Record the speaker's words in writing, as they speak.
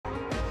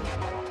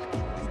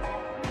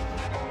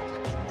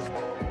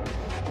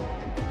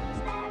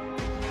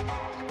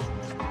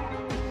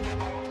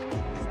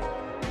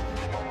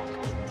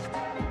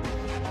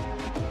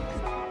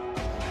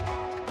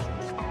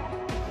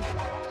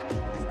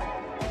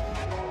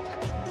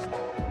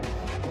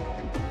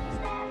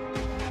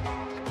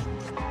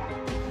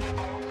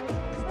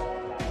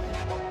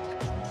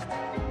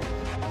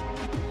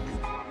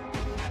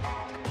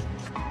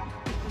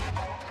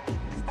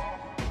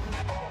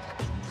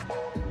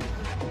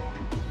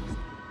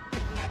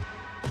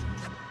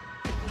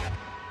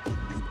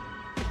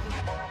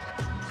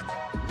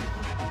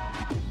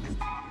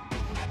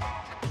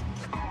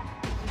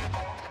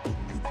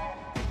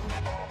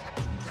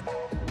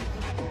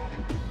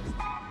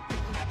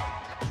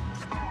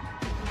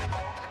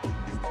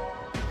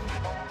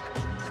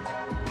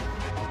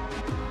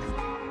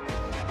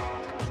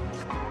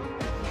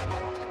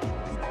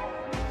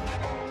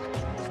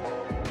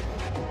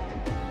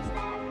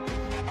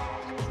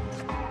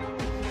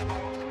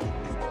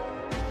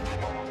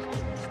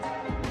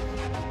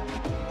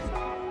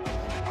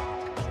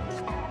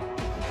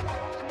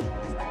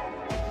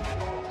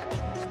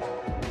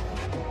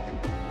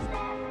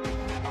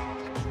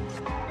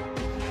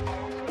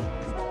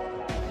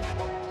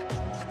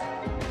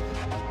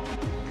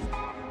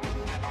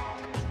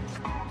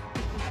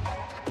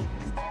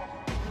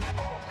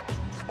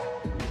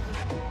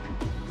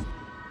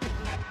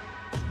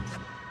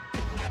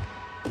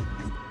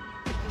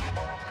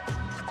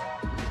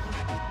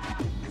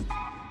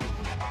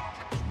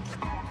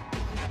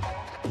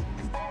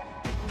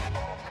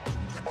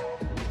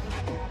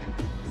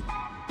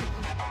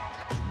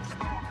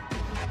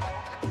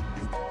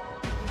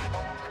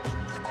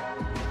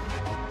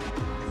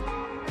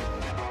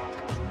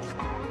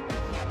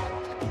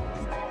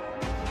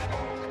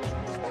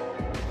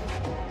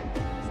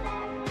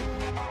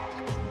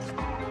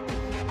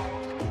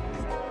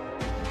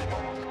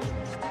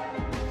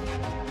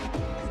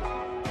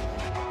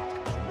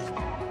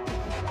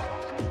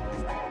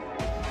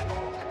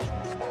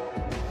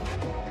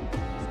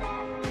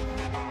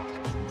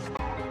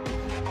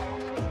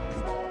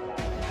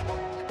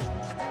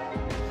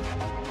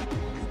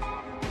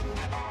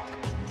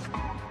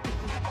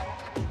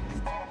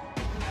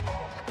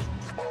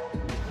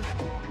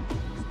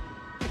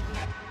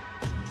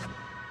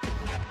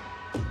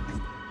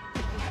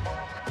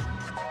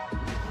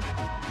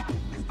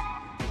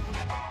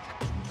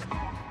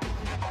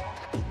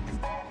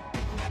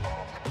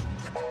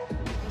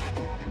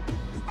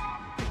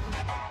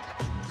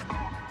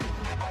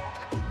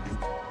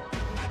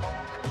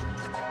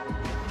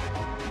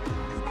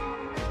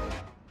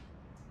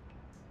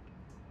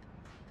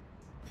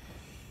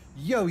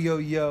Yo, yo,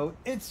 yo,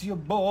 it's your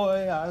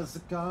boy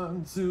Isaac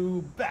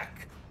Anzu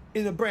back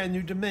in a brand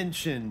new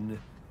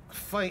dimension,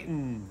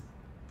 fighting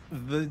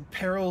the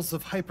perils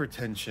of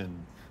hypertension.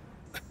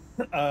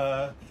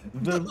 The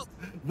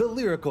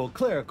lyrical,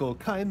 clerical,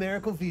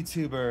 chimerical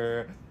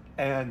VTuber,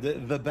 and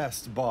the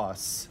best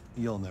boss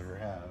you'll never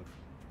have.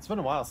 It's been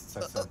a while since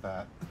I said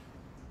that.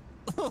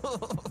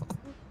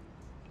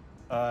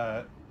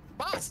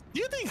 Boss, do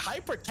you think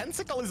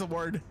hypertensical is a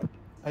word?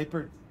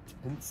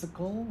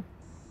 Hypertensical?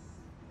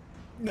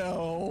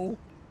 No.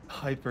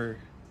 Hyper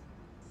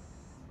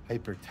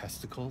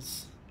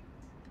testicles?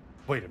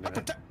 Wait a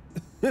minute.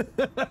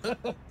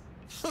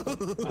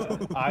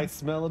 I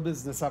smell a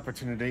business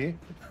opportunity.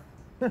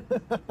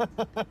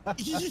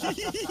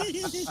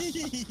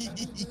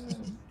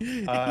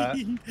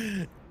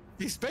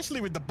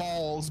 Especially with the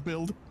balls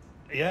build.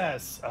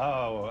 Yes.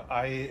 Oh,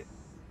 I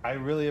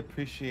really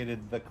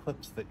appreciated the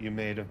clips that you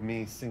made of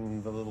me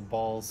singing the little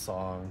balls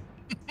song.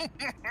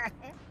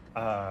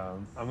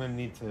 I'm gonna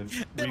need to.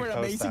 They were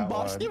amazing,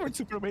 boss. They were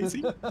super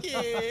amazing.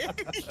 Yeah.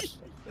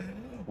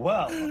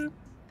 Well,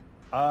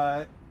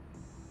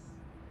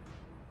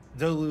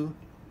 Dolu.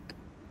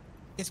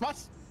 Yes,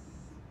 boss.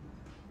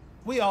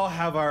 We all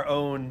have our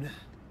own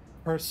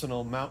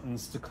personal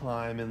mountains to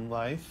climb in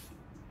life.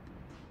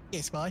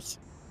 Yes, boss.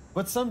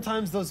 But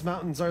sometimes those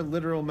mountains are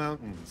literal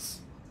mountains.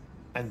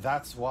 And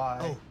that's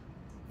why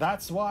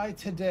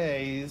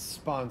today's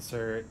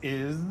sponsor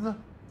is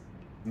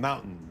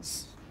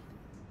mountains.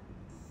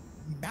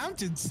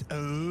 Mountains.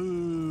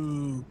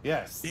 Oh.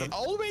 Yes. They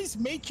always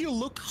make you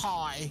look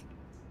high.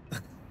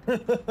 They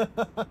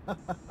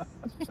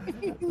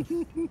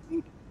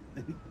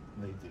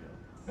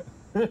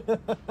do.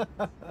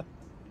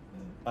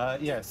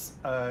 Yes.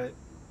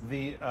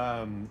 The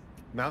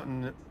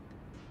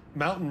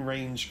mountain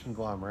range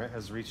conglomerate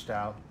has reached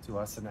out to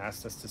us and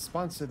asked us to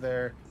sponsor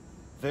their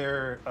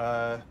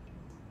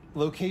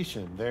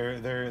location,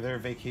 their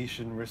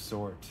vacation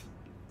resort.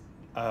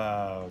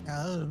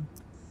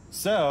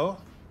 So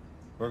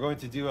we're going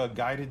to do a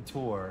guided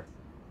tour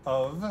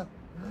of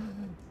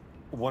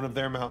one of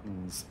their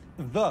mountains,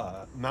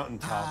 the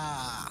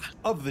mountaintop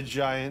of the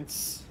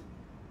Giants.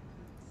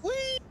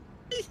 Whee!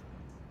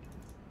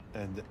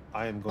 And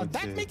I am going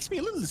that makes me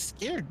a little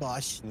scared,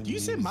 boss. Do you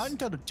say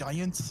mountaintop of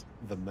giants?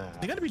 The map.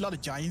 There gotta be a lot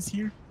of giants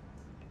here.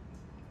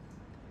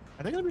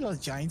 Are there gonna be a lot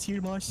of giants here,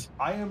 boss?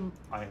 I am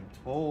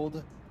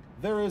told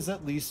there is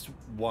at least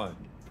one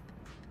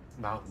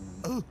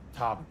mountain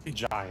top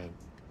giant.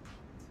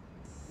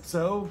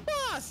 So,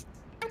 boss,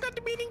 I've got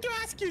the meaning to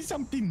ask you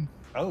something.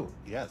 Oh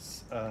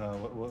yes.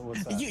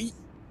 What's that?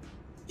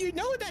 You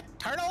know that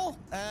turtle?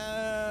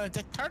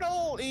 The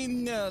turtle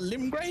in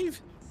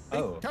Limgrave?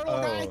 The turtle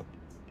guy?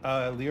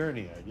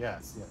 Liurnia.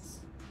 Yes.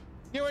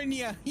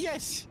 Liurnia.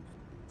 Yes.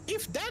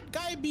 If that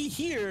guy be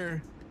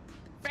here,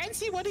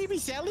 fancy what he be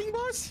selling,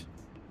 boss?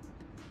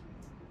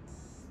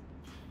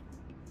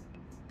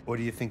 What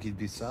do you think he'd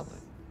be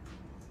selling?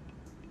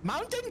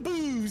 Mountain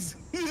booze.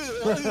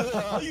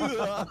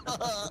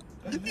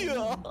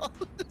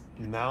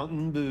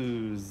 Mountain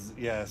booze.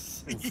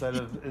 Yes. Instead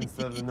of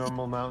the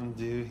normal Mountain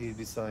Dew, he'd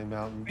be selling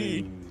Mountain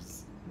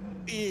Booze.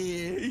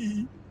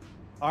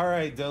 All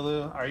right,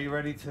 Dolu, are you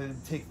ready to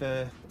take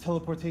the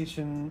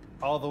teleportation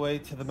all the way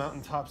to the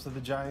mountaintops of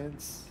the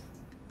Giants?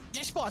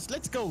 Yes, boss.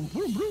 Let's go.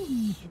 Vroom,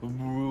 vroom.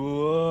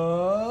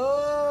 Whoa!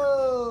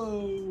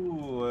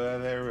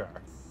 There we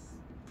are.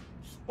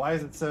 Why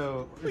is it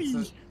so?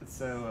 It's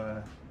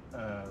so.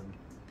 I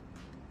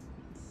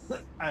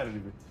don't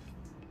even.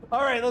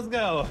 All right, let's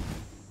go.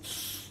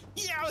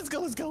 Yeah, let's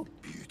go.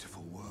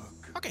 Beautiful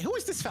work. Okay, who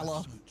is this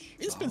fella?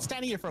 He's been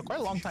standing here for quite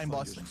a long time,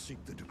 boss.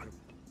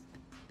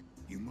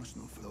 You must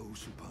know for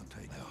those who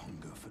partake their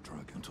hunger for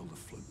dragon until the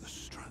flood the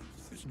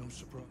strength is no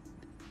surprise.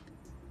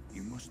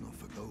 You must know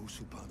for those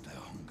who part their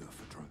hunger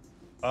for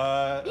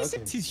dragon. He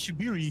said he's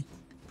Shibiri.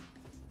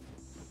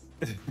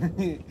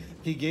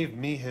 He gave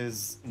me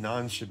his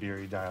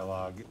non-Shibiri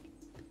dialogue.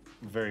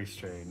 Very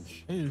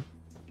strange.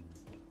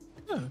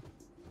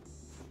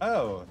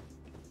 Oh.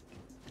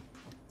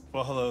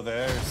 Well, hello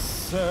there,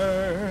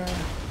 sir.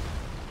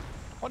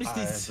 What is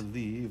this? I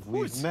believe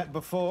we've met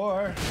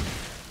before.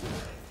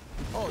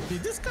 Oh,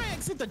 did this guy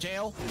exit the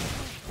jail?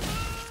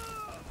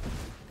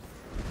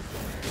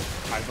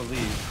 I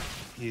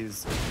believe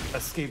he's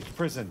escaped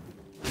prison.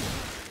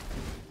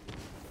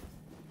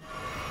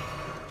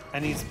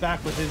 And he's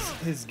back with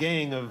his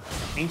gang of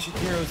ancient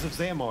heroes of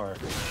Zamor.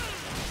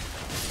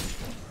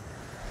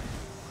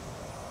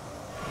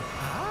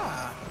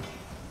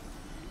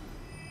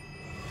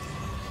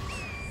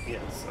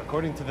 Yes,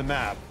 according to the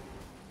map,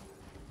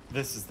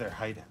 this is their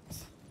hideout.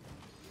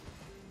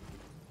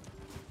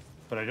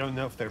 But I don't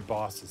know if their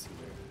boss is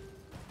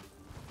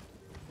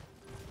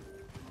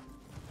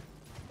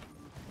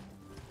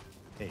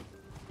here. Hey,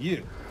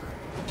 you.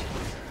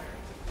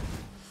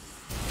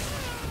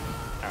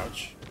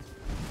 Ouch.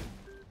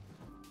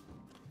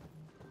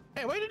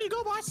 Hey, where did he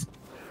go, boss?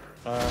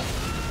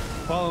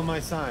 Follow my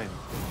sign.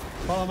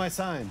 Follow my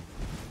sign.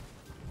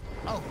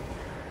 Oh.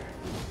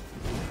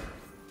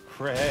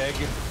 Craig.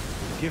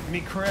 Give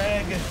me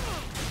Craig.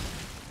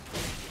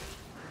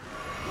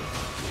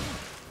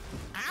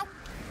 Ow!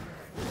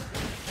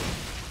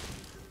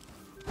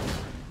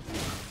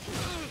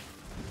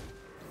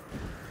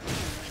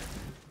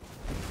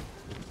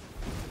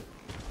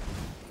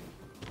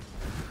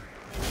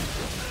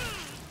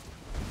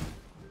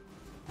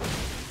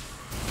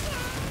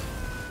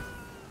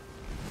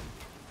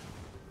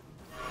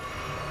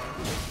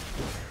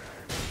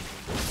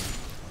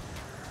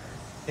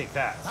 Take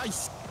that.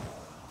 Nice.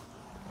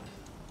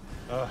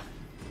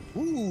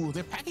 Ooh,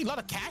 they're packing a lot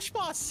of cash,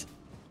 boss.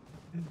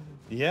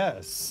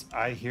 Yes,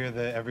 I hear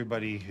that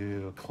everybody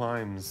who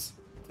climbs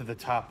to the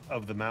top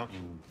of the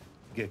mountain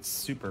gets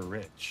super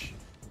rich.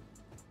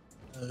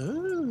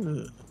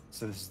 Ooh.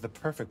 So this is the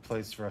perfect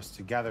place for us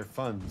to gather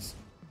funds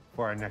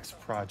for our next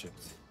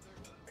project.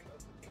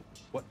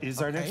 What is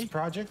our next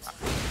project?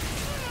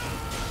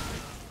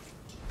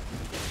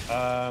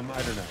 I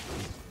don't know.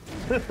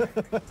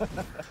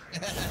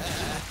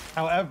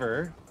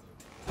 However,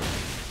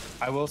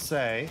 I will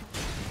say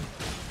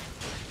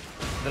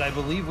that I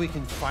believe we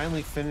can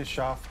finally finish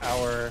off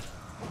our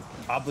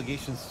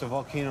obligations to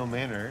Volcano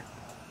Manor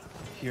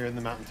here in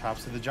the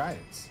mountaintops of the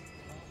Giants.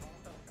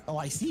 Oh,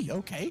 I see.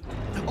 Okay.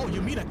 Oh,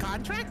 you mean a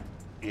contract?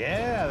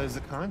 Yeah, there's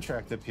a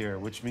contract up here,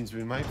 which means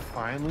we might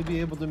finally be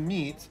able to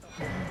meet.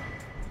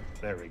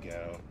 There we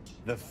go.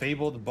 The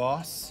fabled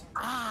boss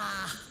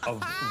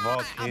of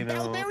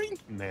Volcano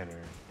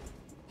Manor.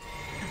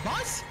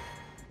 Boss?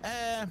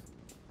 I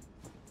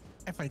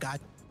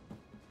forgot.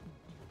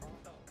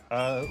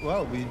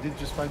 Well, we did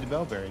just find a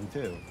bell bearing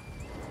too.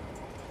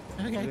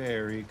 Okay.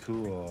 Very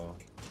cool.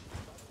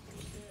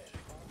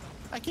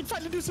 I can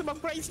finally do some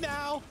upgrades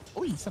now.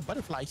 Oh, some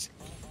butterflies.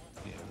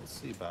 Yeah, let's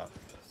see about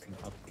some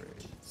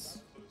upgrades.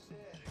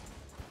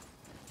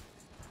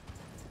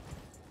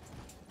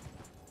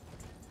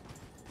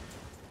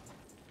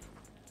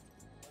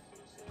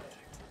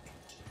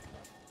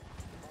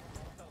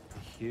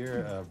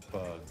 Hear a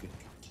bug.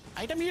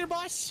 Item here,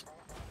 boss.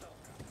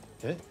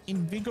 Hit?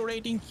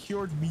 Invigorating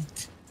cured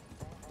meat.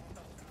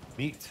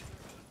 Meat.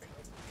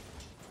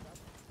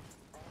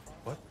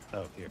 What?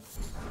 Oh, here.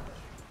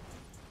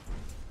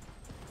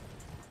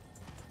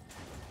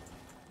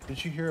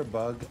 Did you hear a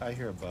bug? I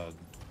hear a bug.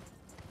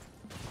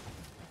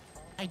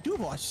 I do,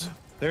 boss.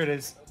 There it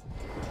is.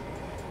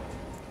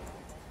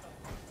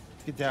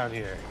 Get down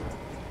here.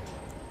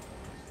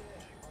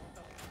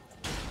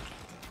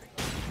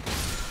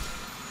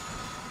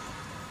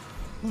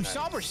 Ooh, Nice.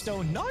 Somber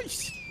Stone,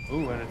 nice.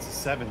 Ooh, and it's a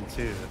 7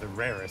 too, the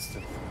rarest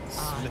of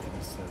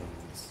smithing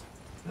stones.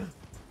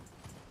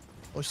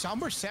 Oh,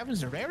 Somber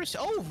 7's the rarest.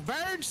 Oh,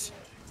 birds.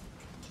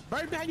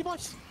 Bird behind you,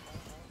 boss.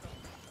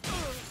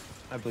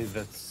 I believe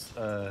that's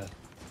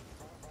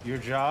your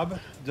job,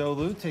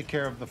 Dolu. Take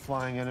care of the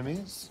flying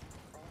enemies.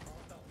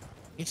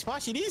 Yes,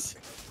 boss, it is.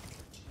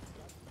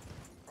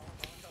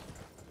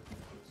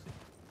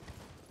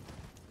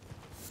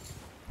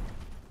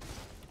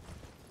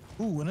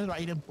 Ooh, another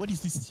item. What is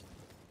this?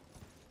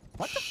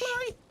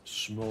 Butterfly?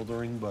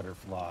 Smoldering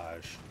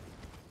butterflies.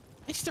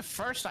 It's the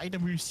first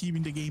item we receive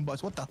in the game,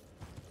 boss. What the?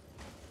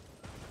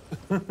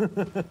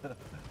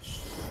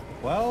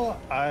 Well,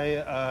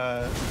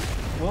 I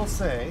will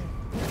say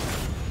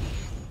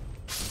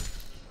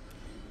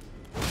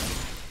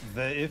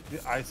that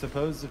I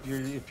suppose if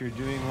you're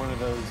doing one of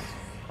those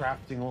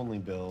crafting only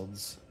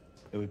builds,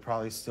 it would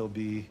probably still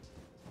be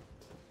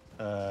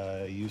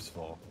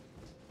useful.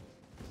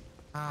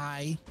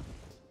 Hi.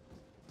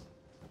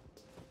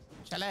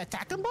 Shall I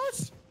attack him,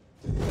 boss?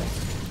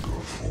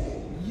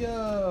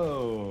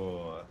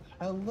 Yo!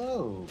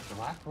 Hello,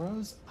 Black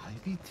Rose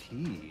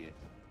IBT.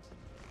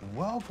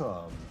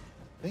 Welcome.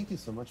 Thank you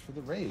so much for the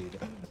raid.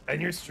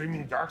 And you're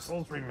streaming Dark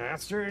Souls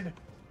Remastered?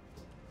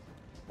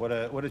 What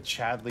a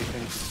Chadley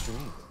thing to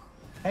stream.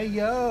 Hey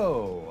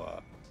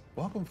yo!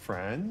 Welcome,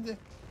 friend.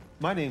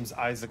 My name's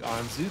Isaac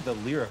Anzu, the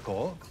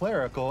lyrical,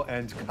 clerical,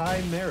 and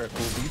chimerical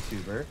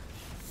VTuber.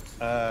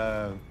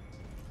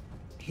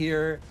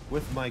 Here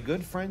with my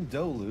good friend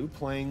Dolu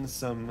playing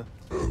some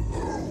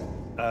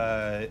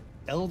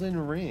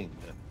Elden Ring.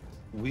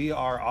 We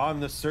are on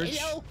the search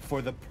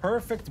for the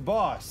perfect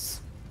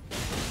boss.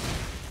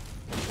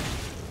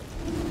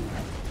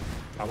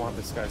 I want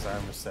this guy's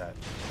armor set.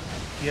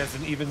 He has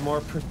an even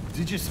more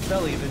prodigious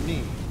belly than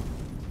me.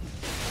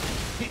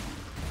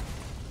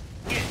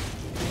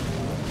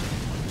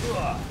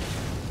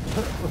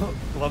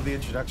 Love the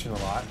introduction a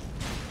lot.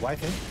 Why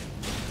thank you?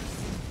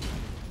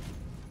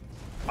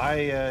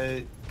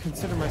 I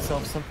consider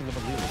myself something of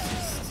a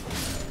lyricist.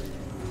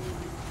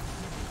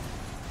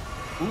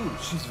 Ooh,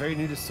 she's very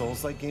new to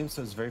Souls-like games,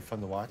 so it's very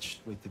fun to watch.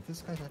 Wait, did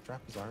this guy not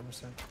drop his armor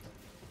set?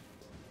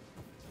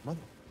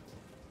 Mother.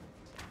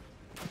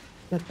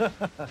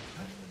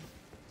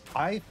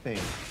 I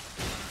think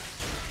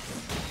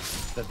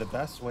that the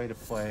best way to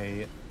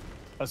play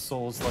a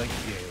Souls-like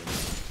game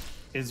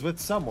is with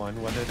someone,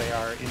 whether they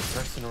are in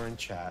person or in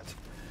chat,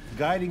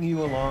 guiding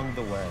you along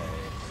the way.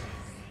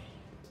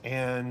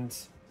 And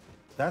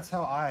that's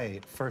how I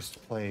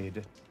first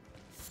played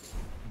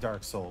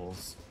Dark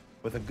Souls,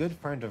 with a good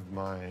friend of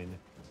mine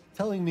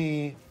telling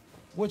me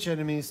which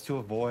enemies to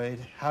avoid,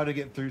 how to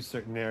get through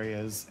certain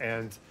areas,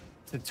 and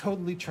to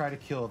totally try to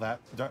kill that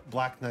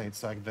Black Knight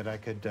so that I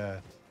could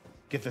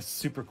get this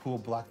super cool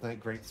Black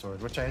Knight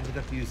Greatsword, which I ended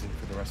up using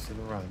for the rest of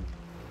the run.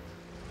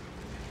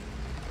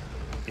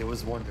 It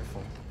was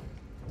wonderful.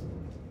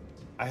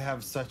 I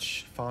have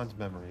such fond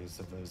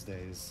memories of those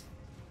days.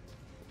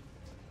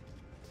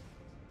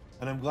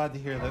 And I'm glad to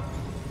hear that...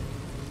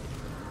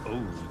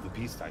 Oh, the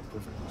beast eye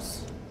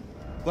quivers.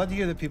 Glad to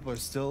hear that people are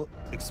still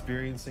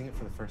experiencing it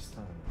for the first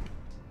time.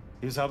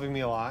 He was helping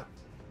me a lot.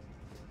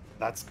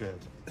 That's good.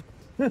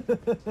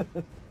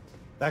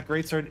 That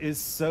greatsword is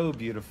so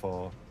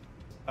beautiful.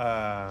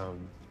 In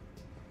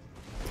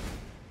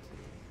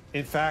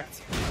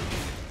fact,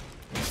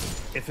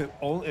 if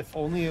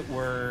only it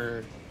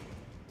were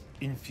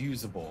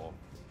infusible,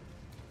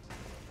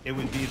 it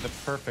would be the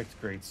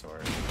perfect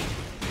greatsword,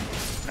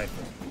 I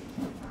think.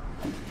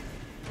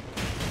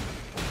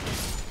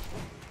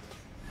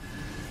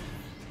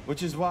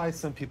 Which is why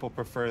some people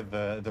prefer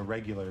the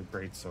regular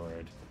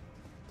greatsword,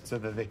 so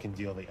that they can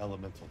deal the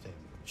elemental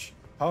damage.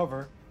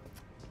 However,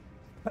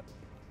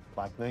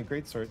 Black Knight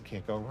Greatsword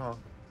can't go wrong.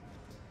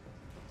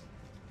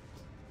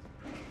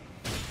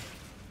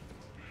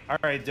 All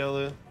right,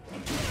 Dolu.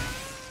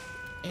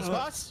 Yes,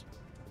 boss.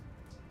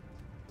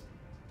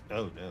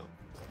 Oh no.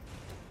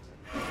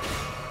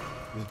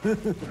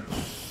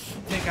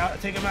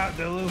 Take him out,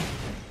 Dolu.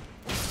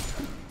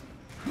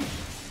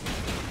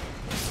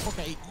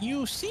 Okay,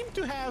 you seem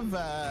to have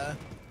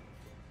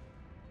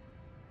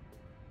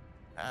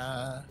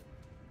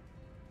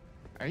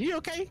are you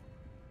okay?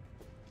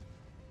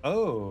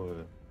 Oh.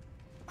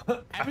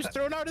 I was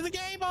thrown out of the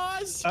game,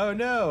 boss. Oh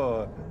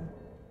no.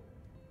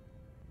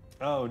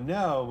 Oh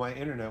no, my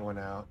internet went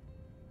out.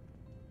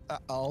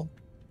 Uh-oh.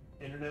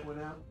 Internet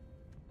went out?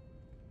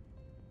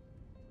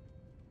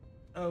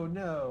 Oh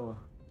no.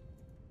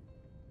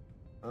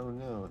 Oh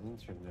no,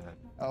 internet.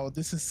 Oh,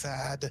 this is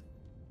sad.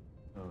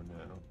 Oh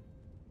no.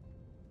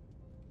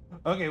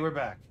 Okay, we're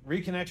back.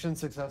 Reconnection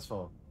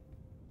successful.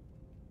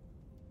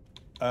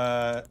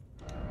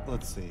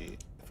 Let's see.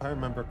 If I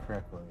remember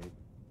correctly.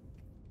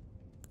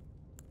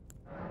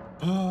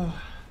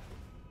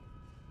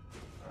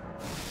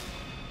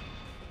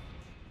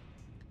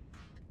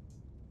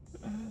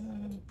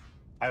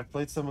 I've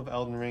played some of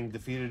Elden Ring,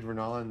 defeated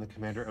Northalon and the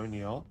Commander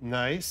O'Neill.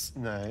 Nice,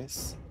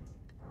 nice.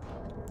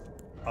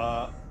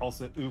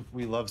 Also, oof,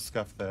 we love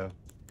Scuff though.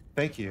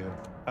 Thank you.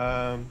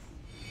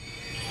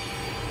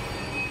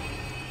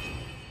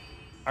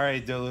 All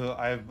right, Dolu,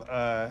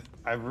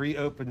 I've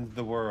reopened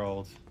the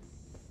world.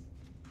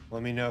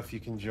 Let me know if you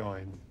can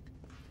join.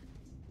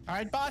 All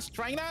right, boss,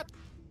 trying that.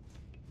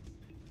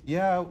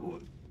 Yeah,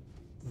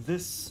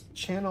 this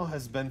channel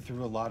has been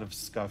through a lot of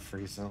scuff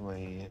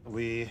recently.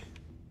 We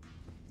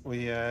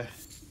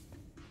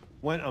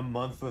went a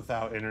month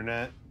without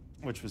internet,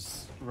 which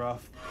was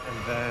rough,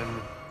 and then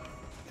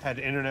had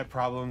internet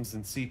problems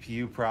and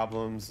CPU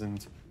problems,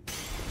 and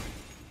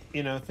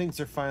you know, things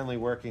are finally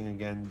working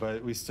again,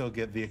 but we still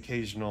get the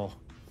occasional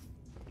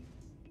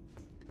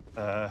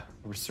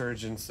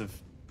resurgence of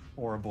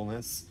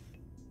horribleness.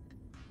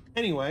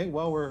 Anyway,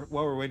 while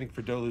we're waiting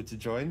for Dolu to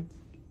join,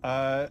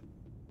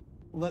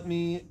 let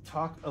me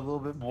talk a little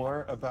bit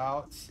more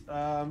about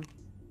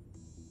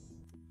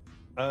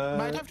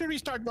Might have to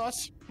restart,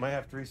 boss. might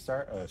have to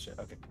restart. Oh shit,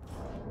 okay.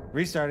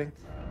 Restarting.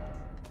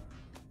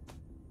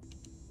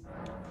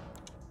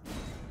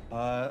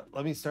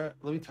 Let me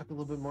talk a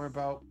little bit more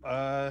about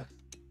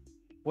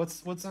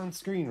what's on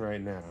screen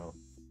right now.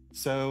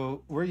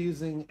 So we're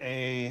using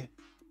a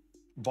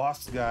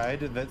boss guide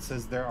that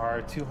says there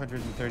are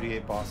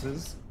 238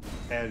 bosses,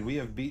 and we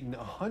have beaten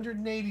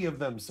 180 of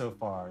them so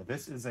far.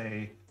 This is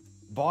a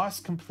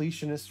boss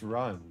completionist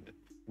run.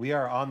 We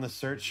are on the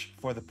search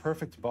for the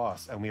perfect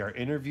boss, and we are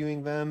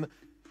interviewing them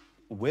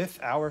with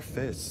our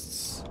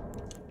fists.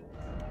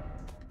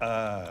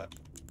 All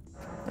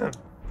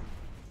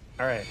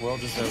right,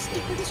 world is open.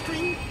 Stick with the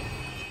string.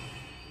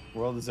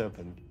 World is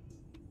open.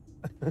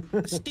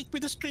 Stick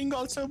with the string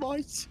also,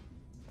 boys.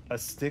 A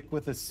stick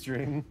with a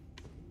string.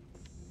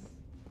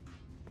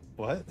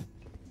 What?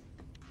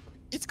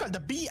 It's called the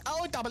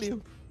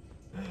BOW.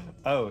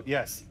 Oh,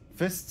 yes.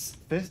 Fists.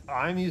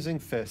 I'm using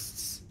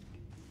fists.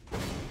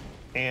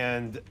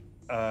 And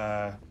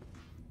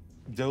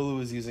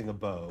Dolu is using a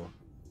bow.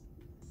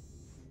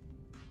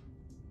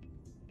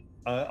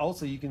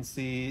 Also, you can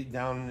see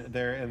down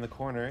there in the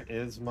corner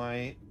is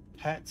my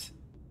pet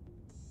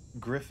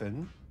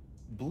griffin,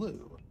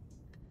 Blue.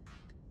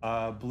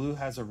 Blue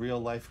has a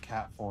real-life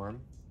cat form,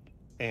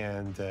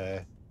 and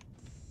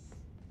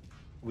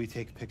we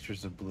take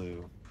pictures of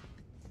Blue.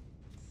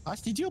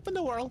 Boss, did you open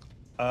the world?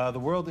 The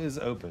world is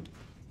open.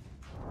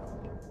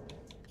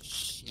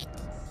 Shit,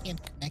 can't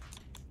connect.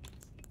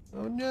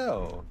 Oh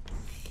no.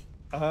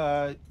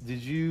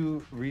 Did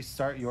you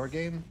restart your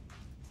game?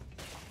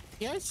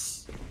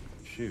 Yes.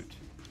 Shoot.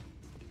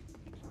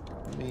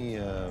 Let me,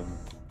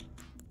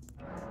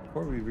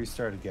 before we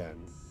restart again.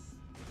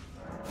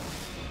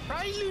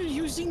 Try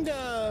using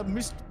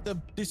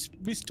this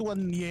mist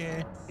one,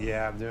 yeah.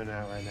 Yeah, I'm doing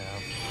that right now.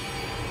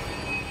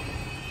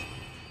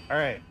 All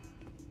right.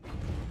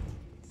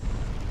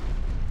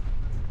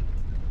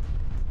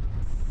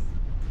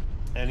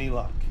 Any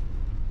luck?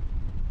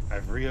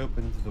 I've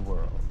reopened the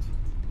world.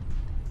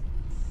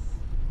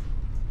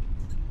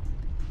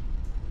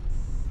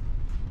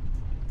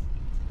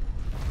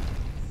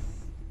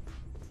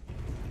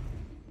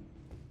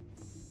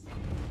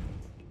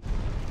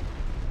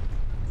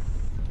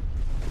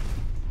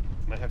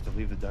 Might have to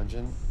leave the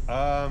dungeon.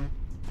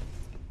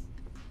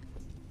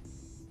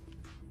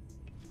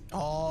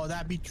 Oh,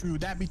 that'd be true.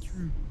 That'd be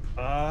true.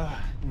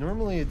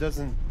 Normally it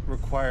doesn't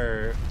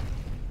require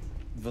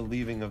the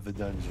leaving of the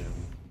dungeon.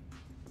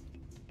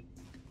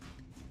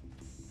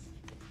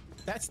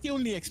 That's the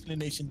only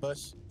explanation,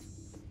 boss.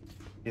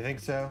 You think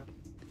so?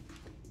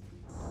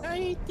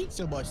 I think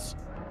so, boss.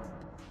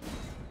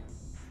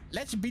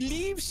 Let's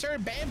believe Sir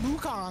Bamboo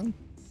Kong.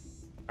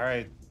 All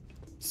right,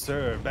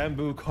 Sir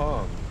Bamboo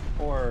Kong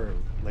or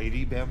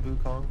Lady Bamboo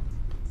Kong.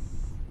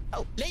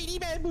 Oh, Lady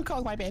Bamboo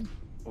Kong, my bad.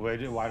 Wait,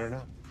 I don't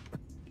know.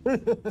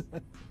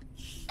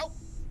 Oh,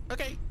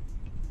 okay.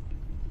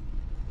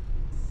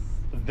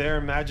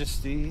 Their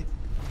Majesty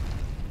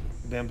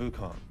Bamboo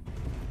Kong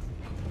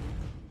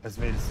has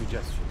made a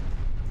suggestion.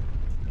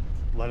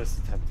 Let us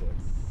attempt it.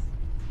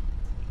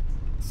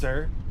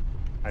 Sir,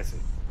 I see.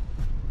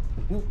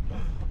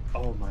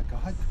 Oh my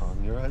God,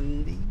 Kong, you're a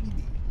lady.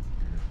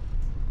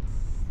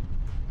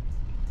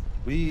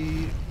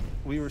 We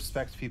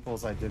respect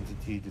people's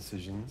identity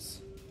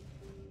decisions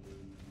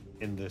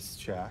in this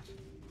chat.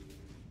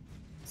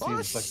 Well,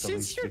 Seems like the since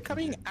least you're we can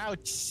coming do.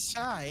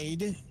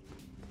 outside,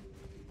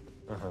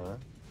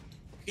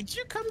 could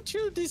you come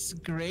to this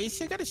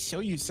grace? I gotta show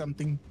you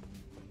something.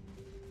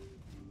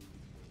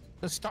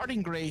 The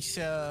starting grace,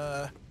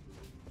 Here?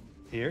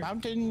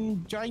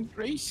 mountain giant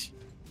grace.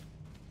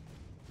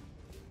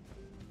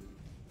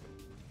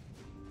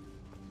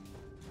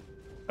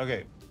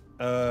 Okay.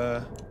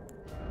 Are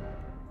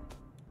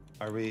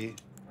we?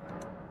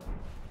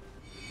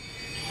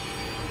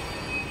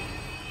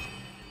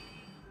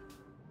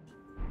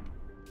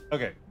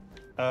 Okay.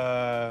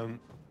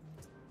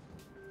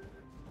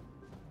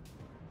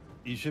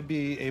 You should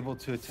be able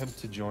to attempt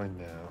to join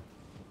now.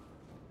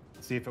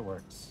 See if it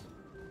works.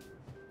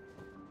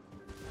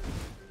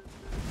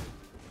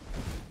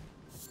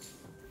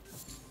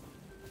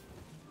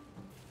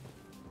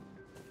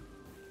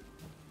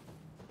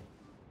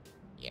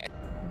 Yeah.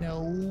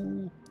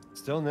 No.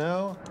 Still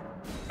no?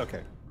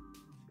 Okay.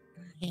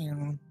 Yeah.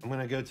 I'm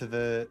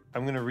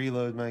gonna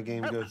reload my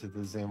game, go to the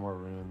Zamor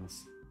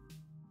ruins.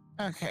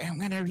 Okay, I'm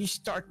gonna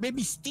restart.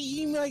 Maybe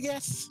Steam, I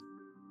guess.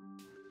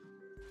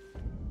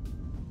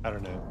 I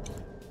don't know.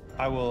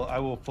 I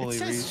will fully It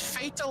says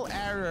fatal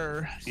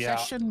error. Yeah.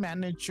 Session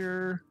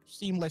manager,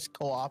 seamless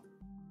co-op.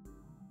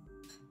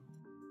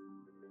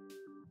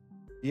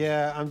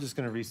 Yeah, I'm just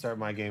gonna restart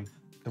my game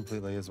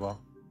completely as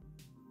well.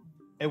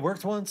 It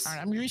worked once, All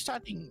right, I'm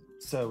restarting.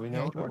 so we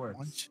know Yeah, if it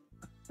once.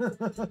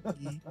 works.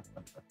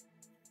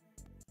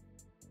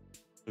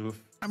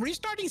 Oof. I'm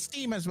restarting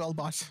Steam as well,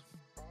 boss.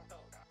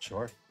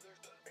 Sure.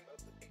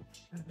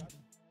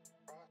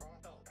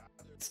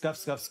 Scuff,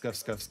 scuff, scuff,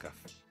 scuff, scuff.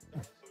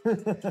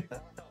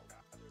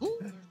 Ooh.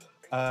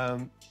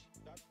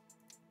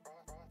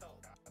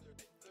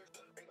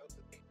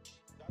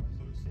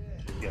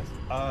 Yes.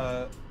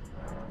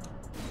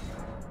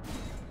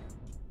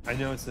 I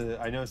know it's a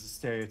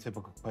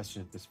stereotypical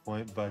question at this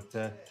point, but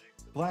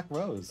Black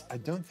Rose, I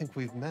don't think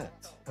we've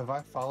met. Have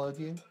I followed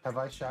you? Have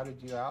I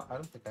shouted you out? I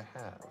don't think I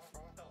have.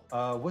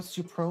 What's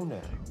your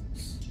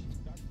pronouns?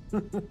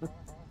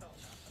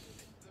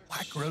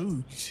 Black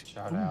Rose.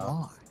 Shout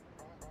out.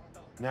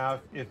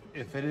 Now, if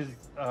it is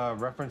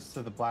reference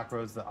to the Black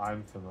Rose that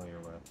I'm familiar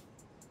with,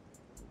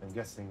 I'm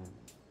guessing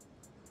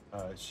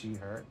she,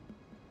 her.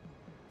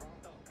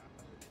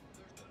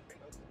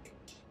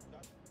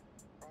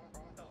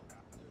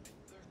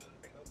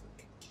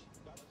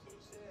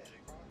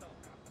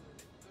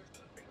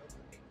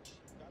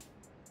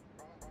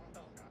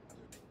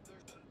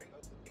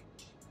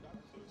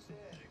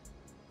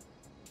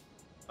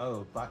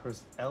 Oh, Black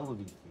Rose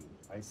LVP.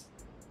 I see.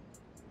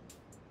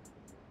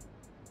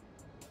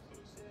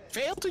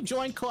 Failed to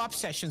join co-op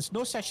sessions.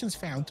 No sessions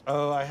found.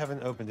 Oh, I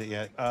haven't opened it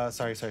yet.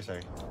 Sorry.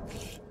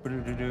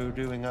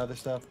 Doing other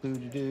stuff. At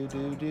least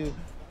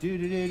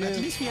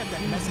we have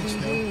that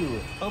message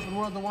though. Open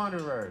World of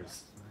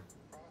Wanderers.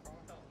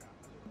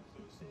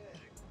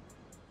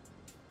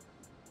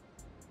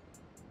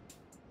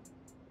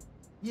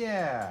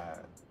 Yeah.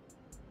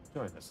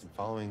 Join us in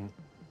following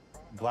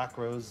Black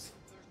Rose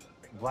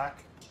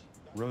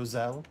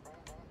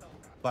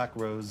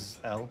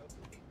L.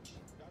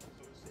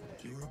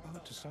 You're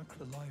about to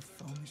sacrifice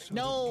only so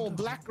No, that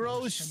Black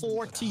Rose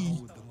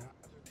 40.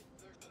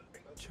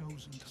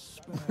 Chosen to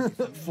spare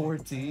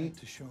 4T?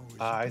 to show his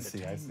I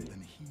see.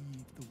 and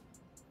heed the...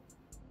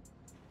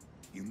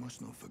 You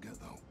must not forget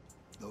though,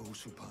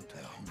 those who part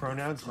their hunger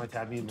Pronouns for might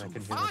tab me in my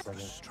until computer in a the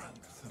second.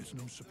 strength. It's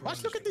no surprise.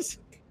 Boss, look at this.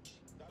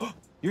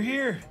 You're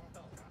here.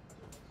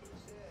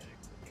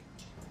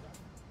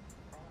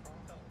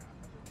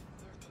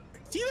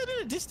 See that in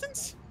the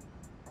distance?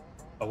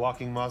 A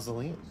walking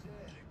mausoleum.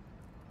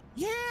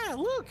 Yeah,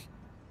 look.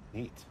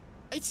 Neat.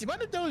 It's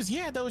one of those,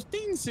 yeah, those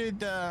things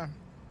with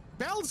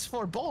bells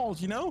for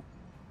balls, you know?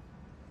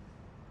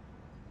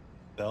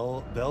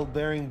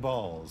 Bell-bearing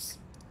balls.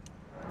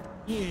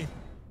 Yeah.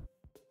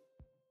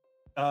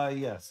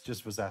 Yes,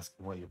 just was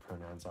asking what your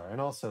pronouns are,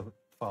 and also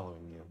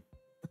following you.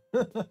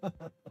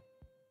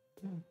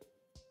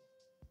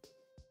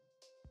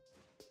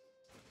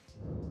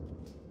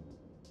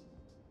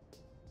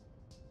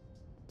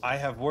 I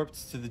have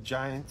warped to the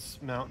Giants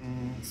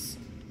Mountains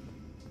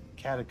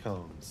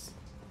catacombs.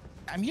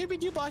 I'm here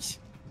with you, boss.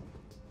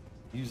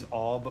 Use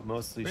all, but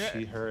mostly Yeah.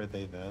 she, her,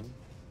 they, them.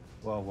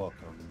 Well,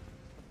 welcome.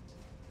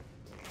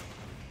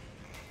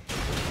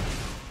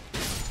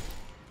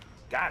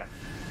 Got him.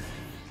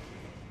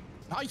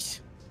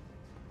 Nice.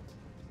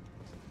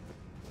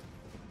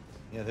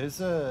 Yeah, there's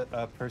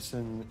a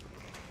person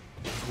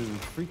who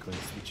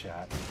frequents the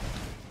chat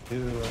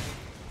who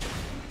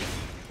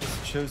has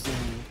chosen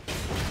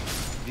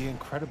the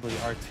incredibly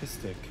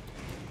artistic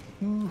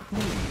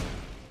hoo-hoo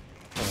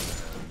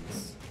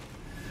pronouns.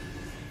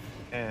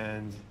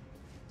 And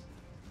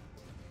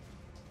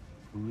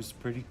who's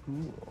pretty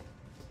cool?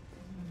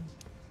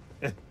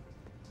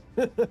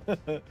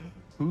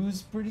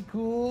 Who's pretty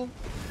cool?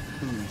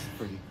 Who's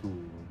pretty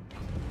cool?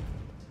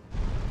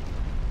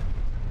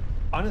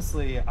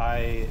 Honestly,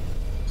 I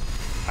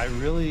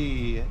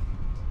really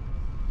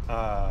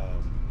I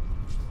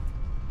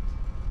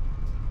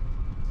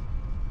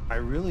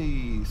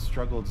really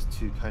struggled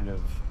to kind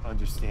of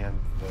understand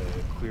the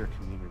queer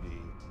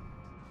community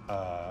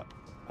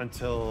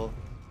until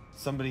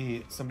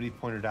somebody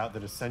pointed out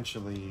that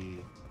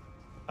essentially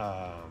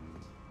oh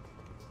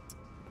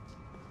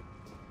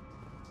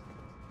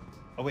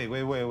wait.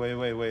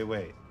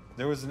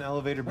 There was an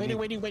elevator beneath.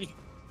 Waiting.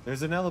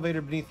 There's an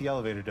elevator beneath the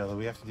elevator, Della.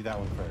 We have to do that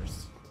one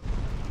first.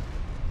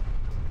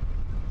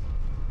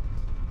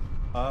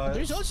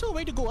 There's also a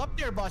way to go up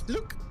there, boss.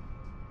 Look.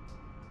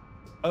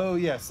 Oh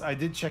yes, I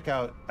did check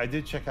out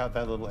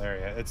that little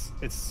area. It's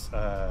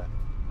I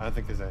don't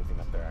think there's anything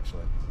up there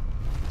actually.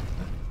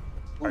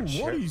 Oh,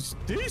 what is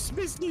this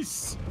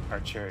business? Our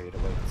chariot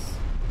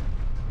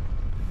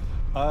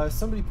awaits.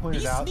 Somebody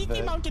pointed These out sneaky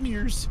that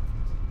mountaineers.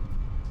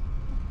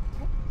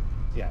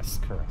 yes,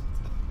 correct.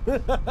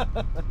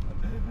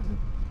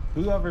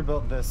 Whoever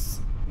built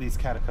these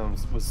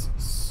catacombs was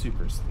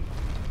super sneaky.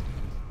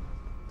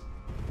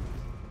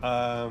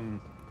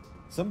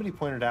 Somebody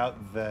pointed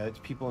out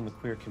that people in the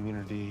queer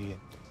community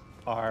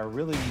are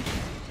really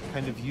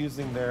kind of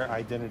using their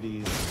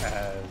identities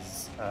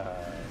as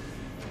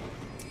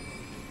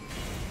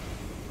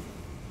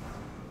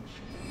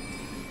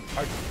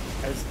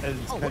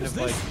kind of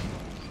like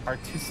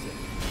artistic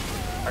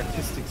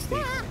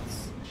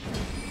statements.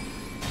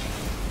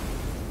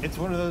 It's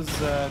one of those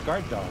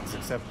guard dogs,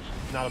 except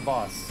not a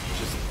boss,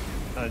 just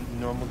a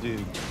normal dude.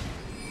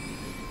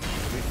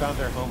 We found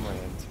their homeland.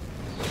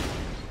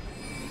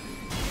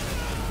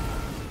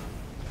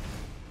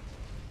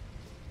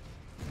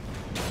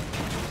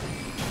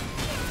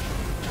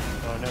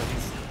 Oh no,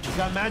 he's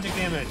got magic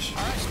damage.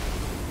 All right,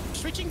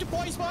 switching to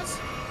boys, boss.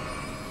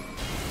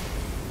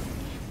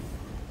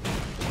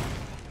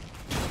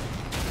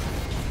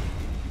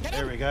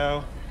 There we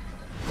go.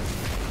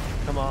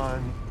 Come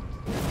on.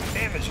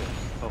 Damage him.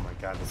 Oh my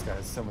god, this guy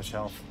has so much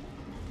health.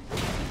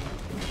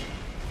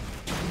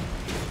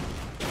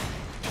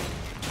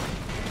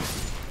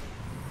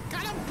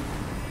 Got him.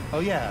 Oh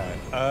yeah,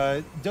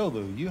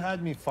 Dolu, you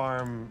had me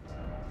farm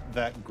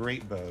that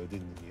great bow,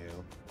 didn't you?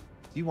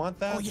 Do you want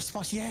that? Oh yes,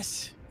 boss.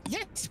 Yes.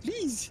 Yes,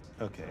 please.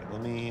 Okay,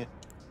 let me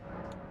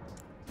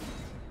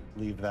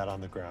leave that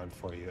on the ground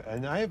for you.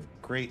 And I have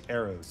great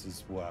arrows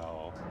as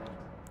well.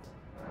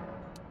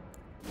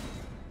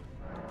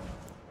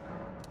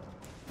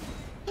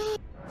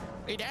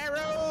 Great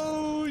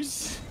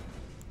arrows.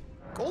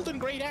 Golden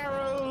great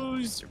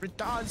arrows.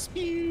 Rattan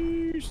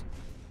spears.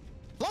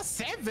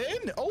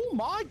 +7. Oh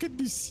my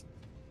goodness.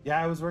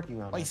 Yeah, I was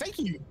working on Wait, it. thank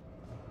you.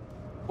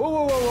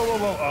 Whoa.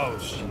 Oh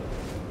shit.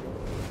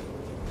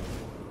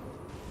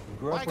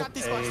 Grew up I got with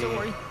this, boss. Don't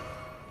worry.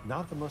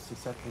 not the most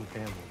accepting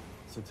family,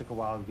 so it took a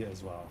while to get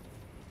as well.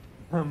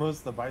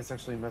 Most of the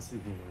bisexually messy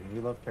humor. We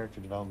love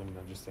character development and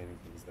understanding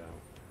things, though.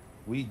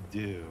 We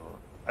do.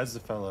 As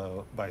a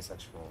fellow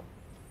bisexual,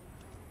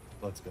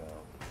 let's go.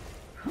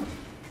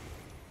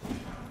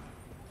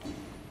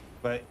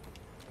 But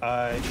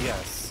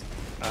yes,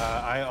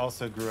 I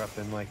also grew up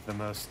in like the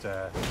most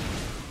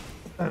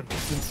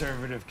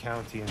conservative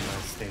county in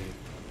my state,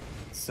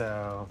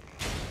 so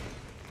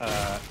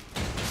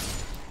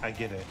I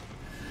get it.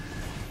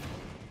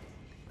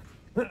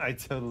 I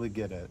totally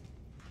get it.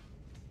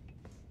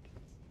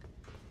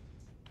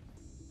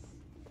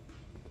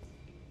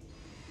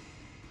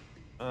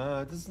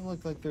 It doesn't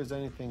look like there's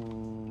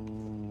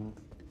anything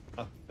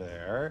up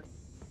there.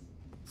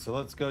 So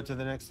let's go to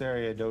the next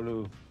area,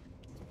 Dolu.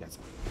 Yes.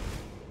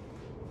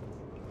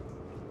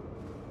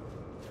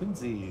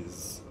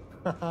 Twinsies.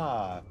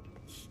 Haha.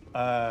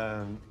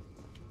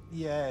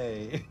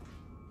 Yay.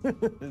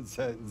 Is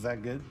that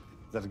good?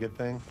 that a good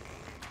thing?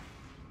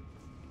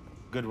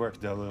 Good work,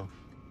 Dolu.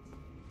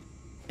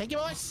 Thank you,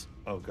 boss.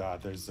 Oh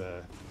god, there's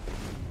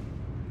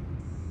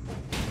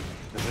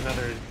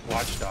another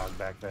watchdog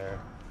back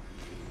there.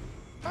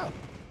 Oh.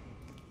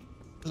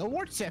 Hello,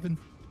 Ward 7.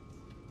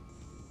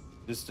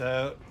 Just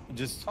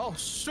Oh,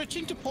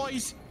 switching to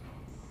poise.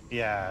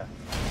 yeah.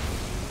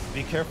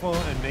 Be careful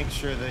and make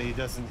sure that he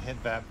doesn't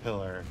hit that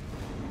pillar.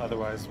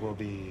 Otherwise we'll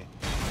be...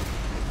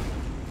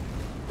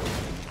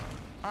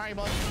 Alright,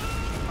 boss.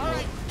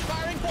 Alright,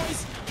 firing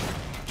poise.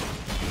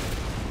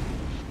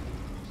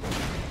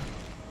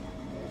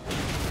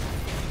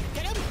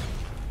 Get him!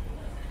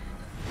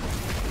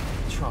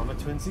 Trauma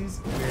twinsies?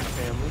 Weird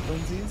family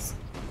twinsies?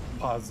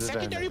 Positive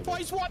Secondary and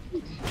poise 1.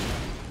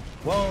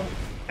 Well,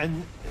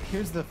 and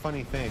here's the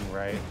funny thing,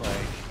 right?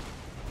 Like,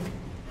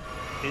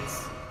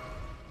 it's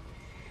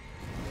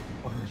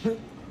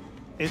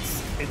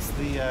it's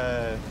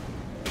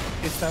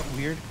that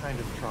weird kind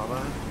of trauma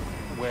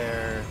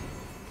where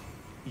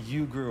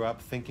you grew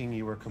up thinking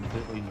you were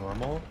completely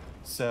normal,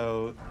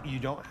 so you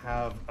don't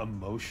have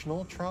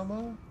emotional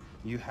trauma.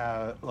 You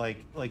have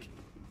like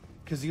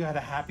because you had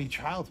a happy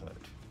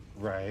childhood,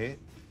 right?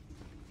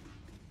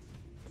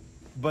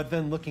 But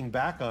then looking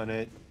back on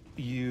it,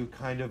 you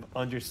kind of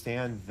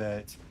understand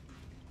that,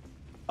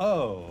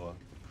 oh,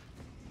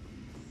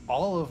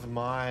 all of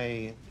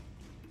my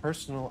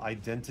personal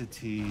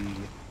identity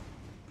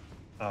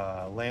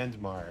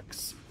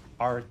landmarks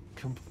are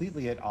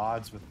completely at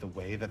odds with the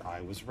way that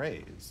I was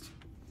raised.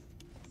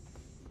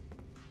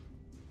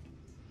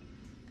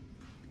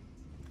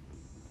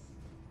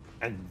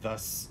 And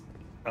thus,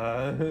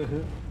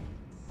 and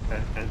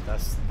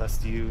thus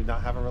do you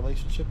not have a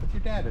relationship with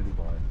your dad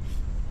anymore.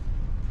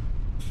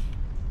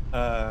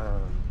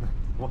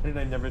 Why did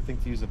I never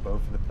think to use a bow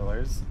for the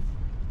pillars?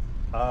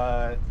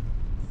 I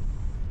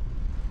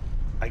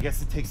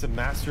guess it takes a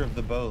master of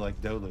the bow like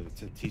Dolu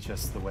to teach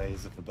us the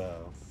ways of the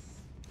bow.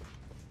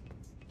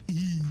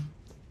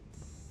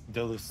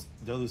 Dolu's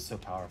so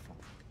powerful.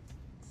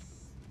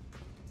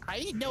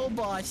 I know,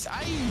 boss.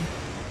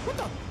 What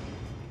the?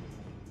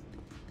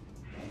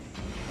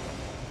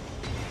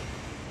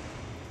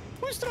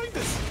 Who's throwing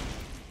this?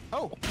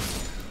 Oh.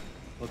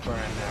 Look where I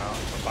am now,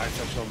 a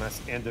bisexual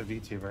mess and a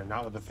VTuber,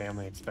 not what the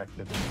family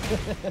expected.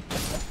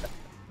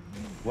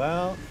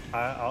 Well,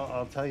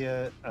 I'll tell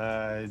you,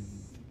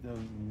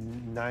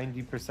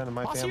 90% of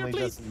my Boss, family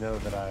here, doesn't know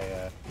that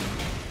I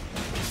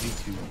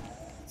VTube,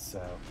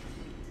 so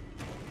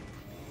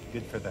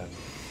good for them.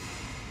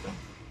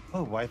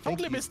 Oh, why?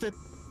 Totally missed it.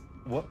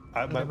 What?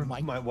 Never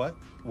mind. My what?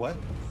 What?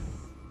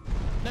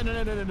 No.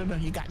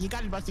 You got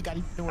it, boss. You got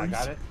it. No I worries.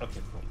 got it.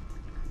 Okay, cool.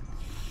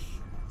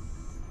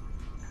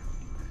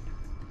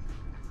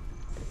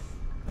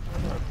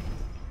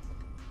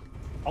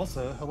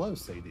 Also, hello,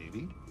 Say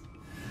Davey.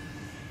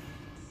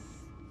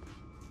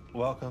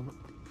 Welcome.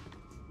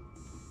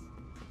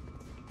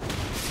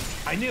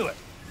 I knew it!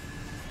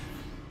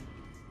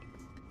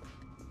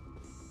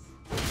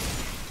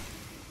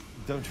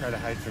 Don't try to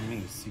hide from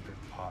me, secret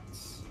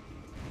pots.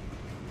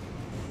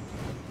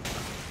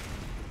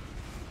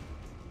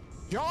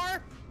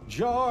 Jar?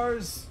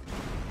 Jars!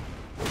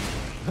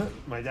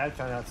 My dad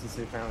found out since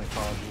they apparently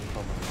followed me and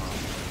told my mom.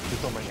 He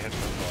told my aunt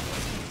as well.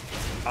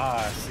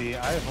 See,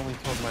 I have only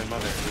told my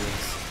mother, who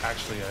is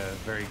actually a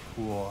very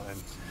cool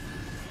and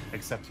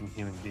accepting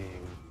human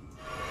being,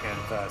 and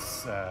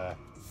thus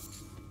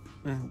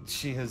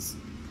she has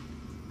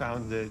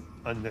found it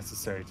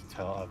unnecessary to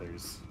tell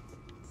others.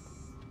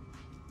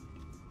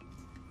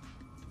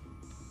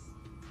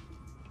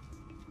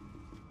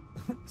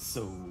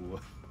 So,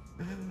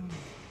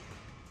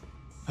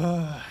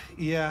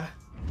 yeah.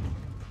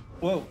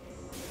 Whoa,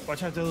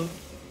 watch out, Dylan.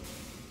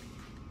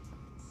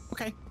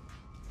 Okay.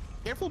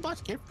 Careful, boss.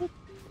 Careful.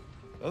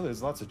 Oh,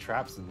 there's lots of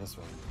traps in this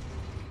one.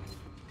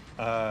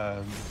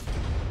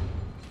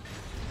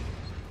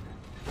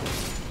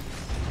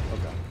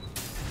 Okay.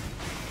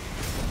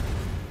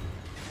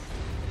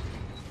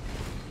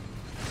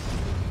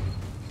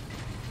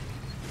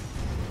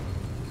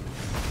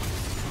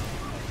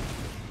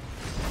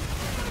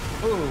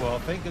 Oh, well,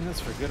 thank goodness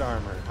for good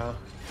armor, huh?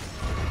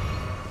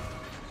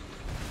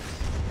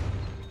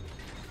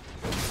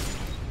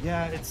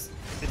 Yeah, it's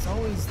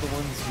always the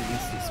ones you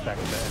least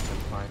expect that end up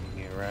finding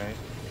you, right?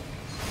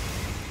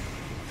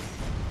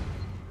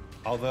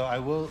 Although I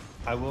will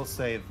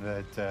say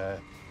that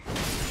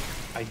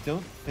I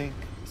don't think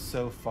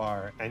so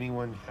far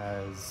anyone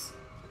has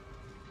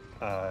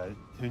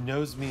who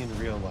knows me in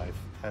real life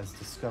has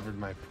discovered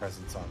my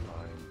presence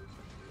online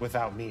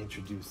without me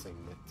introducing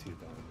it to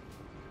them.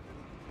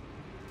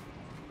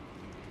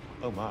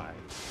 Oh my.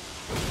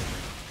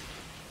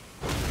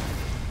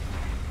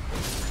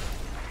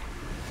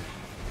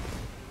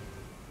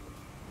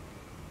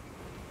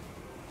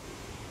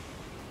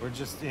 We're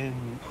just in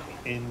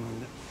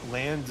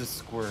land to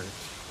squirt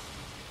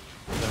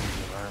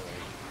dungeon, aren't we?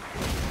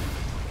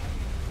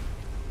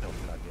 No,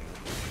 goddamn.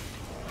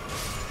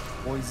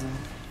 Poison,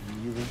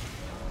 really?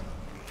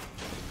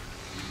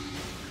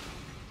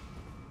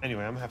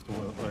 Anyway, I'm gonna have to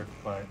work,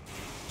 but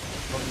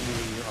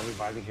Are we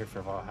vibing here for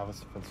a while? Have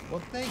us fun.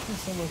 Well, thank you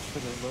so much for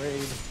the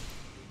raid.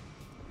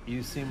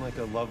 You seem like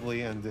a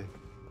lovely and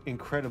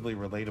incredibly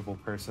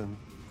relatable person,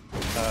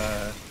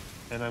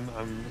 and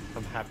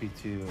I'm happy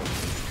to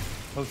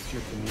host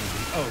your community.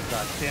 Oh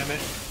god damn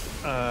it!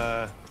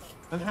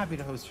 I'm happy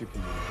to host your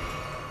community.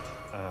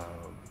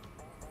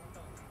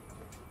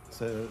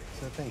 So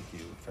thank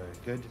you for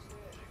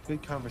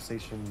good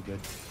conversation,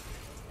 good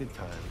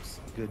times,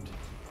 good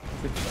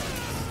times.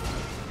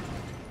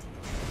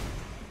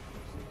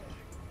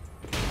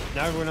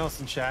 Now everyone else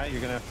in chat,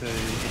 you're gonna have to,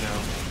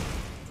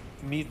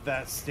 meet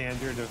that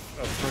standard of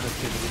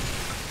productivity.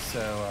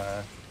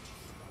 So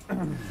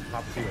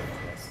hop to it,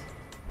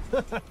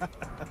 I guess.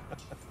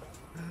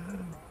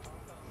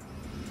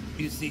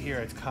 You see here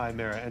at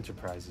Chimera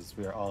Enterprises,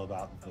 we are all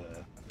about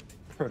the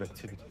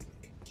productivity.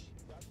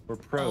 We're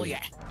pros. Oh,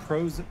 yeah.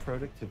 Pros at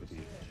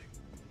productivity.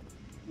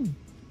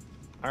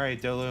 All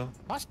right, Dolu.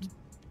 Boss, do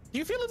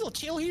you feel a little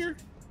chill here?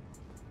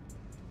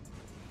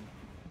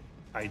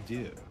 I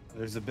do.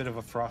 There's a bit of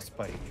a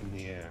frostbite in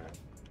the air.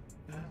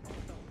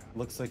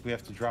 Looks like we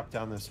have to drop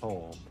down this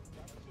hole.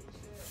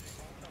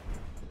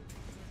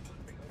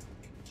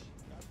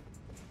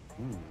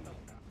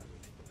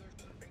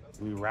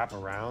 We wrap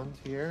around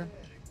here.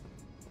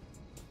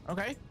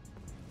 Okay.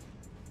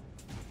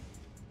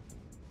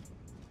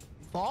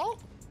 Fall?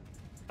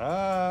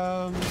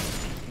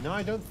 No,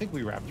 I don't think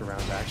we wrapped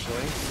around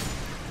actually,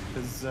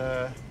 because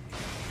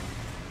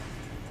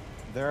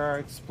there are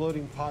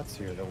exploding pots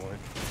here that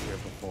weren't here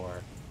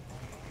before.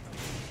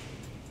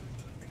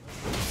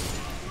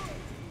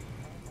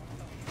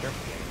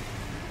 Careful.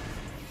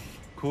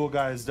 Cool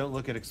guys don't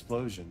look at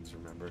explosions,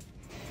 remember?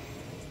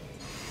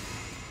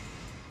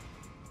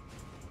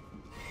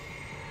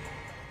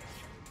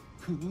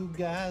 Cool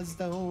guys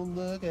don't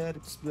look at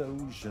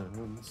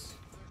explosions.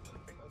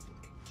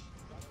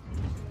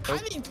 I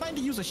didn't plan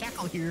to use a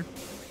shackle here.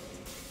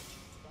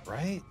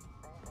 Right?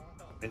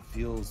 It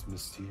feels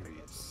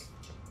mysterious.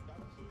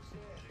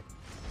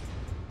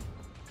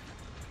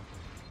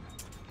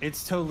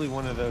 It's totally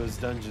one of those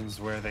dungeons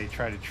where they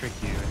try to trick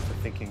you into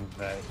thinking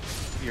that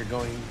you're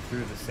going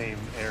through the same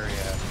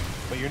area,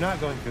 but you're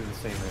not going through the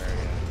same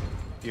area.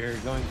 You're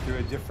going through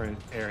a different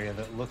area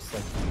that looks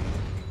like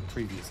the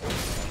previous area.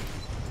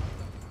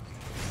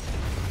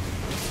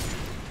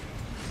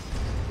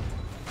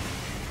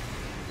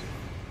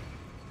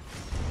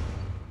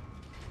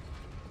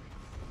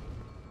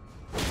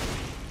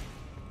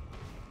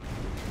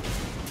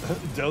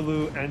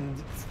 Dolu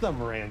and some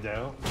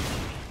rando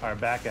are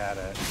back at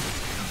it.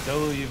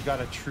 Dolu, you've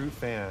got a true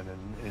fan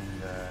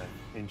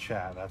in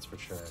chat, that's for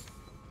sure.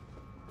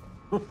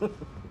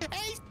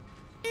 Hey,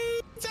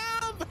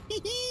 Tom!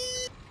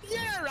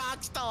 You're a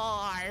rock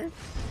star!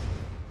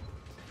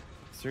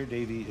 Sir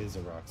Davey is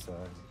a rock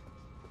star.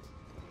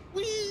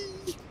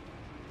 Whee!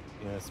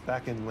 Yes,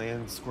 back in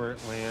Land Squirt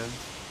Land.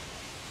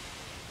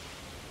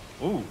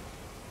 Ooh,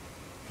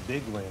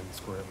 big Land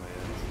Squirt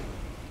Land.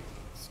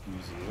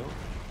 Excuse you.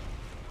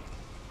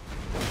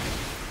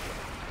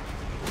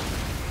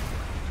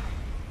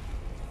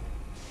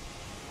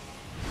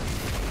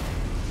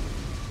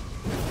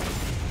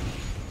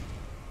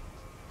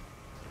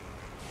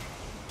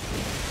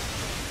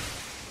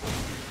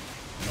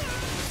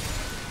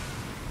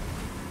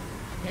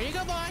 There you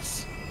go,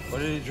 boss. What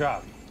did he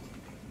drop?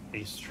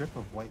 A strip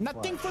of white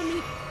Nothing flesh. for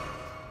me.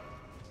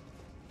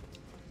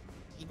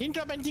 He didn't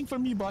drop anything for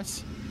me,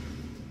 boss.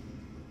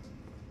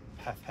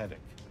 Pathetic.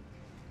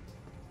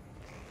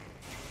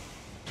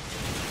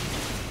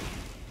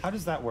 How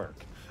does that work?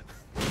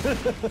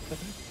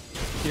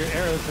 Your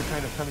arrows are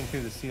kind of coming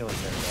through the ceiling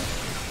there, though.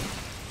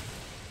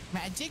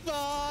 Magic,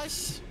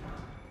 boss.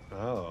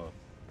 Oh.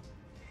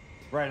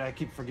 Right, I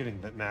keep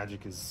forgetting that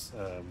magic is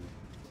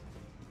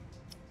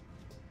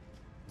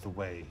the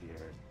way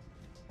here.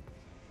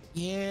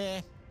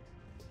 Yeah.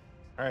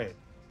 Alright.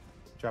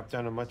 Drop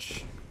down a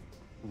much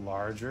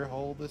larger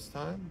hole this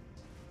time.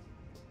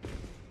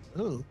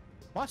 Ooh.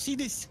 Boss, see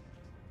this?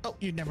 Oh,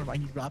 you never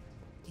mind. You dropped.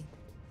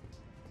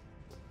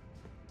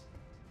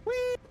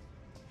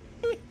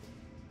 Whee!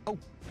 Oh.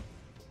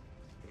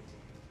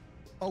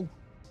 Oh.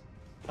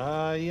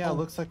 Yeah, Oh.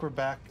 looks like we're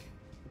back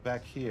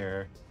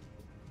here.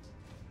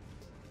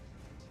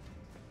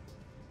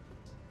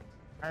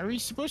 Are we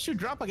supposed to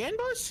drop again,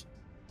 boss?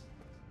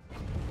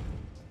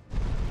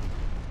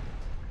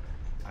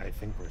 I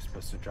think we're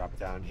supposed to drop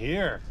down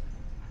here.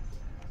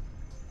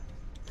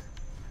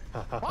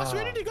 Boss,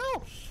 where did you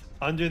go?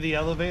 Under the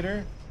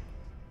elevator.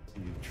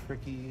 You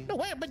tricky. No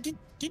way, but did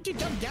you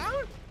jump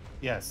down?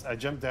 Yes, I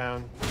jumped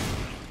down.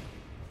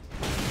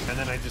 And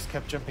then I just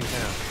kept jumping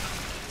down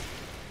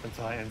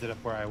until I ended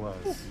up where I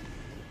was.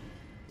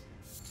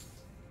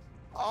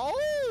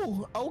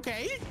 Oh,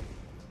 okay.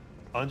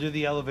 Under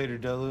the elevator,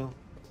 Dolu.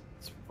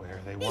 It's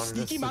where they wanted us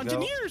sneaky to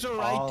mountaineers, go all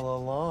right. all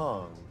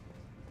along.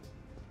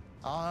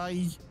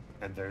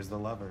 And there's the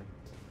lever.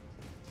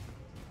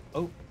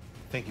 Oh,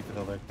 thank you for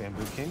the alert,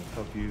 Bamboo King.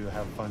 Hope you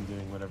have fun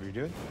doing whatever you're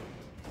doing.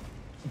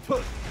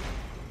 Little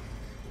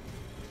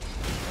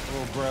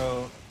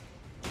bro.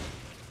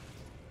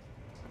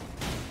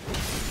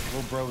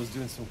 little bro was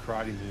doing some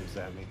karate moves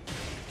at me.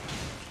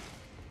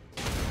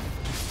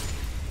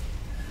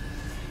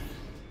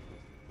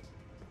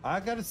 I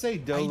gotta say,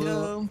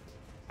 Dolu.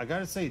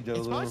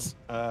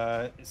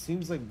 It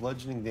seems like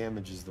bludgeoning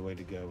damage is the way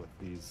to go with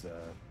these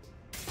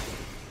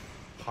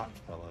hot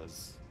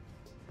fellas.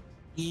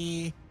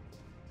 Yeah.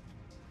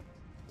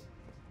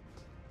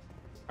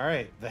 All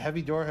right, the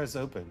heavy door has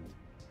opened.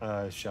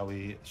 Shall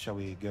we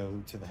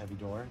go to the heavy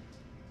door?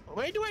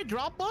 Where do I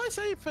drop, boss?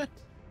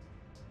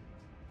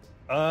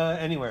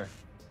 Anywhere.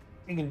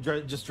 You can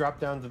just drop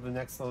down to the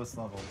next lowest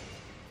level.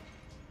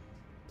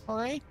 All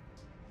right.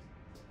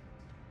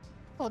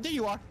 Oh, there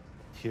you are.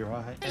 Here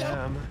I Hello.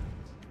 am.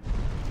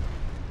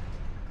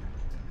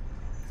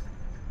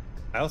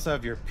 I also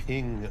have your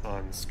ping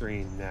on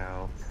screen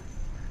now.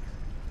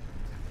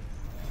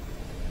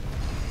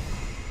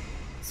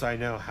 So I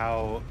know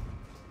how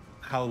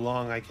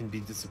long I can be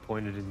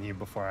disappointed in you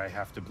before I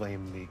have to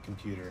blame the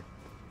computer.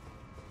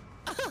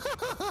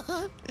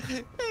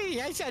 Hey,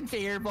 that's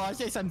unfair, boss.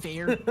 That's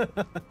unfair.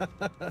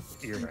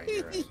 You're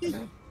right.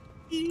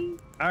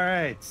 All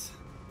right.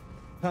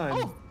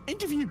 Oh,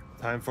 interview.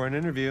 Time for an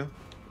interview.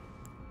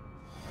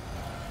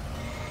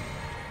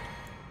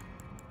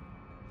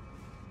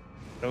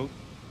 Oh.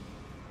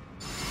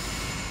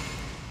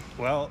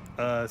 Well,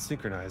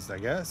 synchronized, I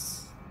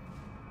guess.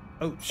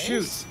 Oh,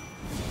 shoot. Yes.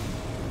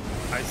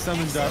 I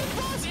summoned up.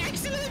 Boss,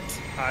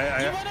 excellent.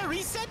 You want to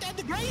reset at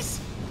the grace?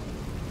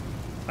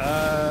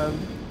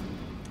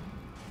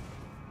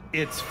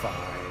 It's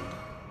fine.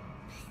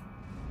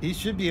 He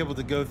should be able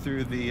to go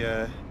through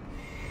the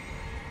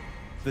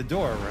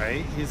door,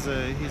 right? He's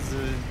a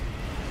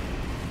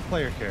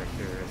player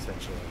character,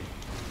 essentially.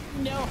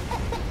 No,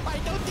 I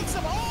don't think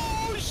so.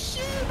 Oh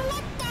shit!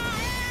 What the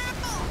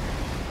hell?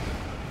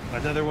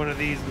 Another one of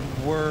these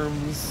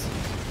worms.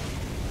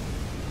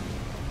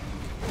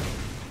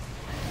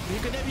 You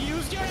could have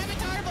used your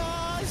avatar,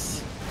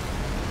 boss.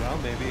 Well,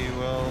 maybe we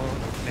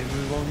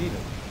won't need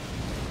him.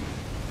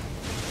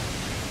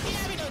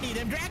 Yeah, we don't need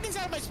him. Dragons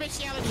are my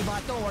specialty,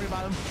 bot. Don't worry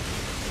about them.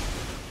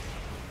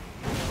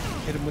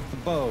 Hit him with the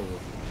bow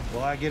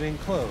while I get in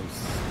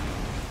close.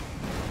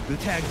 The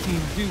tag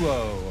team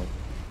duo.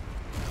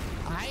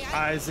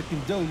 Isaac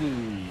and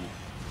Dolu.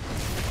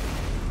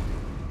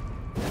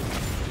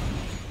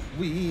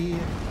 We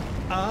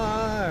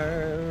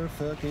are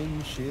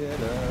fucking shit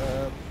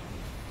up.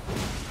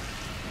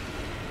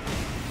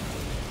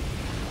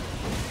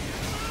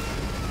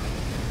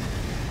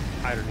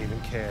 I don't even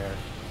care.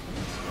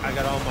 I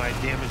got all my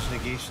damage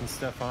negation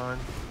stuff on,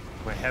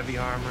 my heavy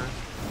armor,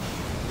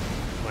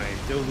 my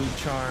Dolu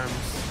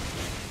charms.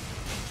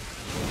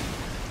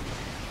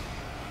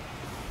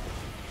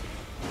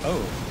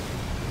 Oh.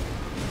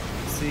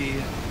 See,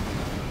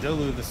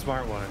 Dolu, the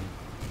smart one,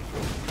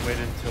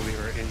 waited until we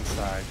were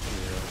inside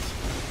here.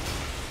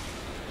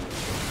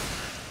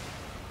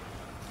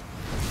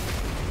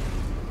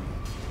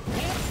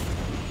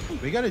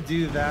 We gotta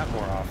do that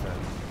more often.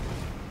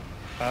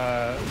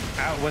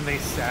 When they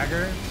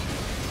stagger,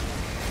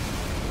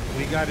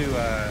 we got to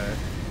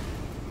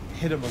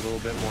hit him a little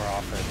bit more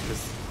often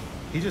because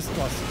he just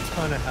lost a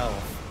ton of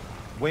health,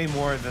 way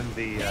more than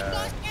the.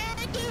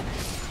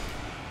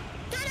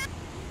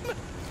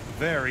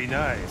 Very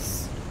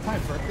nice.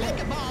 Time for like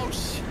a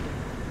mouse.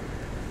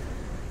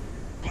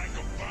 Like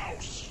a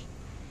mouse.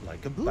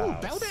 Like a Ooh,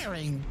 mouse. bell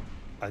bearing.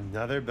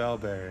 Another bell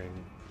bearing.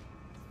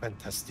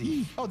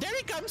 Fantastic. Oh, there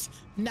he comes.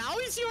 Now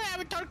is your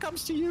avatar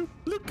comes to you.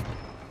 Look.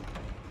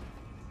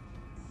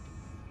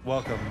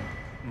 Welcome,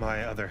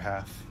 my other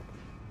half.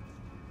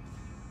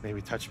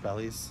 Maybe touch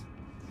bellies.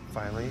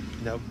 Finally.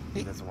 Nope,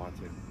 he doesn't want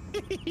to.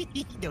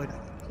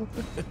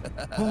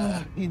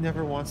 No. He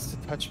never wants to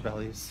touch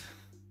bellies.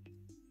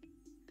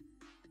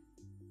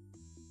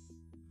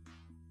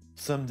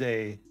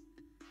 Someday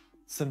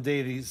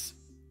these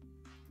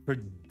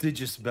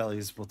prodigious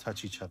bellies will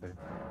touch each other.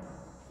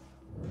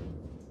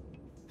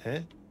 Huh?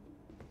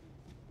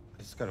 I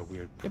just got a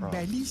weird The prompt.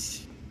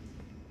 bellies.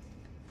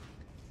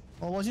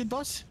 What was it,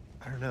 boss?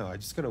 I don't know. I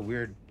just got a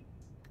weird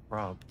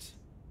prompt.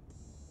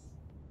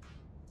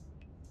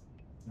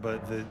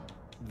 But the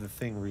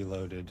thing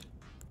reloaded.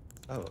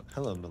 Oh,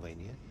 hello,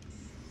 Melania.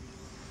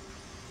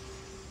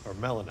 Or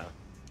Melina.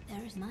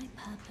 There is my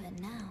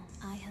purpose now.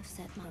 I have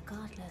said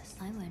regardless.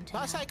 I won't.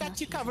 Boss, I got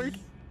you covered.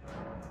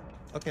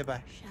 Okay,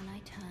 bye. Shall I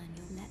turn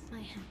you? Let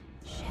my hand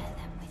share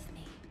them with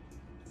me.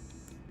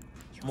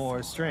 Your More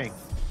thoughts,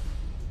 strength.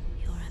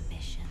 Your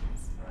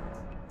ambitions.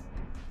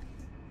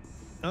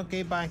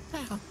 Okay, bye.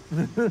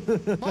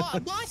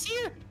 Boss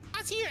here.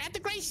 Boss here at the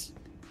grace.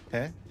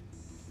 Okay.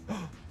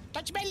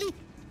 Touch belly.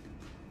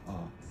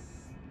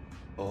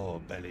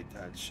 Oh, belly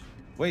touch.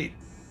 Wait,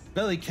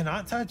 belly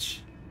cannot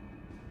touch?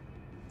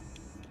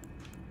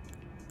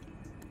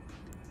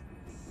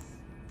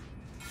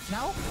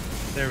 No.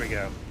 There we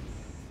go.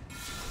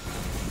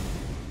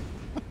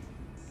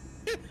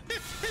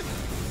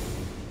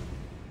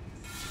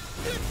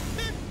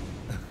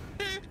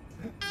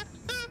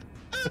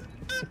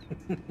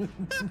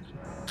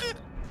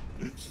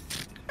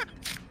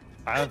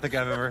 I don't think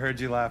I've ever heard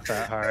you laugh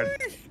that hard.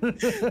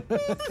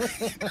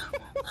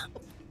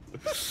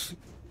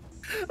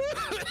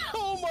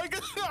 Oh my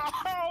god!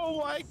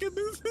 Oh my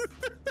goodness!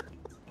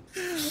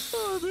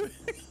 Oh, dude.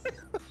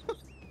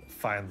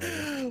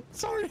 Finally.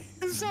 Sorry.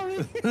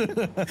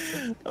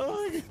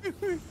 Oh my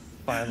god.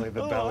 Finally,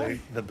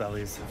 the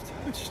bellies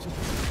have touched.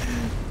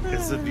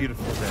 It's a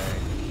beautiful day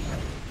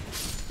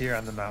here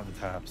on the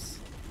mountaintops.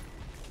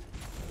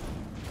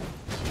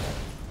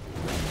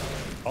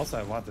 Also,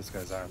 I want this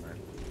guy's armor.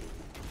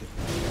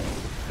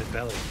 The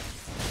belly.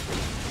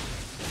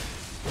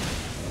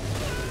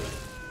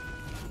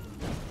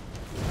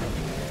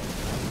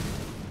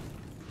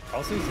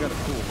 Also, he's got a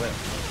cool whip.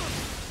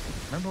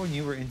 Remember when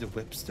you were into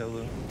whips,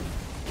 Dolu?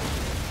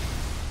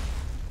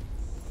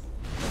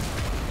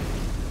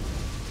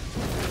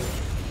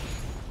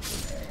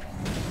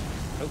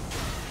 Oh,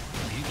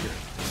 you good.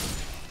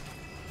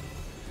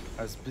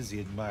 I was busy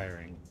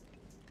admiring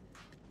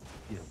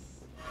you.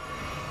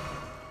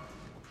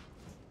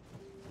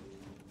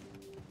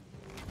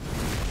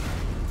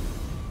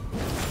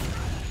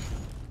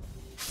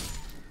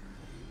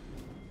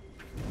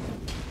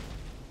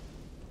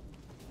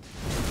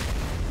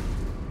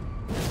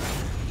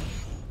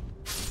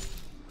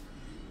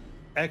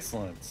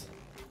 Excellent.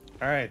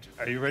 All right,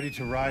 are you ready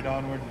to ride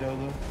onward,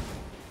 Dolu?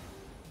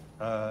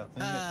 I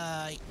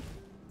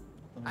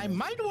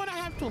might want to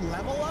have to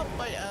level up,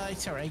 but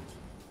it's alright.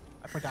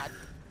 I forgot.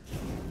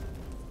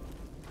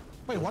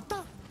 Wait, what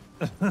the?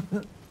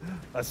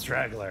 A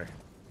straggler.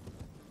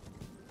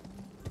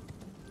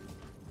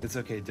 It's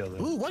okay, Dolu.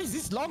 Ooh, what is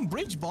this long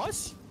bridge,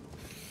 boss?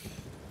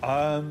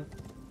 I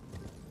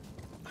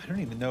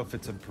don't even know if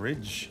it's a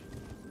bridge.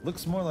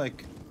 Looks more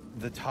like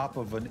the top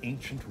of an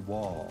ancient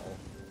wall.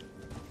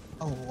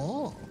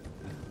 Oh.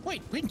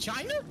 Wait, we're in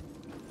China?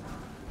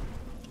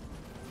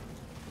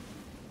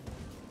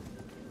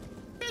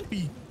 Can't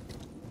be.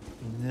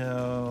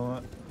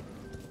 No.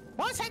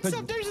 Boss, heads Couldn't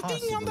up, there's a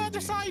thing on the possibly other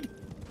be. side.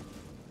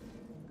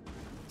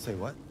 Say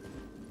what?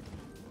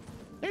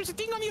 There's a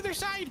thing on the other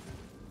side.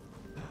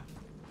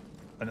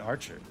 An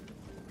archer.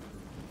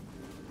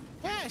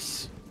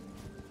 Yes.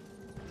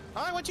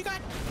 Alright, what you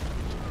got?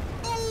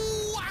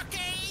 Oh,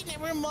 okay,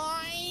 never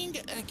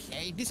mind.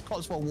 Okay, this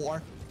calls for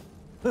war.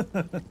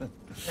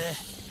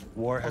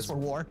 War Calls has for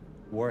war.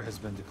 War has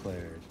been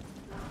declared.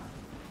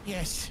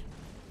 Yes.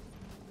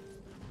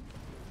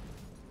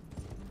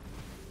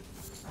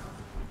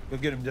 Go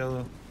get him,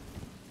 Dolu.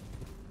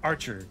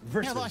 Archer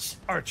versus boss.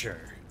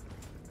 Archer.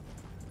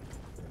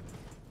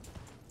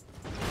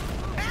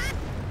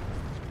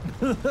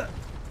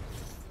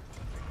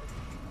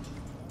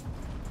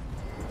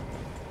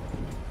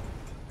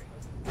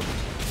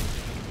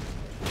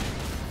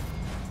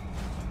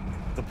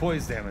 The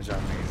poise damage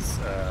on these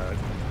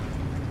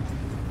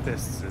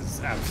fists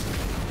is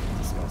absolutely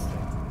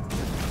disgusting.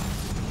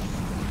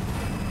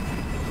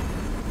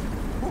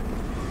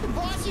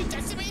 Boss, you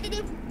decimated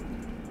him?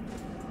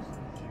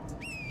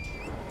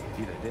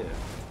 Indeed, I did.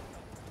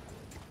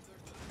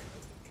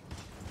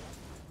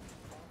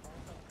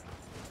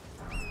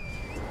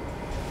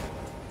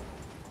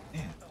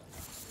 Man,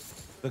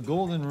 the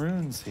golden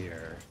runes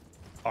here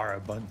are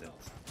abundant.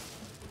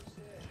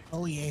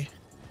 Oh, yeah.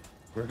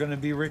 We're gonna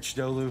be rich,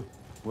 Dolu.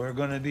 We're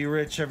gonna be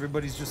rich.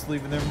 Everybody's just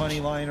leaving their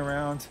money lying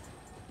around.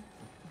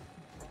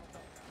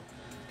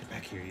 Get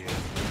back here, you.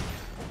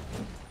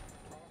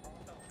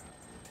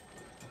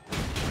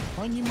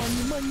 Money,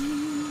 money,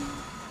 money.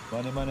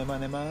 Money, money,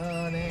 money,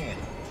 money.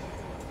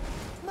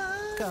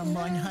 Come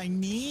on,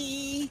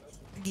 honey.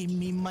 Give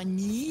me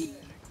money.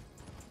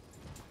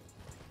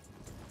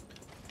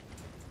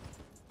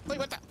 Wait,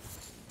 what the?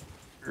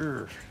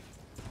 Urgh.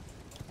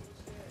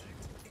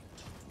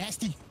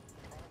 Nasty.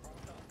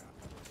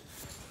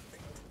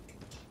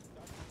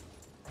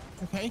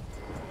 Okay.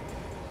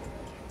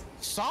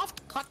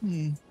 Soft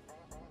cotton.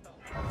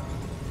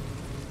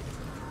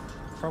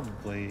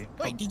 Probably.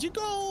 Wait, did you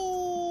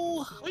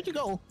go? Where'd you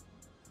go?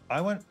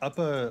 I went up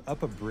a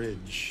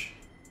bridge.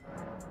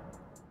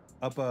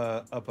 Up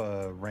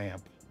a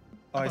ramp.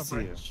 Oh, Up I a see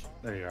bridge. you.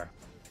 There you are.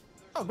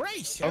 Oh,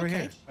 Grace. Over okay.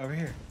 here. Over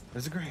here.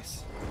 There's a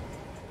Grace.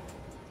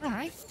 All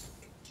right.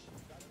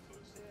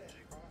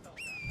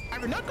 Are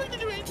we not going to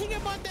do anything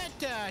about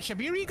that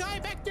Shabiri guy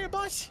back there,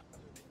 boss?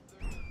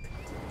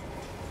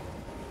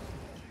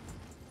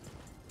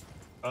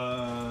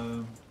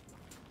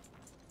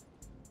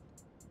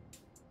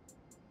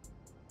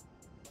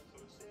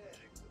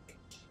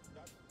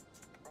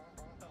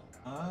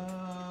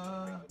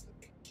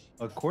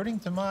 According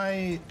to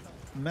my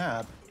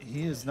map,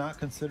 he is not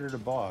considered a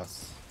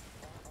boss.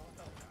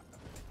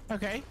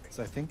 Okay.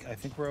 So I think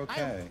we're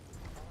okay.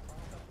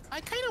 I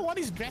kind of want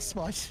his dress,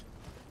 boss.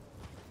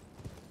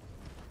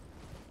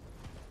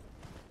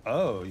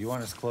 Oh, you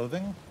want his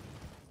clothing?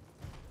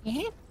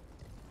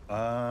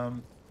 Mm-hmm.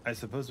 I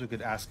suppose we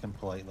could ask him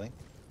politely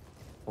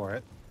for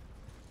it.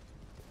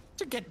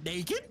 To get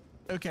naked?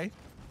 Okay.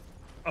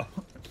 Oh.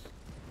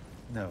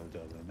 No,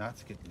 Dodo, not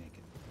to get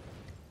naked.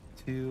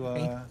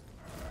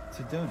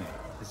 To donate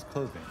his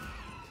clothing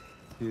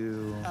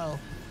to Oh.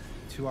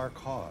 to our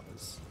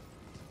cause.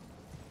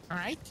 All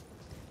right.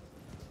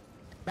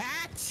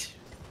 Bat.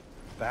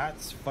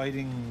 Bats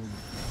fighting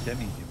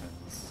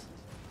demi-humans.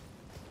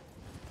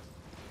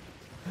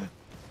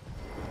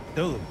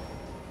 Dolu.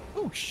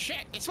 Oh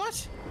shit! It's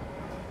what?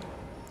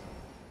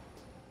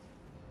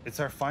 It's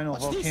our final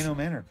What's Volcano this?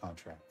 Manor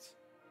contract.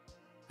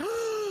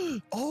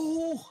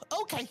 Oh,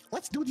 okay.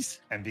 Let's do this.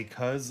 And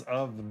because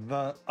of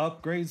the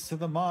upgrades to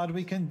the mod,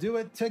 we can do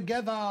it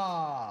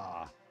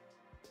together.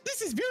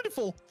 This is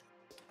beautiful.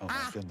 Oh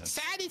my goodness.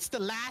 Sad it's the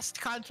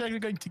last contract we're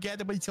going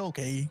together, but it's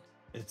okay.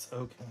 It's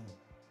okay.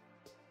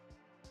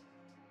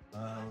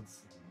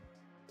 Let's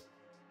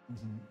see.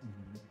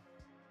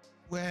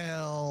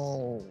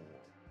 Well,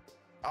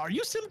 are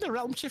you still in the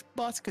realm shift,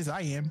 boss? Because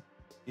I am.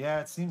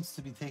 Yeah, it seems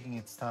to be taking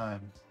its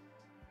time.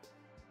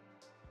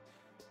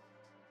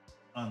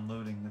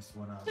 Unloading this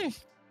one up.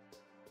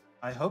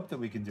 I hope that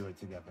we can do it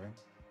together.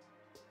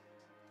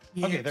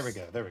 Yes. Okay, there we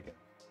go. There we go.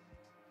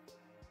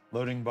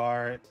 Loading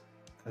bar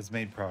has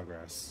made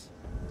progress.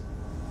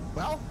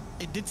 Well,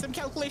 it did some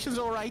calculations,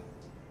 all right.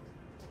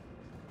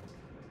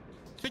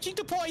 Switching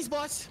to poise,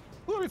 boss.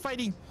 Who are we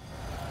fighting?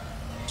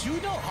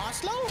 Juno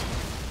Oslo?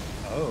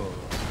 Oh,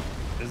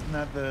 isn't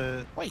that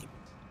the... Wait,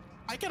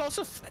 I can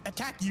also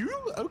attack you?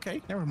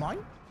 Okay, never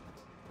mind.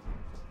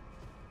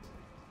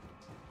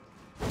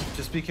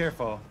 Just be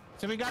careful.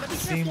 So we gotta be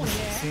careful,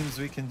 yeah. Seems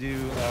we can do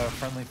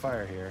friendly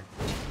fire here.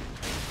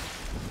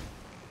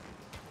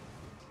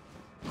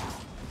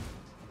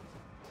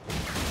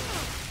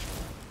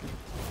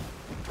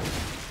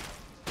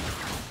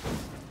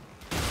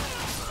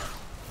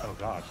 Oh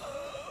God.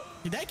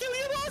 Did I kill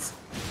you, boss?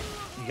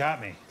 You got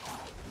me.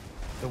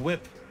 The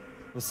whip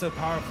was so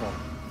powerful,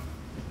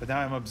 but now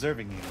I'm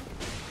observing you.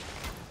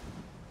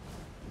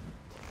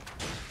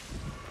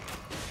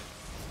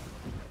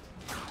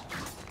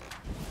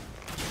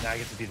 Now I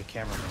get to be the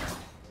cameraman.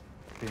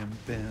 Bim,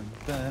 bim,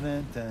 dun,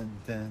 dun, dun,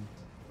 dun,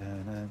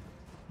 dun, dun.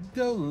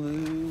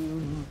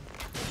 Dolu,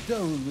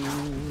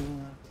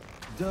 Dolu,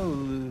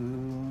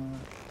 Dolu.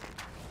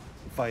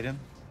 Fight him.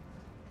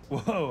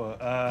 Whoa,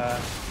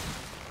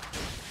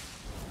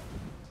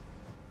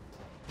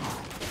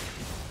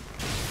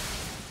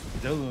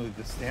 Dolu,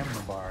 the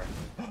stamina bar.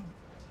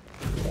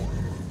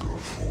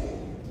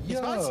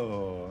 Yo,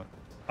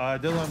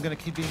 Dolu, I'm gonna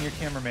keep being your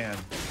cameraman,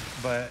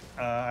 but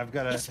I've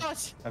got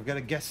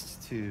a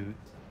guest to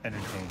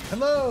entertain.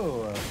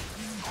 Hello,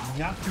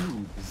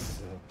 Nyakubs.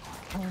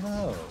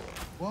 Hello,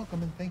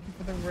 welcome and thank you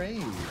for the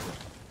raid.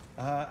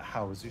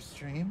 How was your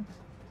stream?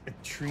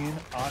 Trian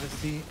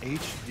Odyssey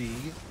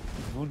HD,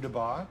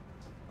 wunderbar.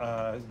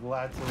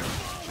 Glad to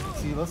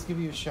see. Let's give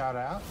you a shout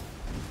out.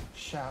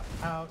 Shout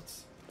out.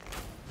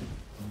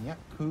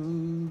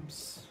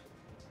 Nyakubs.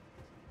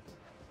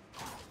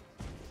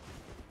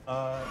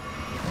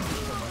 Thank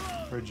you so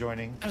much for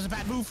joining. That was a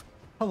bad move.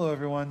 Hello,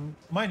 everyone.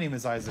 My name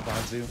is Isaac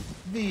Anzu,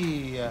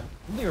 the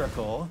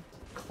lyrical,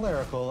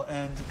 clerical,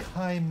 and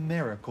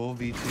chimerical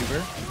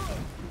VTuber.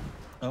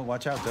 Oh,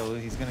 watch out, Dolu.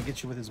 He's gonna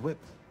get you with his whip.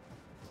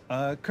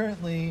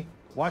 Currently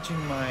watching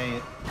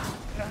my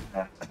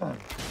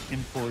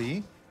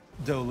employee,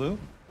 Dolu,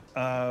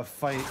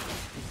 fight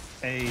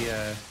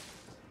a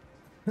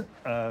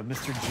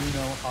Mr.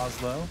 Juno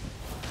Oslo,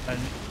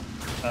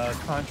 a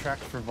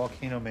contract for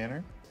Volcano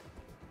Manor.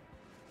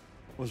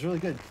 Was really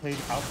good. Played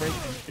Outbreak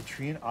and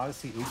Trian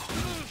Odyssey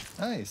HD.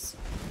 Nice.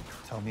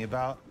 Tell me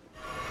about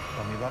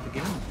the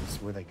games.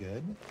 Were they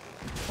good?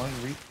 Want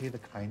to repay the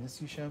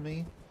kindness you showed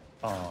me?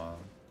 Aw,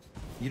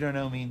 you don't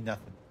owe me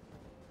nothing,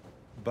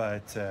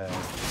 but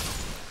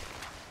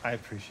I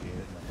appreciate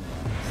it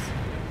nonetheless.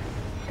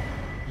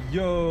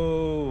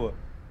 Yo,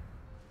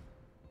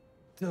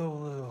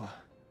 Dolu,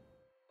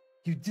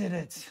 you did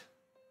it!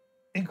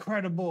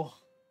 Incredible.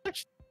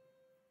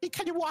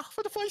 Can you walk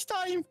for the first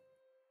time?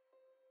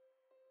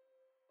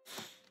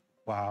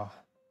 Wow,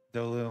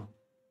 Dolu,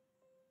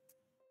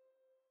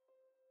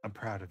 I'm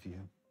proud of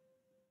you.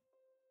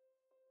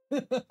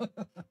 Thank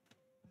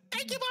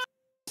you,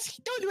 boss.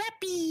 Don't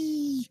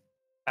happy.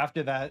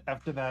 After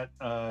that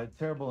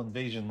terrible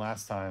invasion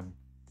last time,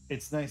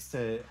 it's nice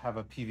to have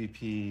a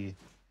PvP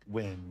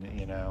win,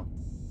 you know?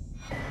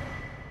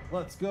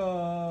 Let's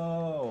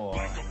go!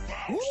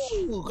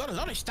 Ooh, got a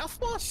lot of stuff,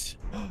 boss.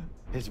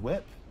 His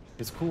whip.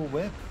 His cool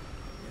whip.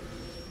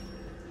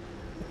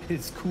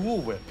 His cool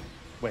whip.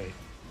 Wait.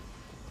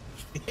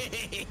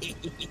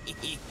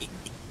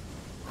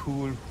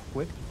 Cool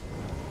whip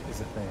is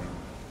a thing.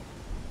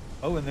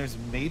 Oh, and there's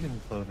maiden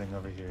clothing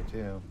over here,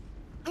 too.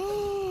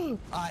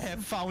 I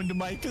have found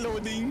my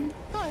clothing.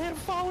 I have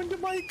found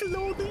my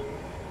clothing.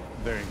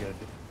 Very good.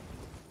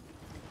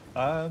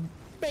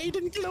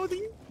 Maiden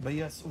clothing. But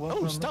yes,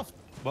 welcome. Oh, stuff.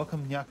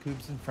 Welcome,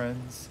 Nyakubs and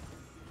friends.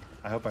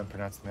 I hope I'm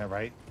pronouncing that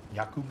right.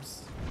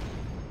 Nyakubs.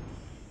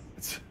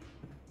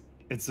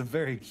 It's a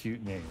very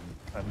cute name,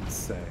 I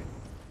must say.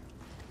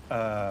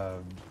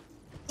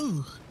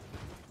 Ooh.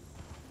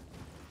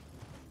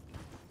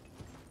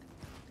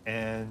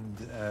 And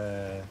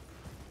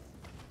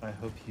I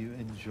hope you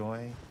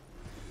enjoy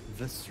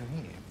the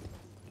stream.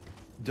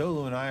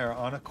 Dolu and I are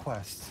on a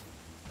quest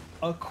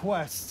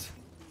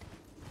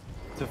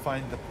to to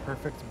find the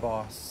perfect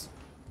boss,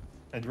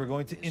 and we're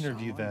going to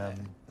interview them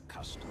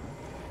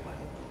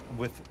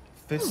with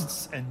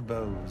fists and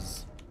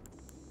bows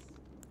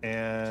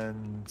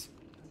and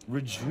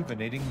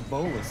rejuvenating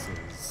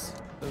boluses.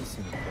 Those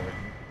seem important.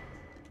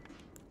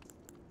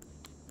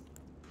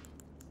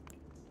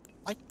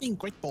 Lightning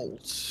great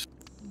balls.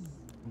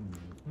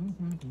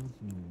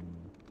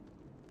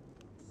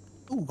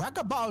 Ooh,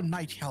 Vagabond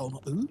Night Helm.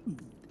 Ooh.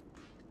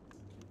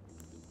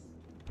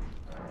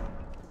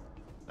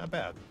 Not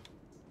bad.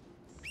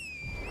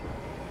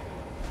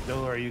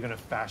 Bill, are you gonna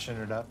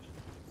fashion it up?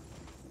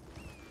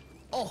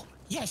 Oh,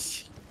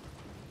 yes.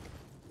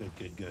 Good,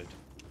 good, good.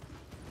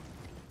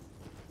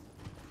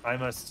 I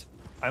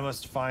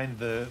must find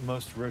the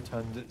most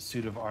rotund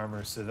suit of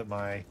armor so that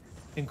my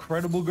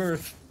incredible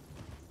girth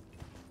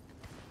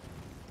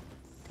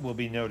will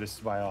be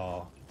noticed by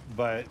all.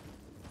 But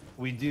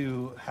we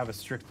do have a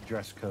strict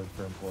dress code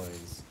for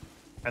employees,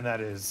 and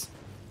that is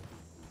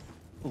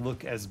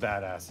look as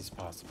badass as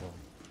possible.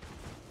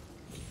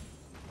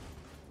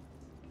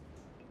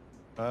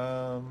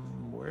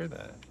 Where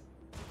the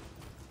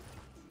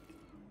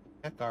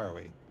heck are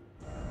we?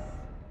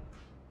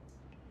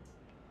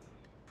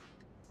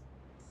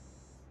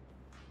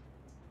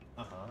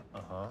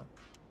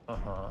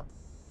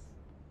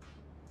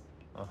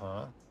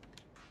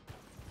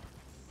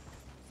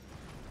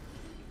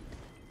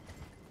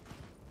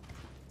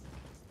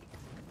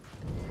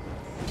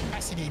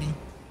 Fascinating.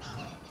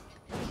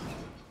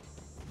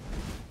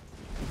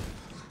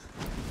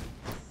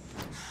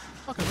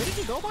 Okay, where did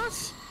you go,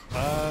 boss?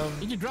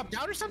 Did you drop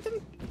down or something?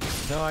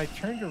 No, I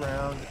turned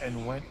around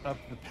and went up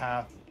the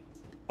path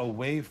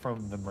away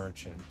from the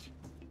merchant.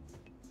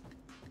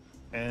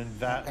 And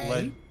that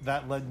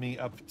led me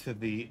up to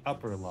the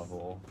upper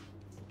level.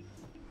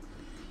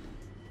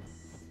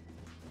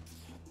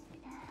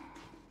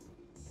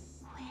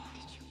 Where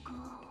did you go?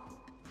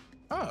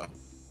 Oh.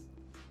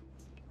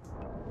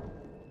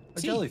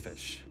 A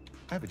jellyfish.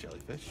 I have a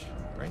jellyfish,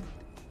 right?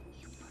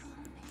 You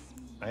promised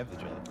me. I have the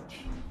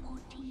jellyfish.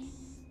 14.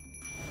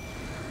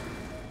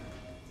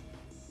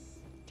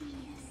 Dear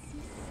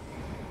sister,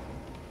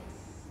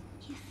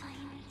 you're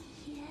finally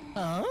here.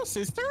 Oh,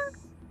 sister?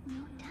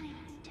 No time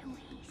to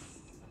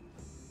waste.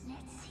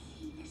 Let's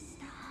see the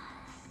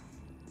stars.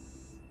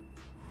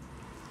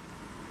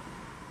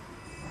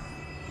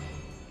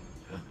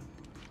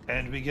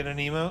 And we get an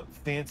emote.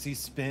 Fancy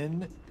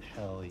spin.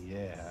 Hell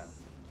yeah.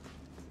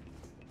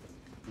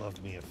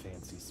 Love me a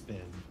fancy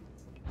spin.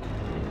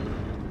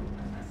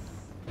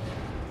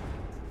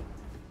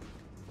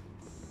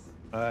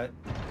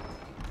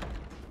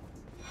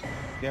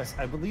 Yes,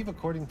 I believe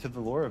according to the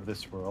lore of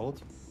this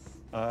world,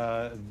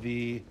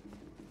 the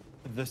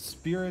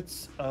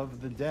spirits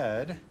of the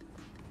dead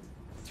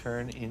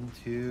turn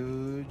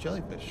into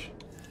jellyfish.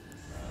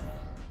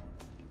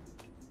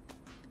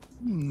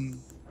 Hmm.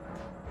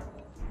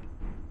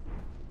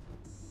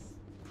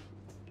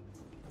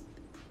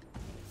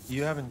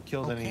 You haven't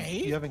killed Okay.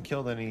 any. You haven't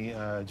killed any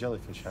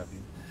jellyfish, have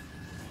you?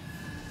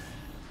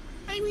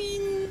 I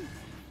mean,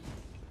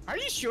 are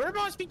you sure,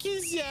 boss?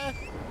 Because,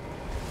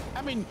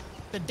 I mean,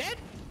 the dead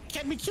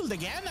can be killed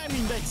again. I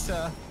mean, that's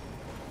a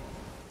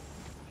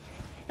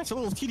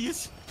little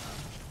tedious.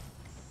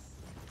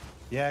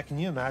 Yeah, can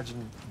you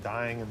imagine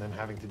dying and then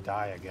having to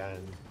die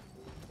again?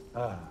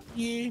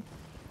 Yeah.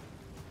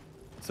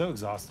 So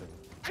exhausting.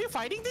 Are you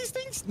fighting these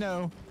things?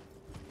 No.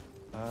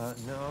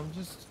 No,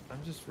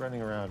 I'm just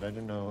running around. I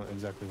don't know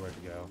exactly where to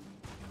go.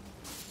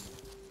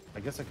 I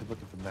guess I could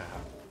look at the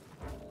map.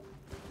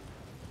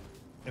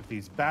 If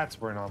these bats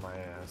weren't on my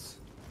ass.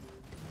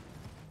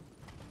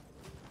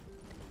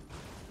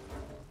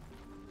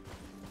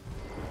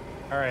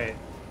 All right.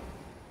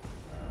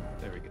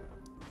 There we go.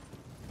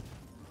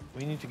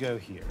 We need to go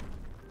here.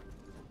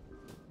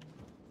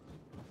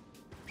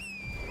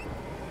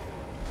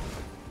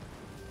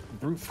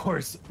 Brute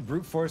force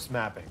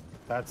mapping.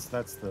 That's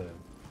the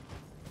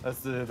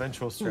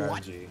eventual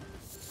strategy.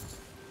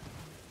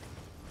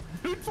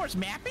 Brute force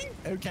mapping?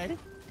 Okay.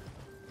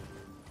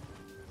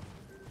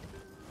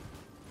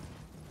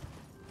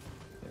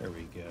 There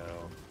we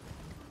go.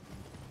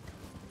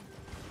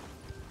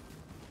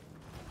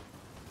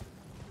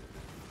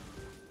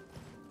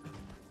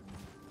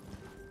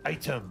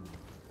 Item.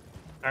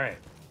 All right.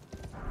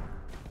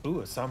 Ooh,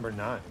 a somber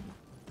 9.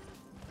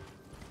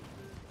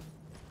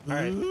 All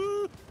right.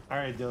 All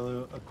right,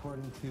 Dilu.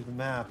 According to the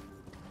map,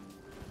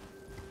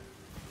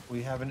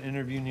 we have an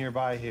interview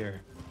nearby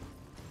here.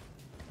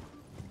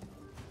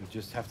 We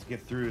just have to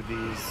get through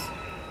these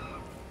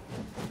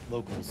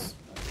locals.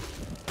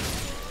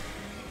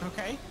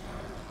 Okay.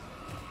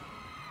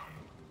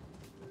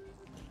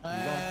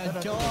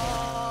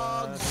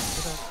 Dogs.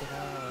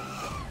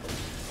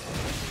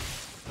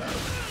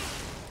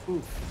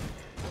 Oof.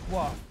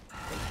 Wah.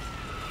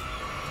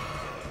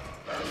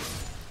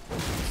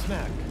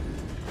 Smack.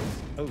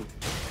 Oh.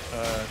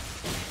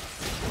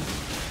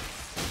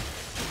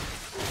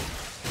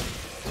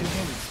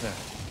 Two-handed smack.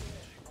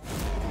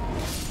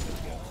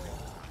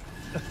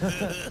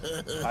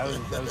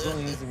 I was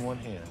only using one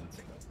hand.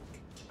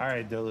 All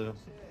right, Dolu.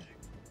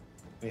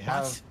 We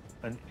have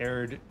an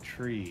Erd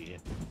tree.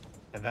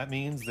 And that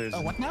means there's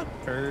what now?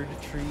 Erd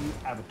tree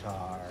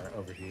avatar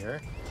over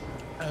here.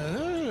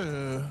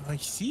 Oh, I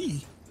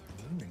see.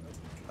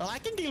 Well, I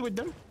can deal with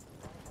them.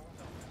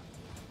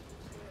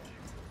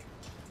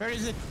 Where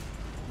is it?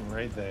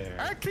 Right there.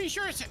 Erd tree,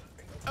 sure is it.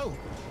 Oh.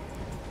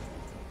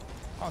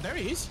 Oh, there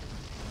he is.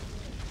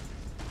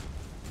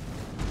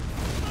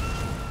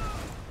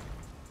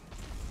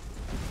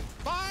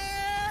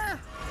 Fire!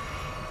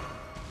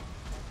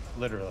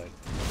 Literally.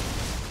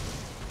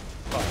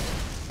 Fire.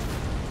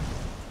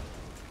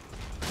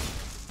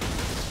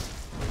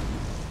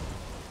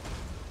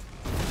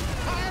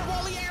 Fire,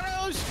 volley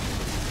arrows!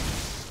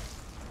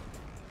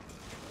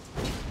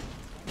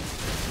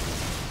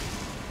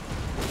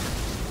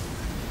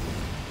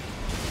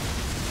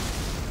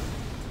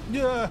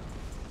 Yeah.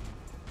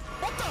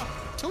 What the?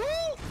 Two?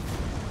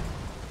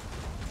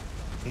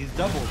 He's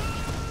doubled.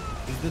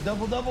 He's the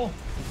double.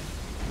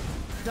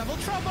 Double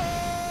trouble!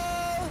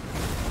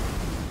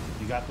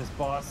 You got this,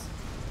 boss.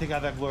 Take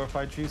out that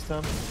glorified tree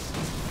stump.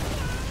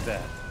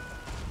 Dead.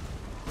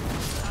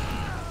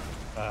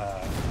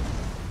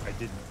 I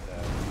didn't.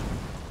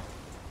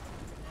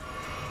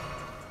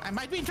 I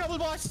might be in trouble,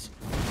 boss.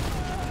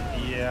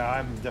 Yeah,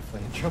 I'm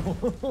definitely in trouble.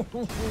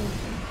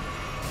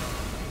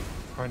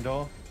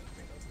 Corndole?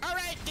 All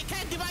right, they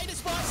can't divide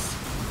us, boss.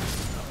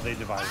 They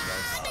divided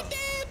Ah, us. they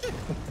did!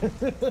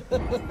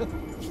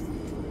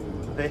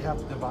 They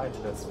have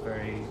divided us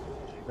very,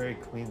 very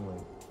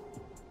cleanly.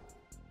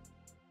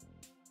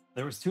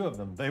 There was two of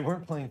them. They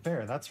weren't playing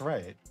fair. That's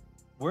right.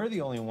 We're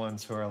the only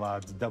ones who are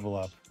allowed to double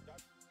up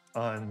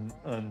on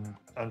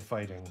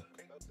fighting.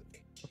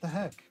 What the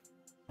heck?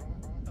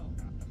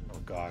 Oh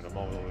God, I'm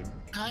all the way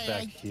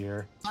back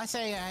here. I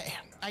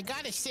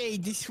gotta say,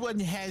 this one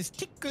has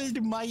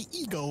tickled my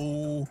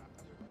ego.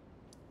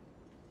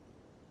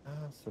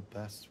 That's the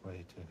best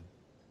way to.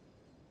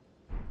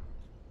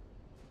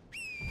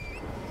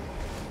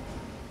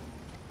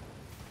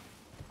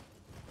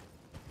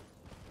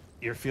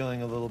 You're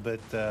feeling a little bit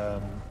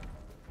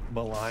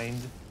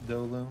maligned,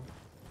 Dolu?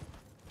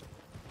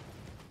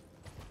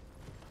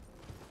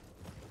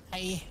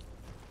 I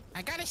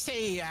gotta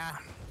say,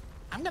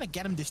 I'm gonna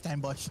get him this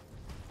time, boss.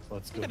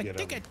 Let's go get him.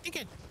 Take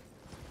it.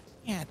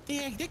 Yeah,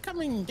 they're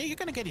coming. They're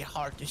gonna get it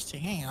hard this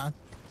thing. Hang on.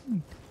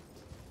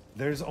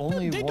 There's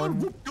only They one. don't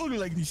whoop Dolu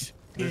like this.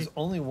 There's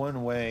only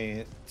one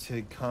way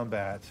to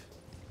combat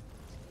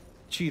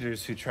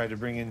cheaters who try to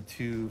bring in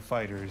two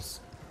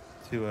fighters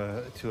to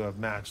a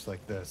match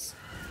like this,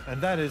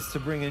 and that is to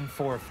bring in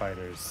 4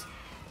 fighters.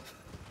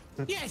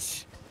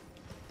 Yes.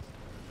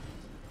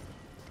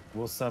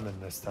 We'll summon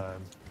this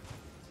time.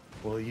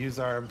 We'll use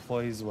our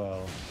employees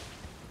well.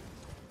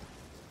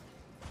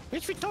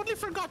 Which we totally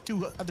forgot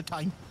to at the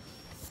time.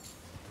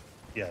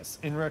 Yes,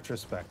 in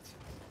retrospect,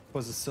 it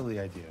was a silly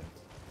idea.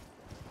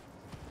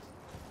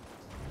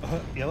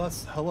 Yeah,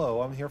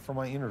 hello, I'm here for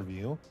my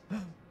interview.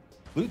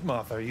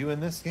 Lootmoth, are you in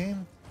this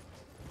game?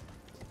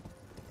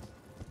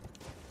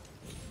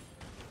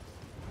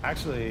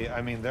 Actually,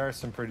 I mean, there are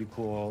some pretty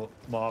cool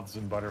moths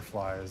and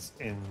butterflies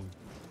in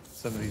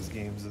some of these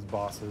games as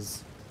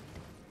bosses,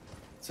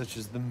 such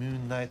as the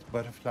Moon Knight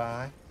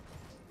Butterfly.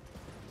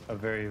 A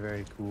very,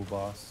 very cool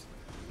boss.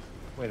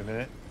 Wait a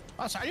minute.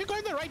 Oh, so are you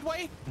going the right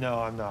way? No,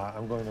 I'm not.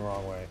 I'm going the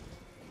wrong way.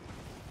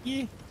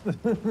 Yeah.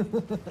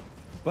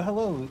 But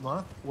hello,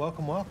 Lootmoth.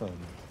 Welcome. Oh,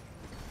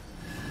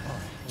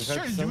 we've Sure,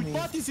 had so many-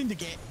 Lootmoth is in the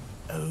game.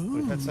 Oh.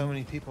 We've had so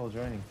many people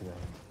joining today.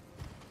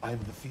 I am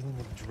the feeling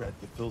of dread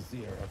that fills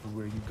the air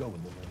everywhere you go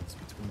in the lands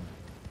between.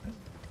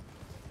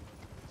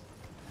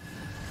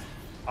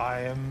 I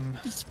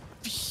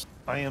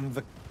am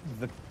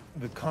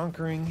the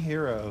conquering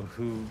hero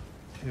who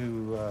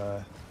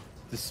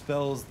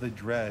dispels the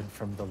dread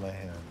from the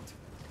land.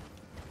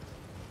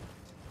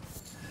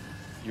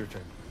 Your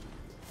turn.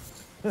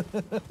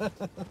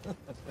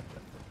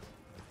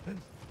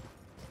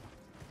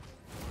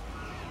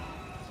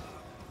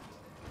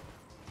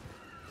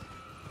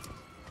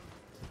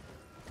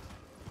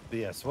 But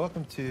yes,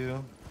 welcome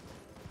to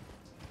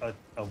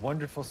a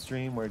wonderful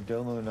stream where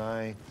Dolo and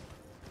I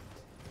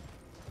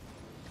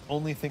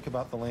only think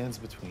about the lands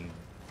between.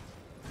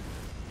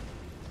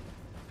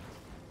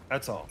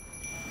 That's all.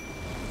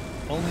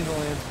 Only the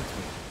lands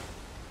between.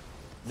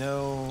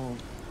 No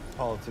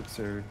politics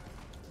or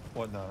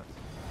whatnot.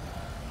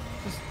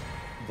 Just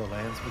the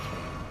lands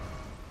between.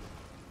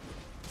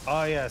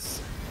 Oh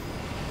yes.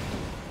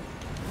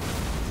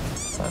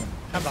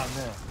 How about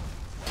now?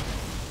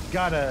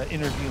 Gotta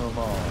interview them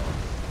all.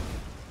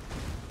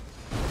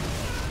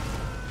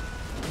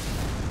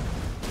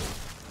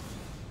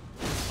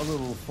 A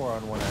little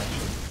 4-on-1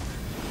 action.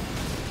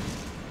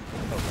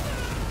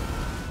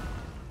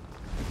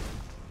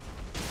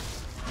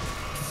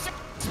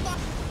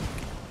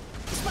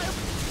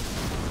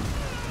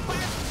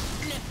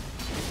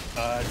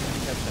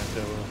 Didn't catch that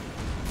though.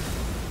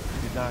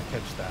 Did not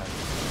catch that.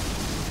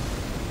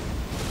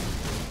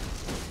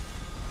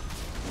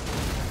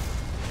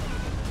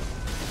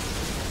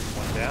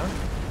 One down.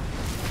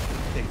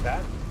 Take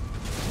that.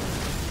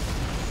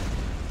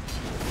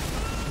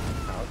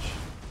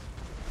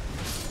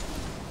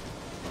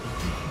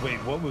 Wait,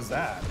 what was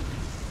that?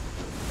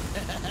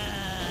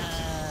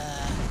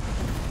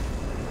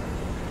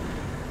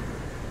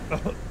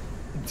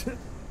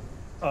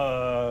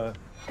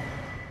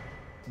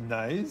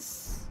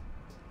 Nice.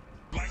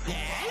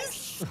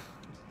 Yes.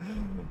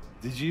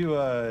 Did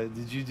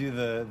you do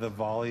the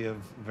volley of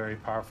very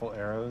powerful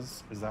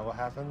arrows? Is that what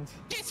happened?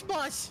 Yes,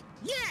 boss.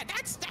 Yeah,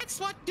 that's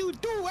what you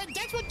do, and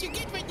that's what you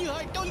get when you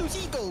hurt Dolu's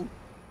ego.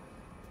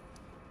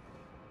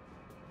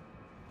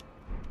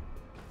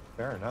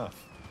 Fair enough.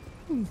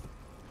 Now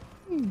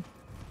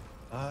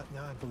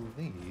I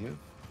believe.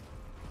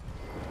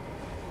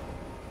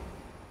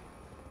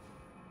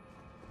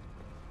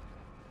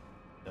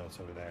 No, it's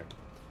over there.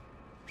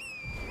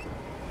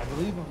 I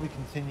believe if we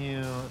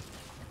continue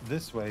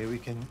this way, we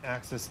can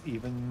access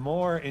even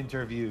more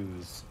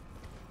interviews.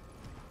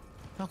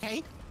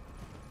 Okay.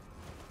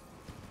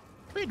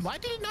 Wait, why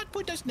did it not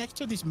put us next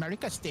to this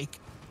America steak?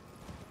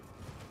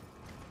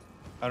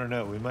 I don't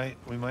know. We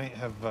might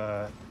have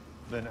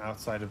been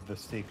outside of the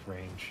stake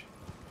range,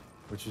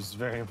 which is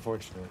very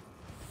unfortunate.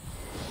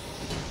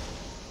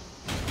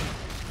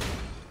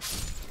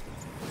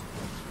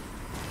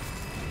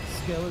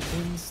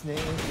 Skeletons,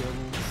 snails,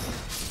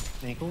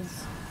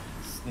 snakels.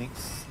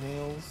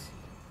 Snails.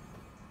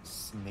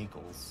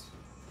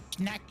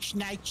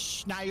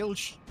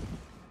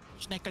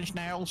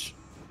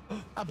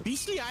 A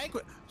beastly eye.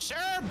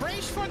 Sir,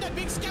 brace for the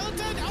big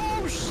skeleton.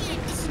 Oh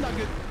shit, this is not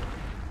good.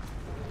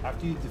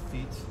 After you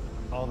defeat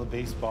all the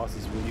base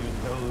bosses, will you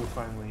and Dolu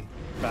finally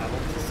battle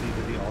to see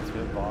who the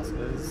ultimate boss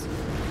is?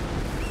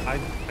 I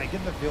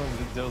get the feeling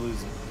that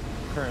Dolu's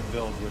current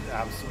build would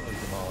absolutely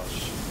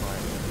demolish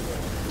mine.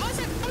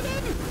 Listen, put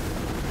him!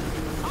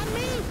 On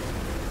me!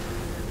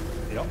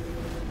 Yep.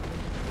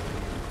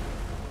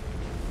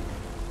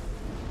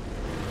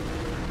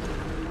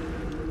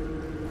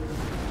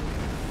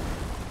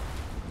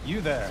 You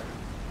there.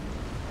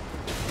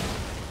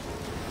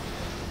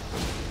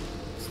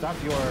 Stop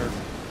your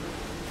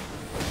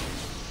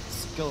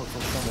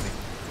skeletal summoning.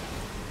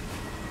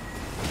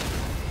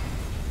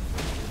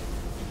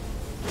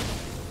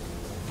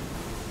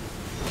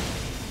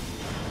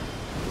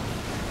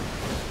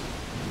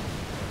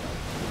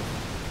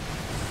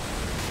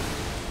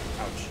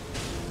 Ouch.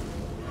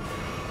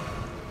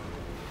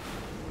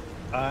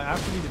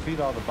 After we defeat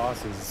all the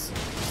bosses,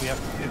 we have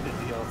to do the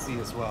DLC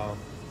as well.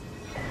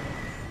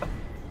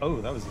 Oh,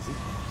 that was easy.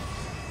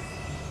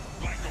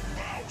 Like a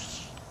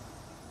mouse.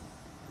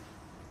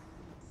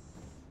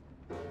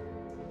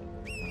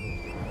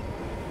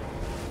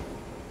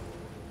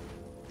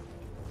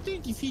 To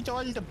defeat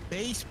all the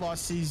base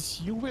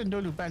bosses, you will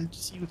not advance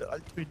to see the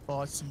ultimate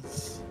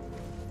bosses.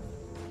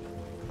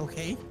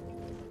 Okay.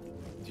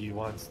 Do you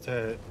want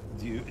to?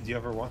 Do you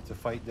ever want to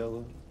fight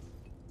Dolu?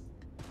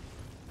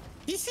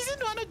 This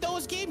isn't one of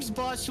those games,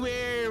 boss,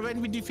 where when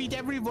we defeat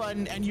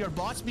everyone and your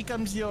boss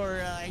becomes your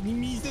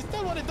enemies. It's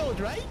not one of those,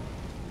 right?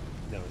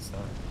 No, it's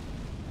not.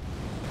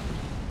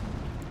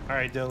 All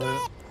right, Dolu.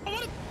 No!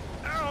 What?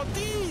 Oh,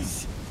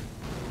 these!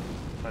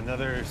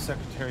 Another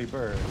Secretary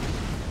Bird.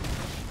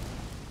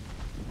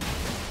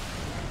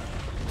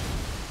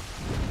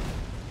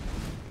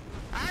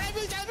 Alright,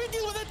 we'll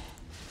deal with it.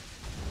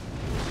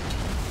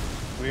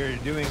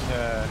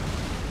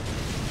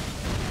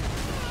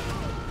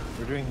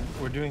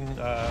 We're doing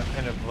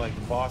kind of like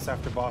boss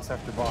after boss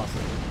after boss.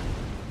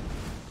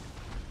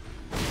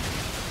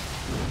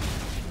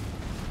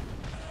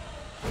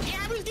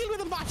 Yeah, we'll deal with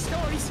the boss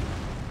stories.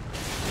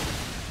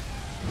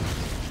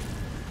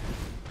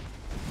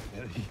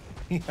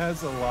 He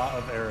has a lot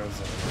of arrows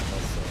in him.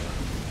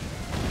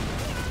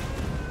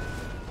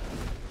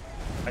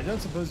 I don't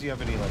suppose you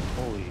have any like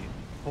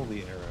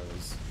holy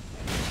arrows.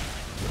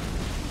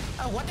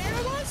 What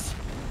arrow was?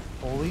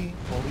 Holy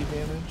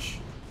damage.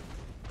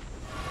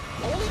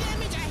 Holy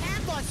damage I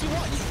have, boss. You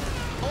want?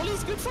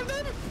 Holy's good for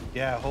them?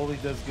 Yeah, holy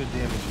does good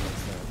damage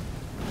against them.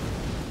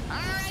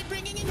 Alright,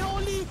 bringing in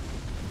holy.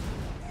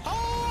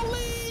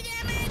 Holy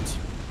damage!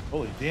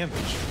 Holy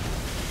damage.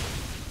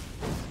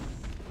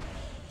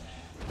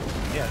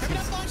 Yeah, Bring it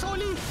up, boss,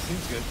 holy.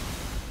 seems good.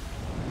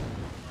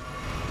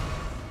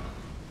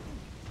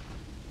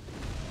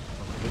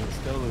 Oh my goodness,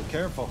 Dolu,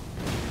 careful.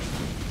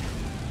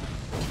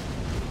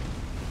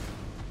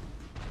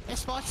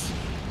 Yes, boss.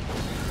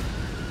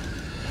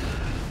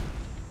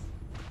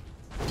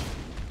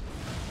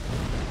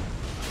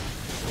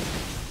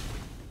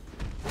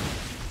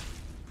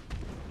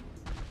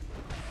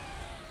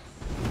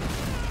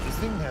 This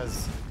thing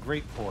has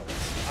great ports.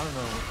 I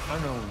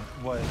don't know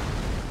what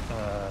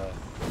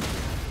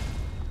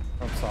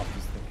FromSoft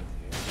is thinking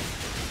here.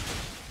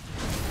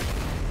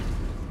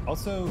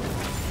 Also,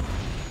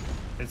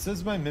 it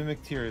says my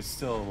Mimic tier is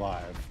still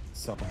alive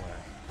somewhere.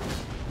 I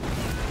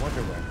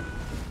wonder where.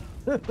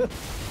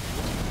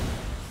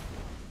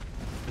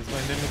 Is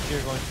my Mimic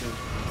tier going to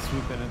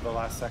swoop in at the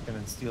last second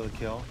and steal a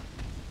kill?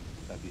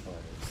 That'd be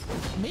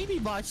hilarious. Maybe,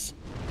 boss.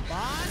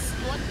 Boss,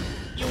 what?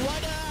 You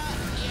wanna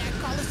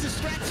call this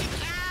distraction?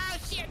 Ah,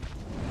 shit!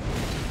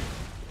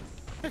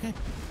 Okay.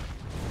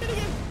 Hit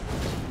again.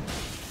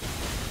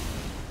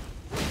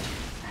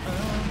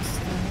 I'm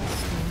still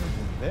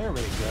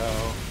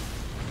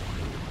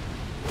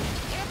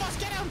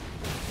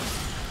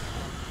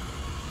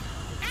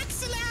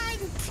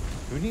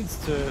Who needs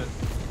to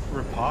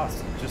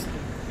riposte? Just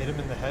hit him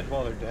in the head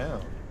while they're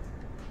down.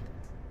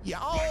 Yeah,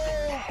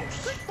 oh,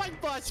 good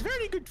fight, boss.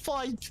 Very good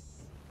fight.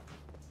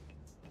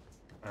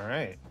 All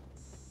right.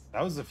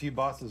 That was a few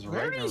bosses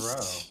right in a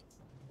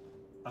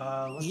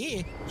row.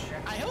 Yeah.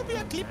 I hope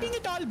you're clipping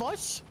it all,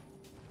 boss.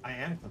 I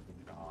am clipping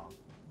it all.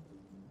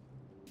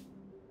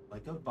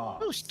 Like a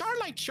boss. Oh,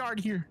 Starlight Shard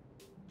here.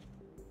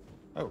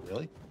 Oh,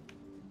 really?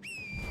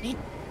 Eh,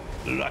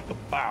 Like a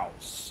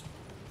boss.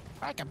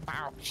 like a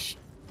bounce.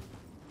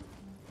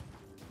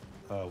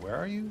 Where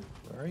are you?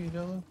 Where are you,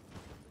 Dolo?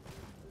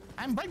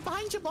 I'm right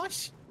behind you,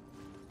 boss.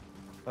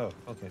 Oh,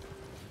 okay.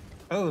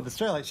 Oh, the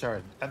Starlight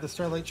Shard. At the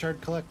Starlight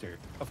Shard Collector.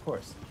 Of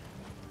course.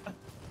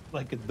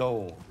 Like a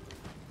dole.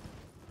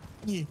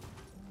 Yeah.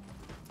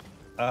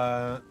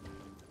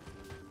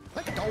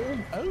 Like a dole.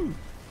 Oh,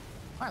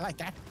 I like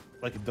that.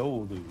 Like a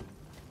Dolu.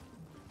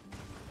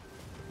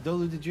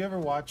 Dolu, did you ever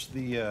watch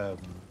the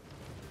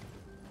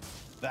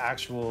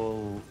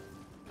actual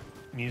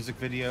music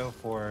video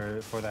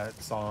for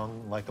that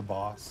song, Like a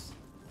Boss?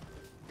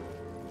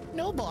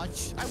 No,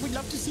 boss. I would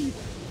love to see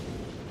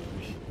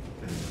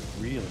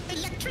Really?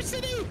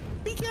 electricity.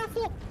 Be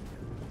careful.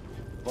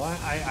 Well,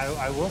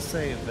 I will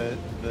say that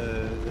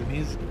the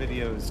music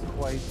video is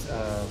quite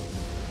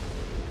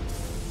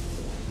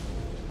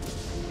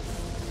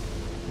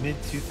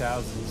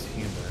mid-2000s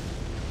humor.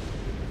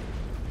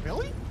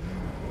 Really?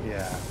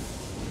 Yeah.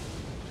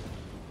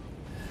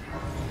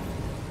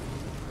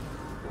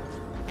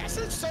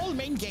 Castle Soul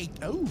main gate.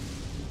 Oh.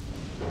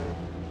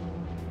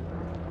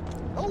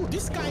 Oh,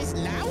 this guy's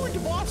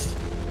loud, boss.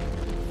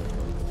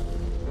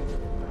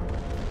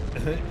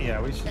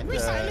 Yeah, we should. Can we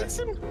silence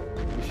him?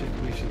 We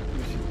should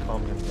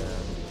calm him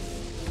down.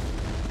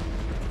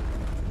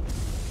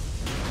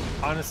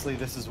 Honestly,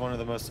 this is one of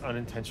the most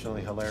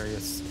unintentionally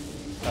hilarious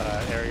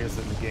areas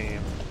in the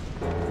game.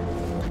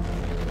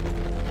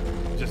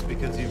 Just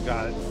because you've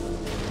got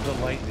the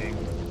lightning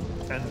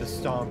and the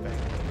stomping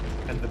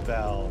and the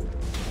bell.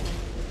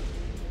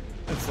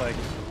 It's like,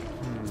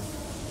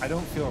 I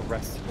don't feel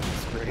rested in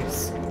this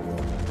grace.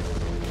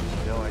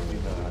 No, I do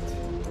not.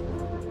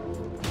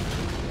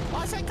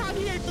 Boss, I can't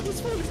hear it. This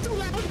phone is too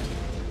loud.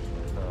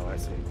 Oh, I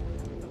see.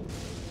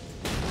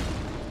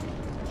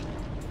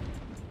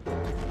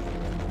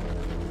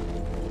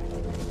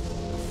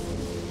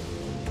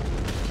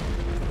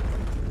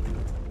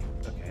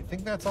 Okay, I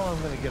think that's all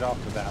I'm going to get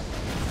off the bat.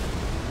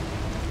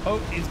 Oh,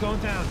 he's going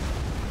down.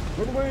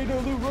 Run away,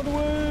 Dolu, run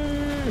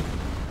away!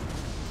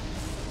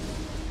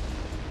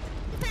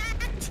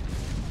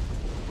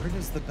 Where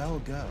does the bell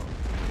go?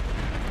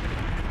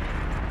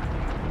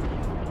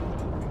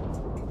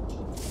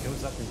 It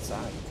goes up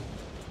inside.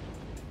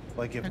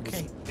 Like if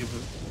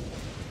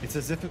it's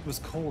as if it was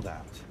cold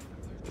out.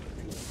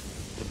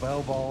 The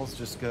bell balls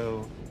just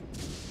go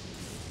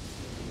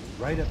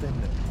right up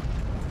in there.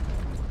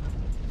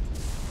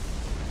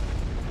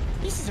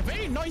 This is a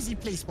very noisy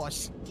place,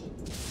 boss.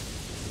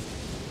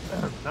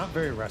 Not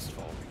very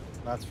restful,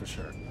 that's for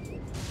sure.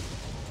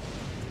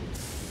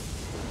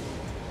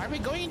 Are we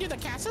going into the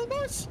castle,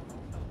 boss?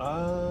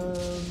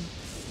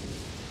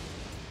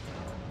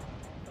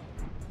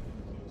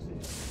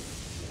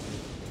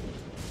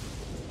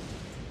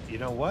 You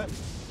know what?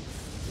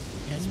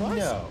 Yes, boss?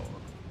 No.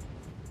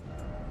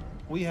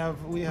 We have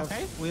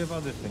Okay.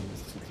 other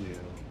things to do.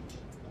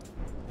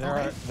 There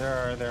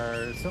Okay.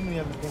 are so many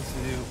other things to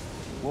do.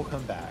 We'll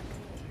come back.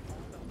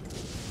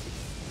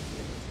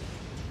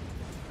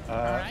 All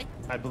right.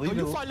 I believe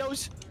Who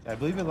follows? I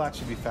believe it'll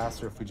actually be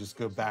faster if we just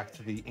go back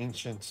to the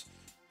ancient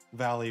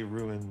Valley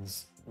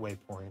Ruins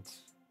waypoint.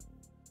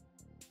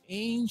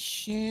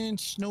 Ancient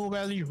Snow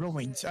Valley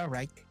ruins. All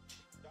right.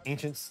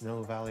 Ancient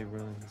Snow Valley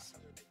Ruins.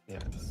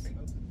 Yes.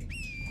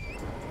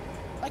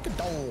 Like a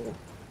doll.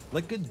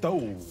 Like a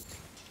doe.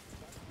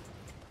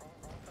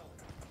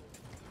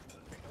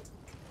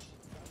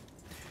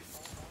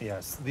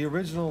 Yes, the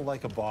original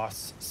Like a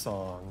Boss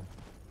song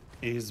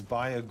is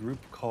by a group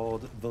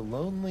called The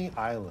Lonely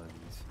Island.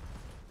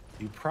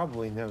 You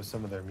probably know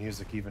some of their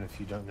music even if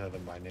you don't know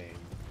them by name.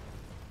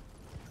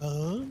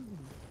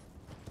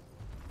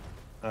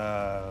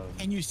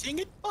 Can you sing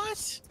it,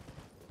 boss?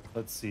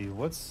 Let's see,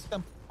 what's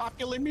Some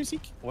popular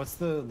music?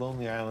 the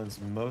Lonely Island's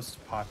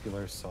most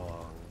popular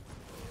song?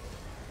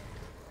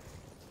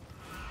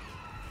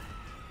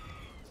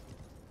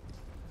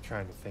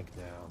 Trying to think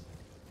now.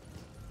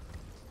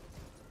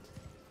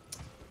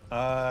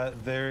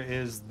 There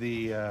is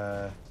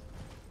the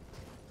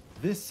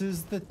This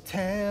is the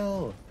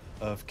tale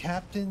of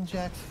Captain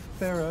Jack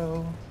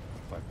Sparrow.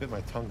 Oh, I bit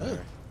my tongue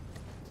there.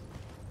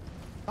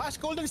 Boss,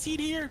 golden seed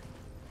here.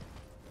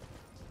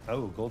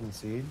 Oh, Golden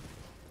Seed.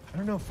 I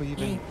don't know if we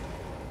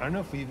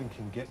even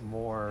can get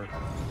more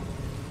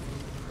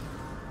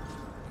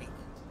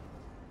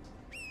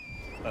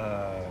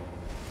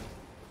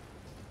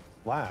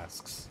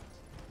flasks.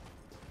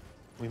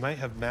 We might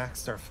have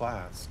maxed our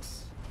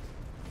flasks.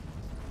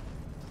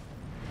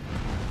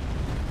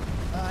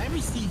 Let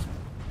me see.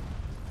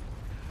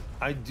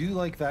 I do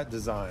like that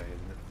design,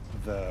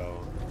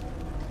 though.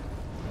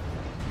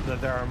 that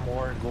there are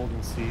more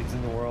golden seeds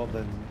in the world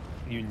than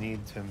you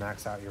need to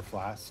max out your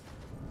flask.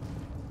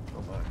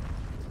 Oh my.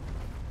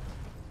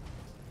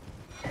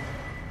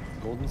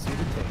 Golden seed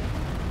attained.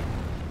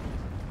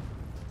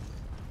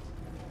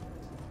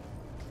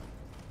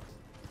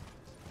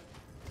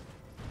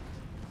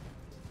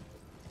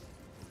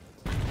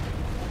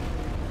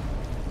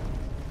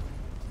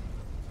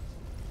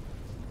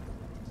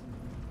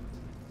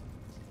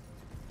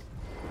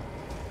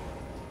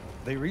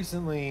 They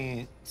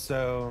recently,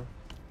 so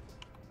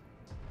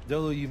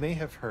Dolo, you may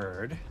have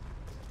heard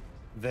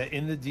that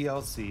in the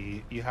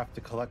DLC you have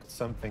to collect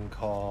something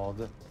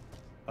called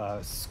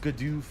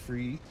Skidoo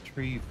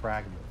tree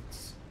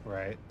fragments,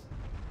 right?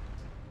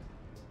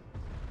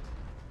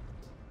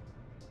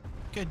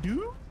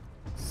 Skidoo?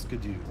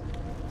 Skidoo.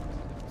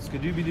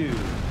 Skidooby-doo.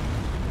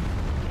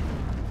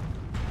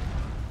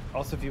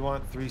 Also, if you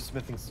want 3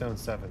 smithing stone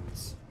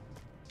 7s,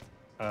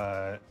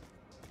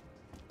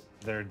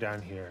 they're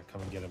down here.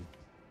 Come and get them.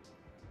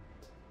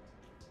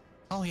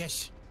 Oh,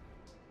 yes.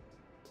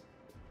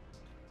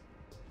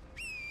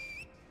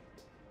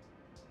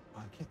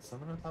 I can't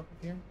summon on top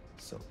of here?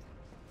 So.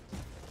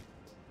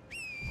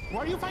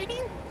 What are you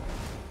fighting?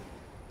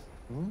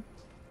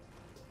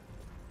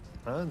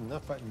 I'm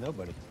not fighting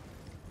nobody.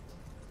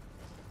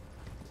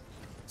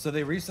 So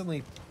they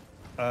recently,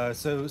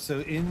 so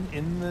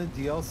in the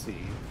DLC,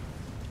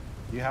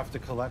 you have to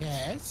collect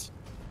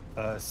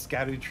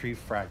Skidoo tree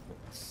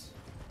fragments.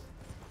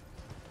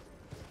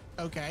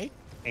 Okay.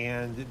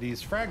 And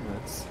these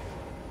fragments,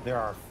 there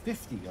are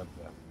 50 of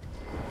them.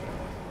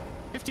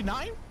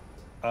 59?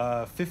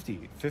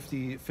 50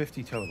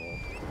 total.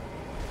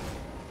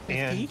 50,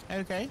 and,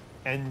 okay.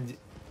 And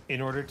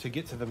in order to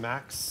get to the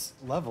max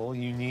level,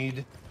 you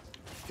need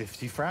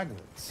 50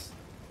 fragments.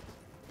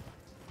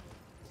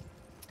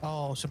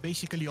 Oh, so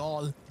basically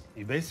all.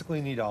 You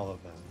basically need all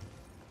of them.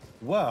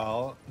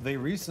 Well, they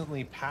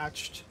recently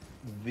patched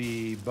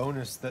the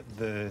bonus that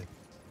the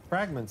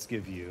fragments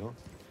give you,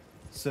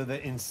 so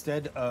that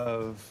instead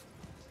of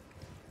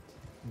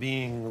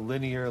being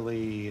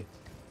linearly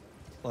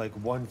like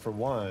 1 for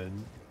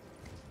 1,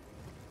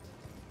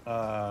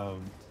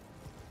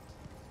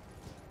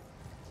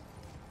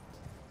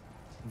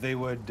 they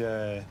would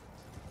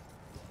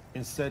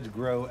instead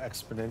grow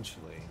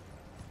exponentially.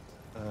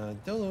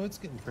 Dolo, it's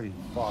getting pretty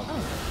foggy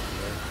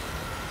here.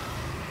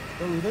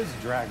 Dolo, there's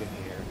a dragon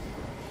here.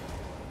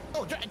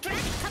 Oh, dragon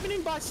coming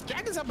in, boss.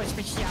 Dragons are my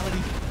speciality.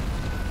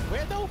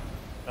 Where though?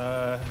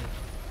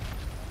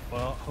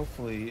 Well,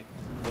 hopefully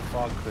the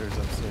fog clears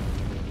up soon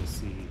and we're going to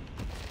see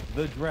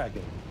the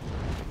dragon.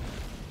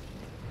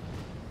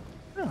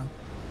 Huh.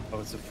 Oh,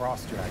 it's a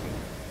frost dragon.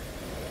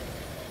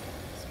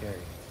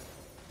 Scary.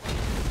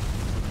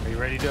 Are you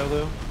ready,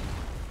 Dolu?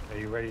 Are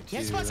you ready to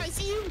Yes, boss, I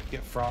see you.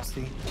 get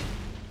frosty?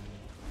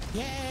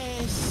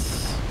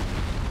 Yes.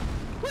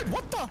 Wait,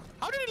 what the?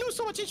 How did he lose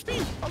so much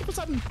HP all of a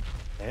sudden?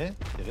 Eh?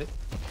 Did it?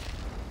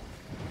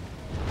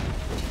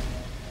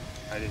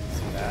 I didn't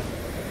see that.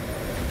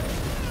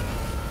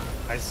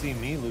 I see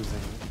me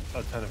losing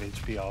a ton of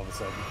HP all of a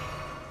sudden.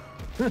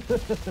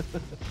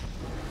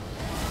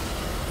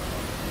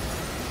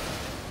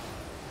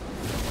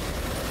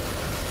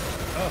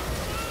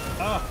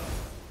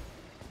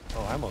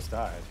 Oh, I almost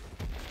died.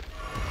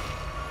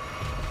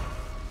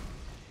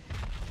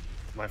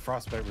 My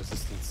frostbite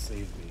resistance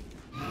saved me.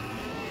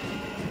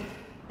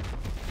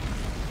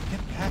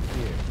 Get back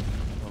here.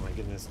 Oh my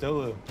goodness,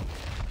 Dolu.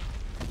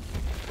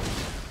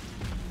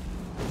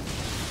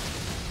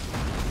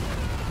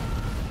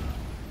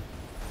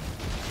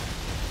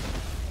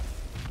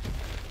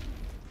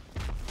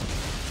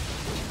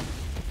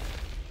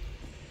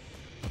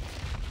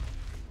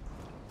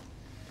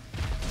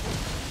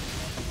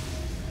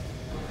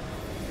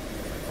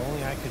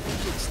 Only I could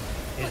just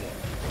hit it.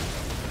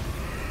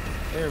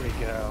 There we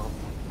go.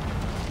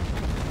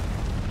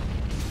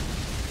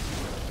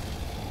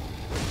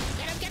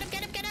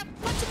 Get him!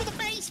 Punch him in the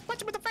face!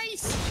 Punch him in the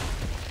face!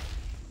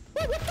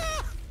 Wait, what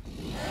the?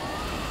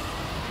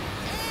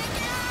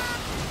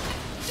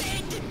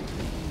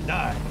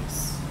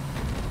 Nice.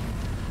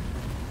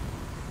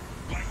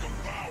 Like a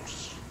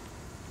mouse.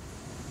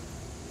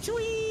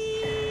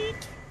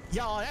 Sweet!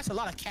 Yo, that's a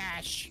lot of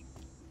cash.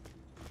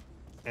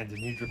 And a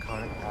new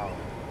draconic power.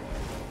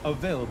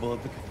 Available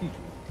at the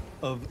Cathedral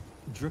of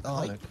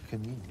Draconic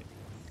Communion.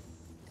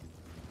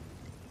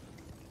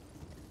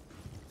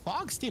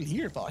 Fog's still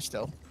here, boss,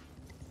 though.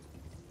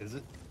 Is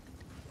it?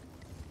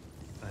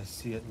 I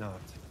see it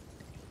not.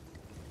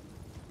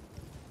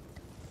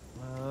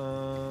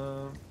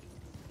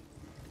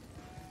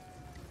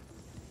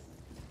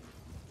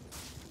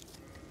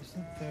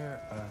 Isn't there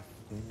a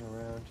thing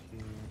around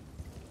here?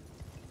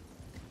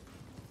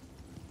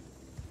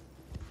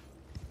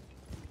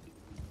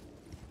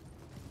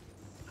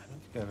 I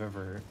don't think I've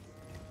ever...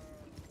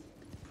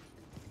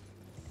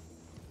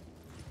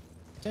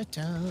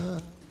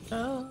 Ta-ta.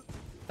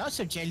 That's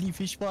a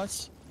jellyfish,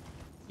 boss.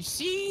 You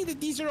see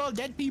that these are all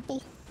dead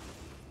people?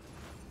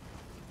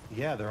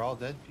 Yeah, they're all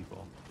dead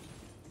people.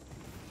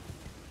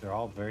 They're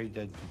all very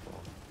dead people.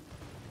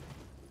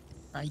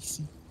 I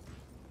see.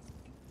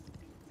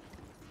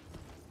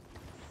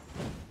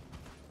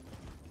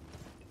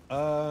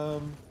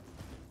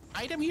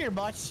 Item here,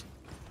 boss.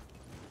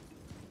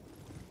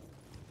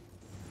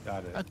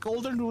 Got it. A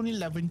golden rune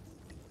 11.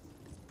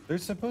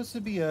 There's supposed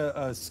to be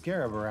a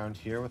scarab around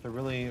here with a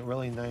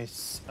really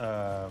nice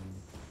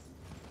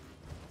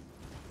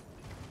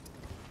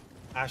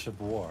Ash of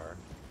War.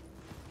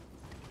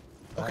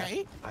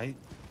 Okay. I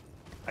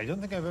don't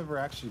think I've ever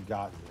actually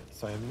gotten it,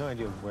 so I have no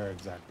idea where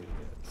exactly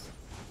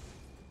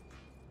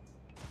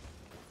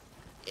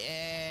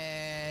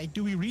it is.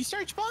 Do we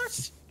research,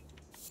 boss?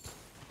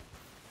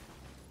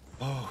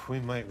 Oh, we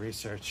might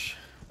research.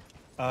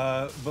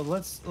 But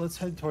let's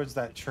head towards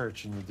that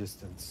church in the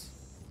distance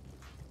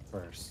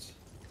first.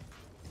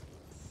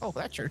 Oh,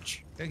 that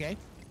church. Okay.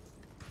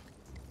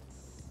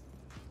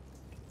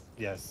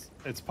 Yes,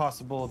 it's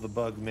possible the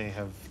bug may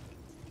have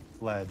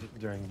fled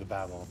during the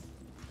battle.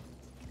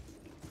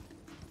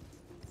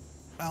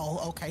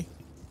 Oh, okay.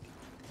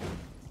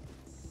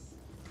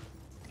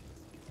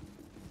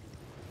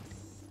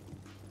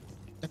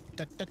 So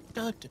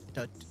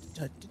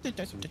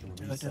we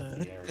can reset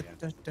the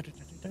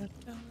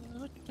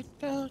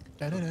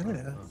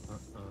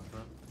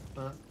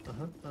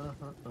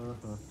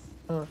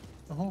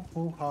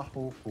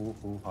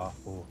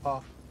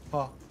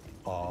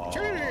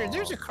Sure,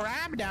 there's a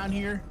crab down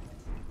here.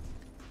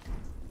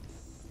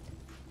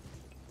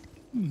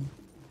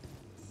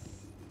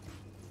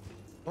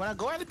 Wanna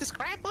go out at this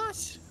crab,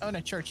 boss? Oh, no,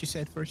 church, you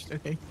said first.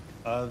 Okay.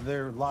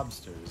 They're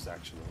lobsters,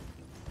 actually.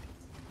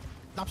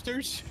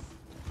 Lobsters?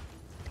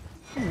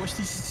 Ooh, what's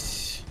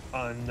this?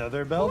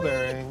 Another bell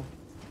bearing.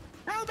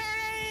 Bell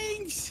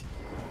bearings!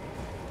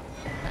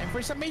 Time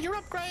for some major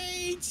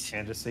upgrades!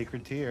 And a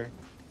sacred tear.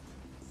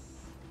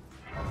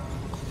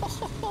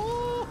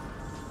 Oh,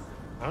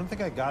 I don't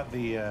think I got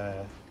the,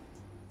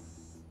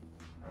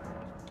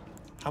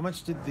 How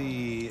much did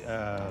the,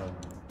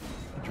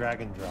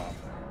 dragon drop?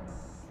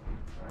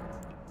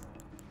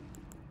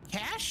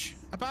 cash?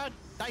 About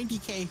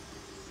 90k.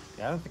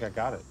 Yeah, I don't think I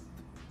got it.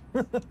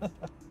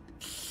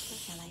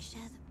 Shall I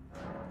share them?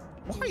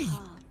 Why?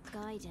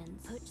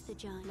 Guidance. Put the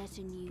giant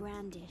letter new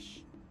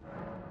brandish.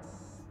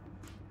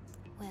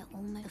 We're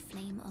almost a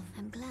flame of.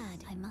 I'm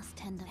glad. I must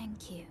tender.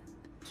 Thank you.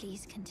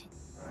 Please continue.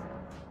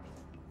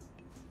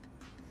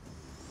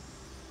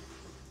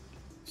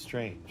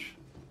 Strange.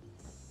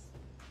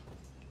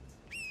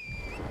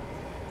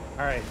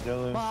 All right,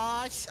 Dylan.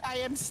 Boss, I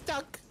am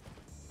stuck.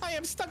 I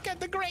am stuck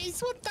at the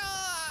grace. What the?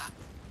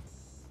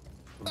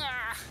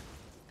 Ah.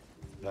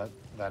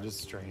 That is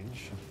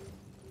strange.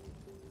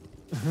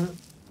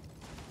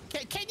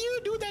 Can you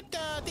do that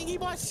thingy,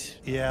 boss?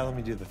 Yeah, let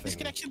me do the thing.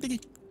 Disconnection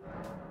thingy.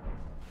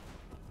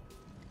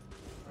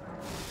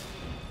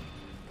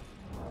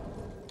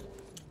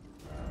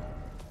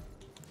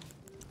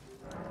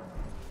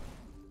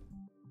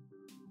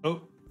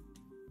 Oh,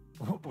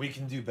 we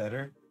can do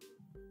better.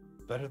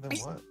 Better than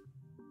what?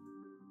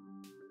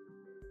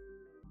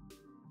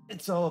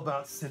 It's all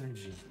about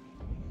synergy.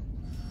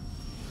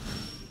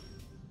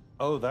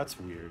 Oh, that's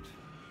weird.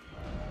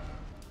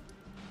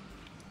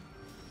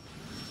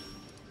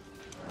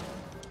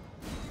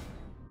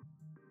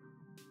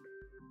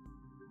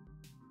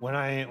 When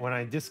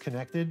I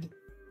disconnected,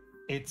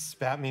 it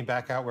spat me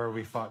back out where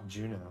we fought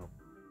Juno.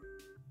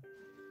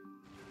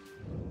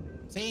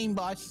 Same,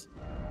 boss.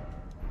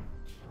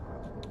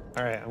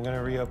 All right, I'm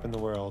gonna reopen the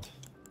world.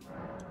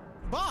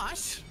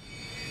 Boss?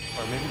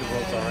 Or maybe the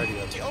world's already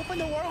Did you open. open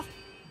the world?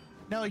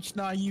 No, it's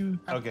not you.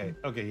 Okay,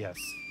 yes.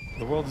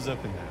 The world is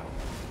open now.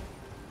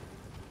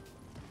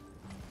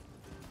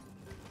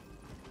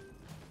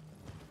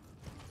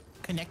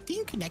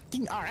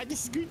 Connecting. All right,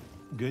 this is good.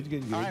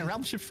 Good. All right,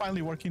 realm shift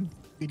finally working.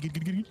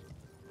 Good.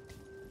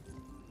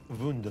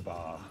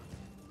 Wunderbar,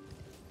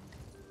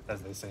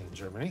 as they say in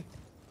Germany.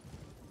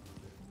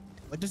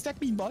 What does that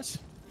mean, boss?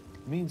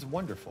 It means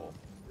wonderful.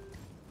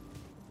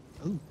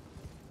 Oh.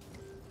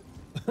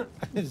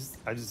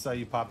 I just saw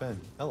you pop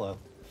in. Hello.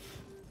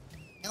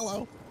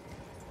 Hello.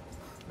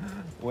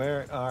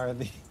 Where are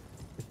the...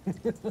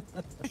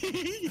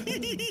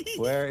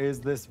 Where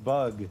is this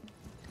bug?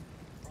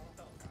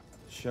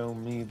 Show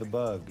me the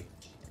bug.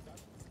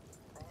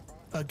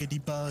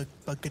 Buggity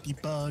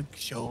bug,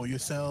 show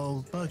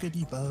yourself,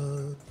 buggity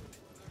bug.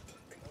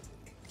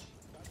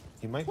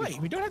 He might be... Wait,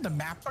 we don't have the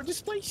map for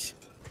this place?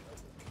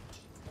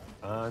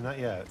 Not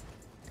yet.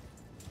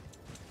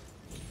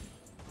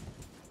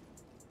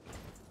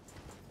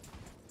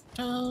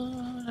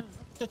 I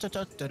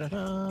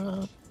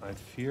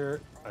fear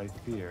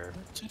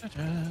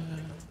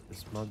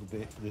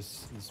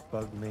this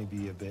bug may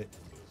be a bit...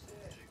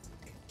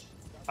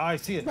 Oh, I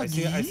see it. I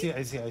see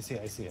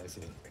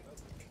it.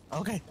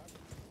 Okay.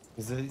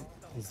 He's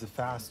the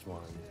fast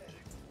one.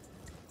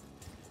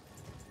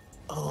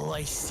 Oh,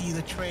 I see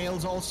the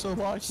trails also,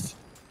 boss.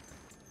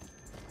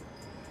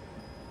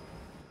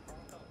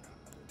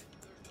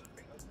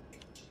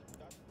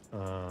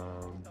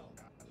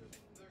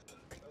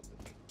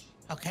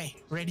 Okay,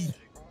 ready.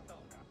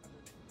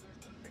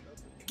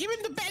 Give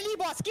him the belly,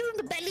 boss. Give him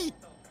the belly.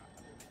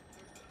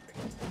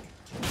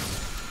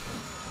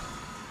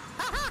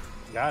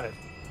 Got it.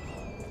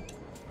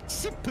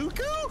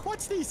 seppuku?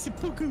 What's the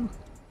seppuku?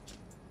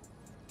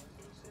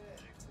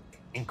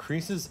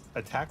 Increases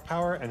attack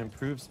power and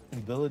improves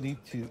ability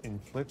to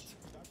inflict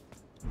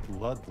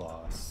blood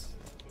loss.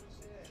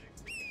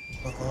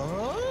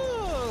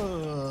 Oh.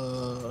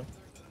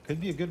 Could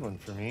be a good one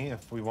for me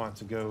if we want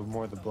to go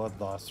more the blood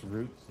loss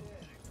route.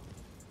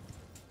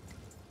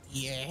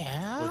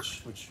 Yeah.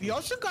 Which we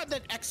also got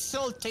that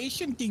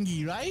exaltation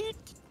thingy, right?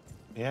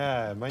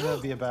 Yeah, it might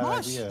not be a bad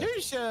boss,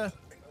 idea.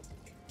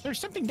 There's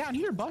something down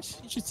here,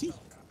 boss. You should see.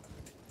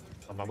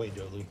 On my way,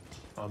 Dolu.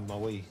 On my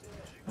way.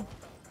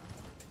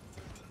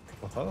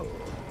 Whoa.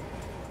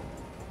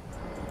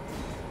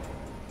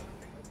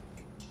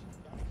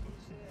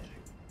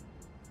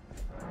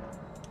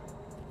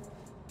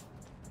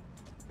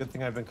 Good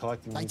thing I've been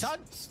collecting these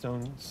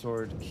stone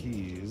sword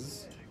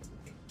keys.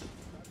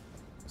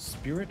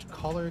 Spirit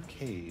Collar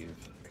Cave.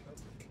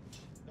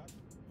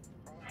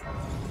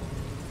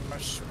 A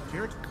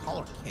Spirit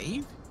Collar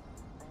Cave?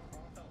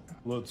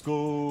 Let's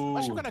go.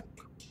 Boss, we're gonna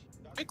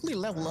quickly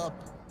level up.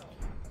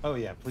 Oh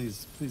yeah,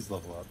 please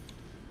level up.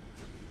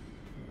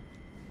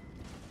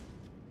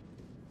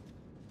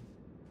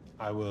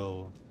 I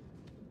will.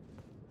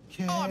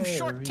 Oh, I'm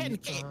short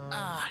 10k.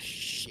 Ah,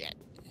 shit.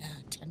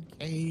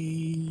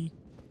 10k.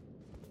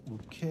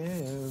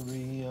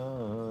 Carry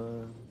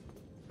on.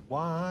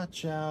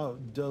 Watch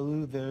out,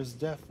 Dolu. There's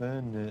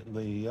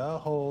definitely a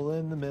hole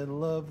in the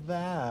middle of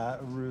that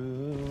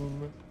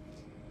room.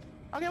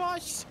 Okay,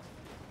 boss.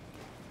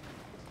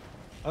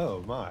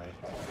 Oh my.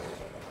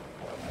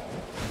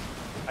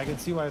 I can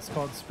see why it's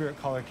called Spirit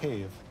Collar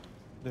Cave.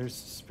 There's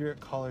Spirit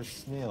Collar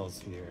snails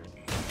here.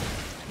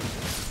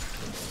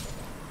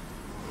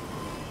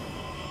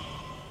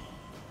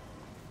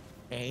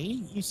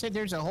 Hey, you said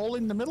there's a hole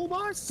in the middle,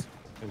 boss?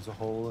 There's a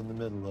hole in the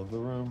middle of the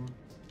room.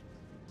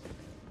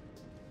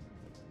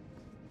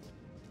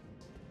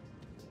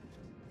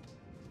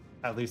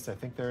 At least I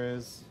think there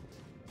is.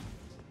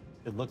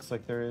 It looks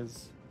like there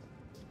is.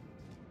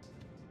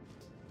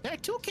 There are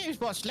 2 caves,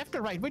 boss. Left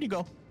or right? Where'd you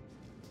go?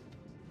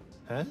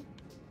 Huh?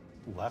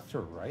 Left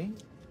or right?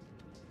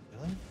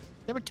 Really?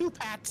 There were 2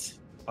 paths.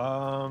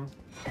 Well,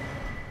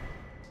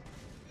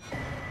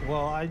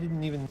 I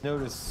didn't even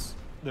notice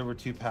there were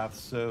 2 paths,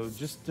 so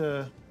just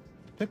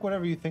pick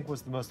whatever you think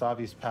was the most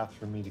obvious path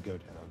for me to go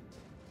down.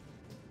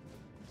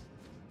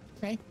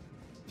 Okay.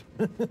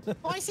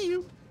 Oh, I see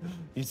you.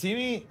 You see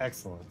me?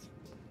 Excellent.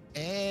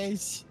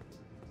 Yes.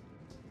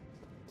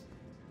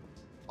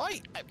 Oh,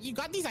 you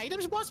got these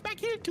items, boss, back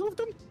here? 2 of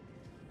them?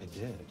 I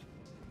did.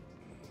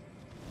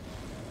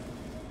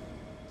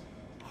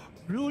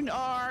 Rune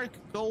Arc,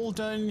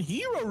 Golden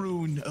Hero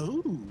Rune.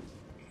 Oh.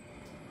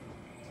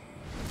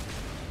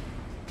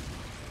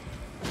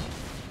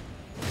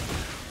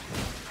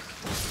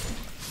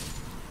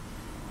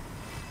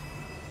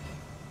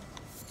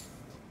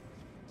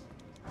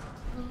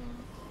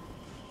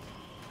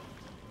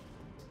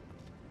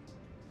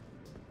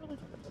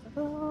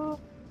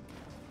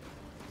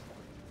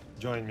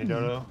 Join me,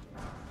 Dodo.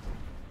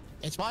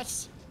 It's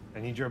boss. I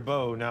need your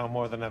bow now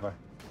more than ever.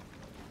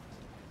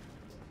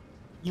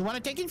 You want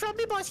to take it from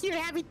me, boss? Here,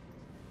 have it.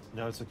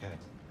 No, it's okay.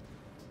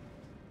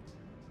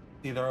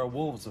 See, there are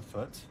wolves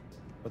afoot,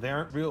 but they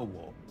aren't real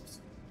wolves.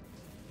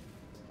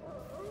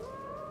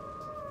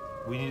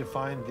 We need to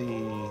find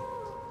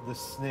the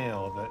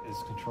snail that is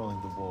controlling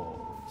the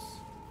wolves.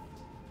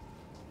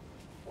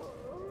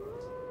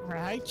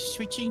 Right,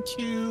 switching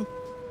to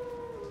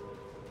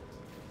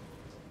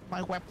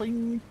my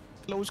weapon,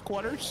 close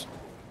quarters.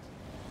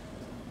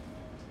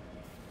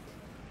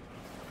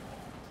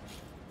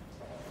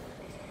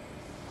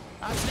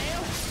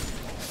 Snail.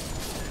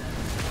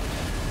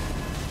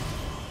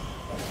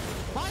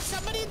 Boss,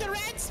 somebody in the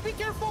reds, be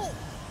careful.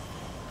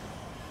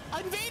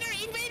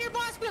 Invader,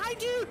 boss,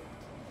 behind you.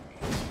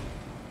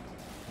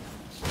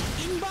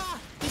 Inba,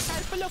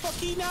 disciple of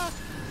Akina.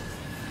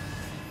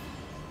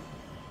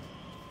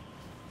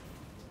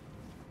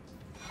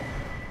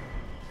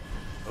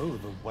 Oh,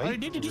 the white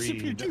did it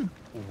disappear too?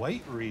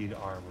 White reed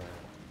armor.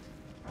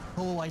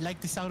 Oh, I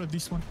like the sound of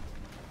this one. I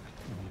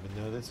didn't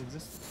even know this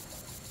existed.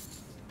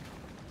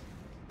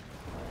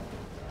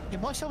 Yeah,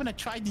 boss, I wanna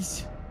try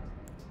this.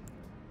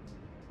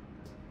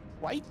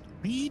 White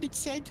reed, it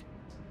said.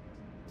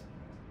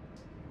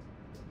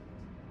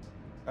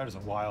 That is a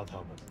wild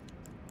helmet.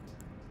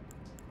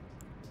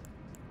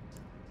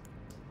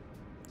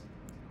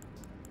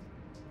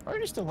 Where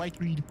is the white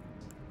reed?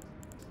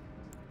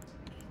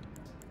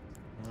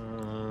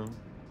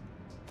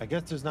 I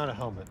guess there's not a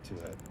helmet to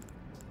it.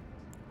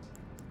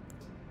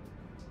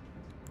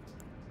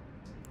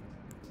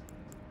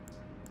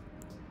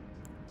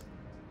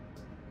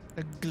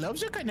 The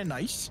gloves are kind of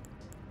nice.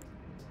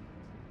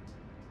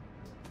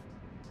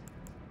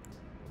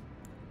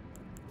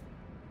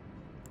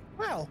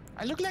 Well,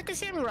 I look like a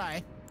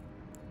samurai.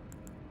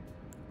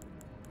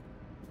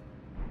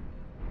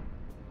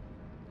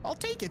 I'll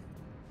take it.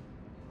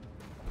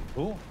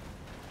 Cool.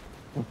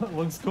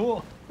 Looks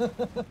cool.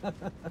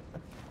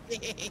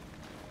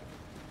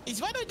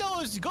 It's one of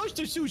those Ghost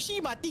of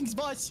Tsushima things,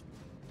 boss.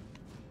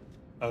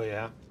 Oh,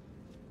 yeah?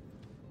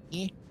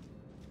 Yeah.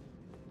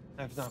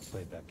 I've not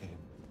played that game.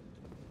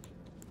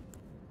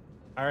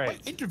 All right.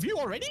 Wait, interview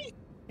already?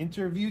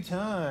 Interview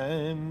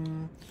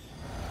time.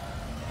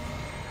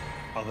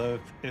 Although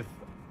if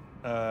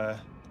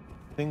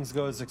things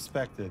go as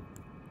expected,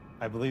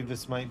 I believe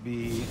this might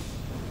be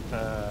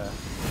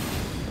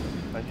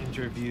an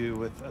interview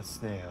with a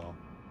snail.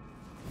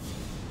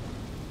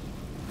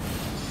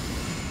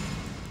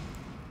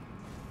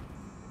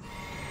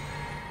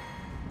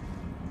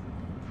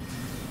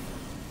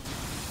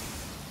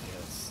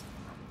 Yes.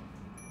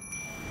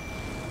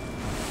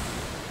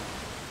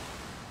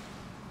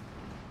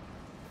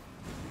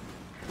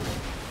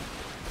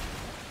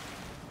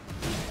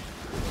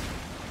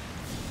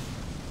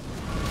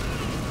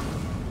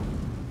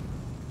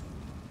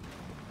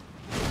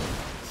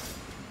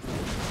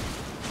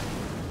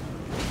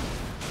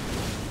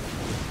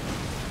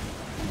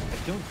 I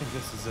don't think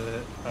this is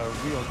a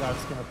real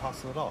Godskin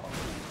Apostle at all.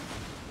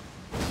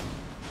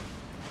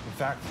 In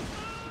fact,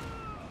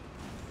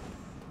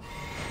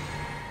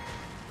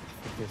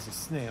 I think there's a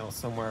snail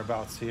somewhere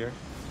abouts here.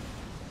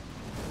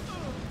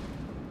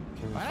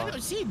 Can we I find...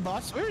 don't see it,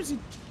 boss. Where is it?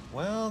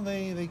 Well,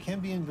 they can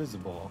be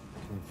invisible.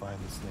 Can we find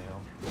the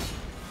snail?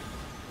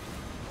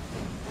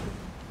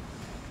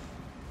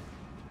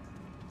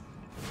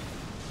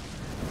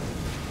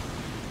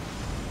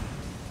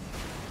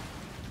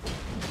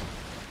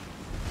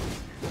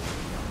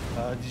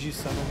 Did you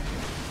summon?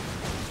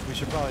 We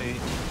should probably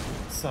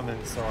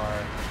summon so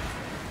our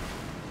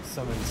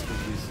summons can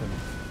do some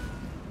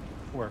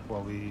work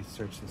while we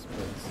search this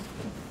place.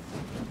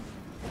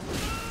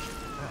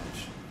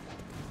 Ouch.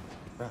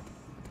 Crap.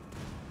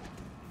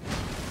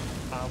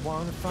 I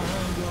wanna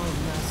find your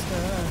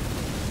master.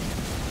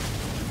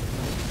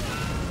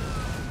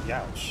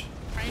 Ouch.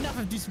 Enough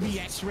of this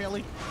BS,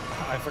 really.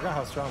 I forgot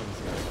how strong this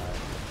guy is.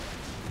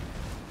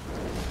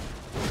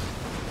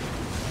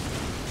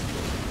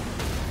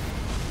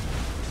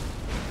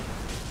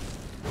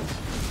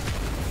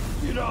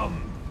 Get him!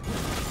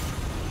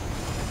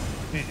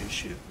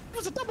 Finish him. It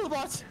was a double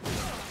boss.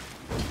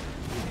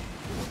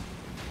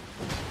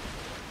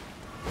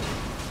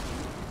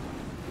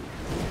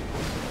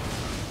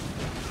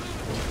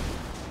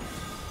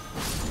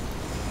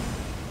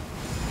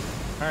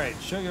 All right,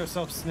 show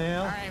yourself,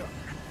 snail. All right.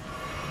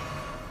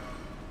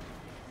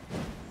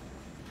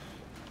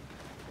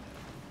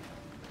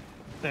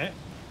 Eh.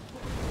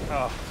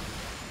 Oh.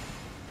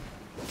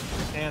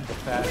 And the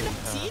fatty.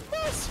 See it,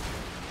 boss?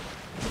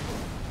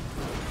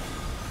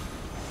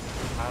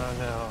 I don't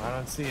know. I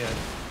don't see it.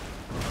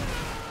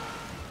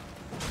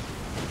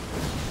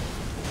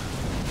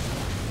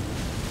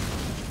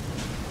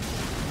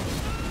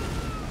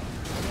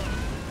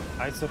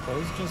 I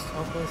suppose just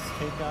help us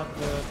take out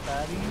the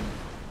fatty.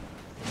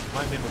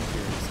 My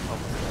mimicry is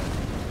almost dead.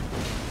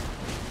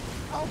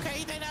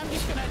 Okay, then I'm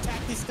just gonna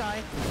attack this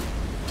guy.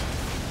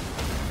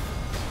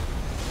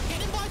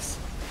 Get him, boss!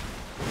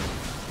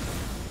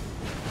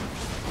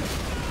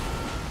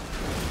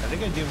 I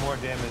think I do more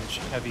damage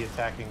heavy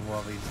attacking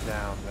while he's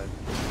down than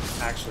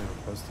actually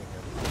riposting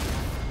him.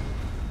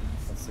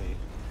 Let's see.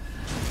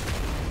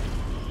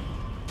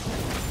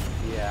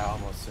 Yeah,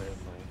 almost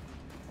certainly.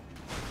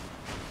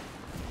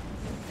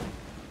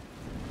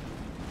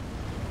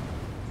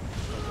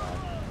 Oh God.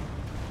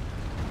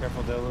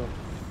 Careful, Dolu.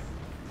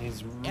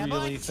 He's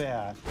really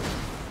fat.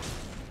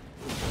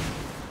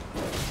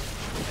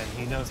 And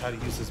he knows how to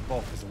use his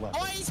bulk as a weapon.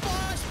 Boys,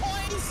 boss,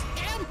 boys!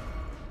 Get him!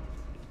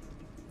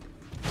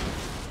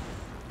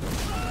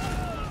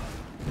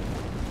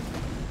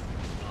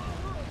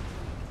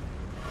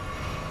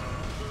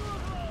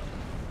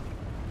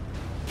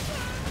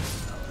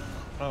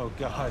 Oh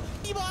God.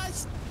 He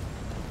was!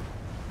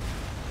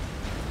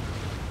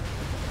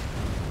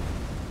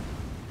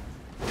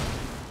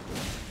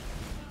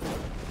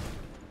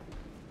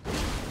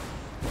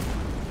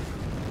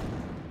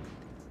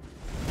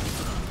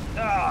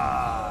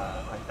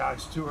 Ah! I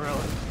dodged too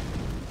early.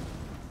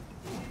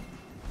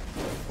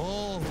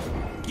 Oh,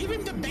 give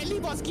him the belly,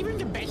 boss. Give him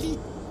the belly.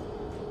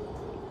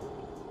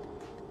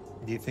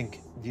 Do you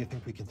think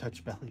we can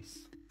touch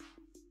bellies?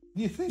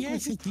 Do you think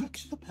Yes, we I can think.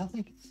 touch the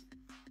bellies?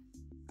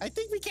 I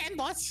think we can,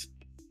 boss.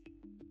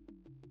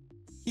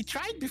 He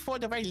tried before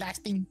the very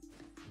last thing.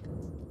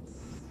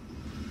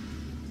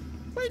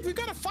 Wait, we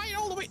gotta fight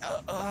all the way.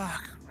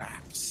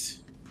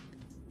 Craps.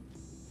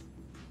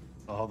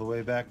 All the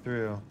way back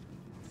through.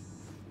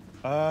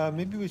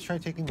 Maybe we try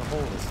taking the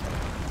hole this time.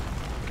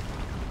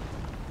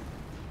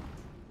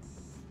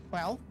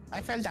 Well,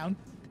 I fell down.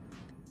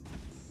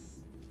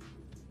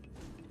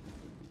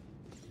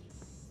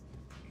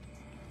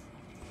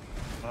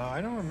 I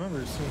don't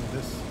remember seeing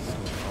this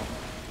snail.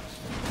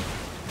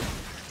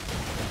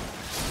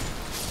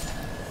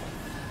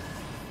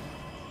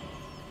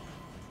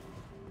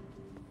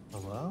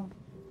 Hello?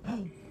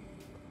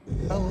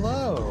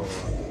 Hello!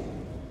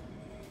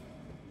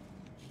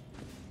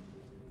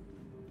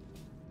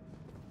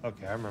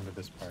 Okay, I remember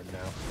this part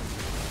now.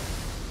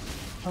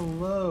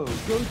 Hello,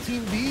 go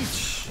Team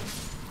Beach!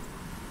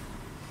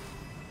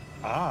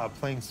 Ah,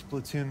 playing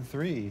Splatoon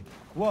 3.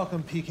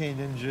 Welcome PK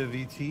Ninja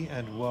VT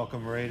and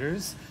welcome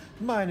Raiders.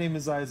 My name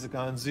is Isaac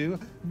Anzu,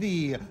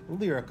 the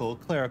lyrical,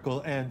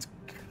 clerical, and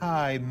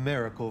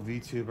chimerical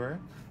VTuber.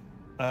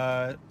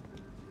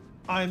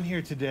 I'm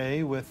here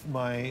today with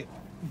my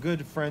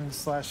good friend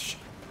slash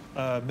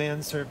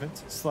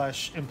manservant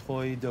slash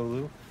employee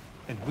Dolu,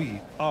 and we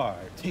are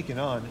taking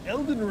on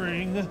Elden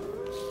Ring.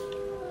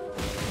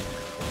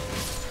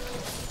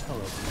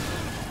 Hello.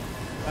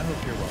 I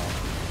hope you're well.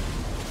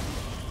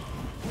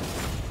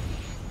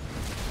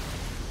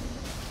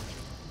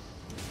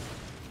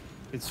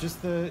 It's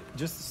just the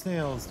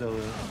snails,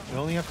 Dolu. We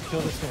only have to kill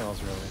the snails,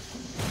 really.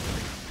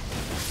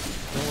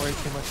 Don't worry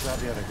too much about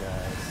the other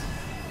guys.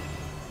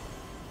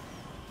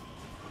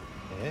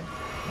 Eh?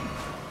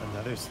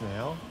 Another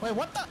snail? Wait,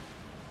 what the?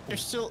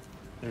 There's still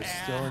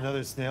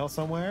Another snail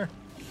somewhere?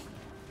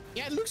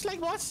 Yeah, it looks like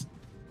what?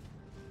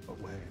 But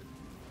where?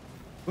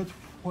 But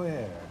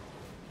where?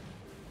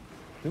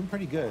 Doing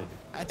pretty good.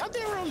 I thought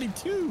there were only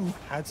 2.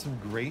 Had some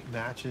great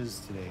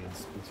matches today in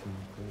Splatoon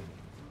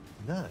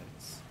 3.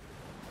 Nice.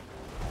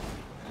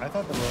 I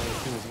thought there were only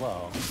 2 as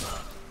well.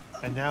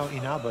 And now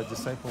Inaba,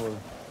 disciple of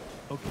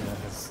Okina,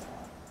 has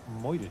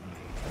moited me.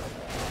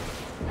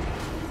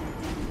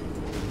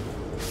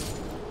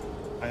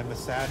 I am a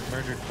sad,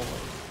 murdered boy,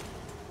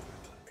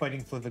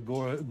 fighting for the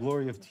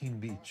glory of Team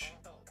Beach.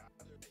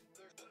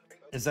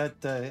 Is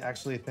that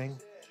actually a thing?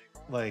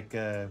 Like,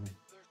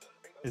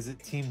 is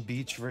it Team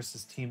Beach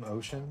versus Team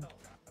Ocean?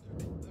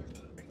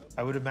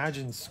 I would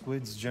imagine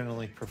squids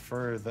generally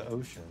prefer the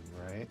ocean,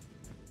 right?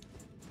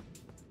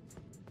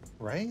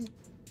 Right?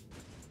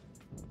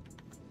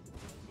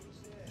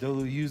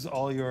 Dolu, use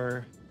all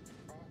your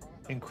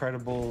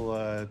incredible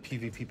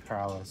PvP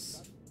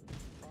prowess.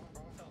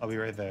 I'll be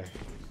right there.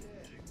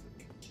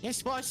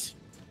 Yes, boss.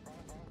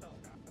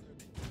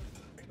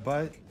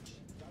 But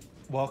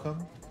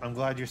welcome. I'm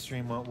glad your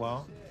stream went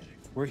well.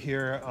 We're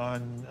here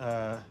on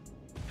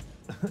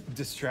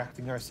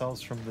distracting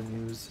ourselves from the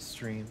news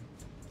stream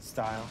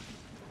style.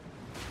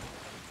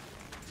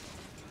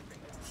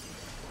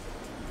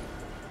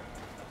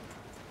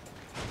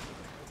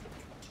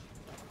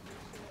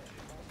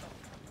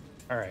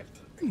 All right.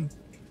 Did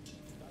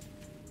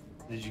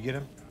you get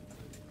him?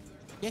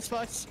 Yes,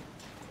 boss.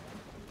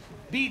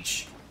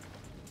 Beach.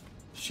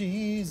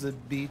 She's a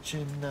beach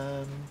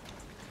and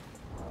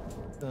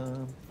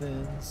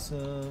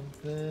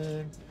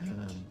something.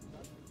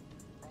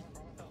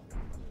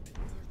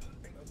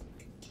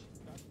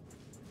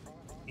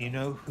 You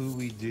know who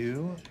we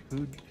do?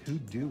 Who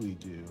do we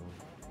do?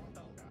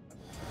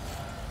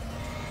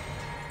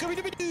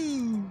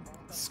 Scooby-Doo!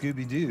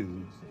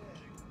 Scooby-Doo.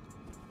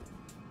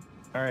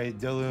 All right,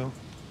 Dolu.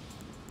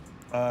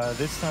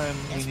 This time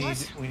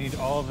Yes, we need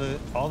all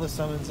the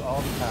summons,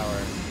 all the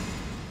power.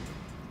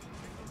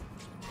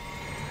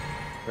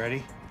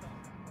 Ready?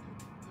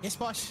 Yes,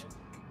 boss.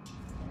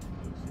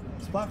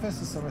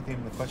 Splatfest is summer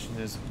theme. The question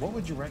is, what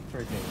would you rank for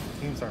a day?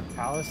 Themes are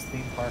palace,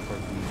 theme park, or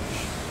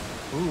beach.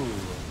 Ooh.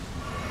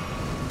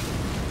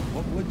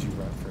 What would you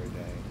rank for a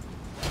day?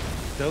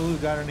 Dolu,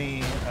 got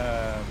any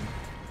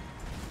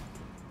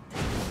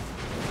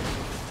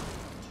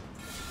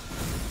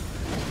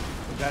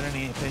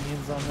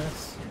opinions on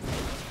this?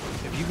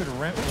 If you could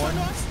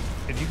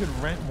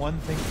rent one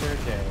thing for a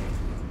day,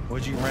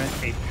 would you rent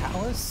a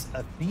palace,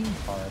 a theme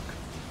park,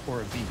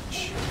 or a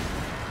beach?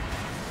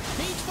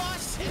 Beach,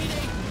 boss. Any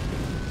day.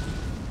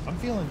 I'm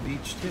feeling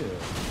beach too.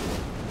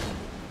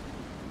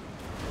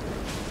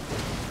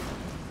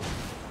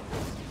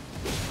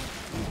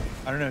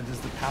 I don't know, does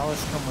the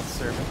palace come with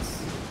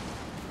servants?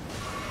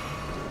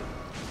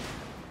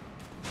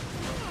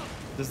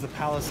 Does the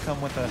palace come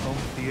with a home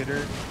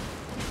theater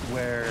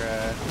where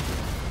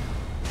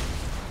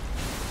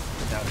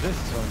now this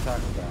is what I'm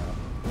talking about.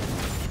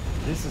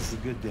 This is the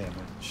good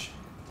damage.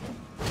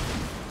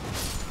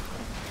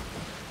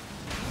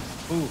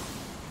 Ooh.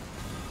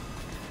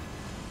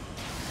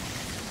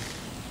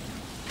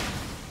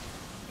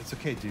 It's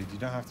okay, dude. You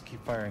don't have to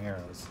keep firing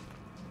arrows.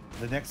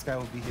 The next guy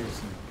will be here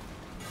soon.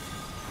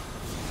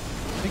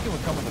 I think it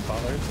would come with a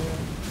butler too.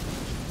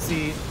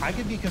 See, I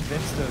could be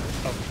convinced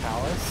of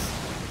Palace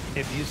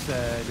if you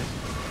said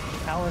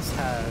Palace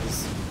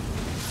has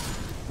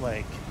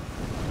like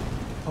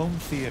home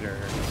theater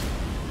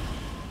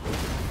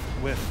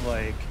with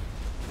like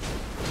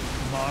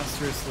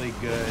monstrously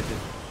good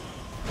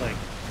like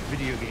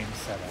video game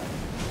setup,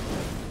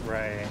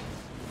 right?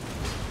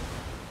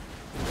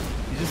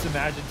 You just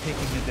imagine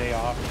taking the day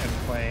off and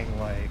playing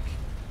like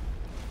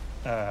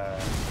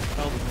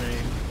Elden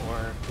Ring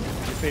or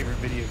your favorite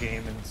video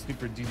game in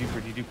super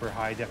duper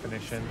high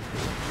definition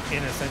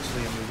in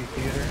essentially a movie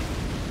theater.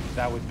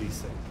 That would be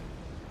sick.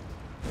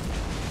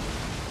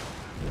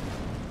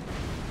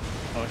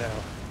 Oh no.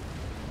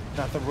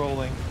 Not the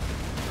rolling.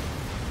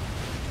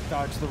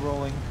 Dodge the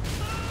rolling.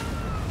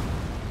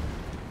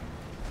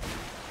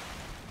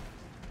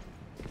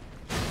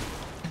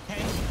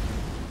 Okay.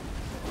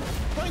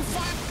 Going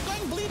fire,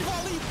 going bleed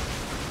volley.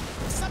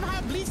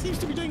 Somehow bleed seems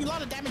to be doing a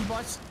lot of damage,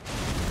 boss.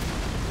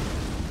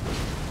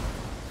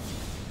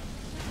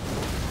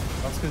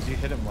 because you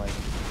hit him like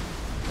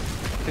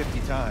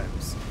 50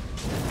 times.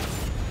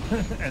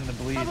 And the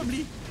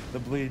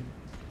bleed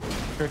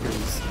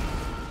triggers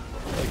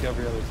like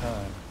every other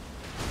time.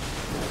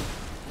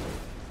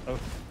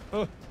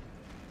 Oh.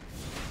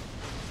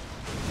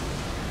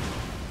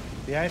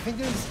 Yeah, I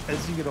think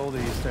as you get older,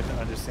 you start to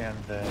understand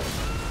that,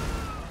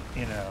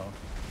 you know,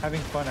 having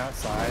fun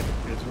outside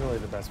is really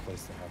the best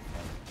place to have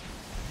fun.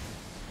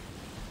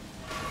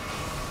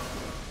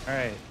 All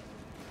right,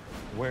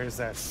 where's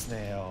that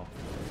snail?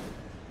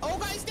 Oh,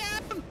 guys,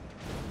 down!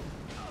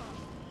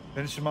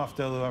 Finish him off,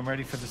 Dolu. I'm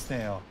ready for the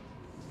snail.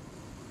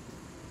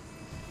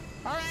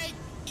 All right,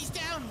 he's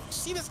down.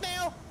 See the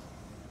snail?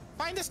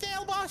 Find the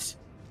snail, boss.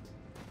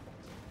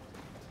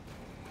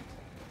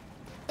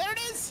 There it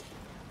is.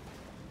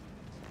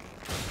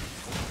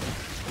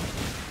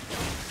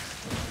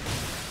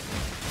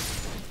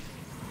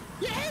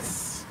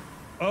 Yes!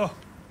 Oh!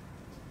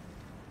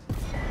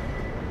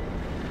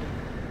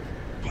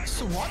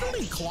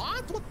 Swaddling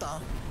cloth? What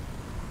the?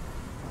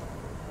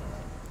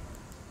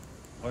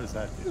 What does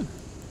that do?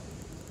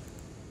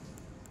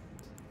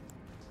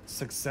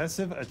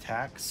 Successive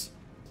attacks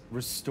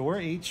restore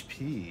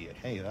HP.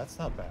 Hey, that's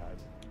not bad.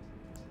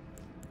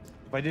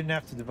 If I didn't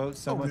have to devote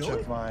so much really?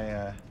 of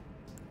my...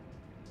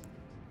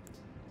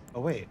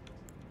 Oh, wait.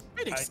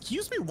 Wait,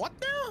 excuse me, what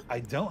now? I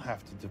don't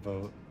have to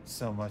devote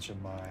so much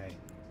of my...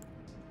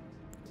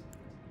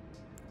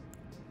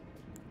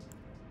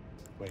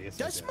 Wait, yes,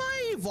 Does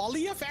my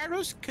volley of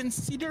arrows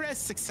consider as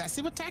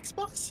successive attacks,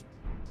 boss?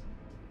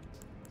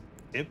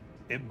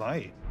 It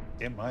might.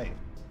 It might.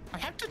 I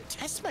have to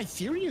test my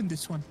theory on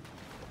this one.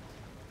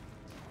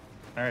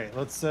 All right,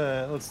 let's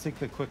take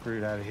the quick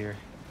route out of here.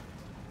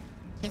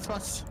 Yes,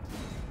 boss.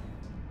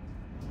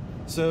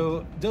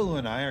 So Dolu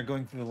and I are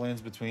going through the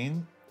lands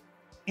between,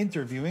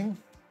 interviewing,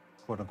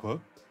 quote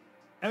unquote,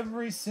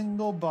 every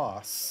single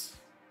boss.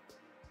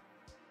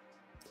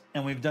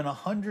 And we've done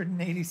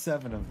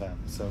 187 of them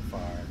so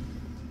far.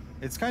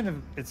 It's kind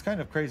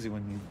of crazy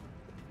when you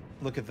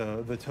look at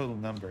the total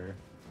number.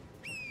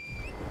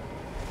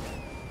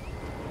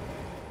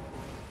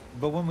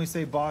 But when we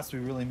say boss, we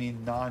really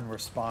mean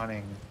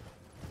non-respawning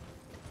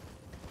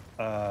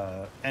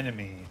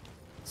enemy.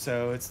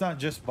 So it's not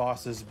just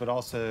bosses, but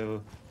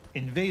also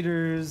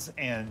invaders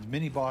and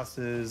mini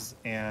bosses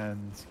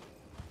and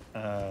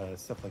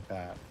stuff like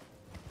that.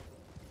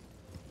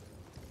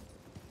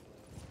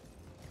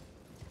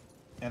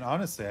 And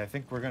honestly, I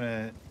think we're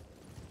gonna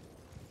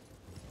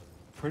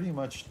pretty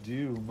much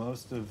do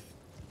most of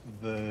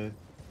the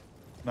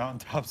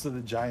mountaintops of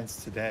the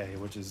giants today,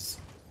 which is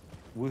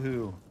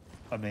woohoo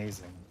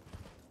amazing.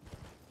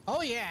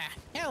 Oh yeah,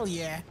 hell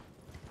yeah.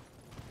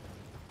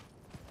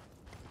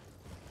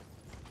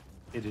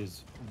 It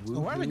is So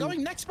where are we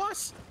going next,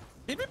 boss?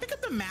 Did we pick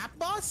up the map,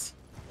 boss?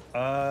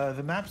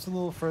 The map's a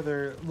little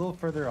further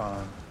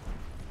on.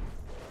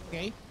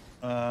 Okay.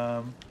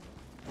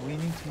 We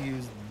need to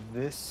use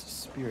this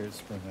spirit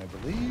spring, I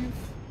believe.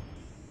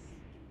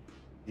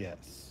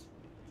 Yes.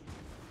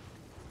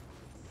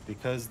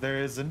 Because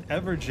there is an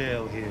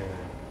Everjail here.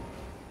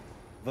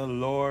 The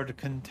Lord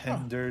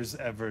Contender's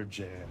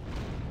Everjail.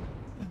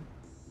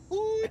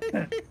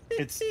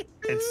 it's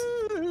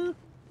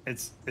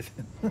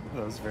that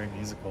was very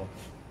musical.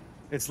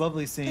 It's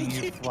lovely seeing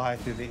you fly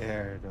through the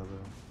air, Dolu.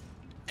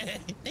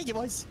 Thank you,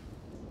 boys.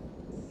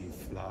 He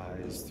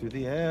flies through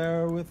the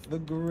air with the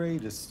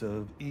greatest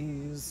of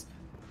ease.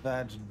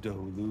 That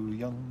Dolu,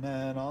 young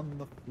man on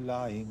the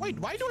flying. Wait,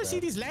 why do I see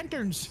these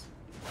lanterns?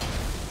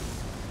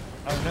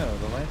 Oh no,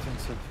 the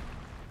lanterns have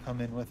come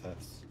in with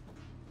us.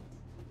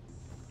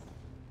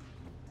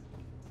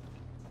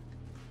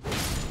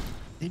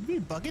 Did we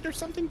bug it or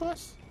something,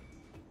 boss?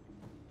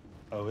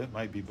 Oh, it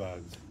might be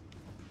bugged.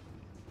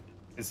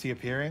 Is he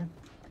appearing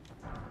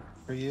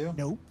for you?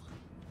 Nope.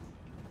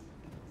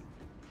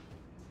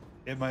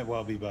 It might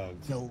well be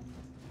bugged. No.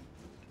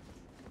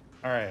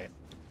 All right.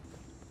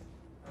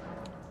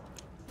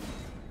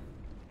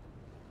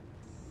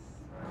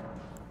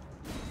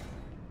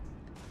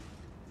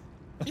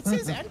 It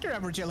says enter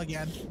Everjail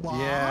again. What?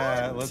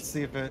 Yeah, let's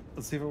see if it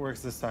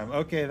works this time.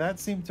 Okay, that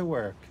seemed to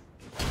work.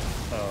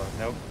 Oh,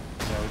 nope.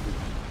 No, it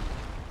didn't.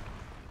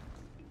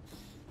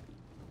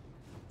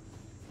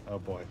 Oh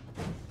boy.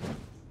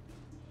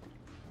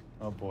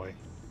 Oh boy.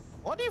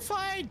 What if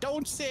I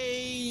don't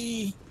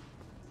say?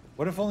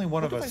 What if only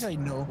one of What if us? I say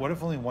no? What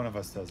if only one of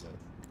us does it?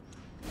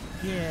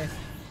 Yeah.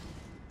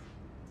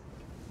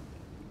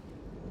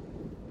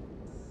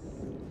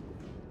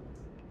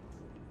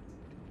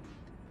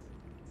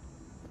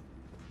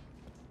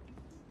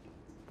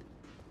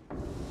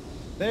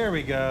 There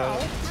we go.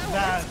 Oh,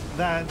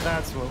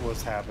 That's what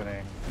was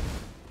happening.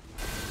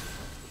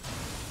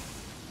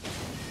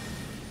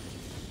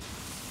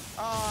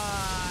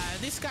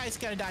 This guy's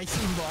gonna die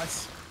soon,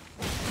 boss.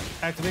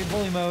 Activate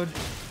bully mode.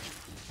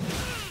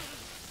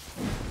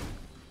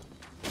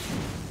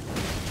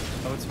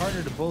 Oh, it's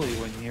harder to bully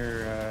when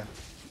you're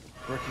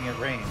working at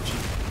range.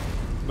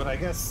 But I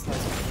guess that's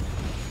okay.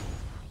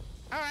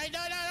 All right, no,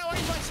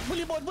 worries, boss.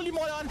 Bully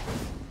mode on.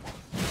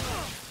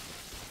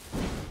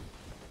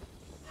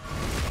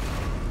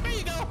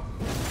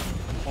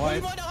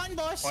 Bully mode on,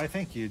 boss. Why,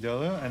 thank you,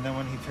 Dolo. And then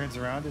when he turns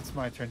around, it's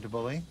my turn to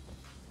bully.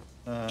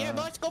 Yeah,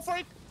 boss, go for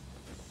it.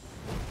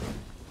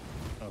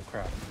 Oh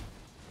crap.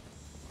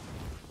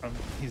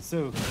 He's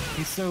so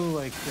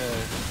like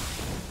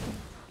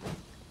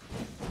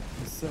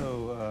he's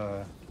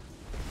so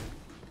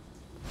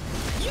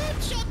You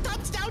shut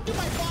thumbs down to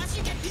my boss.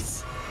 You get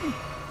this.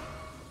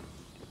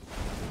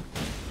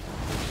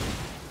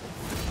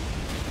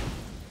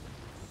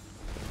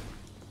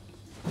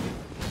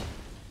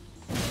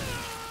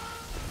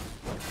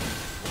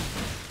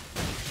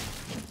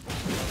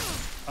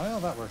 oh, well,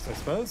 that works, I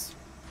suppose.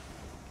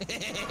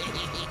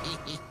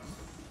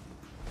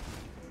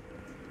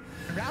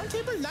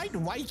 Roundtable Light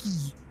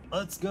Waiki.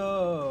 Let's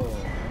go.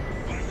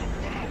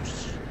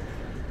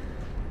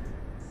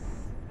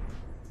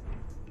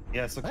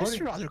 Yes, That's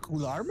rather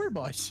cool armor,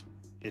 boss.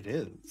 It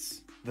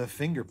is the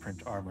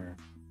fingerprint armor.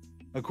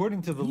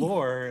 According to the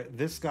lore,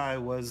 this guy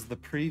was the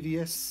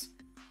previous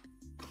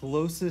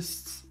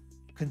closest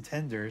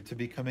contender to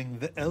becoming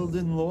the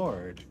Elden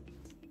Lord.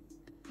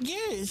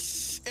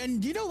 Yes,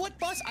 and you know what,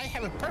 boss? I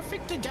have a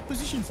perfect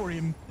deposition for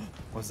him.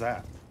 What's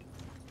that?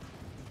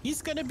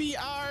 He's gonna be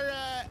our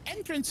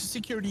entrance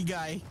security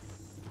guy.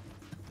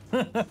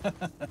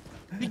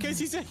 Because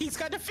he's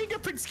got a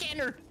fingerprint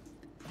scanner.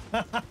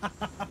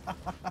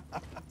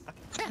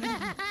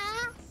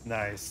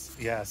 Nice.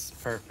 Yes,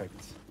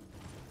 perfect.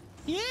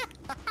 Yeah.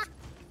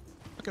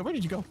 Okay, where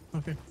did you go?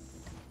 Okay.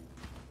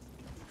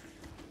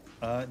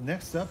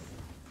 Next up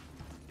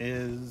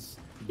is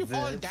You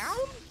fall down?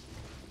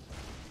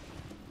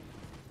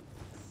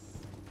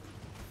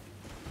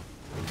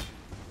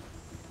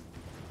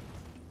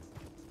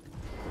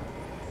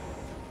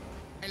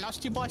 I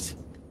lost you, boss.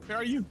 Where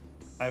are you?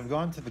 I've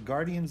gone to the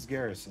Guardian's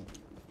garrison.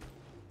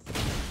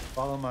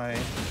 Follow my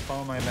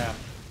map.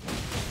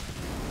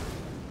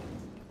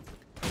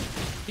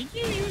 Did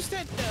you use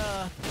that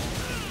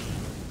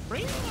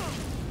ring?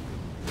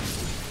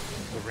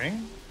 The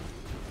ring?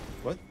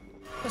 What?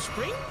 The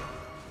spring?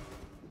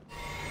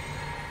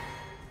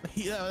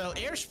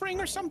 Air spring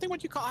or something?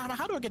 What you call?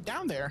 How do I get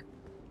down there?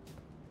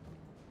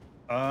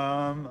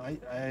 I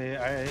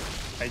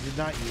did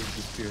not use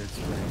the spirit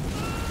spring.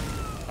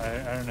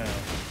 I don't know.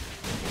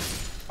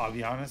 I'll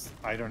be honest,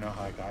 I don't know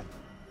how I got.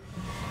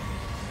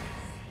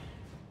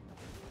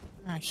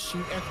 Ah, shoot.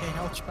 Okay,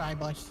 I'll try,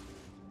 boss.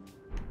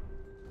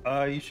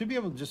 You should be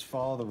able to just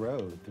follow the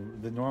road,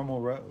 the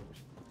normal road.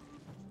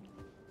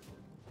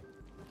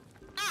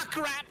 Ah,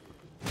 crap!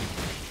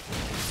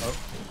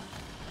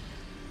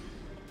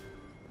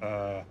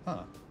 Oh.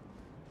 Huh.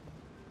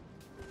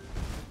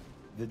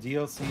 The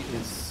DLC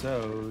is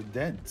so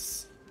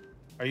dense.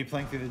 Are you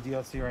playing through the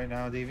DLC right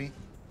now, Davey?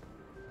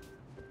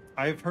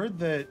 I've heard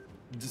that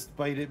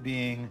despite it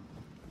being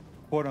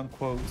quote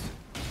unquote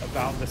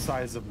about the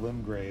size of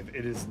Limgrave,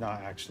 it is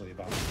not actually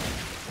about that.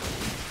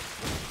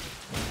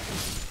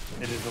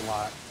 It is a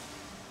lot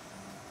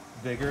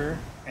bigger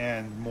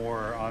and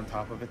more on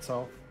top of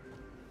itself.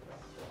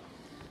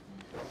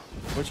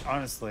 Which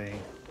honestly,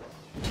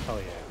 hell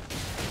yeah.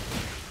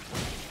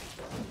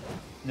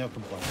 No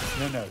complaints,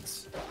 no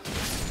notes.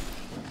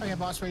 Okay,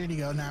 boss, ready to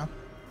go now.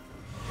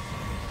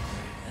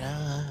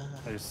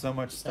 There's so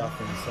much stuff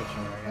in such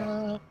an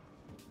area.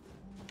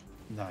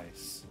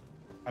 Nice.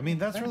 I mean,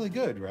 that's really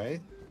good,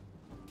 right?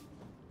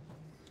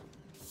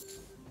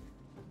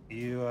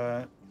 You,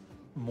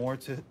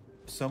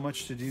 so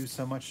much to do,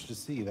 so much to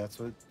see. That's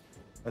what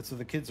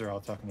the kids are all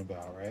talking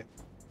about, right?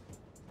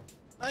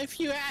 If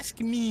you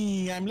ask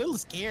me, I'm a little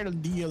scared of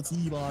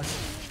DLC, boss.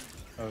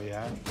 Oh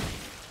yeah?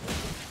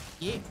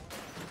 Yeah.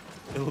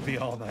 It'll be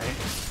all night.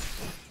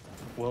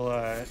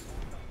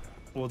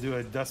 We'll do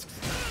a dusk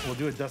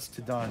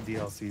to dawn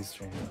DLC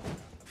stream.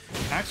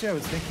 Actually, I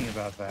was thinking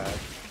about that.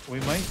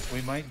 We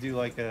might do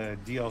like a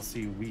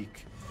DLC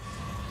week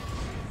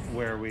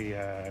where we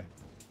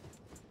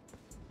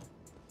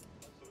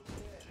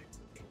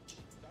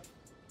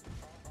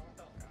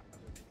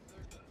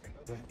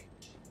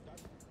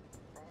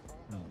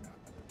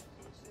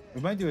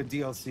we might do a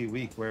DLC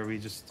week where we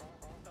just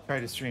try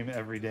to stream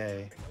every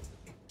day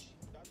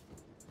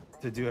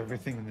to do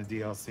everything in the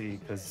DLC,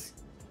 because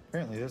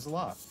apparently there's a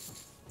lot.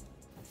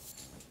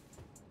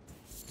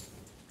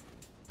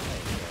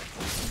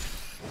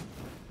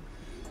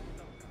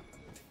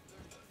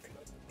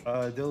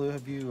 Dilu,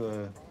 have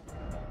you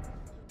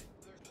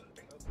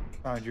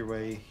found your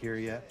way here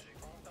yet?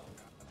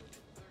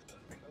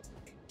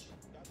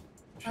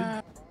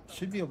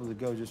 Should be able to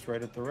go just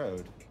right up the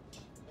road.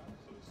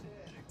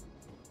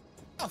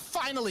 Oh,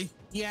 finally!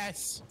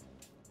 Yes!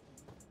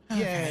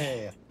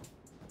 Okay. Yeah!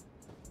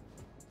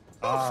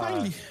 Oh,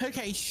 finally!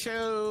 Okay,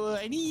 so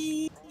I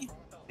need...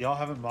 Y'all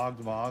haven't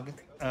mogged Mog?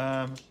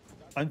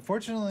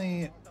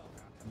 Unfortunately,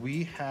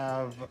 we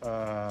have...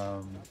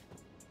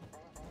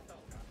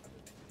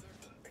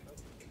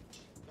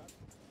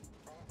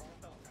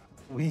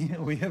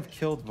 We have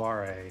killed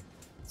Vare,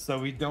 so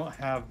we don't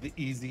have the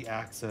easy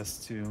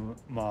access to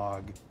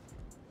Mog.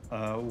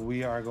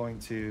 We are going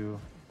to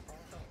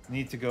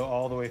need to go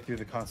all the way through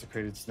the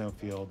consecrated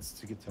snowfields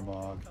to get to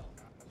Mog,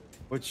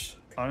 which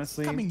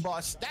Honestly, Coming,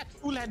 boss. That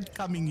fool had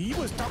coming. He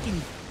was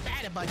talking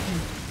bad about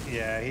you.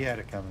 yeah, he had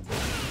it coming.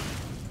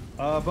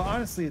 But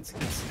honestly, it's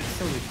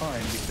totally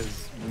fine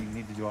because we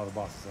need to do all the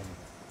bosses anyway.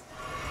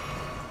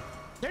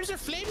 There's a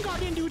flame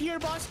guardian dude here,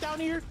 boss, down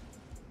here.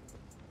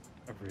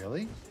 Oh,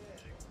 really?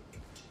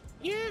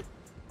 Yeah.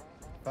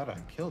 Thought I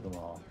killed them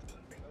all.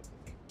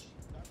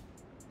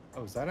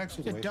 Oh, is that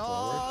actually the The way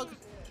dog. forward?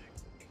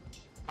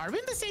 Are we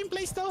in the same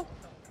place though?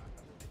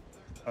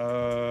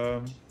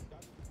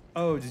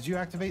 Oh, did you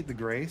activate the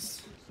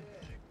Grace?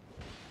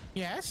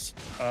 Yes.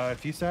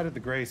 If you sat at the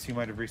Grace, you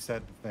might have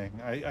reset the thing.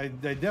 I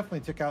definitely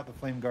took out the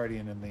Flame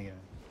Guardian and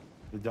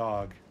the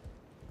dog.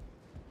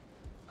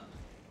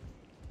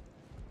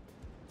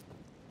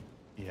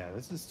 Yeah,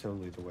 this is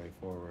totally the way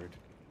forward.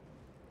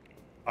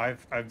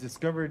 I've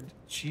discovered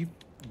Chief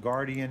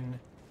Guardian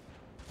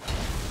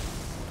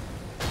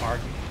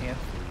Argantry.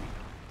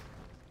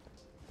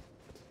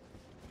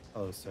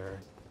 Hello, sir.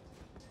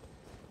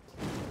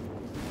 The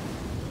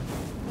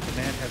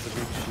man has a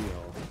big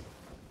shield.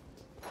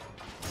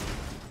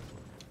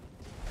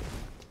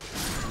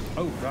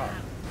 Oh god.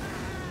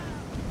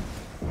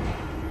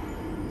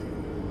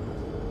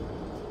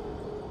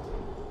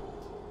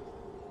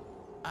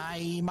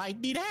 I might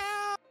need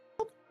help.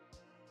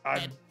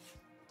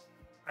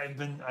 I've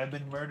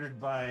been murdered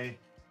by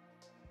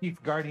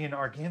Chief Guardian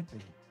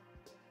Arganthy.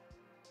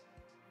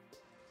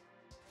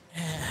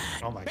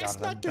 Oh my Best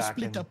god, I'm not to back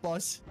split in, up,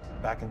 boss.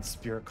 back in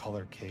Spirit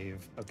Color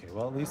Cave. Okay,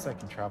 well at least I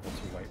can travel to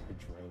White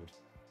Ridge Road.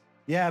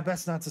 Yeah,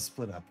 best not to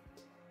split up.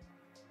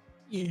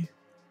 Yeah.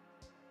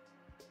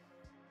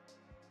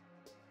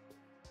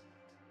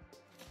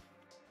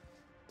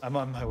 I'm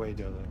on my way,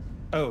 Dolo.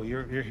 Oh,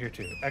 you're here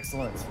too.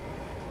 Excellent.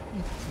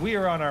 We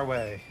are on our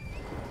way.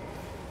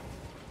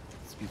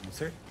 Excuse me,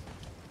 sir.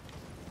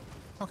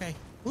 Okay.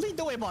 Lead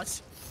the way,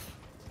 boss.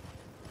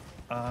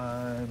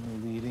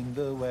 I'm leading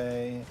the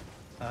way.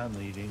 I'm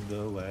leading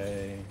the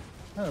way.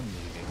 I'm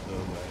leading the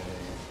way.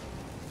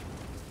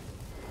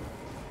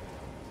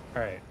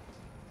 All right.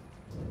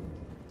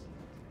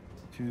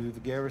 To the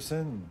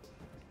garrison.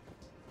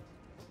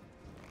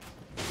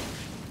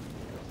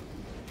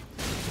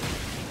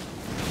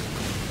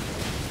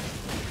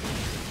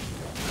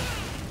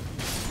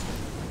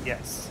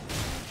 Yes.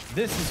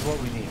 This is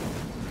what we need.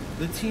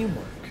 The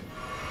teamwork.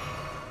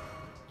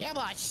 Yeah,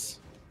 boss.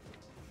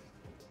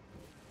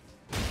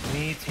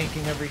 Me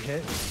taking every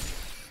hit.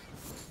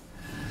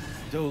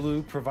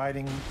 Dolu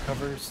providing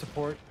cover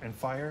support and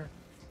fire.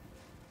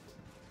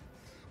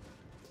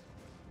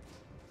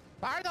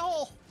 Fire the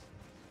hole.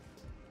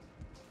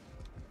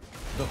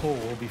 The hole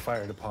will be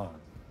fired upon.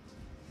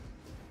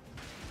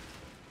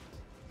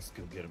 Let's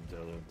go get him,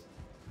 Dolu.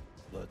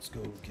 Let's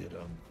go get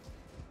him.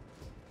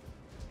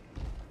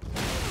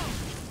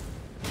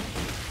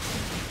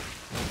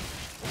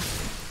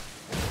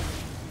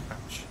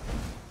 Ouch.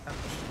 Ouch.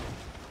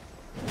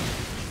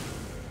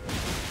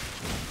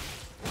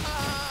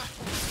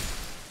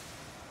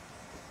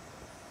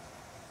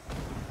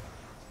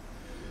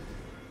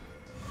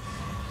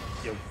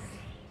 Yo.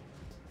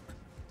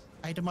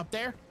 Item up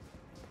there.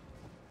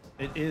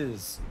 It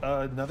is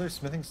another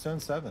Smithing Stone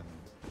 7.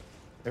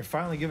 They're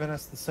finally giving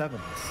us the 7s.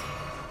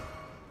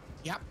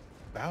 Yep.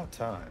 About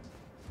time.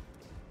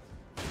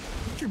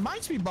 Which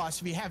reminds me,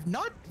 boss, we have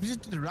not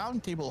visited the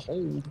round table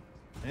hold.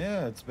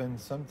 Yeah, it's been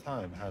some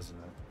time, hasn't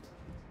it?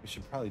 We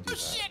should probably do Oh, that.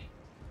 shit!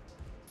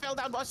 Fell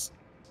down, boss.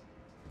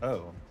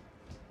 Oh.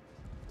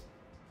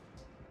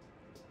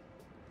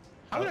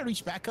 How did I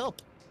reach back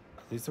up?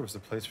 At least there was a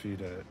place for you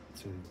to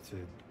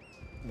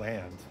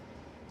land.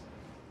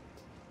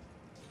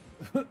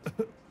 What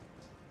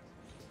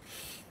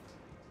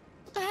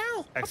the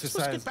hell? I'm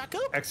supposed to get back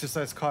up?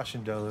 Exercise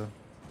caution, Dolu.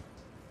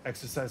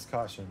 Exercise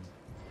caution.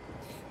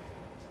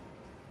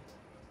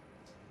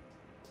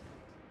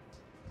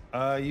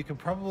 You can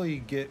probably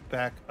get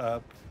back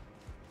up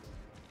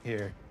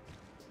here.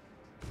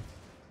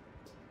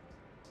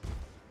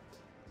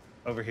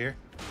 Over here.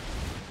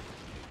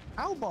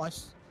 How,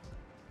 boss?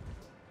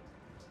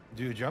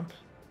 Do a jump.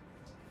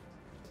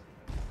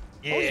 Oh,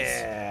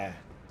 yes. Yeah.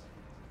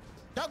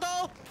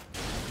 Go!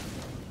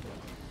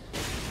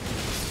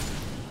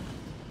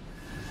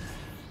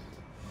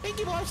 Thank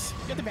you, boss.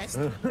 You're the best.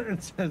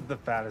 It says the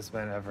fattest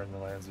man ever in the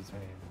lands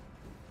between.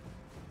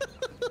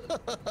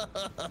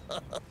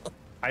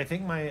 I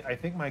think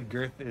my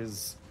girth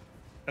is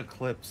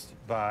eclipsed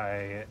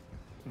by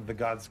the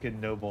Godskin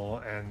Noble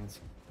and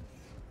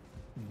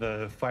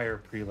the Fire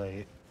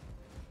Prelate,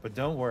 but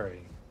don't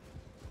worry,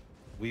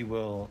 we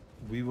will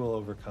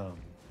overcome.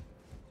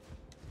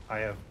 I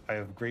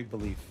have great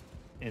belief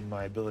in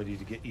my ability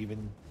to get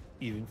even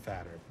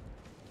fatter.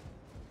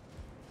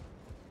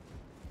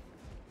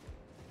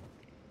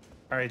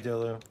 All right,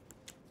 Dolu.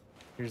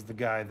 Here's the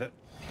guy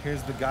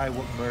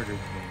what murdered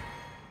me.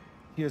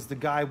 Here's the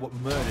guy what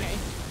murdered Okay. me.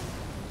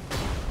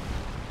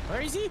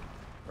 Where is he?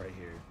 Right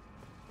here.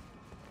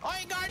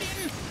 Oi,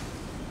 Guardian!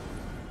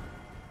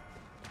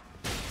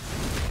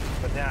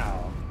 But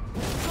now,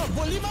 Go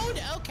bully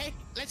mode? Okay,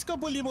 let's go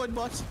bully mode,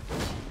 boss.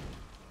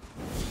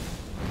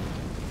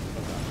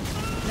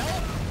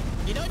 No.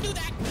 You don't do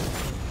that.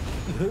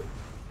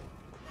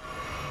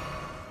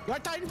 Your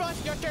turn,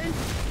 boss. Your turn.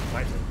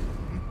 My turn.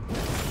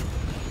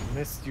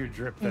 Missed your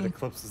drip that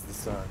eclipses the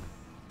sun.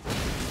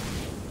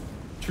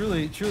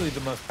 Truly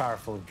the most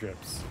powerful of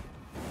drips.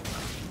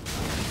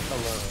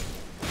 Alone.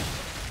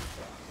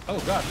 Oh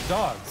god,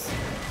 dogs.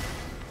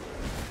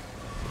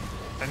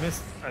 I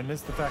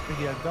missed the fact that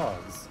he had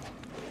dogs.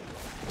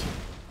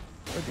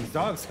 Where'd these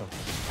dogs come from?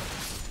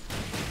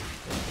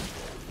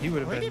 He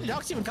would have Where been. did the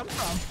dogs even come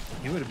from?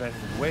 He would have been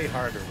way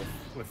harder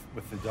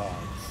with the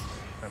dogs,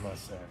 I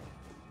must say.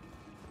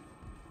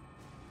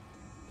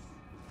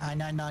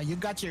 No. You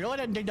got your own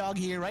underdog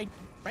here, right?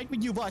 Right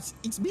with you, boss.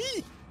 It's me.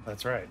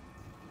 That's right.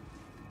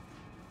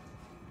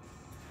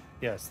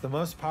 Yes, the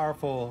most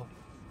powerful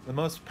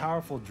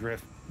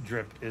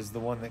drip is the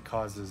one that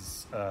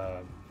causes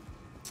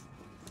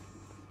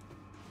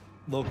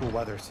local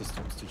weather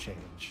systems to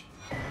change.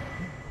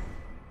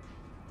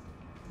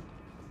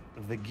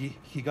 The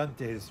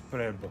Gigante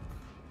Spraybook.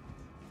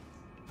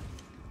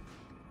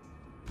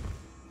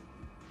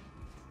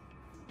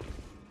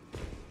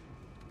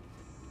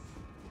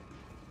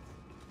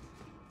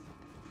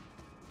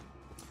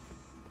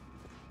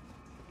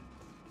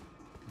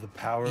 The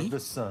power of the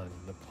sun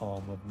in the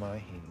palm of my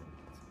hand.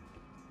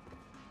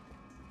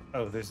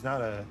 Oh, there's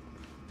not a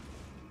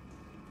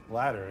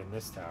ladder in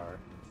this tower.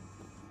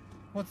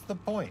 What's the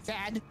point?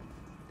 Sad.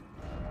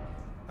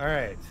 All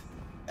right.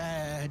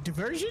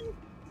 Diversion?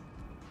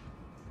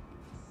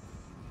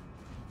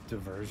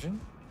 Diversion?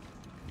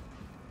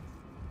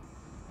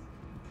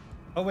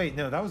 Oh wait,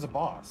 no, that was a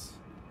boss.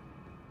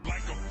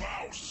 Like a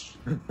mouse.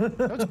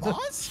 That was a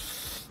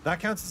boss? That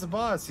counts as a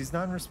boss. He's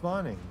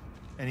non-responding.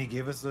 And he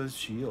gave us those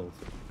shield.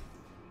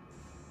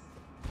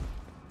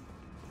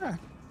 Huh.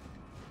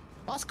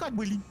 Boss got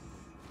bullied.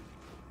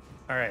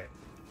 Alright.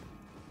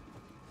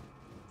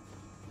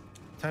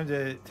 Time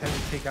to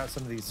take out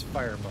some of these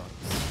fire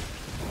monks.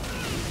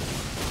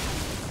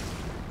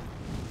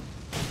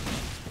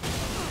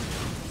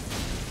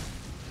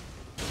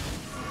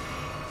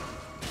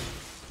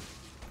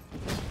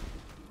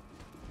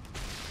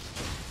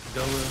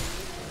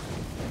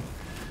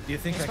 Do you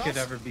think I could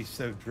ever be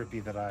so drippy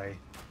that I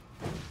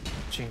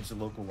change the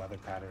local weather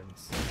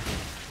patterns?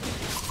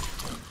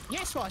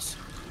 Yes, boss.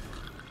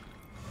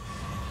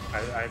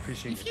 I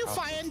appreciate If you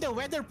find the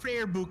weather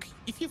prayer book,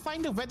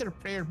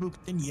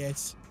 then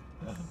yes.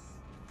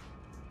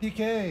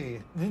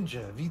 PK,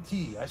 Ninja,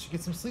 VT, I should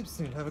get some sleep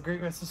soon. Have a great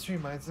rest of the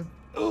stream, Isaac.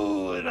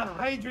 Oh, and a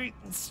hydrate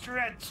and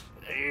stretch.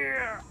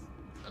 Yeah.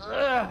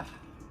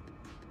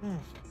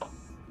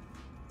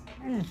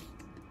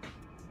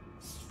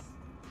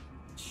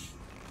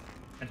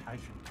 And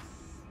hydrate.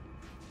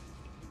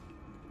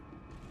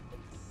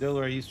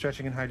 Dilla, are you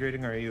stretching and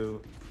hydrating, or are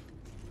you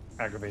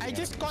aggravating? I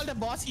just called the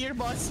boss here,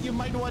 boss. You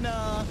might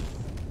wanna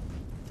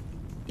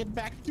get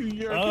back to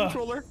your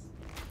controller.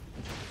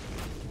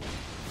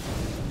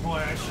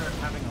 Boy, I sure am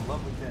having a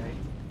lovely day.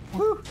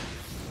 Woo!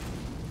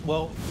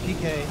 Well,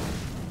 PK,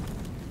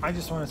 I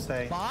just want to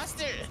say, Boss,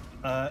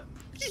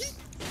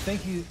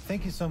 thank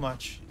you so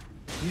much.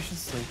 You should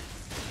sleep,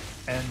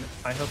 and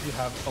I hope you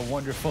have a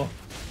wonderful,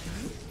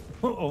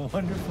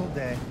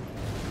 day,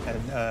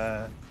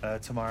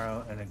 and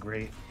tomorrow, and a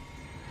great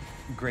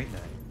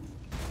night.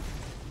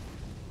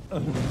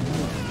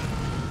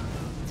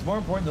 It's more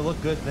important to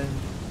look good than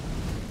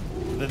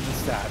the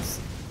stats.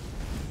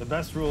 The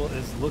best rule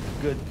is look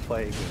good,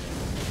 play good.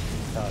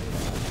 I'll tell you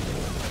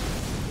that.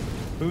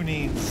 Who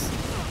needs?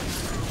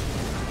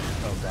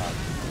 Oh God.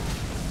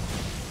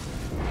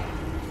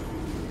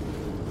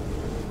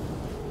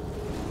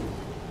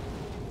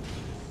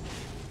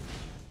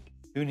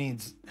 Who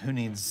needs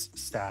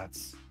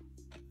stats?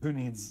 Who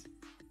needs?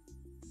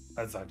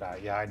 As I die.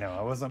 Yeah, I know.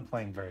 I wasn't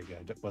playing very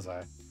good, was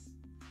I?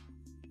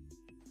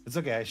 It's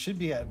okay. I should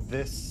be at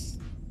this.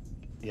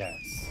 Yes.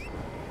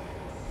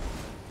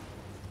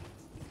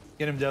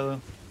 Get him, Delu.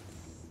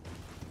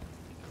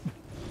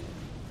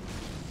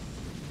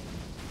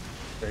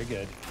 Very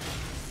good.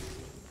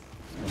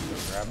 I'm gonna go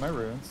grab my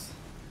runes.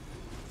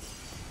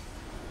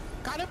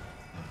 got him.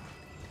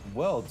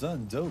 Well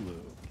done, Dolu.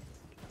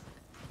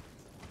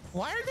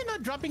 Why are they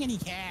not dropping any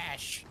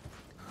cash?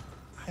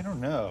 I don't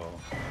know.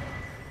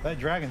 That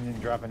dragon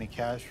didn't drop any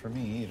cash for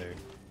me either.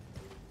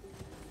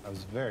 I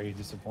was very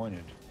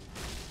disappointed.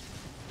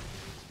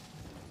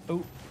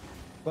 Oh,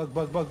 bug.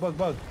 A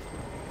bug?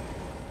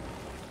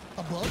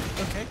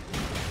 Okay.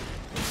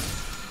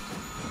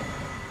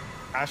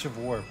 Ash of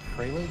War,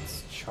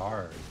 Prelude's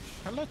Charge.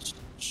 How much?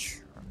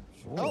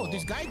 Oh,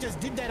 this guy just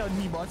did that on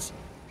me, boss.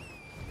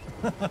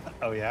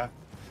 Oh yeah?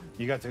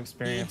 You got to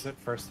experience it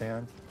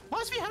firsthand?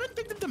 Boss, we haven't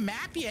picked up the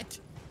map yet.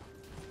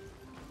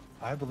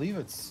 I believe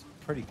it's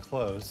pretty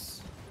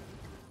close.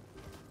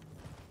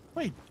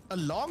 Wait, a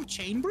long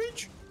chain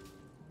bridge?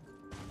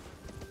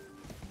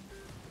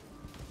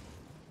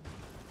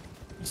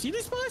 You see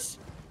this, boss?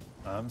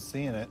 I'm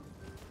seeing it.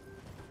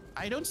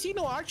 I don't see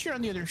no archer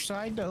on the other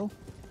side, though.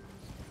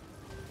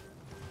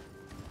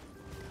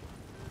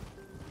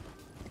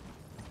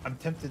 I'm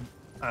tempted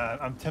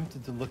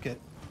to look at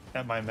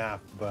at my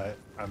map, but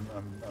I'm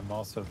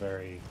also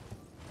very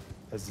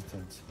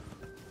hesitant.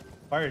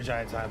 Fire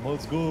giant time,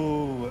 let's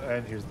go!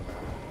 And here's the map.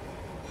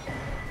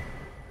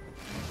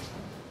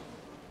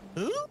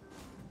 Who?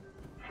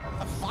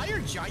 A fire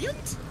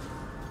giant?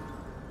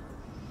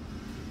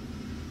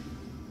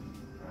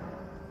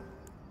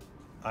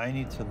 I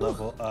need to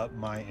level up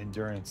my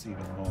endurance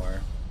even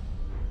more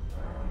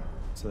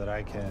so that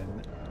I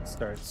can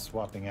start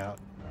swapping out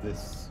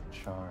this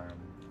charm.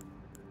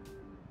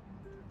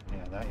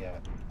 Yeah, not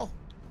yet. Oh,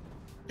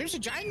 there's a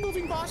giant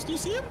moving boss. Do you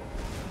see him?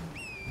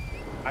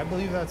 I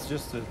believe that's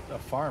just a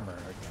farmer,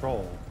 a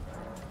troll.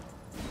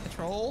 A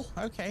troll?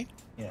 Okay.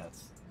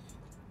 Yes.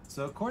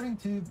 So according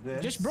to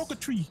this... Just broke a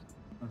tree.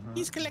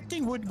 He's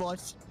collecting wood,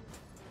 boss.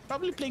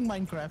 Probably playing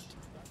Minecraft.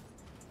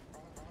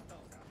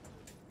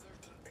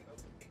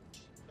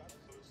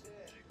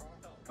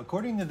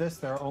 According to this,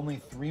 there are only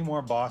 3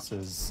 more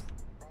bosses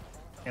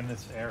in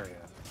this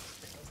area.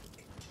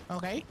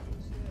 Okay.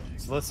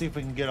 So let's see if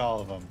we can get all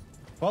of them.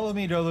 Follow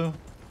me, Dolu.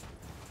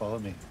 Follow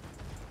me.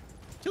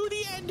 To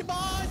the end,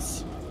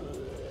 boss!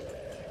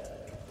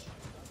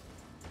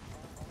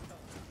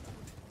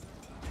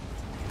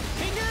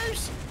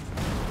 Fingers!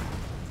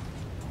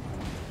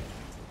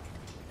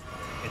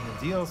 In the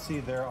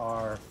DLC, there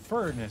are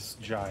furnace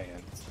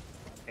giants,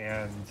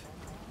 and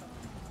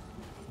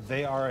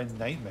they are a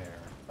nightmare.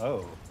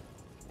 Oh.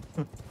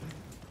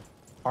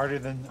 harder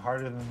than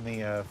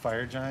the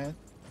fire giant?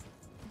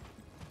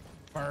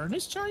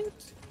 Furnace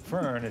giant?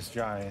 Furnace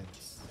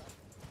giants.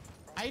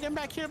 Item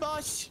back here,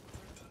 boss.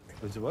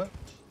 Was it what?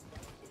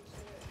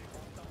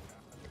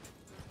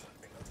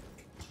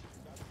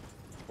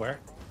 Where?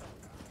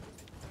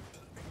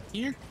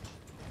 Here.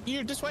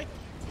 Here, this way.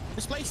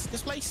 This place.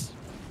 This place.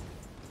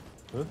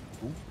 Ooh,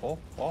 oh.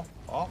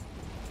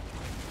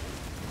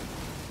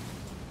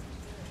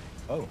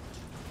 Oh.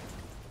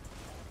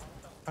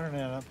 How did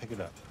I not pick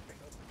it up?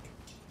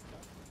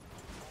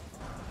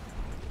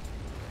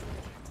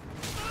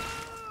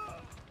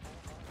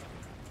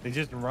 They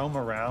just roam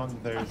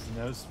around. There's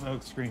no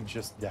smoke screen,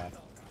 just death.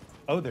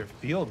 Oh, they're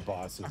field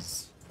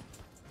bosses.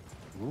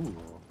 Ooh.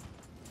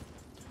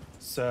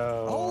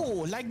 So.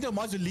 Oh, like the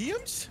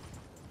mausoleums?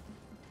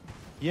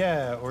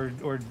 Yeah, or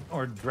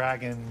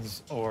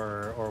dragons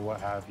or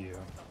what have you.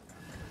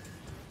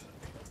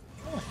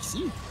 Oh, I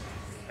see.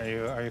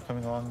 Are you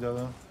coming along,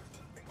 Dolo?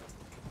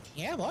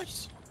 Yeah,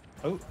 boss.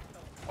 Oh,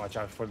 watch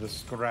out for the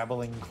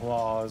scrabbling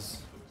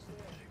claws.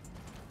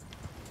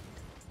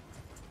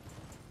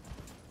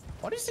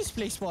 What is this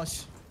place,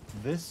 boss?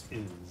 This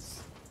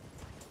is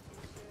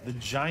the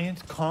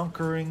giant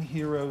conquering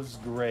hero's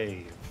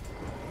grave.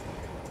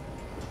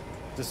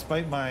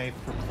 Despite my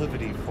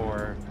proclivity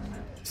for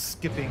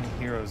skipping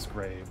heroes'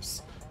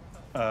 graves,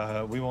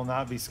 we will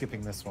not be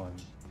skipping this one.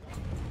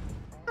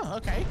 Oh,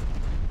 okay.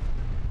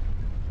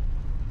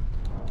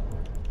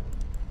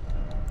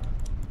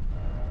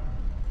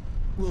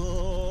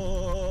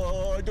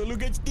 Whoa, don't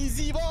look at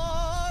dizzy,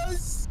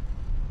 boss!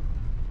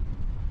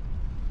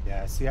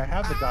 Yeah, see, I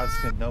have the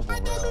Godskin Noble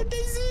robe,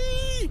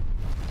 Dizzy!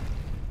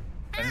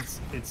 and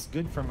it's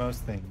good for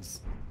most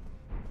things,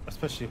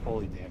 especially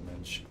holy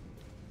damage.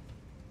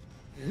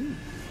 Ooh.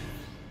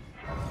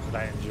 But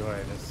I enjoy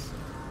this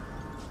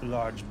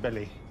large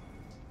belly.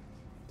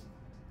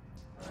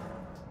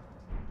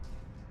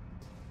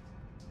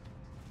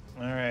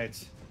 All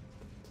right.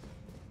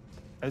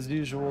 As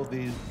usual,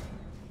 these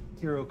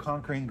hero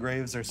conquering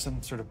graves are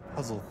some sort of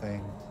puzzle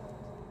thing.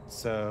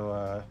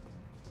 So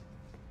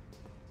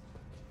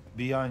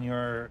be on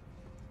your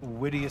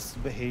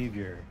wittiest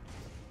behavior,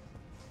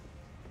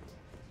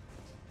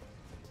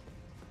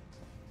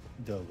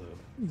 Dolu.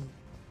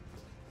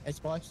 Yes,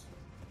 boss.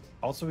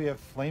 Also, we have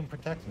Flame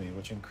Protect Me,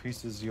 which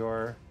increases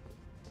your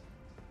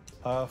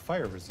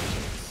fire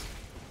resistance.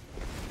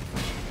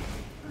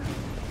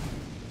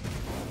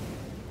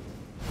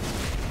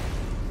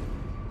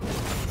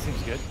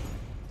 Seems good.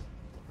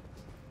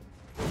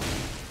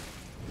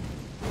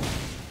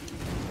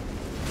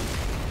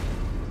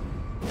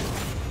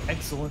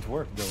 Excellent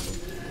work, Dolu.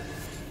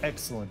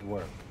 Excellent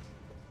work.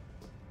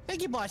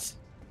 Thank you, boss.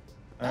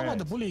 All How right. about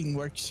the bullying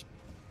works?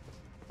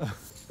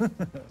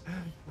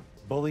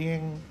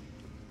 Bullying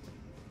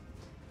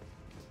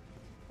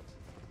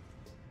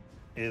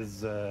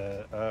is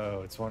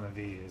oh, it's one of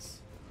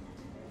these.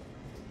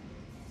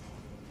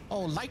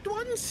 Oh, light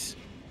ones?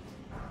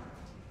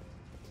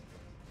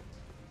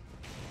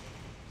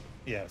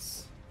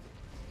 Yes.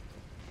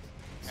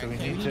 So Okay,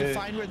 we need to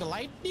find where the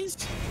light is?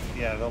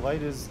 yeah, the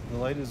light is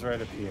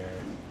right up here.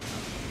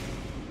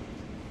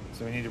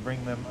 So we need to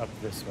bring them up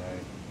this way.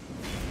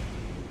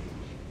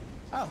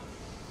 Oh.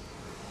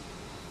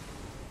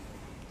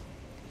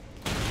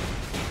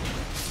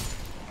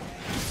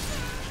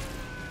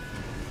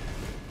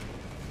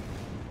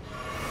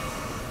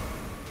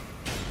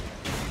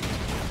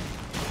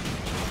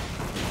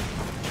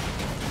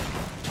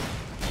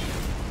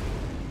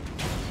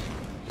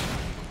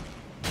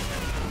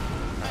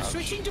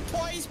 Switching to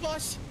poise,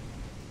 boss.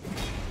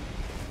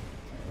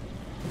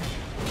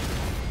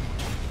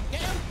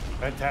 Get him.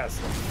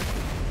 Fantastic.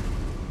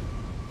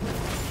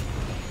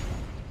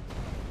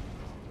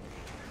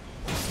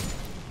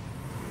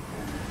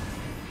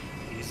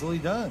 Easily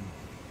done.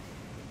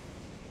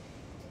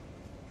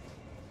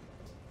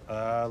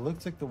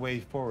 Looks like the way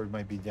forward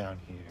might be down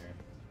here.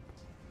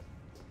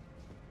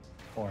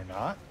 Or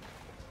not.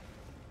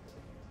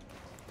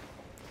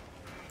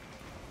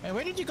 Hey,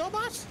 where did you go,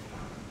 boss?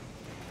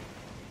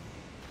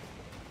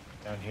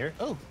 Down here?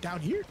 Oh, down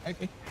here?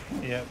 Okay.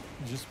 Yep,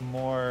 just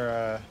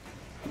more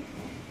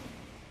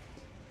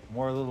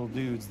little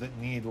dudes that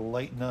need to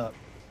lighten up.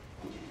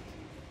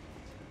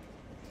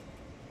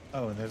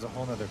 Oh, and there's a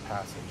whole nother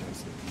passage, I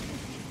see.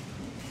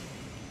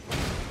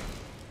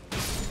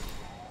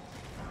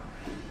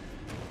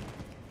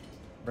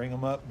 Bring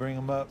them up, bring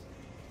them up.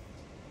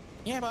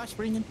 Yeah, boss,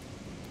 bring him.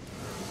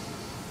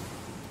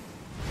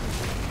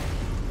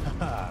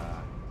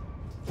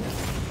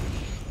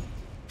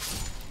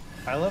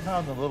 I love how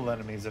in the little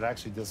enemies it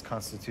actually does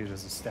constitute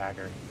as a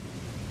stagger.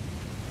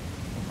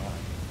 Come on.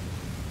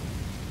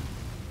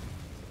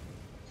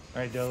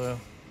 Alright, Dolu.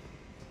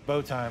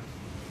 Bow time.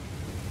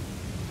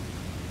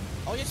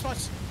 Oh, yes,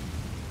 boss.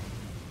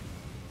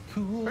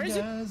 Cool Where is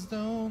it? guys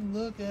don't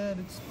look at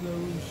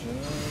explosion.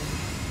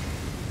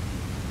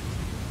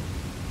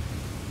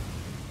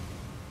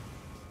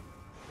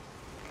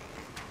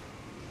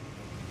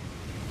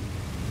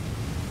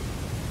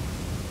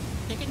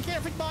 Taking care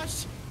of it,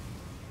 boss.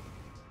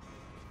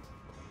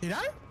 Did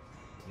I?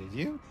 Did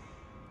you?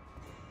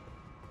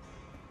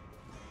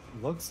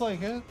 Looks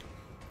like it.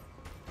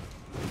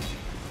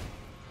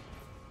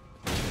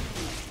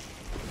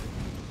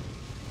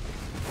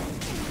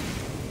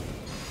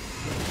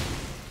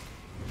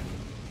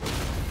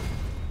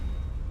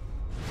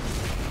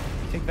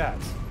 Take that.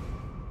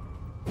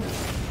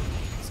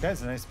 This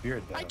guy's a nice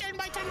beard, though. My turn,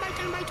 my turn, my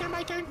turn, my turn,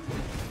 my turn.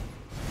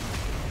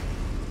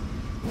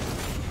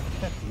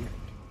 That beard.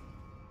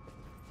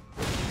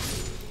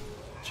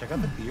 Check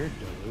out the beard,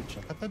 dude.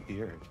 Check out the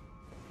beard.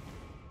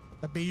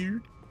 The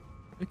beard.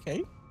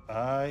 Okay.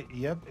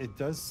 Yep, it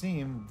does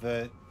seem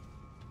that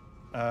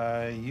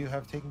you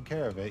have taken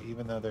care of it,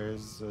 even though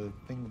there's a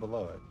thing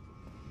below it.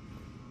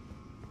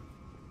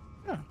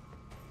 Yeah.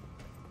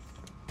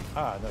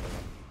 Ah, another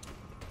one.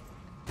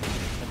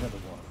 Another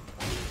one.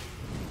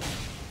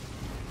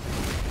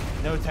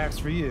 No attacks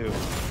for you.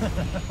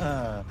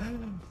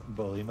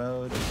 Bully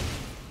mode.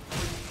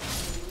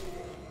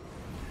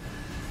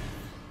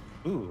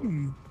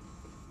 Ooh.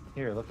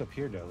 Here, look up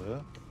here,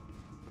 Dolu.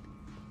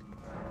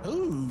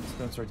 Ooh.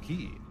 Stone sword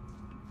key.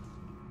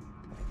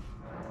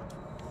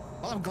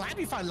 Well, I'm glad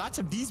we found lots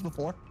of these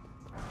before.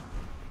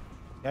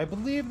 I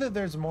believe that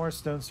there's more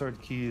stone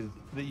sword keys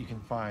that you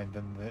can find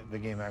than the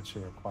game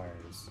actually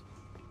requires.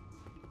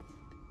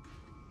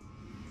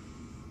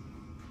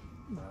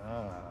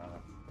 Ah.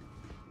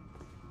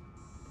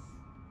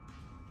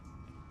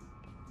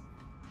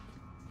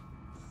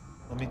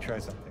 Let me try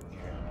something here.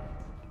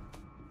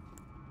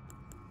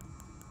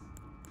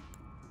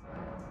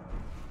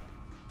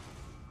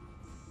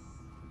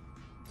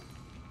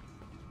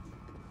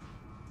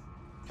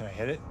 Can I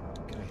hit it?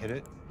 Can I hit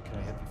it? Can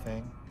I hit the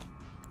thing?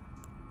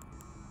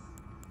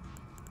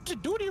 What's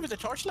it doing here with the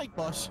torchlight,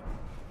 boss?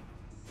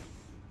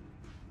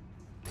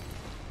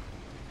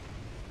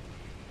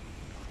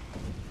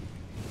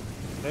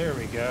 There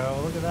we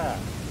go. Look at that.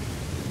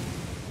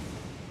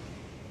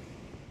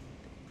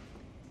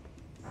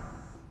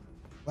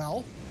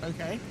 Well,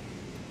 okay.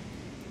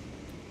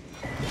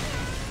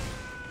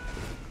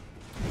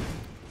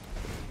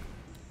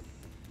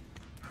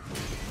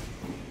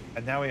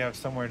 And now we have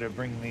somewhere to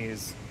bring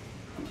these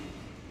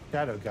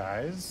shadow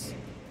guys.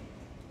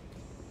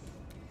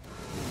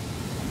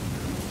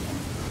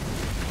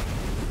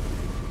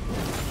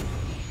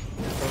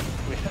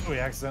 Oh, we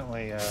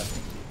accidentally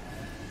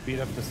beat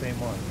up the same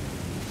one.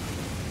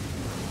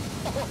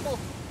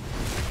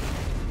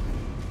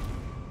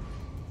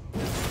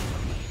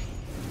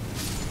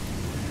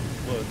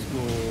 Let's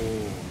go.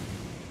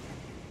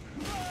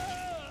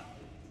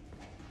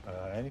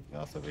 Anything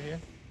else over here?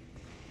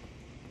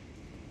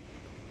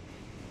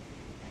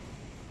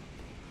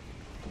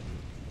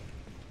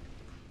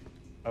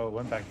 Oh, it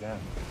went back down.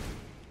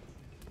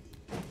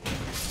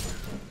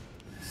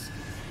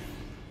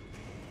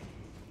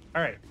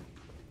 All right.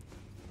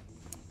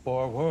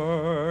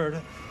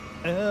 Forward,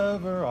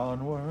 ever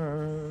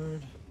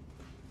onward.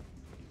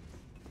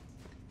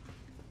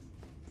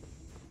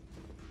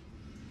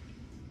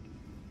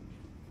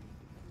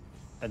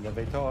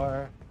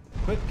 Elevator.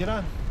 Quick, get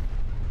on.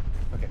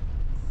 Okay.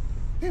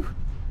 Whew.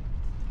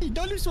 Hey,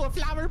 don't lose a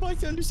flower,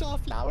 boys. Don't lose a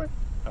flower.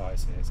 Oh, I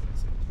see, I see, I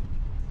see.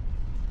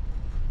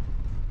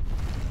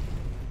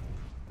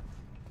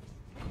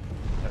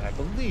 And I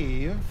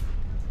believe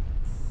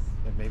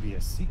there may be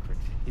a secret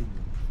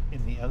hidden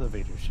in the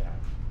elevator shaft.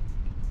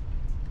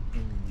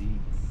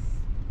 Indeed.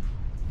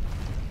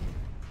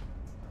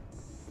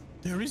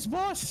 There is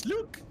boss.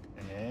 Look.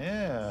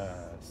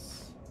 Yes.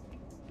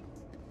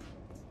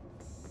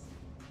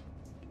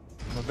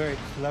 I'm a very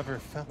clever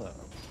fellow.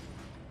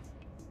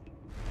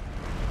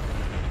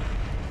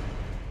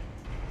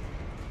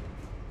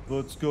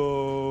 Let's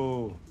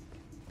go.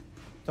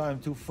 Time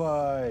to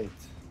fight.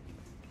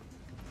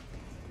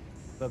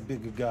 The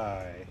big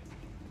guy.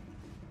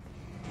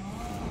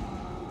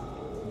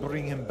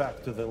 bring him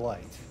back to the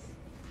light.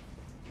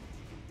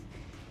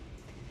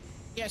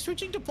 Yeah,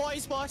 switching to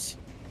poise, boss.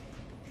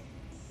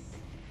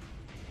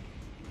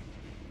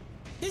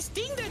 This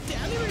thing that the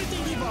elevator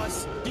thingy,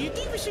 boss. Do you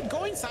think we should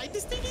go inside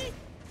this thingy?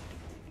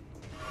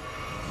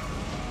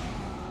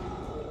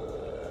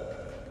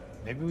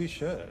 Maybe we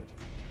should.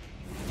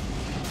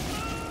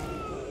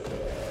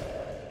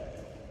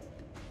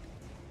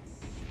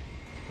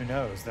 Who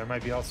knows? There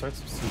might be all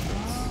sorts of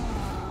secrets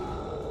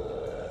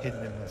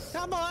hidden in this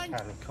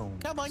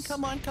catacombs. Come on,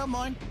 come on, come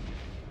on.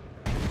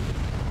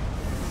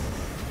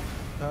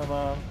 Come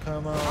on,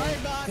 come on. All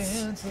right, boss.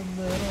 Dance a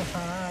little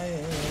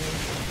higher.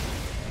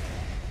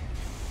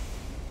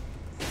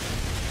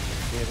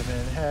 Get him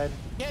in the head.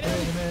 Get Hit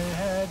him. him in the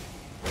head.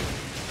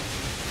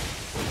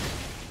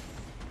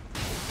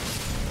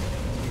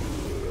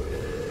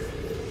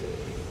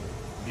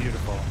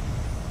 Beautiful.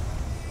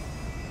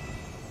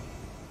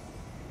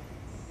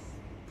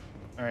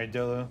 All right,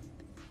 Dolo.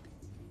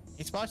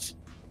 It's boss.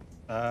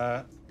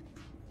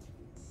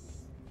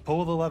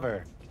 Pull the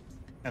lever,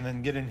 and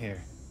then get in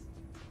here.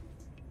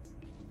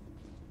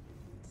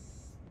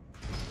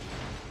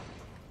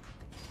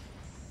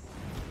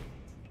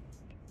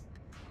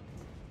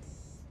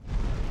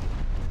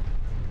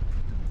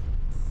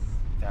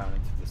 Down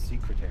into the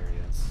secret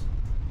areas.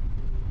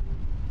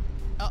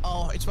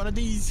 Uh-oh, it's one of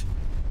these.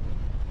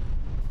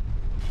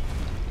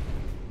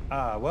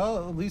 Ah,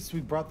 well, at least we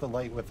brought the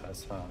light with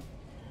us, huh?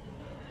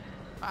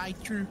 Aye,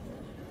 true.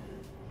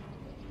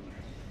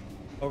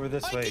 Over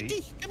this Oi, way.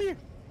 Kitty, come here.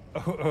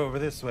 Over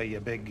this way, you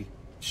big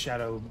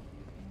shadow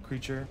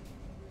creature.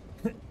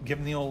 Give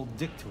him the old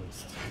dick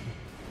twist.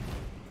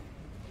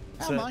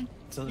 Come on.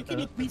 You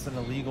can eat me. It's an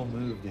illegal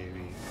move,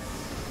 Davey.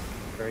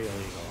 Very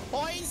illegal.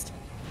 Poised.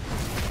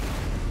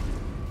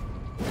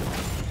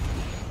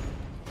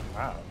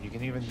 Wow, you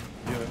can even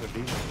do it with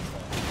these things.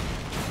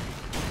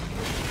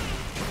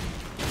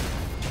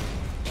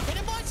 Hit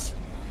him, boss.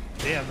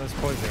 Damn, those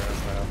poison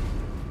arrows, though.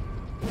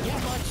 Yeah,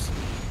 boss.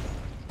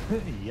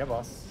 Yeah,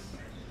 boss.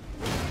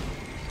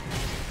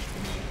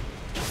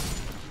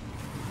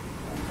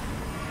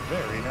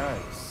 Very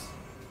nice.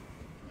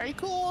 Very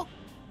cool.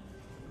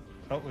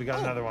 Oh, we got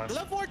another one.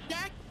 Glove board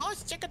back.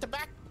 Boss, check out the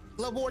back.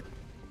 Glove board.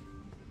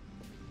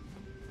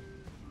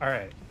 All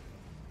right.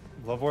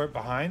 Glovewort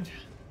behind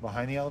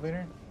the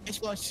elevator. Yes,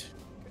 boss.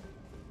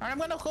 All right, I'm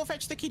gonna go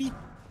fetch the kitty.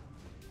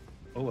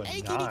 Oh, a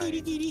Hey, 9. kitty,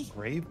 kitty, kitty.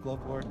 Grave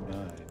Glovewort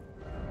 9.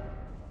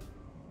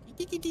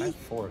 Kitty, kitty. I have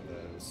 4 of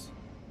those.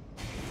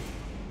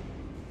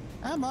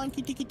 Come on,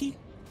 kitty, kitty.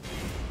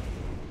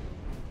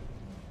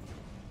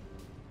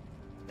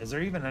 Is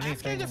there even anything?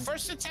 After the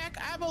first attack,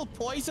 I will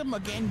poison him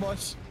again,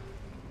 boss.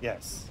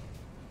 Yes,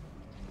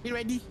 You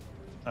ready?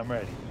 I'm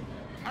ready.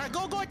 All right,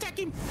 go attack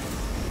him.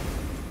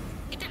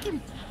 Attack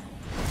him.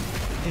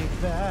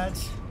 Take that,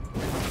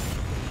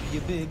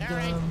 you big All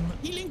right, dumb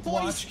healing poise.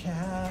 watch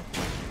cat.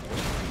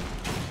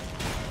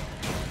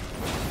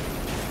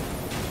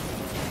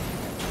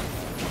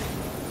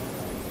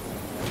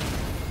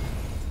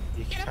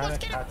 You Get him, kind boss, of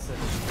get him. cuts it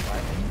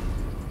fighting.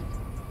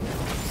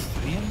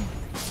 Stream?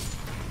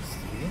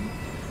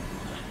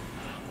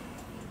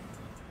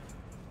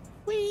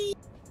 Whee.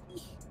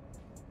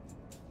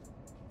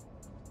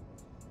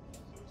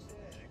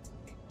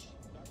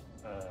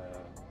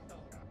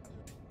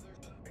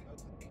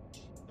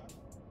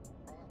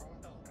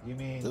 You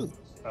mean Ooh.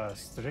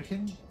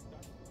 stricken?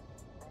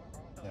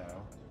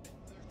 No.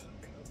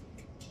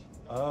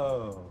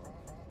 Oh.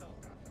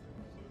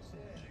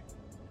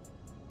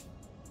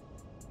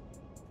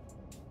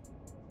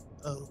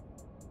 Oh.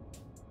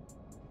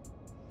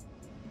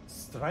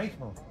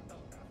 Streichel.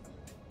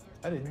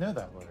 I didn't know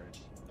that word.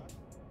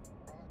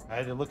 I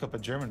had to look up a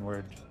German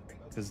word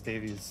because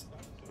Davey's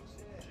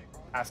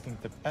asking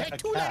to There pet are a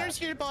two cat. letters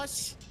here,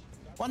 boss.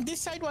 One this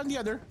side, one the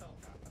other.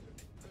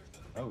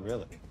 Oh,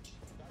 really?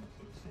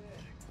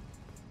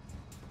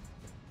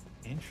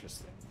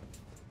 Interesting.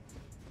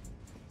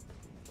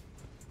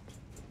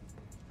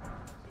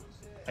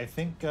 I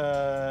think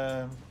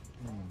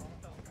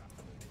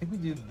we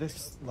do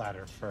this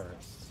ladder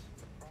first.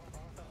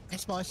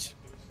 Yes, boss.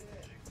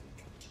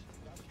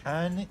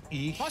 Kann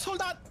ich Boss,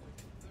 hold on.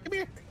 Come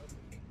here.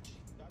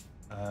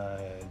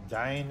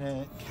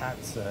 deine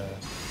Katze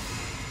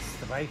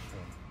streicheln?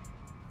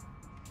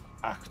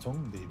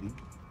 Achtung, baby.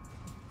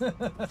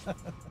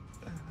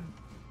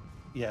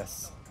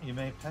 Yes, you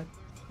may pet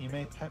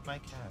my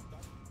cat.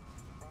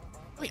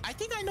 Wait, I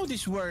think I know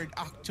this word.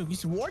 Octo.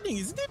 It's warning,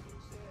 isn't it?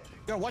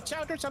 Yo, watch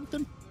out or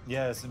something.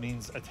 Yes, it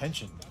means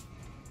attention.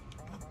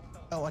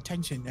 Oh,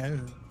 attention. Oh.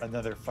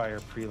 Another fire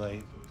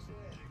prelate.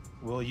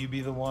 Will you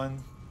be the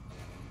one?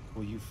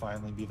 Will you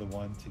finally be the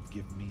one to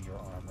give me your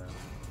armor?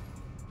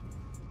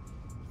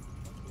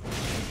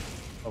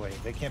 Oh wait,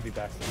 they can't be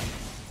back there.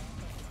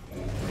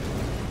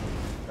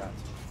 Got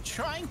to.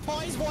 Trying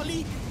poise,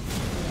 Wally.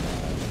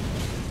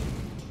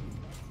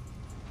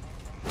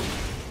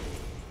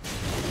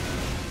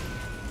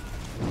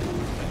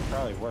 That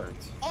probably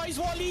worked. Poise,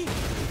 Wally.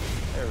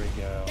 There we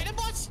go. Get him,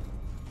 boss.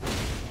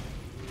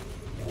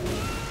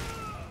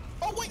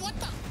 Oh, wait, what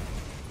the?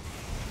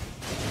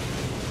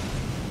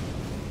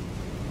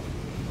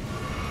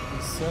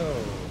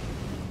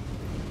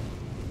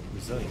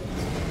 resilient.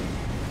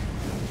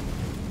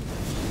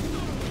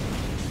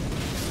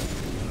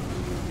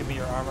 Give me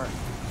your armor.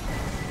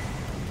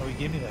 Oh, he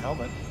gave me the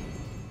helmet.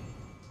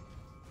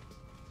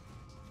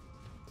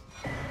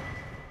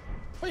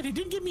 Wait, he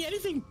didn't give me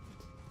anything.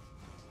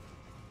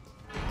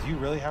 Do you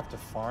really have to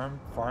farm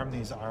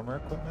these armor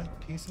equipment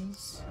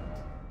pieces?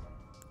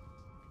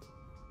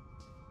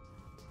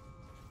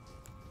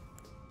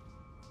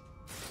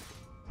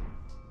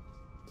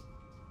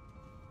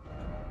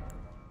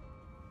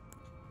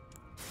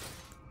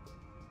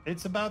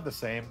 It's about the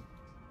same.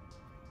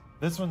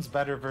 This one's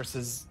better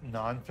versus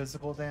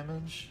non-physical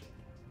damage.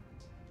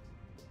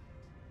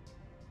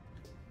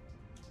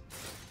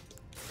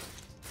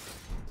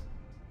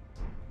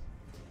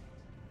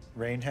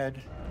 Rain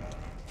head.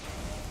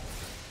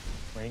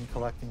 Rain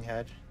collecting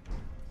head.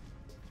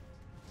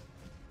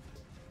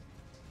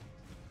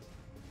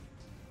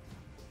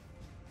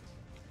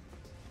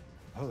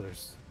 Oh,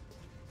 there's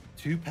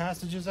 2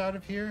 passages out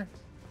of here?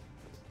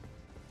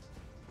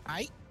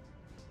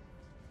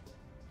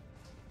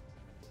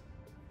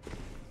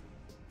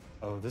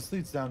 Oh, this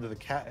leads down to the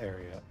cat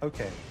area.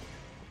 Okay.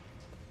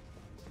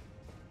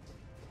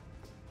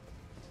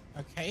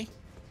 Okay.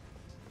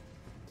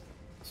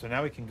 So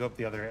now we can go up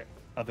the other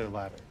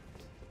ladder.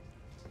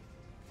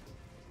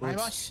 Hi,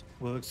 boss.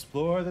 We'll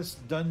explore this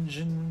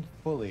dungeon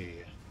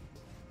fully.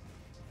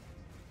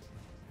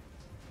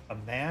 A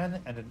man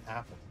and an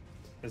apple.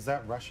 Is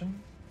that Russian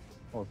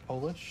or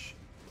Polish?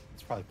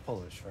 It's probably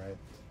Polish, right?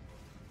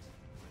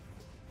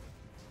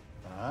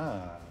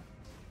 Ah.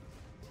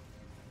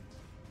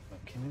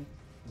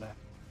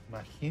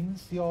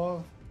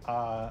 Machincio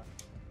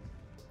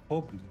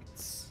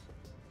Poblitz.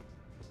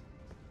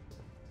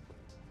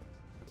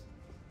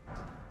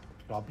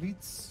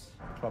 Problitz.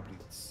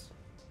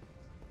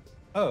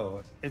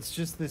 Oh, it's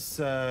just this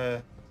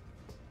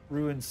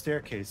ruined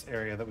staircase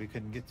area that we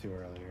couldn't get to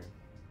earlier.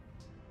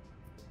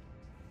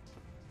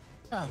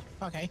 Oh,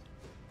 okay.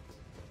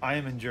 I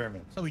am in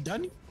German. So we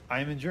done?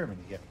 I am in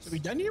Germany, yes. So we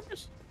done here,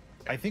 boss?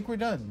 I think we're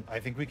done. I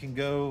think we can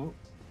go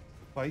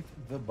fight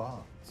the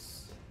boss.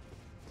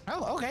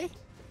 Oh, okay.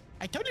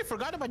 I totally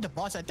forgot about the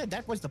boss. I thought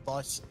that was the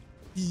boss.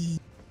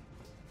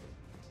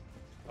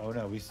 Oh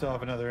no, we still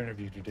have another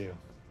interview to do.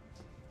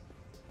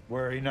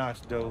 Worry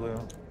not,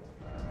 Dolu.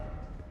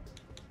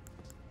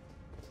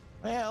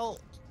 Well,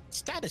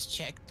 status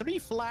check. 3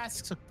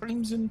 flasks of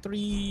crimson,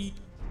 3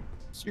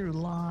 zero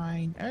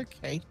line.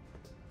 Okay.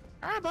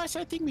 All right, boss.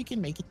 I think we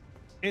can make it.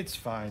 It's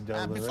fine,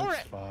 Dolu.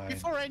 It's fine.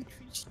 Before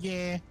entries,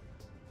 yeah.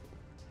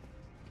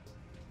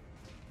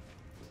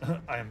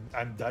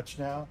 I'm Dutch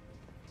now.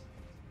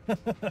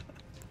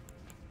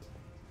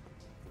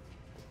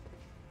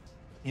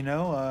 You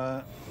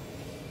know,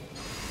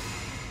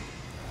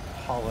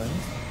 Holland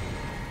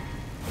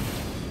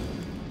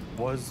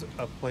was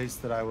a place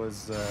that I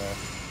was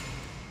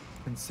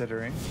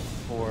considering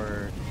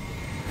for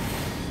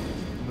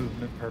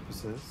movement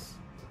purposes.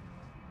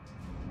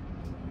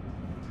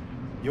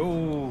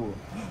 Yo,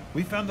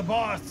 we found the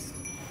boss.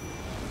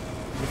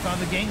 We found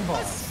the gang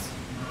boss.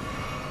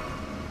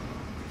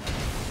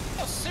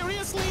 Oh,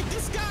 seriously,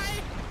 this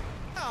guy?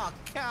 Oh,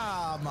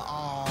 come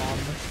on.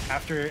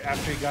 After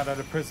he got out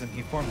of prison,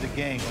 he formed a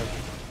gang of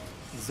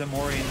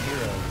Zamorian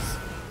heroes.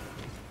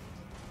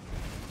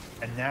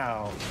 And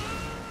now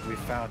we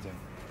found him.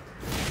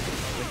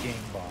 The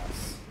gang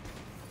boss.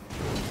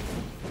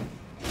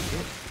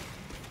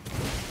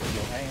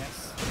 Your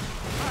ass.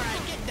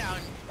 Alright, get down.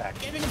 Back.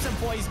 Giving him some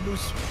poison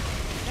boost.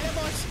 Get him,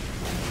 boss.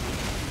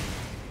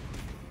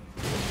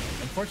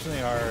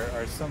 Unfortunately,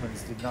 our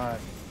summons did not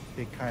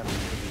take kindly to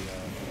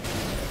the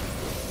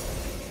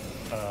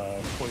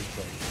poise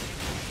break.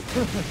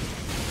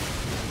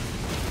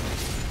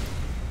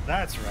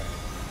 That's right.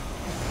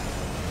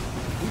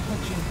 We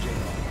put you in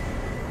jail.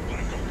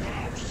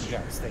 You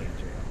gotta stay in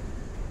jail.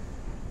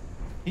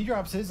 He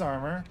drops his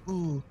armor.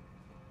 Ooh.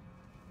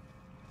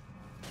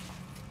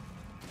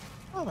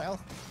 Oh, well.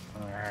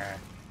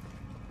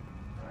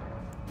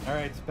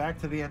 Alright, it's back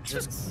to the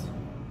entrance.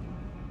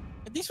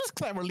 This was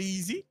cleverly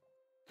easy.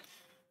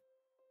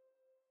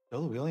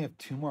 Oh, we only have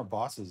 2 more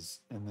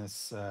bosses in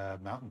this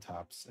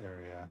mountaintops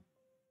area.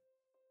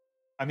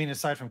 I mean,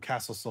 aside from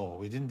Castle Soul.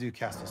 We didn't do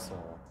Castle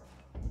Soul.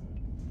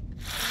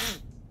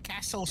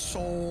 Castle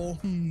Soul.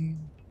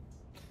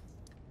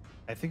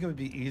 I think it would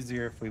be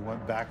easier if we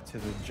went back to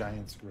the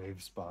Giant's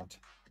Grave spot.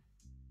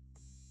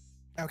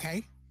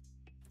 Okay.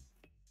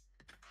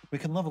 We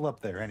can level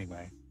up there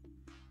anyway.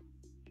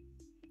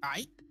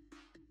 Alright.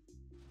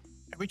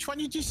 Which one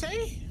did you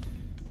say?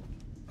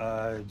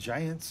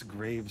 Giant's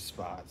Grave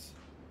spot.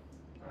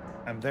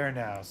 I'm there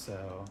now,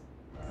 so...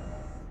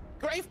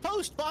 Grave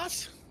Post,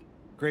 boss.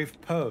 Grave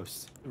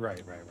Post.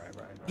 Right.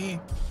 Yeah.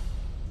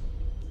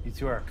 You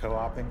two are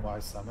co-oping why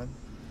summon?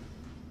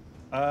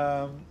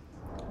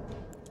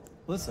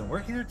 Listen, we're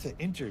here to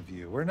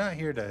interview. We're not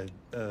here to,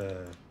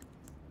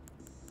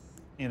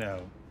 you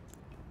know,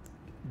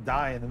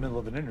 die in the middle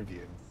of an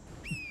interview.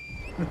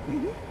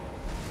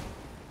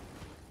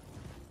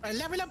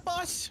 Level up,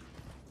 boss.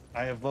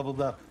 I have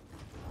leveled up.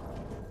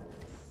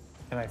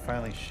 Can I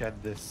finally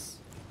shed this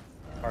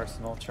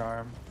arsenal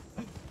charm?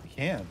 I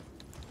can.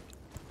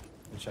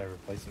 What should I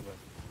replace it with?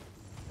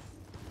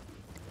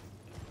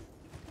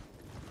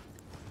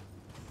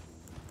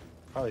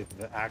 Probably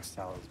the axe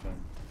talisman.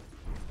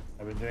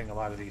 I've been doing a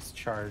lot of these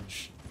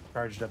charged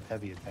up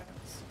heavy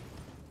attacks.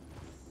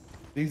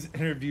 These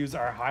interviews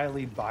are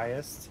highly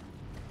biased.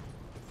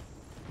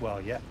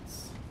 Well,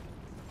 yes.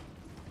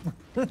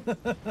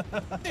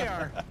 They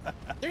are.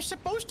 They're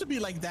supposed to be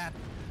like that.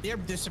 They're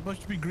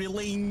supposed to be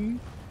grilling.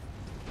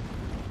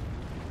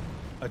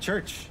 A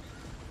church.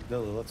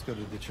 Dilla, let's go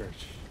to the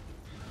church.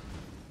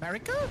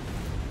 America?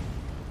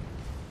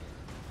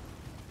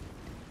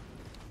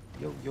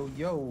 Yo, yo,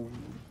 yo.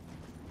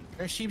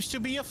 There seems to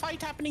be a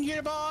fight happening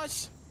here,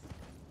 boss.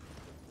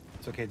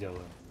 It's okay, Dilla.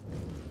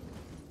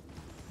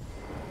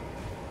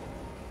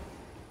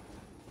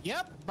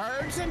 Yep,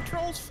 birds and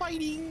trolls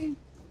fighting.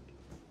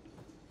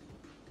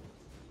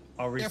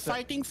 I'll reset. They're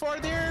fighting for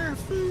their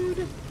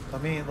food.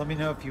 Let me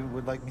know if you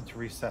would like me to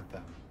reset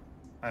them.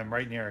 I'm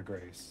right near a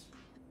grace.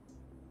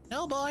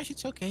 No, boss,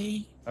 it's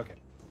okay. Okay.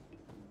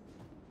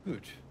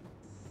 Good.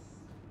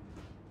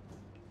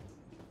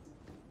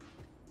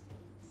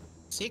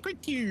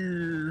 Sacred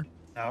tier.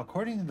 Now,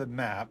 according to the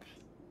map,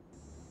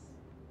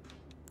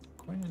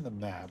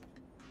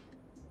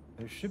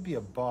 there should be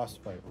a boss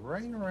fight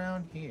right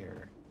around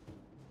here.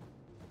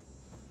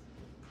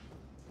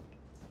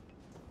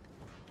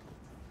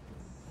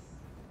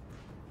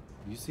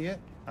 You see it?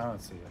 I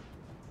don't see it.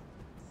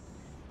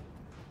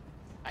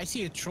 I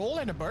see a troll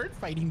and a bird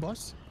fighting,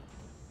 boss.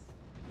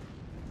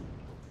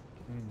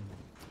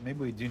 Maybe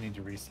we do need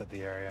to reset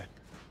the area.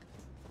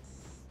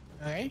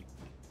 Okay.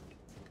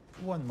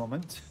 One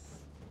moment.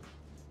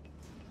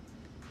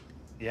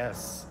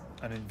 Yes,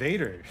 an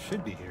invader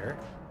should be here.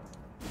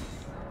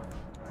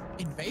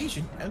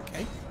 Invasion?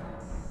 Okay.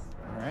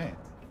 All right.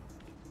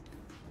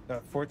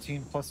 Got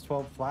 14 plus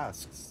 12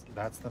 flasks.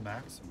 That's the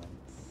maximum.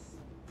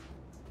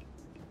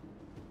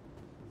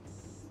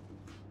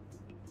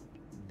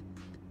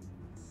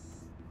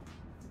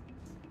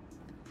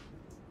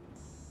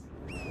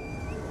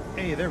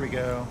 Hey, there we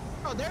go.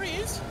 Oh, there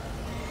he is.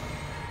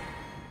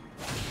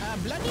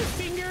 Bloody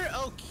Finger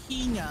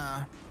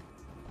Okina.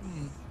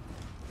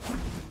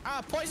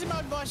 Poison him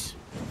out, boss.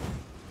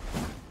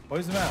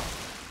 Poison him out.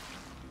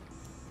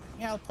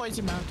 Yeah, I'll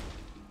poison him out.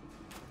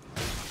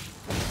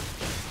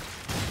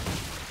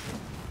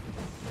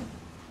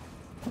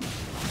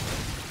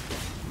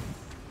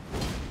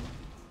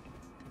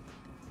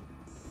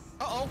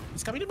 Uh-oh,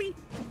 he's coming to me.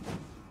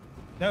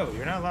 No,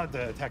 you're not allowed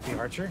to attack the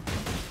archer.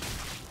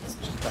 It's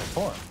just by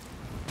form.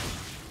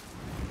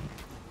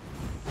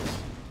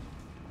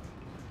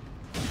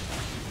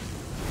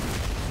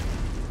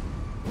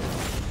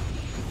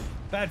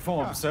 Bad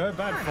form, sir.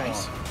 Bad form.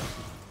 Nice.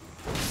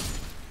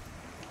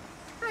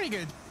 Very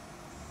good.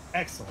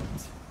 Excellent.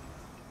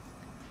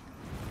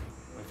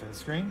 Wait for the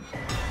screen.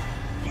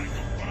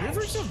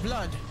 Rivers of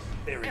blood.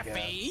 There we Your go.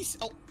 face.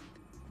 Oh,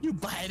 you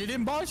beheaded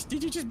him, boss?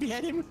 Did you just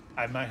behead him?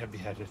 I might have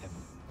beheaded him.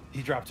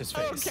 He dropped his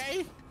face.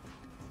 Okay.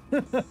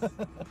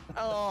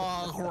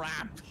 Oh,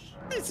 crap.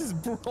 This is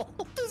brutal.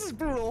 This is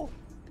brutal.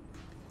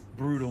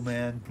 Brutal,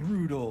 man.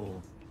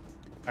 Brutal.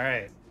 All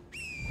right.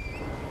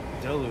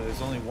 Dolu,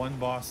 there's only one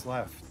boss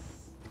left.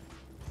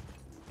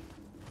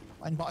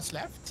 One boss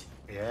left?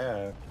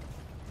 Yeah.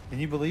 Can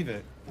you believe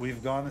it?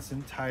 We've gone this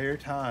entire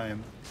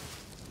time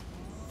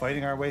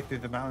fighting our way through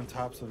the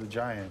mountaintops of the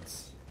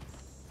giants.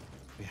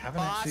 We haven't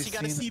Boss, actually you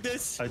gotta seen see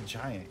this. a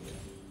giant yet.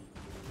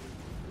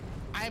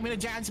 I'm in a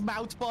giant's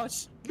mouth,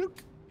 boss.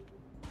 Look.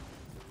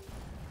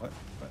 What?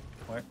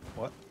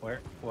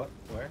 Where?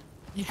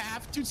 You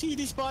have to see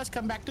this, boss.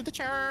 Come back to the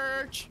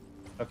church.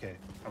 Okay,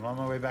 I'm on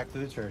my way back to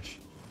the church.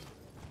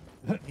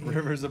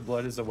 Rivers of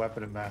blood is a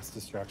weapon of mass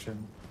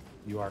destruction.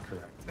 You are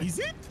correct. Is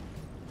it?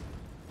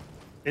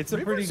 It's a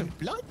Rivers pretty of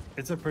blood?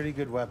 It's a pretty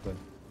good weapon.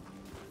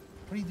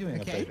 What are you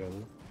doing Okay. up there,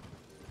 Dolu?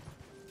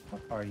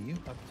 What are you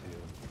up to?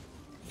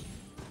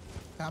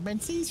 Come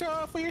and see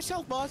for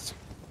yourself, boss.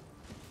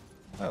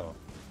 Oh.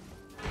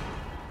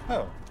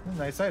 Oh, a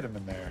nice item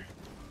in there.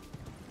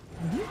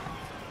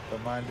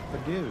 Don't mind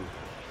if I do.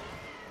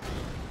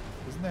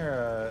 Isn't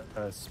there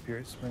a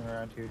spirit spring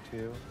around here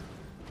too?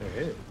 There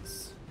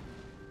is.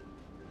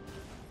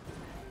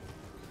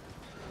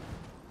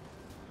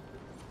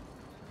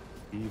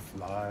 He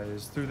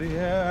flies through the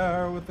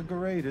air with the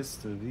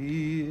greatest of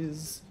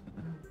ease.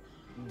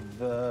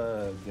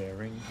 The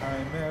daring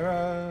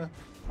chimera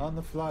on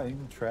the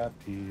flying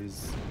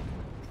trapeze.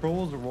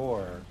 Trolls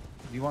roar.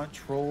 Do you want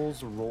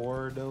Trolls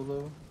roar,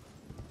 Dolo?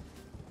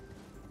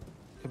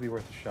 Could be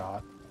worth a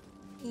shot.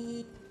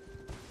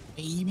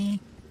 Baby.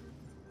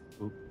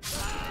 Oop.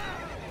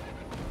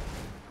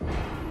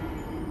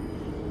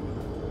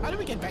 How do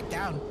we get back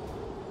down?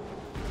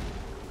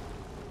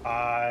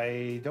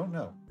 I don't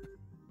know.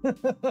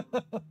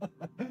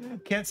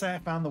 Can't say I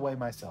found the way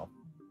myself.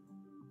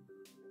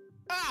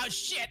 Oh,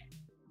 shit.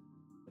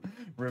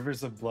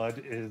 Rivers of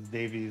Blood is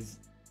Davy's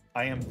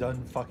I am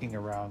done fucking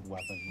around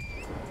weapon.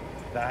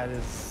 That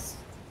is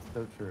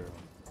so true.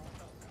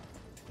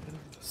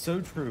 So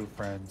true,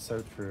 friend.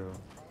 So true.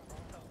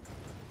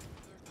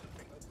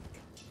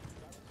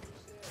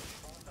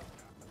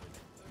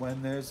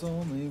 When there's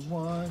only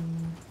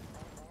one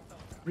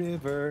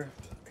river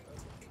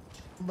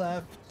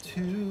left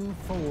to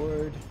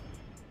ford,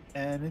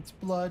 and it's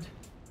blood.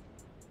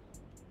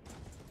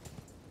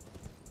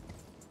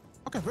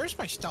 Okay, where's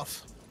my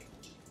stuff?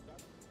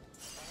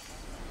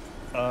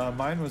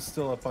 Mine was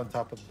still up on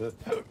top of the...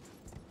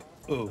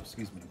 Oh,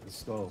 excuse me, the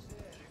stove.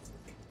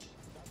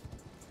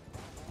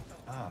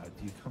 Ah,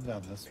 do you come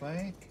down this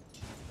way?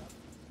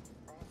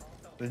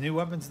 The new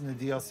weapons in the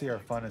DLC are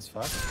fun as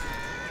fuck.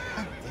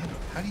 God damn it,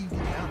 how do you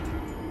get down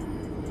there?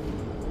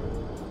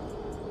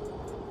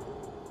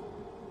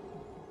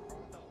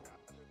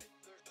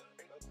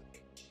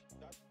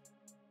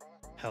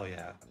 Hell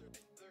yeah.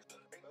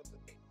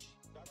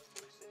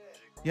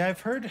 Yeah,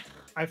 I've heard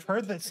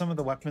that some of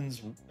the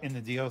weapons in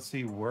the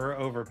DLC were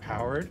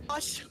overpowered.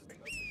 Us.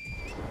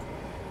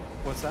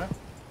 What's that?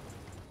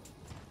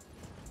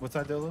 What's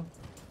that, Dolo?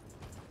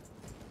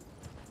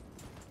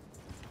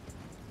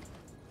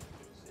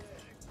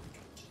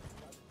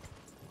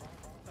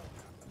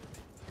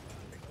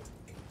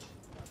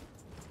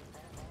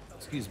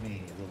 Excuse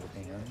me, little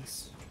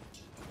hands.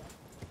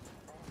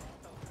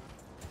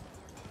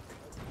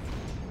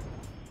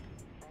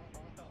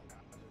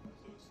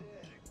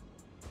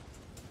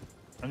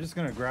 I'm just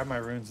gonna grab my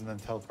runes and then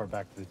teleport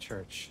back to the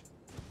church.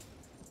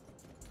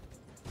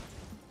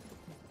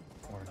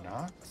 Or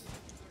not.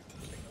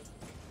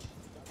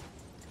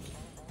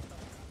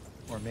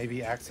 Or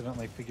maybe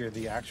accidentally figure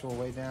the actual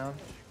way down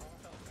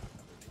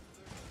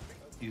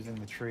using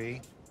the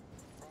tree.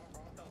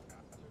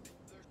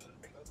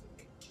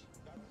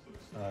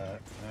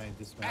 Can I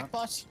dismount? Back,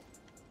 boss.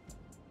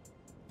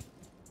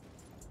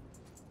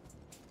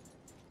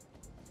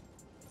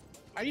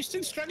 Are you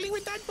still struggling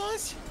with that,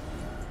 boss?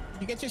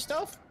 You get your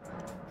stuff?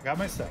 I got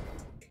my stuff.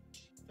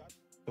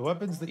 The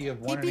weapons that you have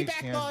one in be each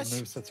back, hand, boss.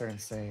 the movesets are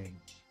insane.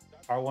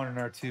 R1 and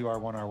R2,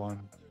 R1, R1.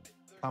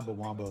 Combo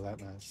wombo, that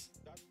mess.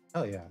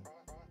 Hell yeah.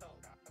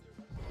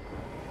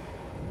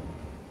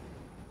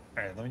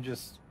 Alright, let me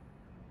just...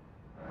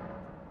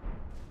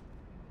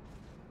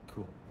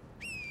 Cool.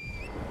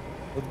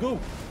 Let's go!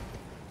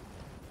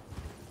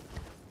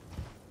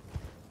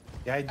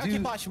 Yeah, I do... Okay,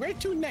 boss, where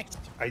to next?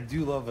 I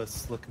do love a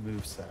slick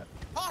moveset.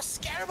 Oh,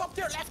 scarab up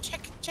there, left,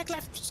 check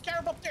left,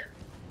 scarab up there.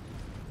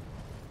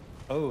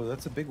 Oh,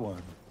 that's a big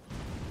one.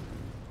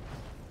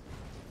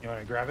 You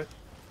want to grab it?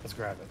 Let's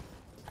grab it.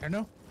 I don't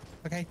know.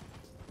 Okay.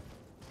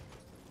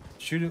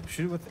 Shoot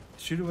it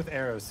with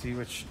arrows. See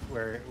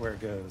where it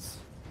goes.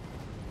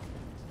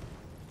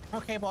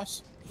 Okay,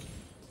 boss.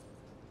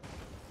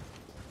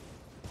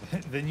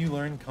 Then you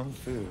learn kung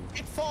fu.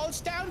 It falls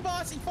down,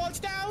 boss. It falls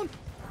down.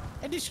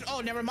 And this.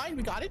 Oh, never mind.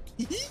 We got it.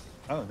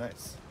 Oh,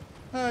 nice.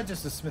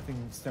 Just a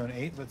smithing stone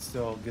 8, but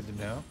still good to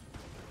know.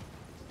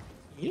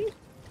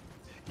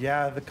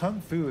 Yeah, the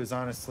kung fu is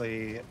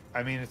honestly,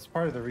 I mean, it's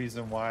part of the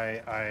reason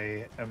why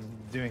I am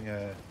doing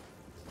a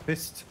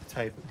fist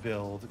type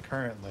build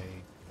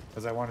currently,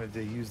 because I wanted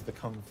to use the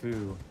kung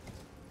fu.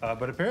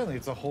 But apparently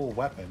it's a whole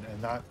weapon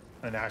and not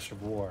an Ash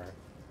of War.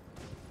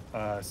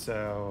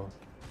 So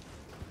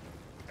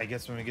I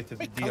guess when we get to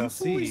the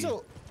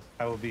DLC,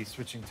 I will be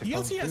switching to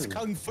kung fu. DLC has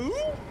kung fu?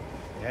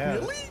 Yeah.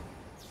 Really?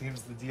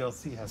 Seems the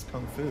DLC has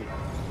kung fu.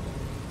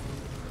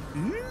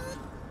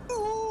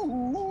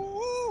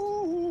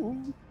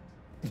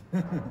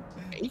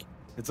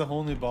 It's a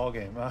whole new ball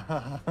game.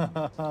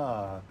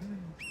 A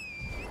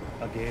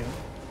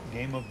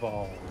game of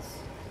balls.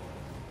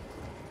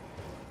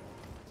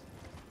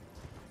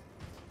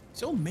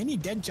 So many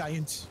dead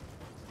giants.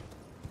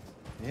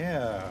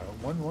 Yeah,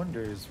 one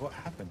wonders what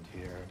happened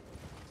here.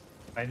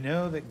 I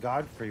know that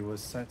Godfrey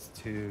was sent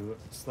to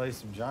slay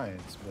some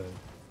giants, but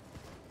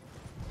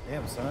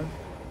damn, son.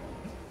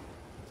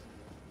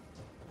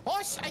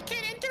 Boss, I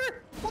can't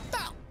enter. What the?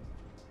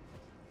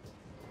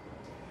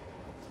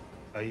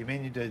 You may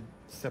need to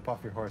step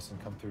off your horse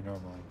and come through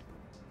normally.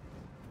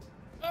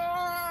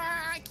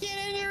 I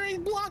can't enter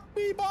and block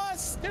me,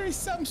 boss. There is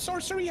some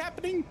sorcery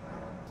happening.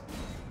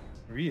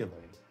 Really?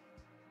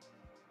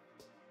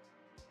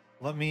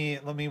 Let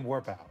me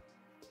warp out.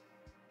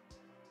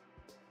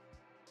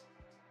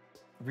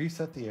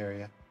 Reset the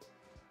area.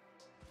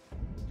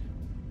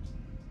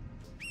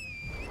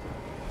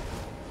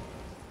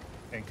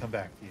 And come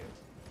back to you.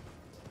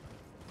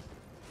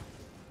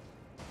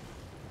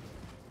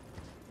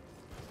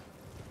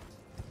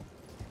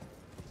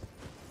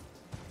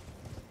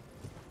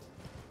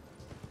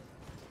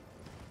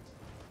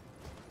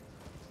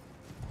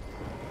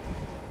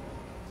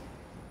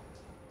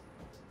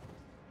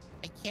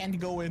 I can't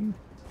go in.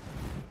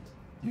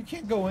 You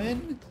can't go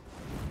in?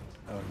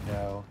 Oh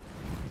no.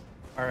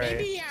 All right.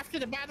 Maybe after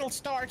the battle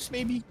starts,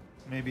 maybe.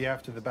 Maybe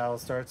after the battle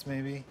starts,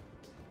 maybe?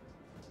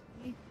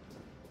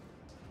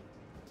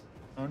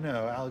 Oh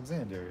no,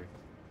 Alexander.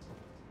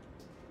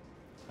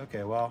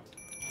 Okay, well.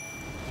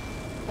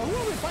 Well, who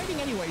are we fighting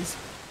anyways?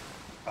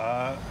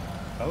 Oh.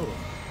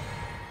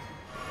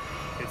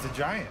 It's a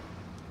giant.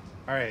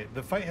 All right,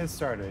 the fight has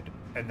started.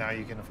 And now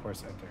you can, of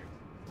course, enter.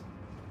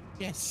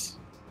 Yes.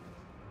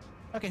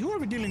 Okay, who are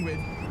we dealing with?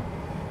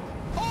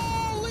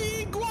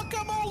 Holy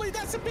guacamole!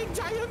 That's a big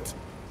giant.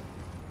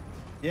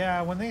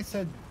 Yeah, when they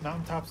said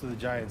mountaintops of the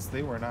giants,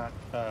 they were not.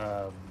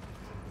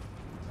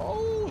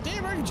 Oh, they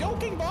weren't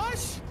joking,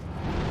 boss.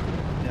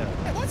 No.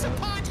 Hey, what's a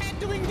pothead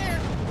doing there?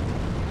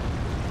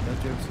 No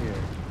jokes here.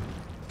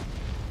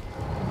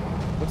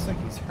 Looks like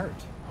he's hurt.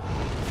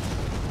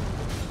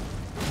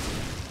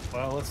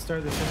 Well, let's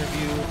start this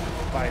interview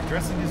by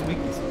addressing his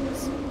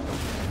weaknesses.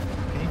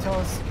 Can you tell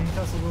us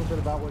a little bit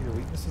about what your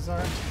weaknesses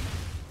are?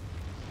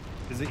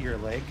 Is it your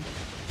leg?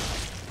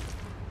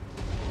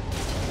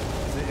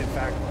 Is it in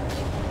fact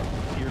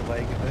your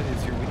leg that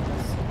is your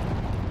weakness?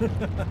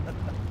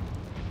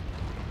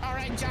 All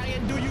right,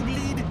 giant, do you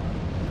bleed?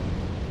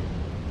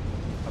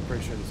 I'm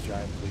pretty sure this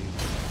giant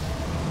bleeds.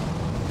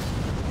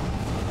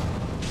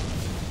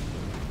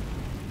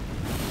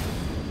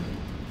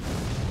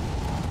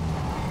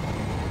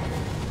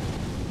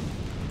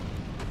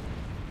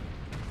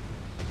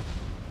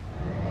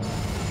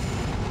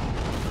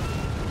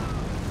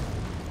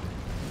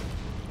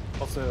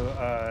 Also,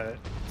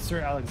 Sir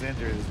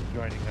Alexander is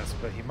joining us,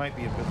 but he might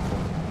be a bit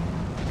full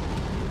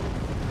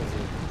because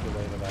of the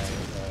way that I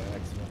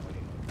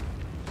accidentally.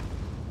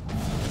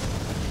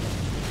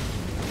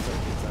 So he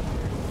gets up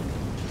here.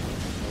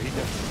 Oh, he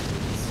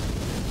definitely is.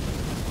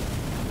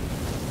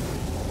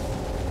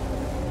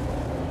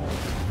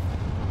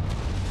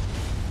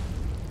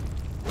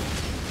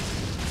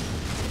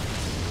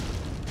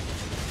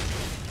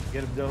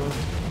 Get him, Dolu.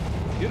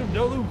 Get him,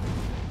 Dolu.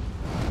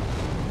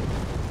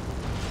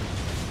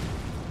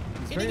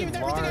 He's very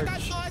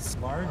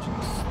large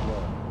and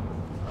slow,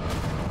 I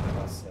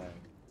must say.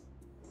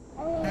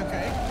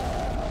 Okay.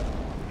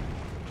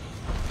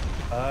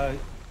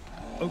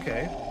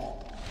 Okay.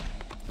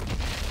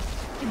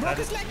 He broke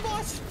his leg,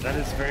 boss. That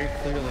is very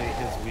clearly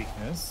his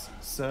weakness.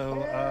 So,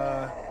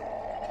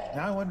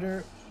 now I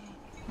wonder,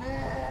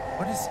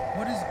 what is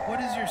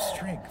your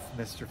strength,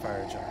 Mr.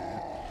 Fire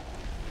Giant?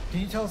 Can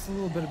you tell us a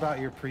little bit about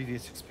your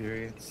previous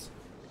experience?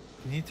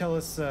 Can you tell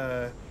us,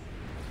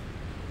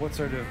 what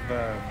sort of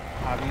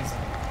hobbies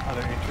and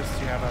other interests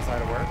you have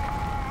outside of work?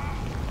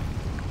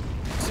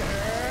 Sir?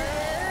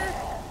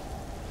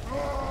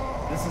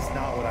 This is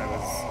not what I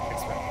was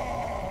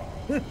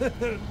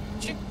expecting.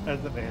 As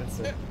the man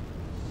said.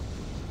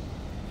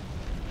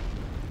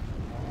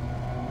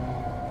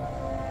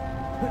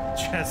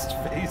 Chest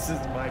face is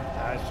my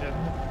passion.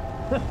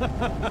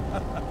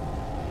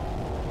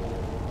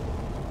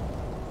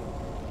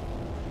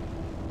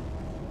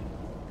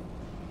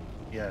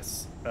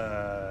 Yes,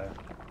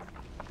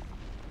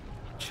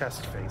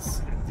 chest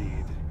face,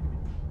 indeed.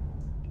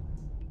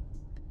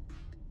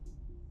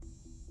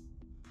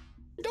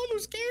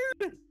 Dolu's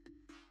scared.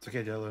 It's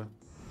okay, Dolu.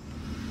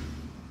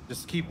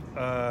 Just keep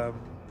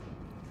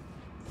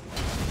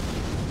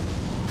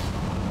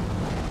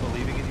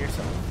believing in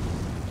yourself.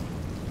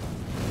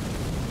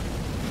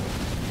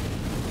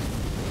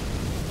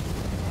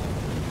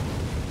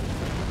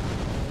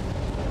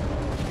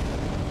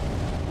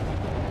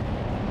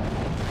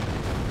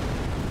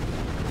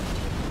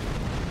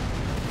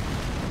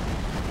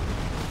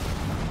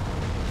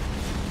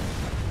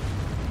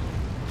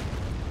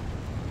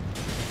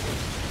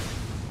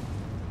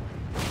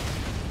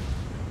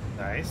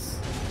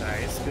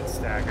 Nice, good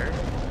stagger.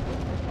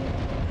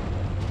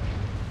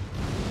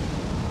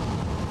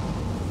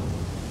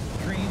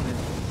 Dreaming,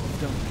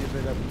 don't give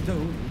it up,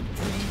 don't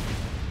dream.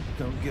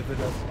 Don't give it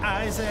up,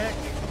 Isaac.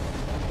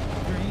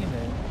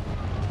 Dreaming.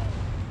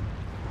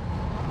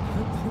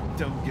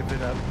 Don't give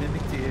it up,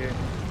 Mimic Deer.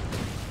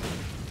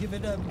 Give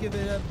it up, give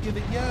it up, give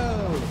it,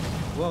 yo!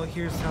 Well,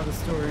 here's how the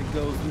story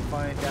goes. We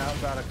find out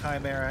about a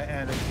chimera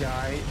and a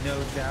guy.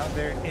 No doubt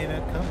they're in a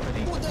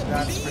company.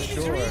 That's for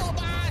sure.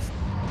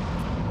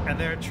 And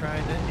they're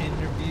trying to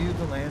interview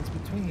the lands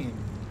between.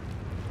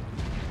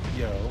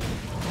 Yo.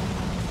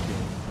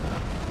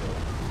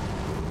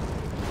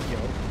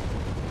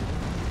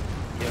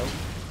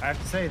 I have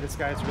to say, this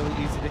guy's really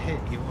easy to hit,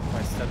 even with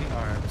my stubby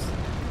arms.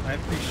 I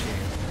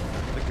appreciate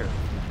the girth.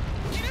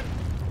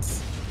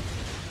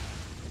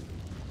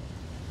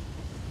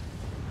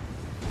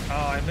 Oh,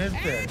 I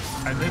missed it.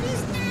 I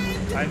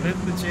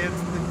missed the chance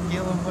to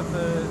kill him with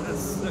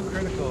a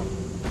critical.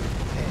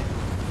 Man.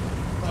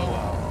 Oh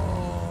well.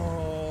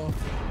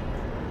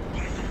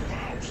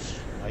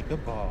 Like a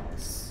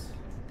boss.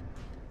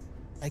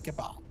 Like a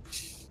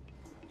boss.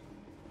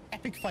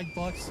 Epic fight,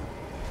 boss.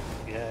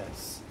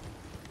 Yes.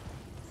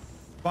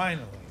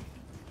 Finally,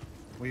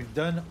 we've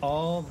done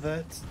all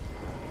that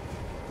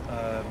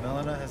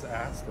Melina has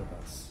asked of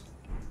us.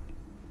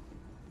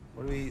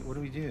 What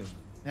do we do?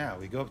 Now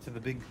we go up to the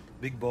big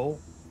bowl.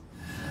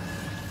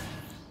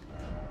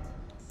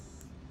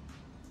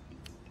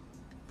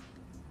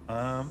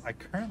 I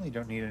currently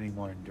don't need any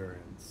more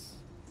endurance.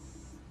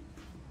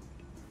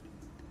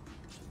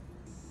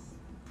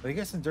 But I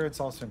guess endurance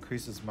also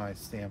increases my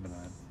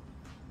stamina.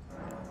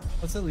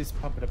 Let's at least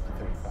pump it up to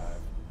 35.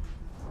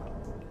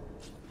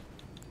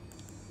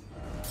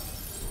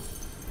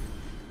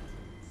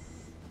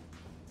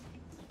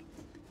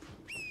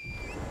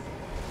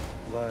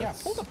 Let's Yeah,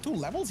 pulled up 2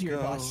 levels here,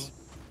 go. boss.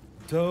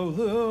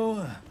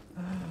 Dolu,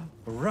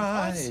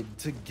 ride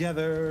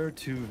together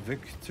to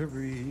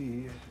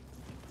victory.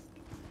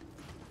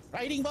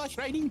 Riding, boss,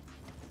 riding.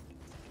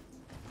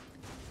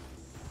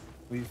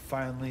 We've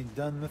finally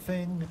done the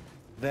thing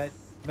that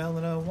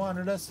Melina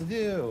wanted us to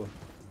do.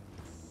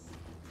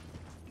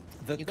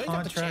 The You guys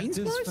have the contract chains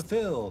is first?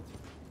 fulfilled.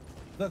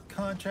 The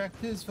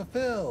contract is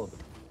fulfilled.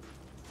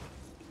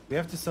 We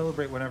have to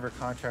celebrate whenever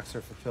contracts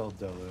are fulfilled,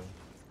 Dolu.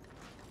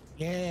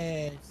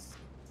 Yes.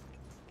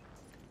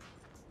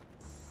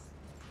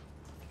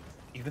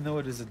 Even though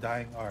it is a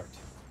dying art,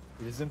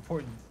 it is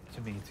important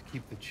to me to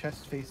keep the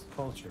chest-faced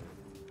culture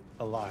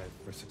alive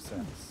for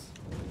success.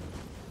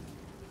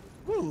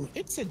 Ooh,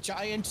 it's a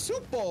giant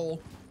soup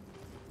bowl.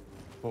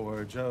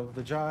 Forge of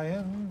the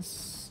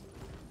Giants.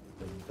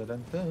 Dun,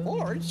 dun, dun, dun.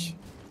 Forge?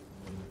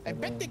 I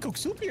bet they cook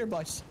soup here,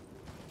 boss.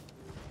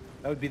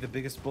 That would be the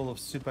biggest bowl of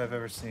soup I've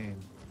ever seen.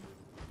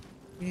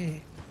 Yeah.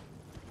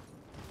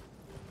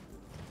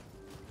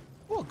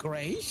 Oh,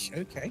 grayish.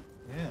 Okay.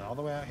 Yeah, all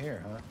the way out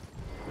here, huh?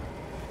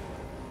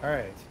 All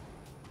right.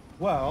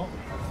 Well,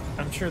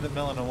 I'm sure that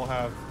Melina will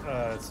have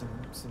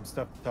some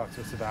stuff to talk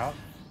to us about.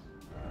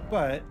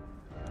 But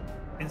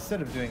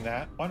instead of doing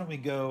that, why don't we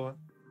go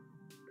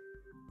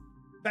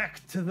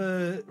back to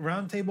the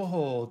round table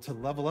hole to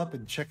level up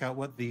and check out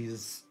what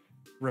these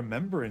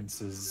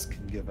remembrances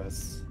can give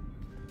us.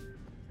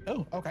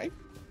 Oh, okay.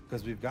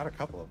 Because we've got a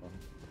couple of them.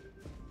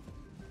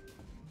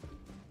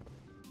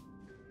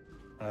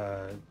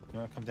 You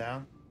want to come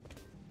down?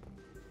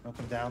 Want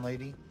to come down,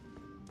 lady?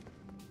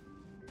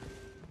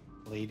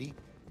 Lady?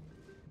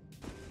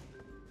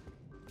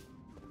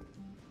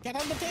 Get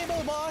on the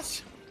table,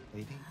 boss.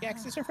 Lady? The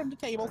axes are from the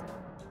table.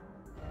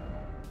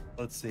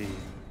 Let's see.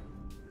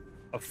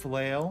 A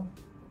flail.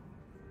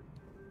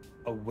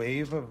 A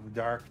wave of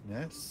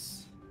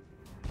darkness.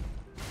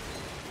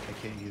 I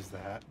can't use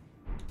that.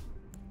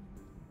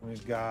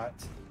 We've got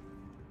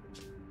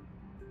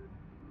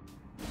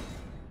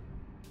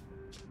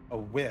a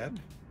whip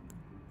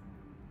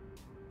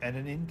and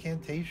an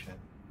incantation.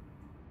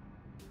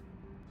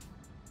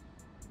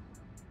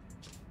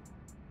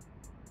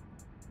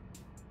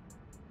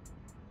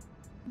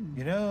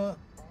 You know,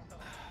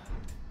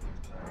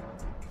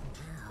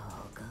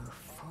 Now go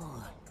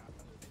forth.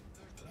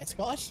 Yes,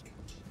 boss.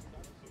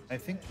 I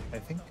think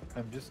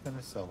I'm just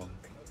gonna sell them.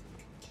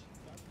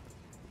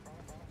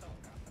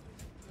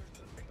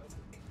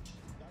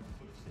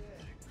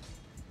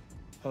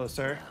 Hello,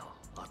 sir. Well,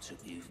 I took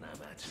you no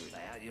matter to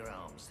lay out your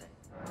arms then.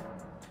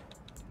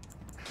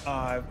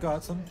 I've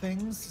got some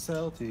things to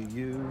sell to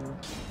you,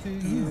 to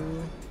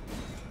you.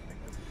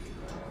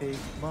 Take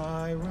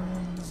my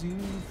rooms, you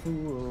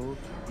fool,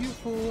 you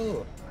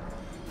fool.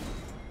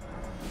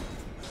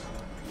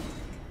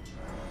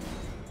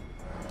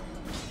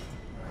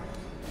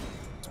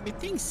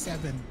 Smithing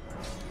 7.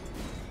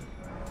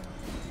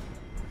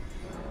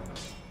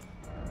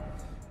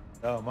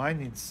 Oh, mine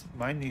needs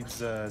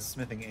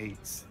smithing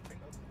 8s,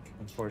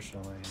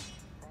 unfortunately.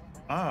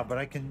 Ah, but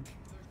I can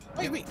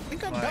Wait, we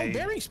got My bell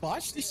bearings,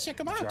 boss. Let's check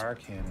them out. jar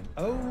cannon.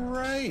 Oh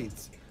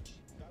right.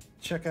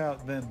 Check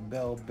out them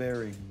bell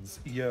bearings,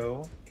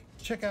 yo.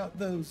 Check out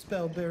those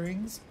bell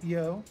bearings,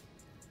 yo.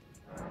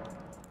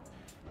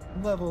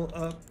 Level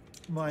up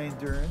my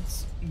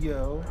endurance,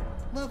 yo.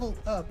 Level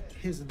up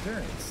his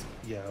endurance,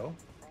 yo.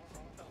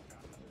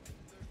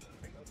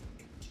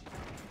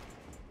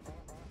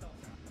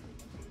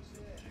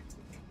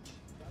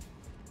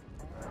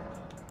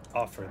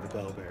 Offer the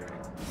bell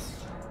bearings.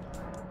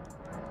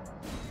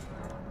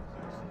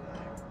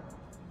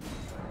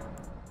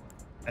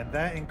 And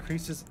that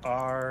increases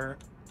our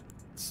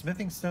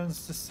smithing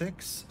stones to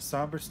 6,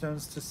 somber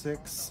stones to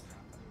 6,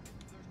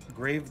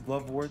 grave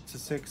glovewort to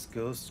 6,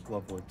 ghost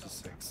glovewort to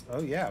 6.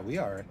 Oh yeah, we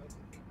are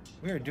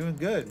doing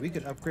good. We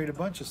could upgrade a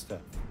bunch of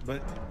stuff,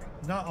 but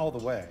not all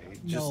the way.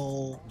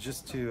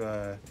 Just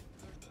to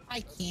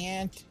I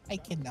can't. I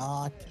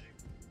cannot.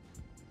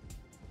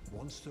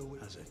 Once the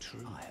has a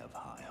true. I have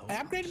high hope. I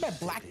upgraded my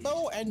black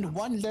bow and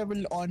 1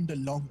 level on the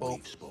longbow.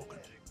 We've spoken.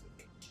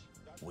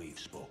 We've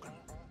spoken.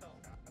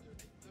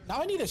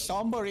 Now I need a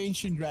somber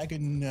ancient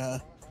dragon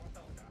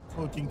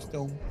floating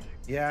stone.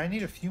 yeah, I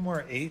need a few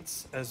more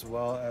 8s as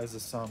well as a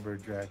somber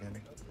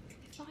dragon.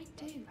 If I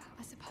do,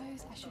 I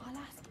suppose I should. I'll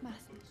ask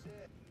Master.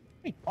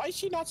 Wait, why is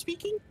she not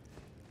speaking?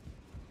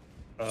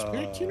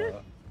 Spirit tuner?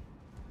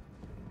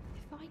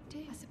 If I do,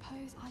 I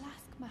suppose I'll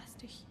ask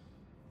Master.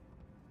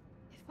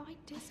 If I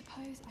do, I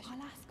suppose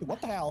I'll ask.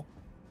 What the hell?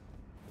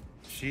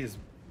 She is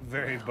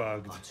very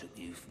bugged. I took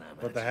you no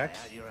matter What the to heck?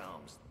 lay out your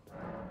arms.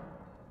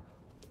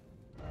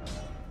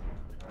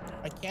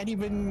 I can't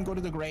even go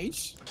to the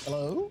graves.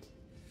 Hello?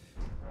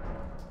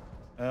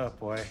 Oh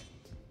boy.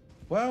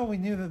 Well, we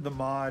knew that the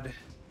mod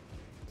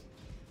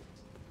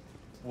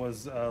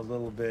was a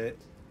little bit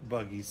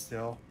buggy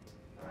still.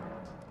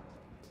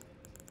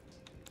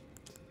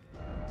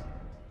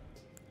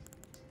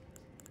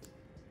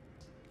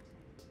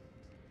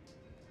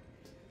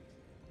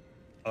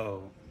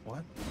 Oh,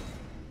 what?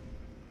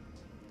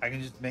 I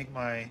can just make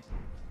my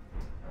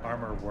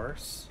armor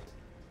worse?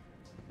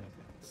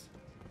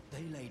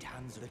 They laid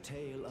hands on the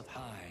tail of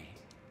high.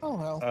 Oh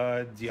well.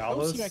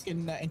 Dialos. See if I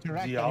can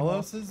interact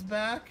Dialos anymore. is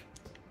back.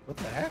 What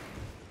the heck?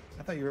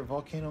 I thought you were at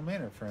Volcano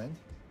Manor, friend.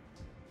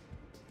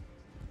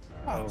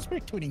 Oh,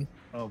 spirit tuning.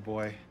 Oh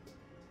boy.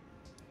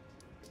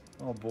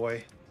 Oh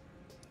boy.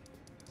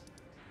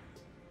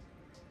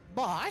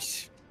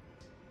 Boss,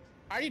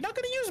 are you not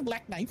gonna use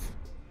black knife?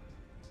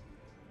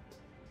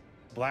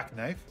 Black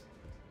knife?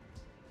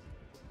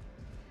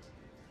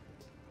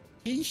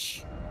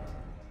 Yeesh.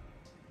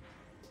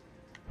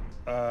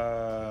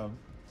 I'm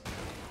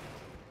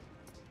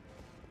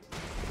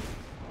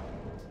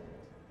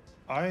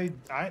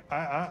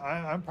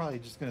probably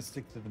just gonna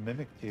stick to the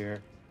mimic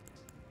tier.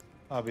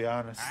 I'll be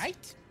honest.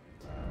 Alright.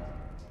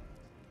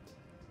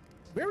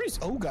 Where is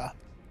Oga?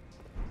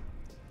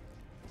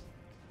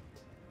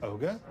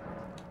 Oga?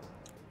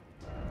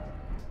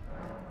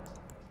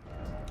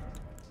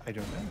 I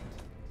don't know.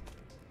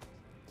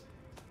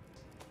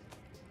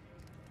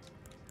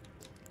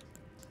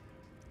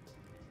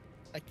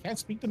 I can't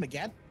speak to them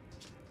again.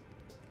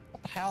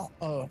 What the hell?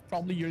 Oh,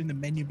 probably you're in the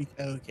menu.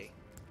 Okay.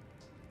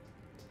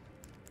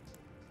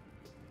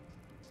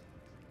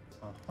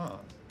 Uh-huh.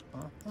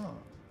 Uh-huh.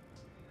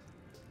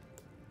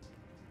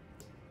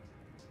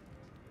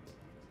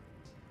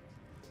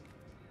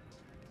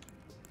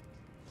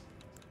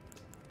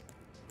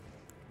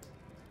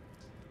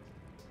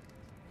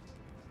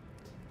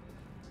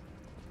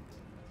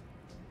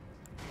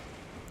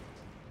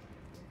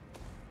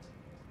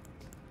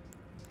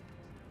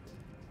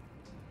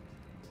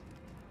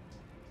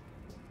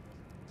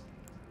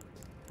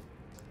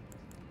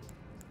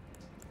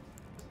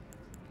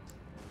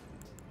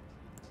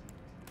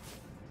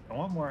 I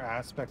want more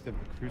aspect of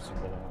the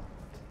Crucible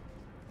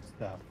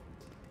stuff.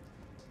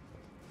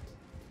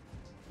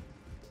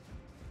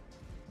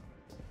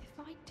 If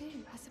I do,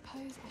 I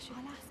suppose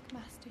I'll ask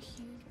Master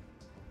Hugh.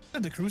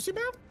 The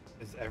Crucible?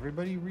 Is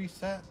everybody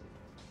reset?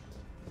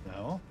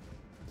 No.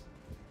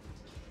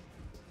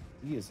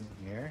 He isn't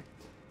here.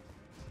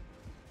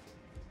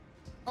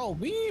 Oh,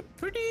 we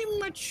pretty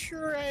much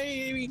sure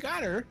we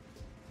got her.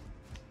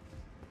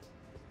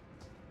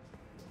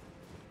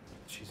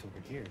 She's over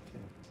here, too.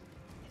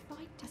 If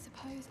I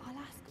suppose I'll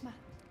ask Master.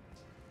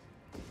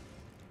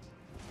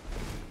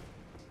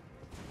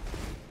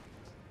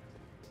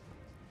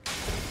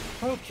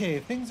 Okay,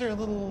 things are a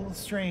little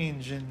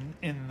strange in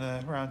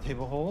the round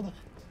table hold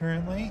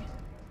currently.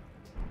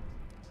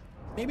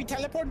 Maybe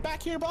teleport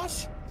back here,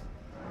 boss?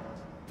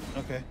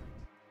 Okay.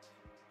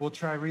 We'll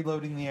try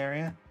reloading the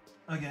area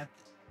again.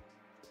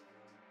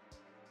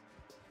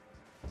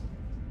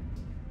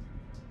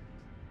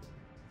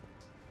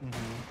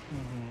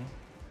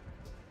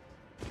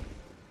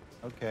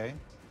 Okay.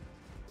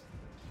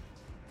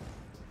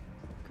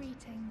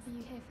 Greetings. Are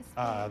you here for space?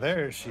 Ah,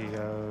 there she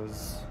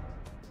goes.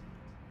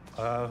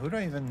 Who do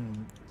I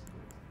even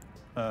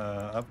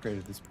upgrade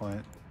at this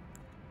point?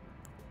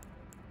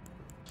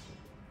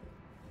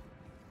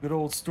 Good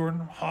old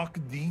Stormhawk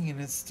Dean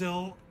is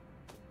still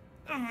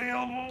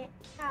available.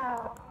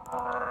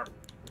 I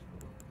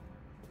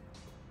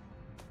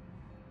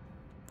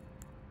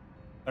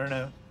don't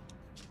know.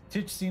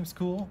 Titch seems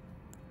cool,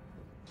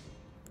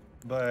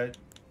 but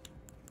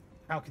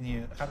how can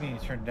you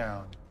turn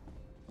down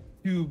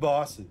 2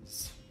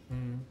 bosses?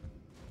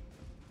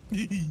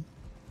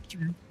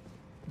 True.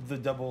 The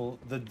double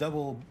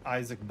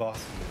Isaac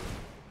boss.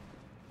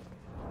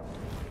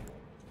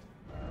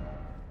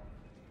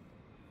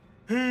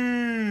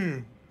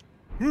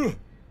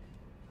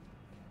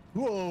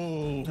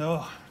 Whoa.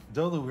 Oh,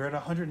 Dolu, we're at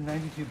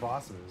 192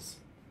 bosses.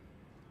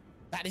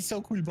 That is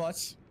so cool,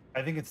 boss.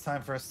 I think it's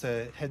time for us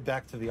to head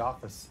back to the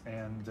office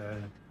and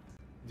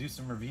do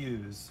some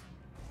reviews.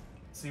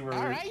 See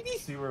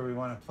where we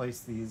want to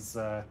place these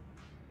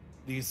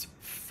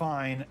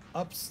fine,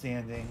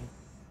 upstanding.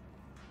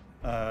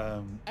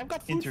 I've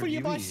got food for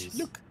you, boss.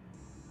 Look.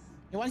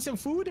 You want some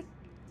food?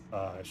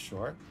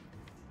 Sure.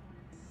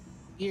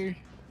 Here.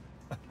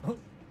 What?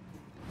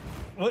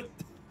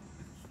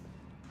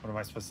 What am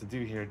I supposed to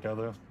do here,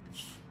 Dolu?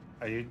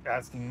 Are you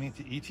asking me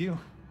to eat you?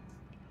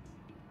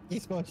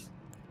 Yes, boss.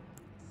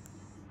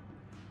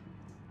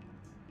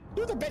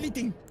 Do the belly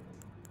thing.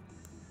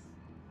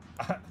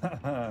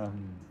 I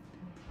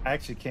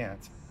actually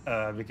can't,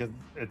 because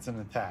it's an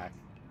attack.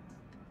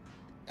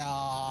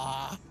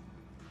 Ah.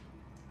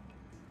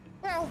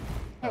 Well,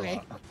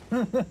 okay.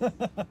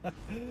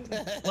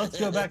 Let's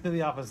go back to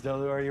the office,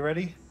 Dolu. Are you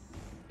ready?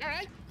 All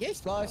right.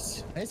 Yes,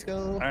 boss. Let's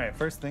go. All right,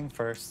 first thing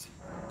first.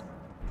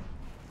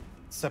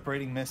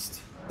 Separating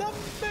mist. The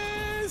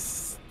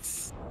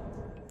mist.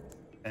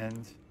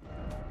 And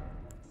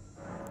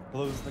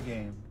close the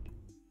game.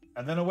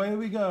 And then away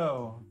we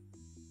go.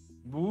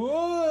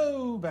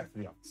 Whoa! Back to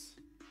the office.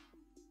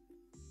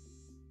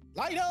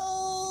 Light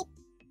up.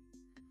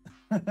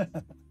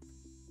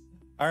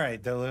 All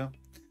right, Dolu.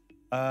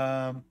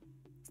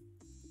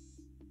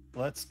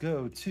 Let's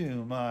go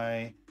to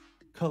my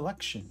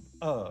collection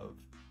of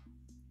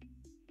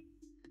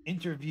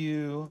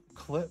interview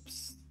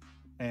clips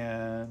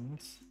and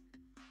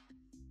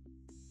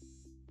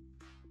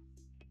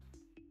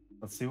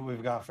Let's see what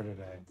we've got for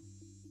today.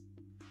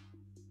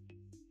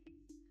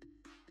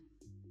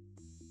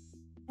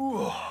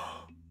 Ooh.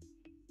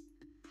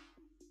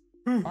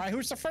 All right,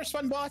 who's the first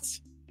one,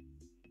 boss?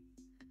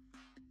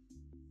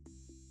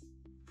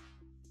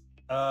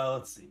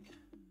 Let's see.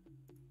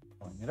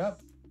 Pulling it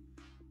up.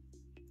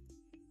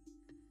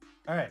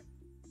 All right.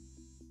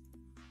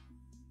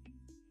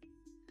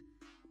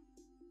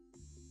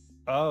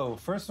 Oh,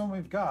 first one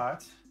we've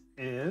got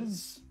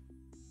is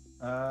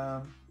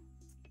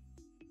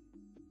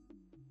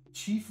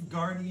Chief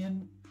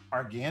Guardian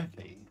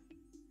Arganthe,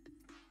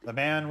 the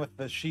man with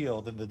the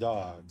shield and the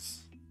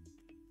dogs.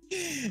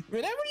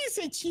 Whenever you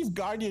say Chief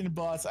Guardian,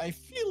 boss, I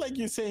feel like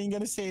you're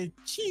gonna say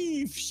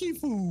Chief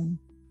Shifu.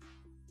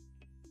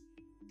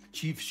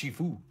 Chief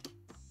Shifu.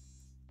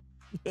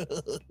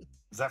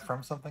 Is that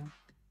from something?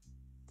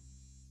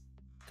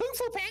 Kung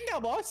Fu Panda,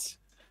 boss.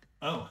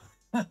 Oh.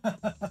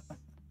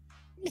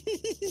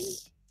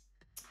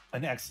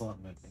 An excellent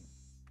movie.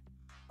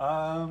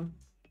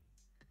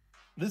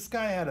 This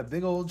guy had a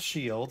big old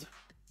shield,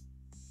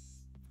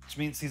 which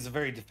means he's a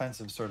very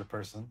defensive sort of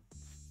person,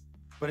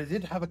 but it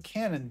did have a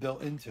cannon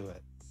built into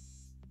it.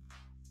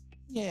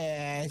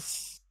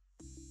 Yes.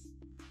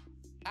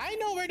 I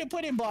know where to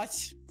put him,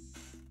 boss.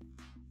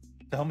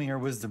 Tell me your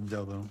wisdom,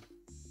 Dobu.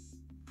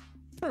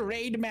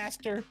 Parade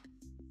master.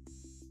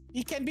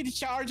 He can be in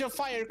charge of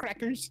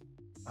firecrackers.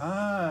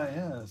 Ah,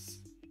 yes.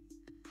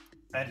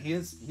 And he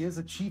is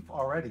a chief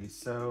already,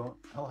 so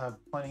he'll have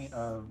plenty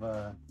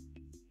of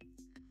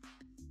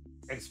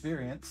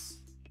experience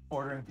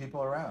ordering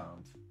people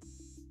around.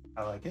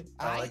 I like it.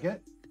 I like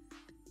it.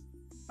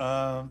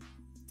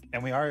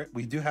 And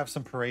we do have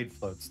some parade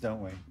floats,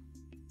 don't we?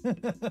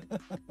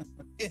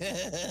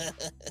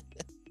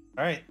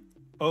 All right.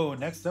 Oh,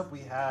 next up we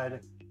had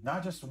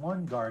not just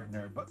one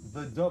gardener, but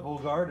the double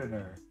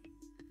gardener.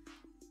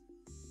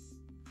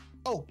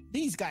 Oh,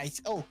 these guys.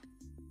 Oh,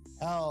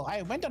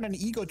 I went on an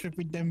ego trip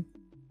with them.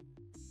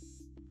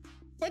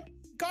 But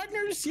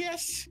gardeners,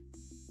 yes.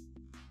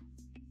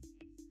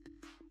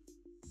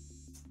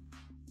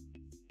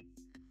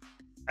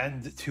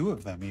 And two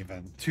of them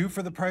even. Two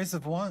for the price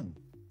of one.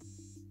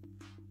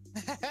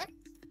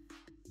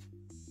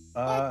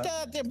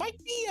 But there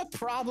might be a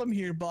problem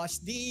here, boss.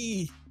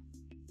 They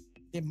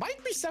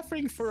might be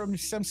suffering from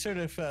some sort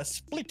of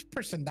split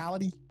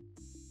personality.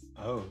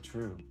 Oh,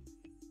 true.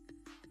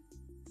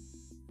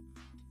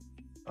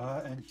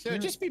 And so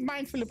just be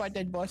mindful about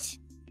that, boss.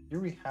 Here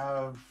we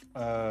have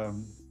a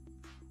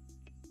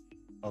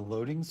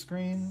loading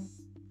screen.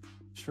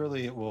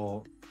 Surely it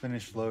will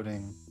finish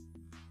loading.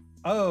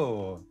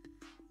 Oh,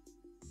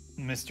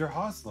 Mr.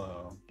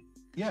 Hoslow.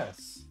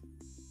 Yes.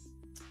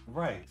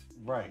 Right.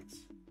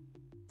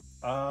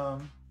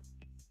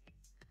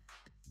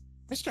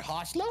 Mr.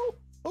 Hoslow?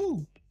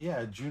 Oh.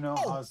 Yeah, Juno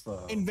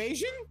Hoslow.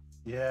 Invasion?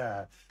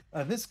 Yeah.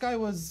 This guy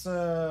was,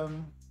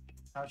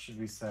 how should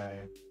we say?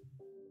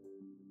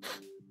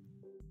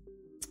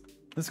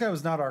 This guy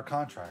was not our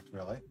contract,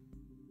 really.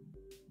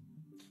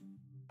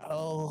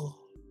 Oh.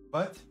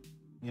 But,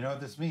 you know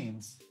what this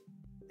means?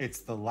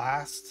 It's the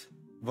last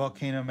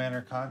Volcano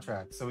Manor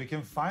contract, so we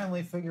can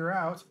finally figure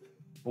out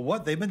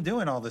what they've been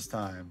doing all this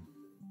time.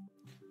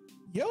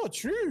 Yo,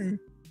 true.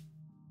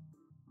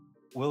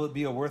 Will it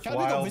be a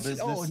worthwhile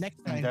business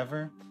next time.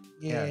 endeavor?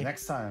 Yeah,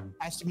 next time.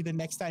 Has to be the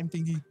next time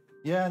thingy.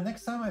 Yeah,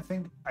 next time I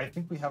think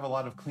we have a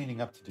lot of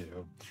cleaning up to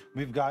do.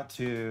 We've got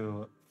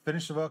to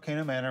finish the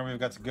Volcano Manor. We've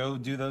got to go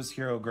do those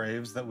hero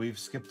graves that we've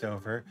skipped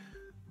over.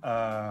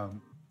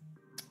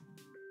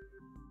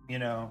 You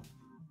know,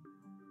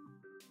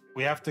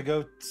 we have to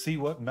go see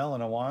what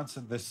Melina wants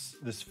at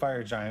this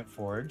fire giant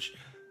forge.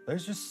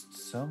 There's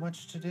just so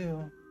much to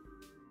do.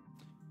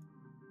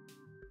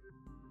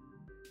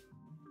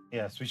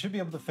 Yes, we should be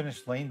able to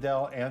finish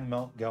Lanedale and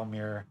Mount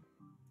Gelmir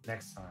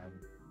next time.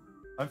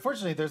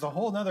 Unfortunately, there's a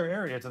whole nother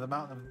area to the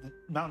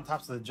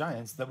mountaintops of the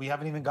giants that we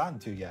haven't even gotten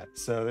to yet.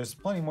 So there's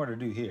plenty more to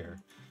do here.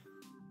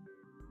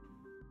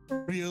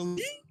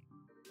 Really?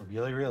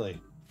 Really.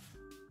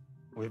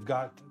 We've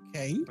got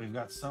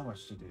so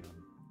much to do.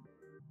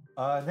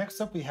 Next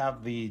up, we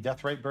have the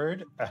Deathrite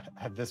bird.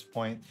 At this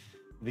point,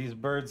 these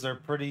birds are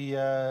pretty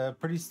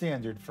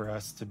standard for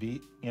us to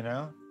beat, you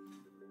know?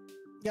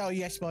 Oh,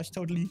 yes, boss,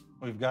 totally.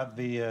 We've got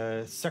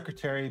the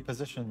secretary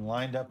position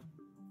lined up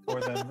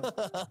for them,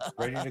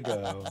 ready to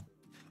go.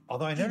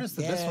 Although I noticed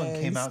that this one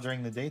came out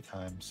during the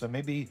daytime, so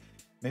maybe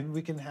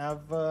we can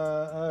have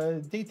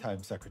a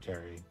daytime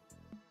secretary.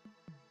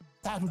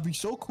 That would be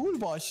so cool,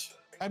 boss.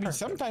 I mean,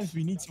 sometimes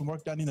we need some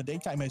work done in the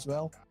daytime as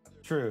well.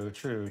 True.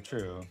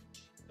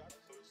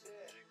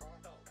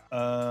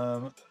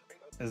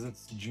 Is it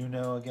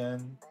Juno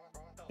again?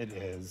 It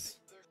is.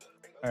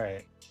 All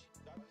right.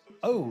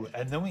 Oh,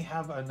 and then we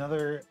have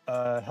another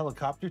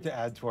helicopter to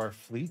add to our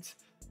fleet.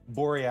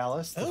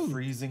 Borealis, the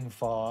freezing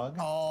fog.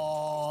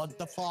 Oh,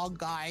 the fog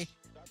guy.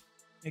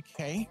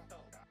 Okay.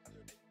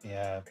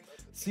 Yeah.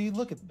 See,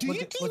 look at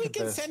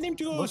this. Send him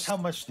to look how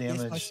much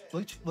damage.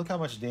 Look how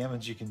much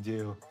damage you can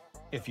do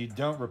if you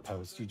don't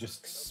riposte. You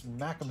just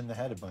smack them in the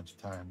head a bunch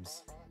of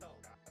times.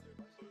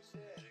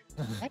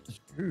 That's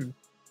true.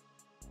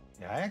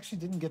 Yeah, I actually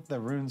didn't get the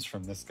runes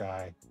from this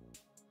guy.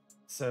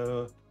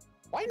 So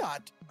Why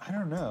not? I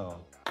don't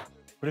know.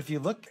 But if you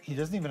look, he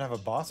doesn't even have a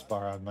boss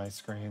bar on my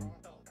screen.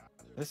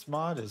 This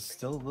mod is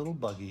still a little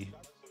buggy.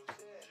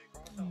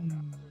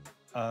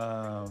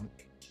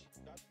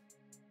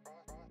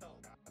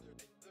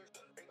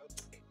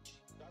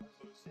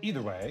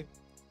 Either way,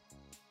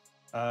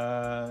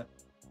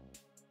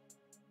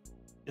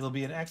 it'll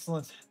be an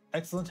excellent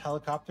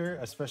helicopter,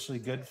 especially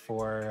good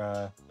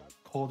for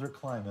colder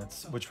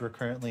climates, which we're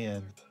currently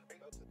in.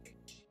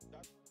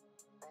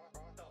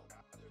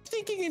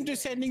 Thinking into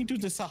sending to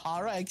the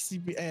Sahara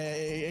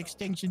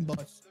extinction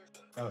boss.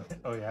 Oh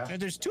yeah.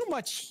 And there's too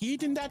much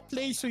heat in that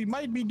place, so you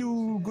might be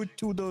do good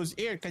to those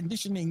air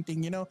conditioning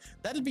thing.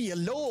 That'll be a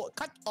low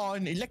cut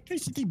on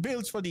electricity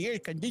bills for the air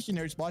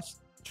conditioners, boss.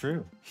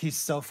 True. He's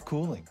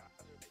self-cooling.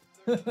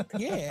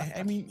 Yeah,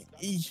 I mean,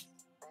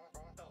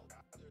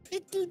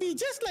 it'll be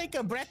just like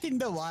a Breath in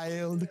the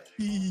Wild.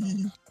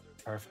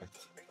 Perfect.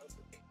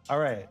 All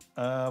right.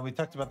 We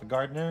talked about the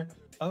gardener.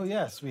 Oh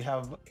yes, we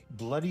have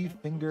Bloody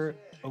Finger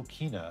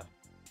Okina.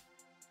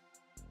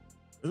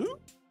 Who?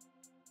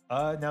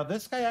 Now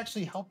this guy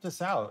actually helped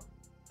us out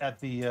at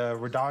the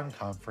Radon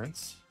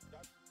conference.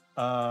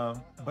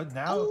 But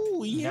now,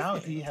 now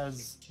he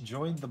has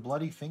joined the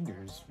Bloody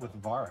Fingers with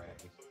Vare.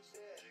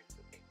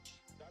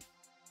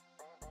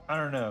 I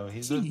don't know.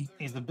 He's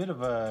a bit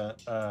of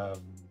a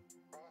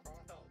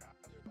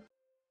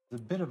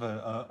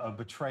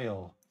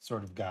betrayal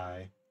sort of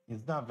guy.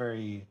 He's not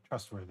very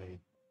trustworthy.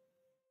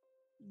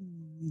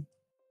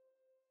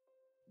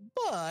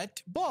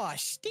 But,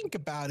 boss, think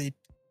about it.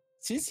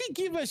 Since he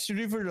gave us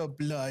River of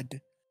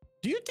Blood,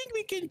 do you think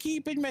we can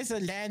keep him as a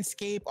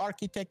landscape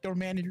architect or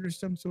manager of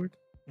some sort?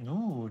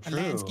 No, true.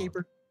 A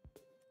landscaper.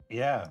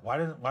 Yeah. Why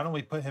don't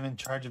we put him in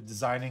charge of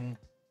designing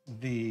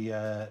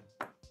the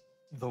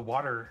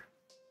water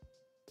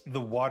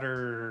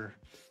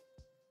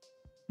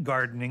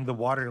gardening, the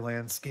water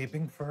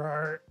landscaping for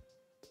our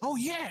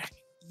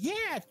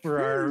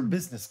our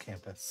business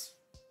campus.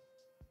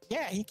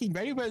 Yeah, he can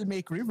very well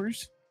make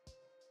rivers.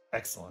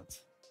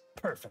 Excellent.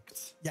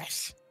 Perfect.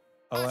 Yes.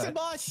 All Awesome, right.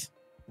 boss.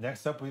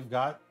 Next up, we've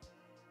got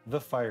the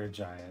Fire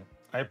Giant.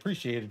 I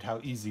appreciated how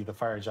easy the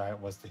Fire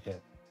Giant was to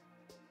hit.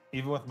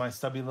 Even with my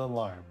stubby little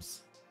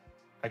arms,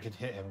 I could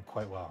hit him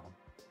quite well.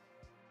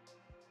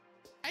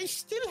 I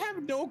still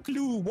have no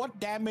clue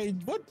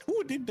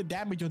who did the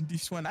damage on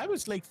this one. I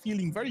was like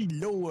feeling very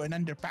low and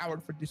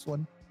underpowered for this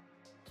one.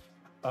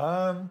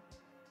 I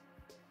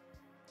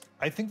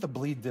think the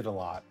bleed did a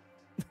lot.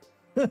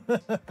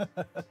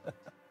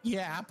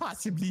 Yeah,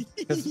 possibly.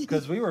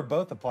 Because we were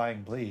both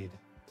applying bleed.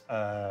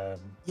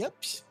 Yep.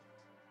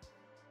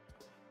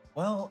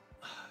 Well,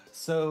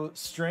 so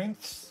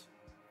strengths,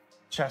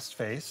 chest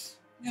face.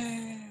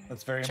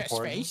 That's very Chest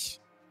important. face.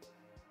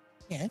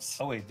 Yes.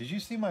 Oh wait, did you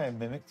see my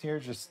mimic tier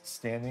just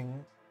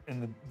standing in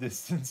the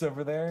distance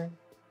over there?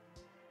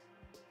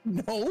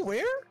 No,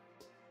 where?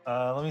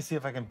 Let me see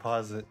if I can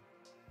pause it.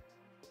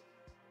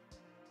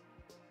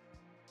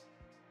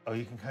 Oh,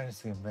 you can kind of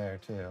see him there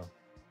too.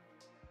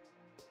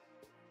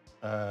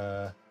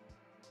 Let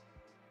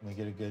me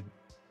get a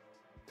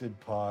good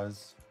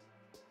pause.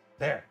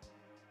 There.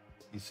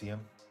 You see him?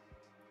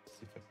 Let's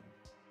see if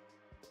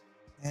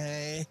I can.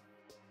 Hey.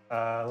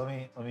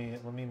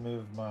 Let me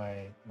move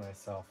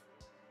myself.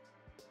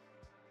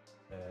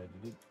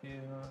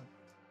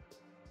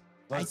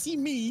 I see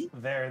me.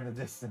 There in the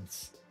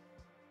distance.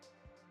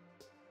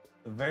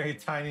 A very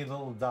tiny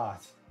little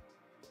dot.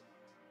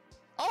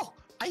 Oh,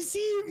 I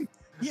see him.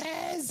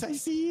 Yes, I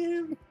see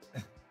him.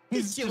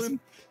 He's chilling.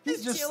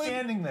 He's just chilling.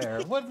 standing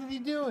there. What is he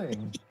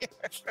doing?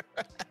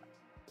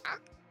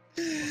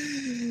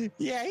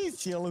 Yeah, he's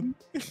chilling.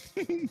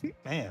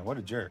 Man, what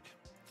a jerk.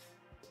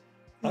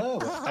 Oh,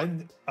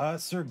 and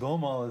Sir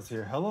Gomal is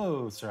here.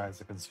 Hello, Sir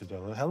Isaac and Sir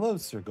Dolo. Hello,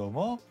 Sir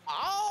Gomal.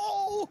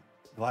 Oh,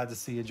 Glad to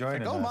see you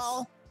joining us.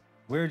 Gomal.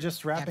 We're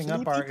just wrapping up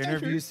Absolutely our pleasure.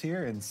 interviews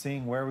here and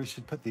seeing where we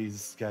should put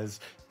these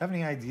guys. Have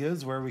any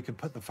ideas where we could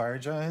put the Fire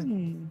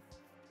Giant?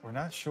 We're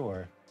not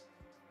sure.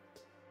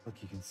 Look,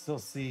 you can still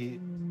see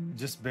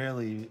just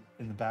barely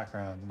in the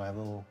background my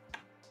little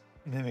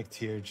mimic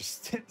tier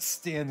just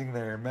standing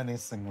there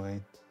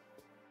menacingly.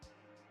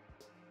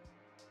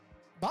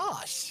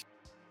 Boss,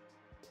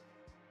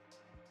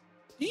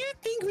 do you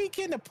think we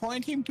can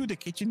appoint him to the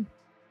kitchen?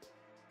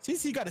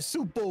 Since he got a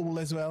soup bowl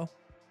as well.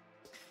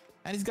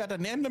 And he's got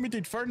an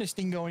unlimited furnace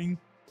thing going.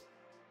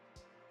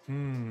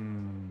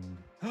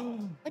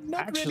 But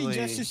not really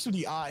justice to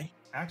the eye.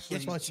 Actually,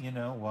 Yes, boss. you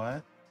know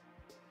what?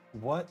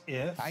 What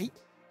if... Right?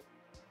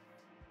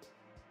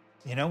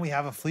 You know, we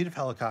have a fleet of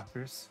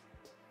helicopters.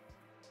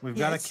 We've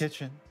got a Yes.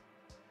 kitchen.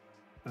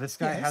 This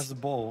guy Yes. has a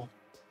bowl.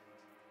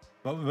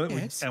 But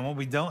Yes. and what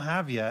we don't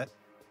have yet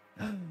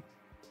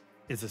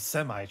is a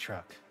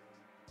semi-truck.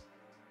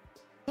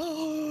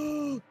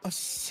 A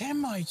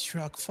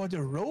semi-truck for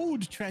the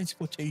road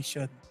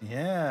transportation.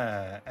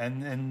 Yeah,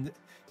 and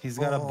he's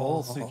got a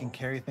bowl so he can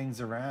carry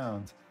things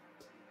around.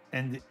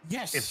 And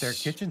Yes. if they're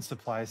kitchen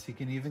supplies, he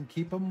can even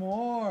keep them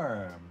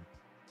warm.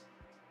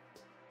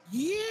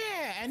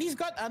 Yeah, and he's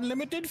got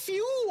unlimited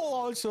fuel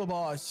also,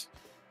 boss.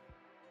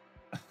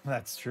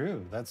 That's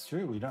true. That's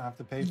true. We don't have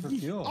to pay for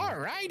fuel.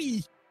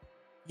 Alrighty.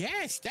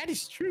 Yes, that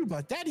is true,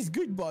 boss. That is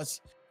good,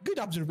 boss. Good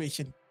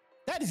observation.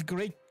 That is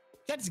great.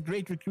 That's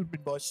great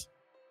recruitment, boss.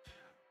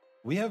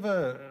 We have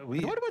But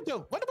what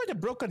about the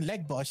broken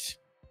leg, boss?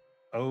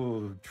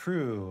 Oh,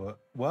 true.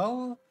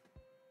 Well,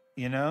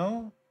 you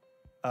know,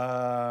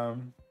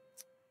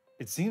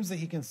 it seems that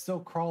he can still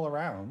crawl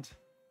around.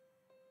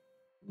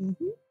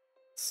 Mm-hmm.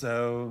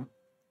 So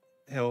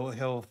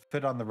he'll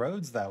fit on the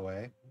roads that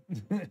way.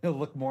 He'll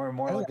look more and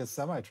more like a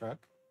semi-truck.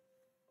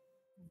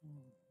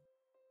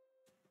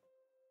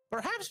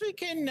 Perhaps we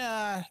can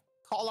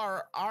call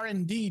our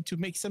R&D to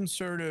make some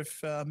sort of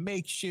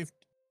makeshift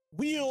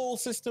wheel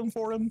system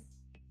for him.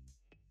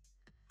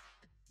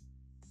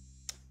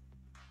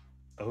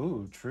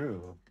 Oh,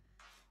 true.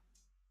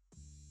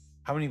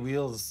 How many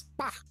wheels?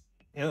 Bah.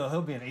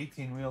 He'll be an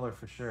 18-wheeler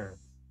for sure.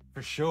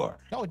 For sure.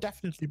 Oh,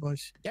 definitely,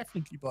 boss.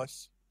 Definitely,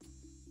 boss.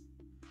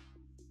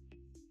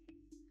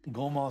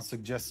 Golmal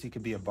suggests he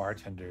could be a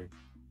bartender.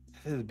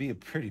 It would be a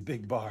pretty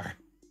big bar.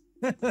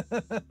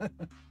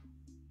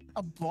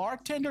 A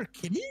bartender,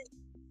 kitty?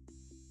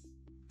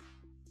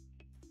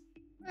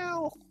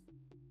 Well,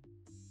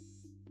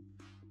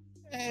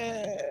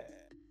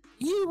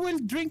 he will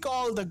drink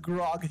all the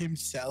grog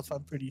himself,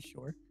 I'm pretty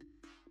sure.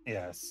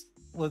 Yes.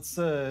 Let's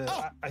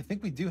I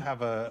think we do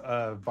have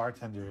a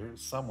bartender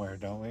somewhere,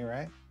 don't we,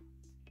 right?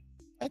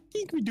 I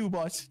think we do,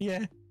 boss.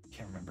 Yeah.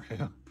 Can't remember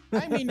who.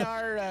 I mean,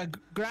 our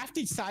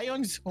grafted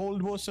scions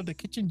hold most of the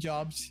kitchen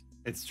jobs.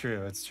 It's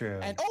true. It's true.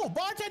 And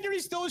bartender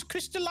is those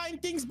crystalline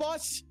things,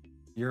 boss.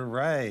 You're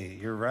right.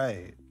 You're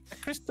right.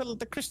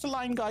 The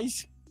crystalline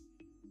guys.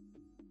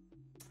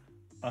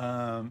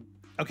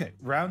 Okay.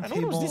 Round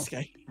this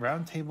guy?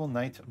 table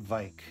Knight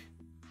Vike.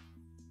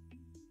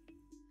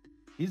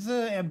 He's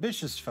an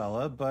ambitious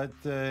fella, but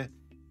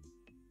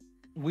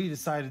we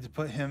decided to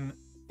put him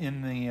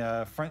in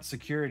the front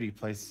security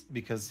place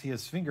because he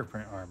has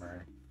fingerprint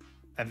armor,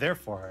 and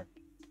therefore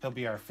he'll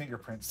be our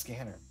fingerprint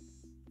scanner.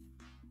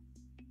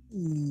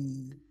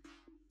 Mm.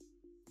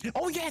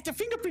 Oh yeah, the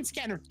fingerprint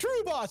scanner.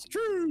 True, boss.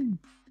 True.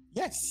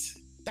 Yes,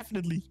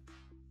 definitely.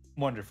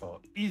 Wonderful.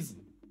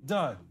 Easy.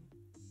 Done.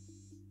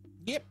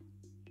 Yep.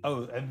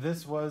 Oh, and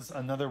this was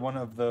another one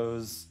of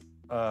those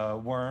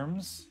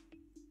worms,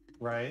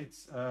 right?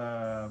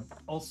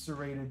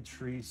 Ulcerated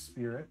tree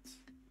spirit.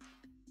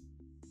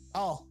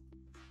 Oh.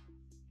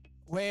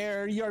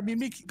 Where your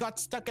mimic got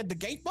stuck at the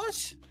gate,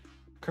 boss?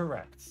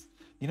 Correct.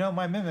 You know,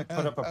 my mimic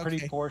put up a pretty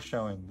okay. poor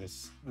showing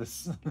this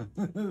this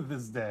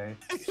day.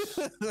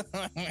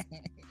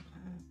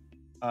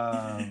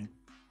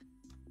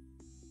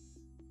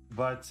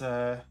 But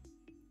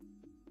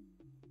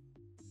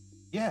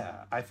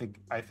yeah, I think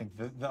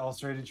the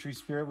ulcerated tree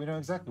spirit, we know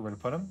exactly where to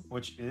put him,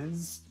 which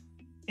is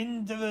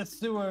into the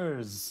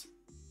sewers.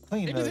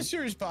 Clean Into the those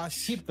sewers,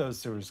 boss. Keep those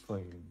sewers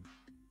clean.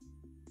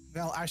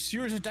 Well, our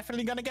sewers are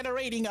definitely gonna get a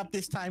rating up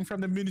this time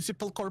from the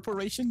municipal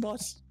corporation,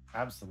 boss.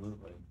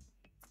 Absolutely.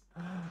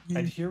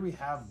 And here we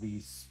have the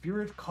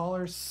spirit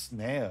collar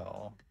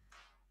snail.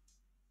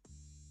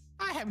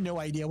 I have no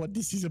idea what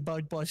this is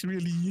about, boss.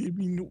 Really, I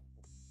mean,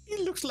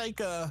 it looks like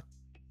a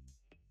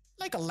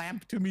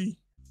lamp to me.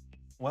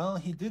 Well,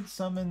 he did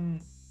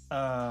summon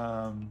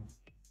a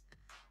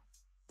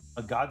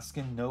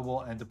godskin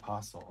noble and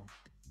apostle.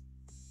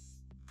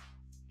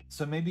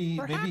 So maybe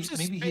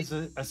he's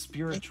a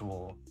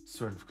spiritual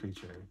sort of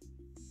creature.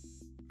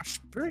 A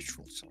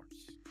spiritual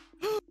source.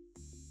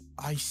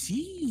 I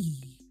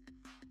see.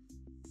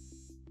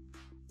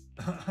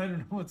 I don't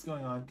know what's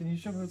going on. Can you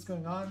show me what's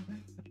going on?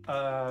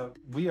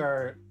 We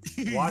are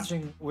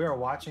watching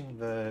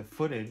the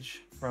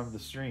footage from the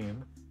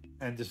stream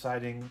and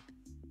deciding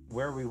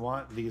where we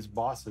want these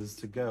bosses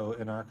to go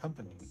in our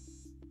company.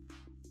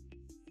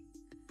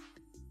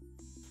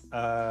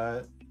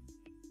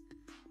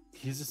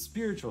 He's a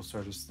spiritual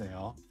sort of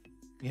snail.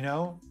 You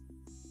know,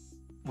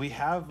 we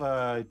have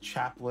a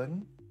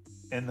chaplain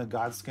in the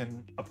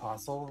Godskin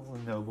Apostles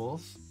and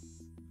Nobles.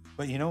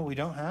 But you know what we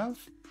don't have?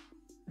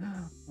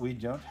 We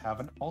don't have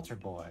an altar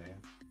boy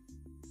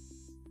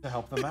to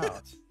help them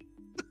out.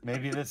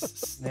 Maybe this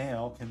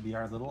snail can be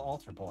our little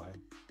altar boy.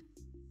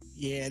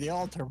 Yeah, the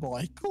altar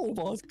boy. Cool,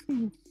 boss.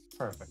 Cool.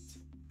 Perfect.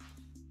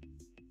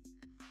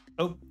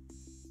 Oh,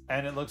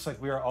 and it looks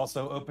like we are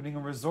also opening a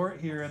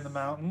resort here in the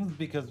mountains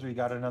because we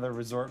got another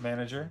resort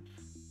manager.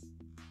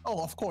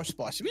 Oh, of course,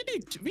 boss. We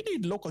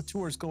need local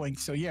tours going.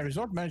 So yeah,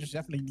 resort managers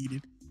definitely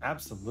needed.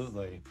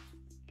 Absolutely.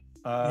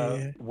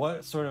 Yeah.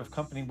 What sort of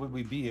company would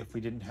we be if we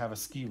didn't have a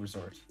ski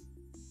resort?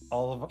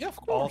 All Yeah, of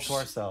all course. to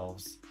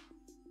ourselves.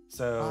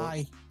 So,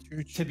 Aye.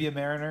 Tibia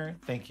Mariner,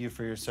 thank you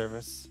for your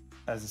service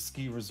as a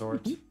ski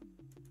resort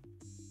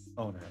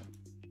owner.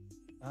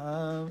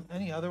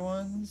 Any other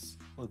ones?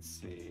 Let's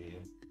see.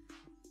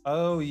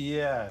 Oh,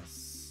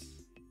 yes.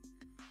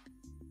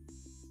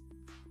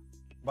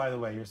 By the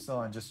way, you're still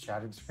on just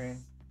chatting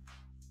screen?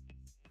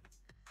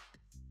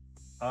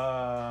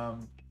 I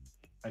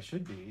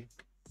should be.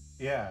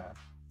 Yeah.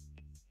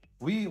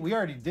 We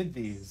already did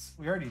these.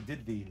 We already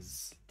did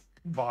these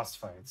boss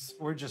fights.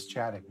 We're just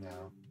chatting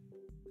now.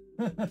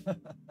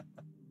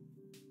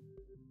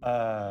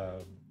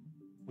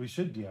 We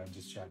should be on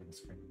just chatting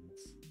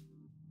screens.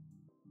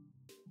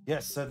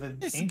 Yes, so the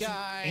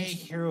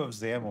ancient hero of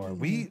Zamor.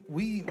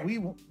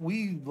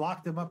 We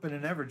locked him up in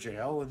an ever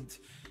jail, and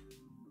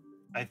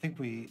I think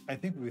we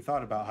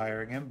thought about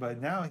hiring him, but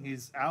now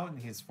he's out and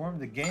he's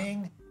formed a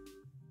gang.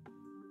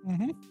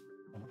 I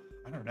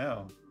don't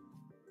know.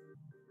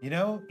 You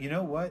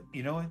know what?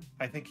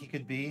 I think he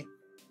could be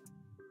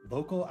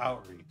local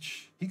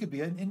outreach. He could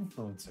be an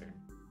influencer.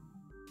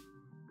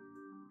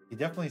 He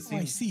definitely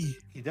seems. He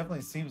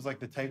definitely seems like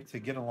the type to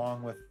get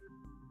along with,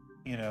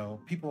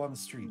 people on the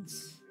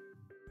streets.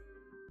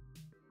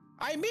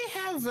 I may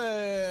have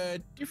a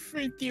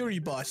different theory,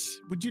 boss.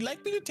 Would you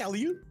like me to tell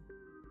you?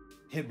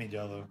 Hit me,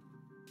 Dolo.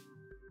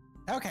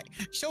 Okay,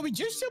 so we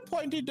just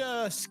appointed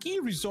a ski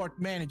resort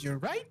manager,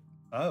 right?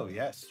 Oh,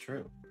 yes,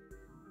 true.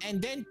 And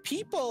then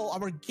people,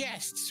 our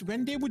guests,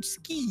 when they would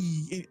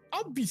ski,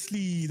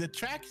 obviously the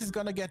track is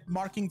gonna get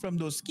marking from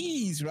those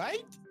skis,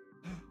 right?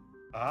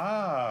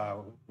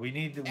 We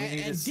need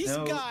a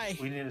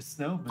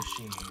snow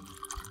machine.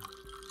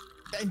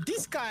 And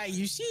this guy,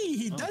 you see,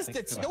 he does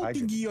that snow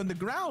thingy on the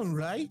ground,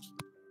 right?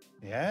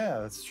 Yeah,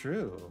 that's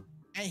true.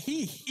 And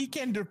he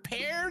can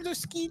repair the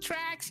ski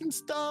tracks and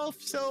stuff.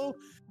 So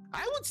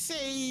I would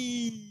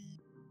say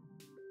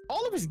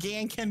all of his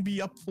gang can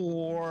be up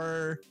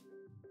for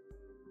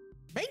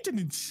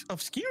maintenance of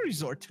ski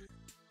resort.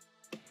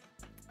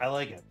 I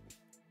like it.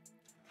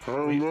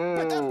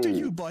 But up to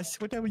you, boss.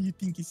 Whatever you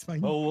think is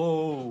fine.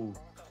 Oh,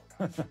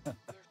 whoa.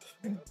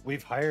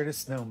 We've hired a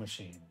snow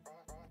machine.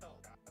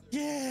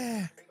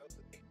 Yeah.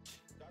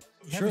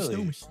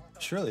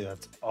 Surely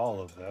that's all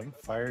of them.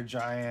 Fire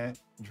Giant,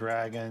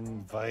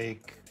 Dragon,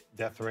 Vike,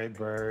 Deathray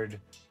Bird,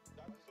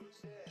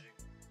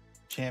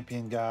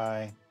 Champion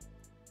Guy.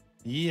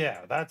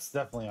 Yeah, that's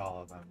definitely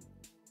all of them.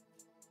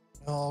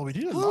 Oh, we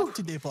did a lot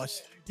today,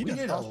 boss. We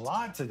did a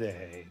lot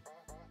today.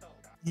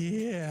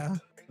 Yeah.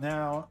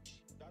 Now,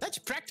 that's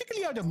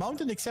practically on the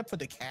mountain except for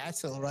the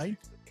castle, right?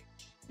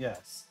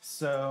 Yes.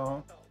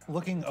 So,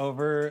 looking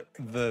over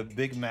the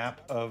big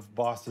map of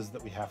bosses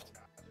that we have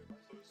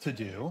to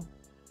do.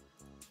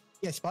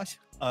 Yes, boss.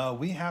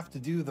 We have to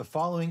do the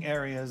following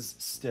areas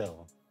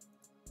still.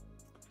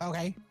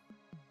 Okay.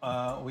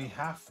 We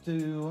have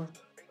to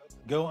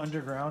go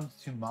underground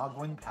to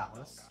Mogwin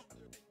Palace.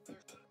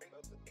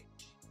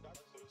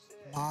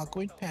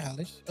 Mogwin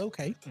Palace.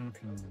 Okay.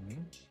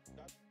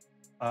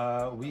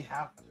 We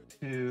have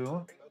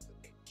to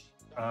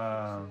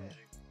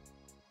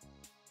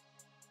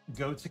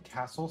go to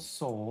Castle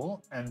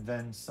Sol, and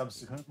then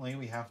subsequently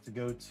we have to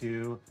go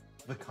to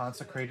the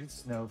Consecrated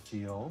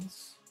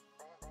Snowfields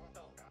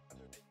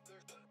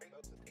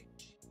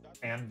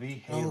and the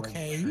Halig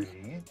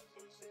Tree.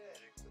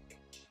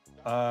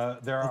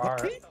 There are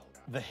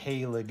the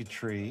Halig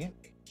Tree.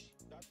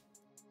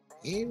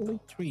 Halig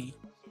Tree.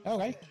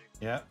 Okay.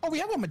 Yeah. Oh, we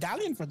have a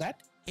medallion for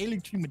that.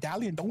 Halig Tree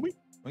medallion, don't we?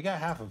 We got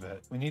half of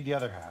it. We need the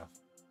other half.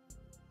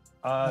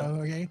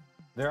 Okay.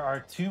 There are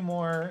 2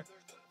 more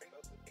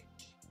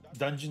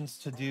dungeons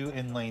to do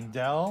in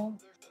Lanedell.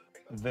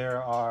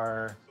 There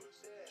are,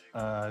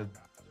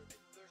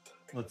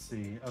 let's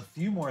see, a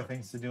few more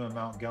things to do in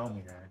Mount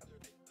Gelmir,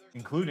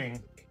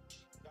 including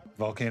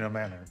Volcano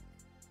Manor.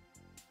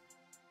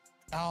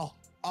 Oh,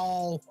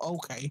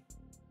 okay.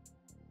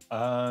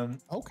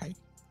 Okay.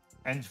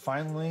 And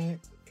finally,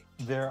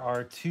 there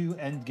are 2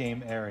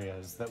 endgame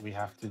areas that we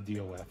have to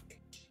deal with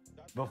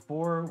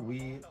before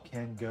we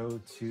can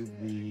go to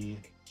the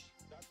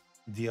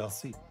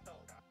DLC.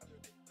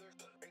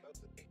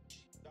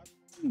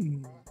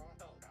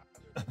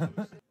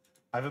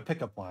 I have a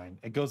pickup line.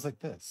 It goes like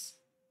this.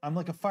 I'm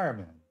like a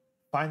fireman.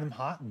 Find them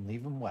hot and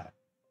leave them wet.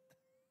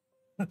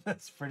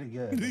 That's pretty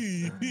good.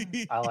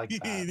 I like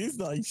that. It is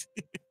nice.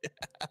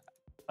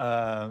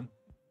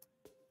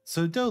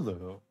 So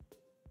Dolu,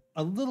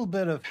 a little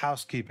bit of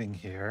housekeeping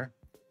here.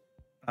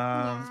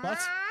 What?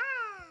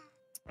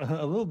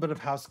 A little bit of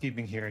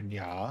housekeeping here in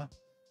Ya.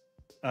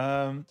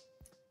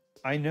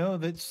 I know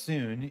that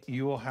soon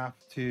you will have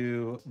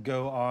to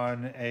go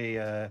on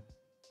a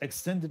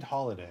extended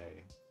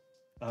holiday.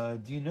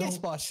 Do you know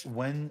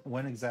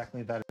when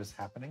exactly that is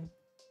happening?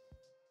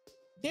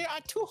 There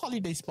are 2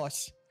 holidays,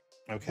 boss.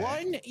 Okay.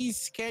 One is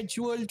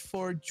scheduled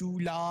for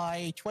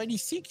July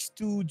 26th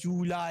to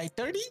July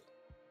 30.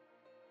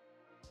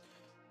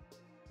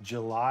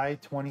 July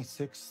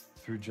 26th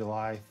through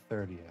July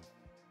 30th.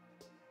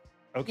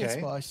 Okay. Yes,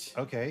 boss.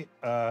 Okay.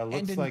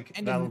 Looks like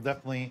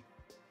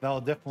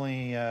that'll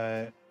definitely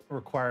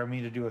require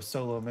me to do a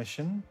solo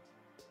mission.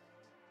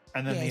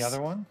 And then the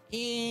other one?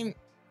 And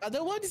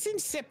other ones in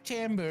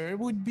September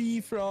would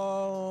be from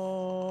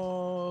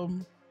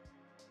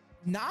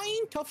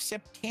 9th of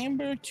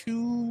September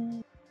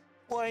to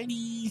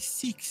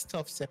 26th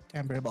of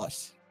September,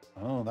 boss.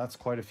 Oh, that's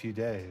quite a few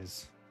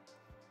days.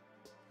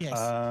 Yes.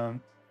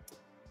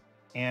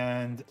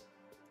 And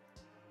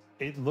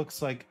it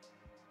looks like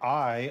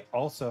I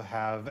also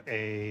have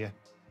a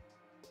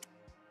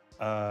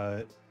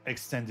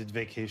extended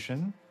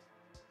vacation.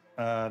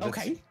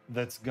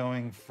 That's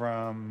going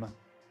from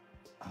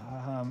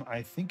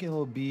I think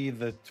it'll be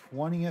the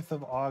 20th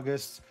of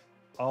August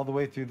all the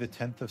way through the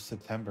 10th of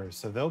September.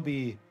 So there'll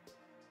be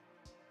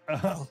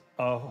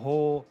a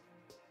whole,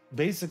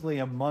 basically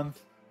a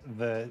month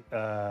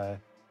that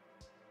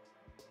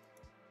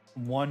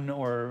one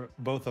or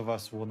both of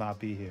us will not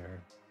be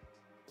here.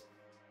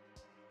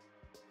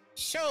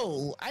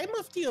 So I'm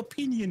of the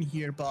opinion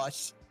here,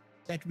 boss,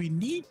 that we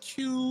need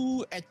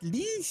to at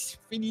least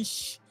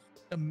finish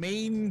the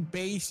main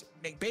base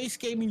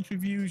gaming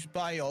reviews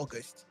by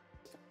August.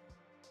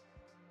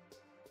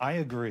 I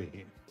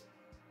agree.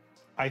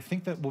 I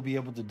think that we'll be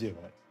able to do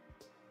it.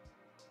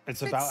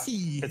 It's about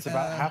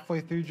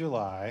halfway through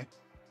July.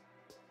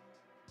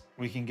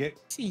 We can get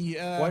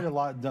quite a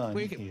lot done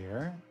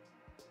here.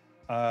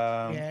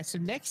 So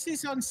next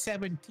is on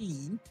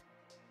 17th.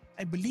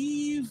 I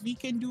believe we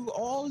can do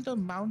all the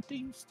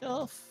mounting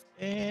stuff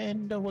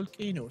and the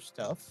volcano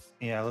stuff.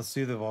 Yeah, let's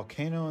do the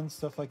volcano and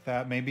stuff like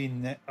that. Maybe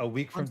a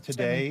week from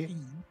today.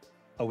 17.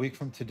 A week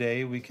from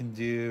today, we can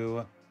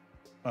do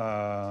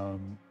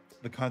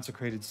the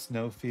consecrated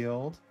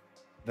snowfield,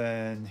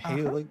 then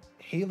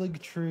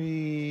Halig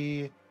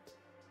Tree,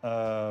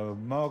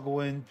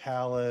 Mogwin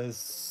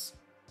Palace,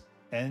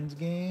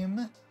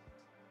 Endgame.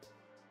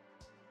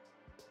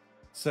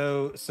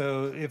 So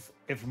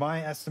if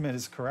my estimate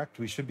is correct,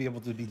 we should be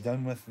able to be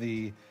done with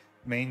the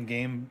main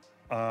game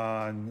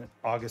on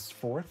August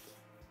 4th.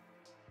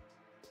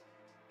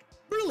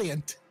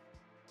 Brilliant.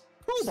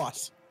 Cool,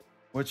 boss.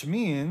 Which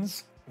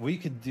means we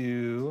could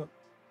do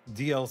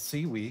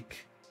DLC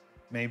week,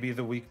 maybe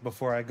the week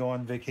before I go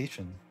on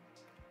vacation.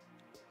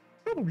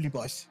 Probably,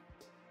 boss.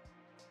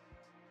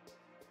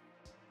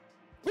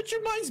 Which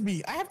reminds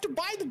me, I have to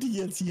buy the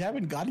DLC. I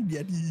haven't got it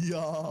yet.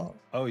 Yeah.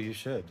 Oh, you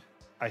should.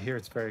 I hear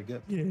it's very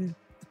good. Yeah.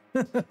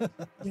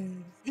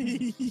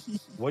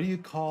 What do you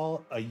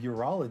call a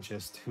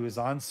urologist who is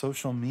on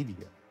social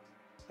media?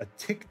 A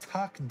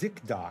TikTok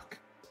dick doc.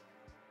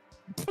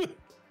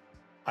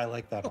 I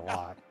like that a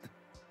lot.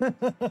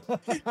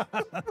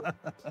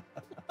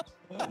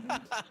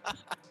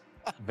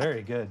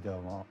 Very good,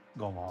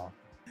 Gomal.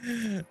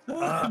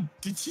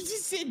 Did you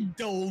just say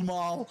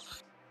Dolmal?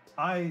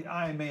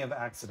 I may have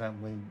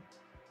accidentally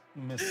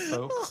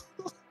misspoke.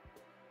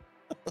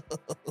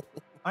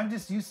 I'm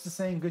just used to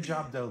saying good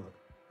job, Dolu.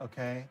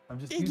 Okay? I'm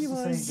just used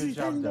to saying good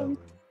job, Dolu.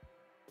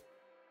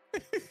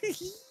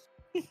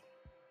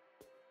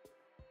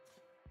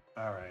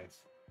 All right.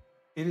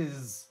 It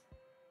is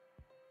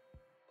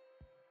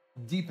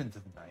deep into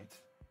the night.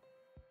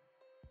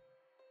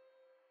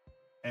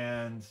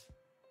 And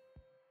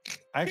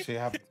I actually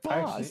have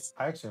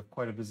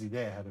quite a busy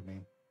day ahead of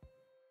me.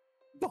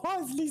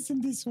 Boss,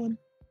 listen this one.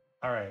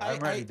 All right, I'm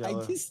ready,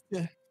 Della. I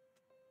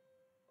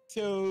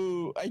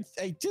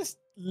just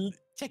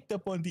checked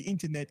up on the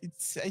internet.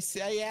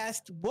 I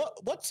asked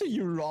what's a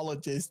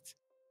urologist?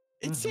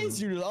 It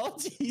says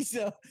urology is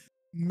a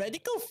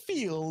medical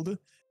field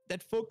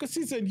that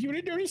focuses on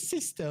urinary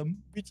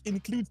system, which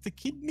includes the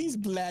kidneys,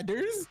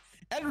 bladders,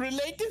 and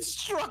related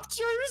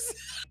structures.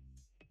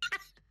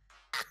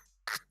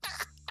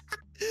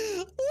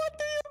 What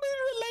do you mean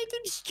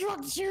related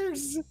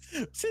structures?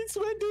 Since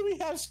when do we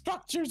have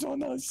structures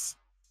on us?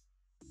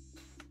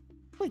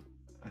 Wait,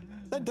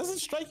 that doesn't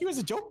strike you as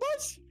a joke,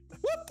 boss?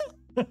 What the?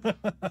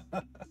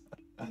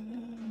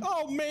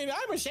 Oh man,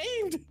 I'm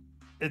ashamed.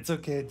 It's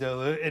okay,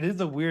 Dolu. It is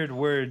a weird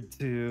word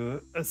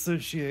to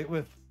associate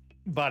with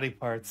body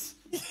parts.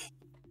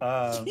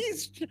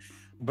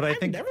 But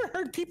I've never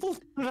heard people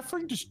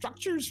referring to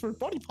structures for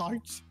body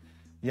parts.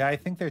 Yeah, I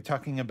think they're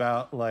talking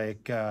about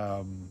like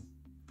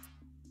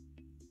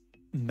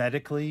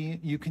medically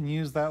you can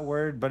use that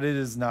word, but it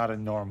is not a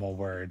normal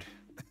word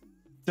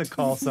to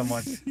call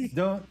someone.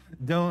 Don't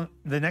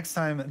the next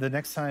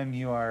time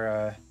you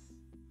are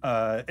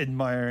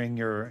admiring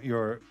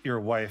your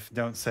wife,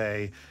 don't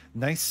say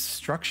nice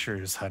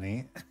structures,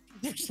 honey.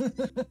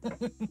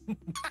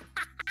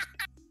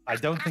 I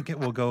don't think it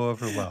will go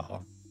over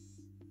well.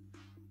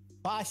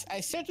 Boss, I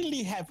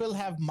certainly will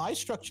have my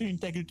structural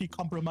integrity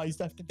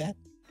compromised after that.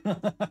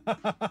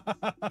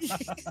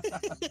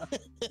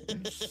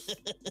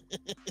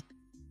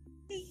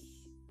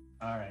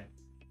 All right.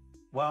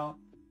 Well,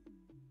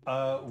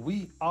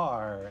 we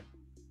are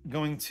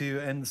going to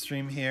end the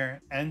stream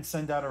here and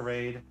send out a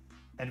raid.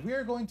 And we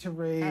are going to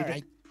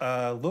raid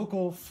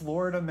local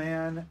Florida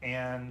man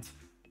and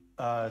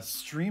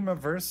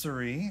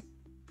Streamiversary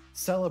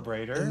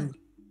celebrator,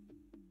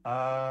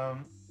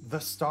 the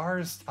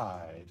Stars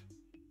Tide.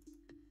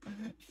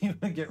 You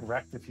would get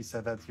wrecked if you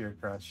said that to your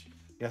crush.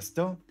 Yes,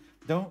 don't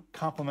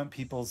compliment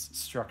people's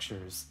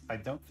structures. I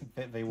don't think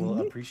that they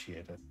will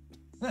appreciate it.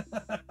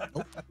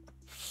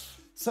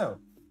 So,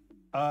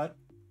 oh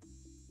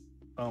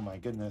my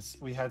goodness,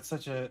 we had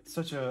such a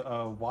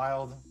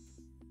wild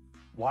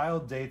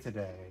day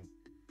today.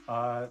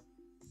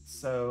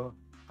 So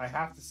I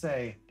have to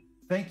say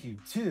thank you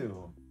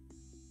to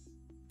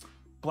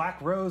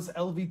Black Rose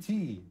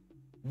LVT,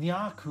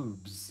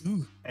 Nyakubs,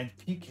 and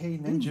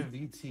PK Ninja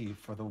VT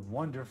for the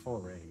wonderful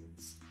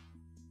raids.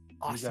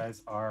 Awesome. You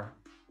guys are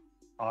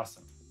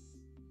awesome.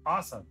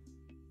 Awesome.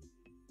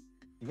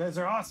 You guys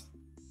are awesome.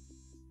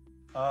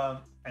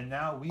 And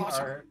now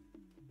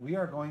we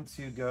are going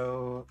to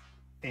go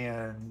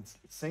and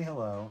say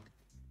hello.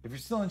 If you're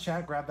still in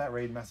chat, grab that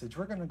raid message.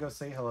 We're going to go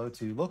say hello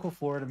to local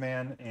Florida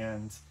man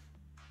and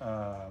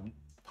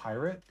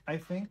pirate, I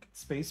think,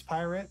 space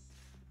pirate,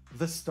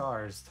 the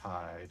Stars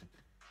Tide,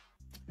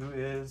 who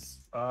is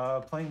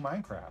playing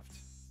Minecraft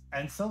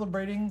and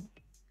celebrating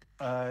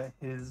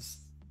his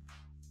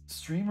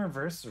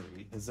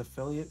streamerversary, his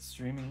affiliate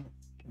streaming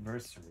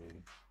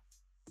versary.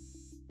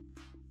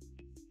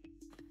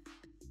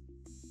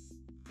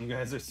 You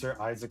guys are Sir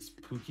Isaac's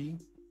Pookie?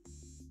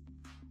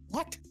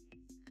 What?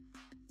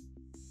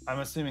 I'm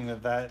assuming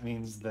that that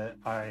means that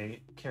I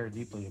care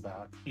deeply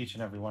about each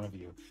and every one of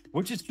you,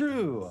 which is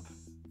true.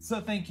 So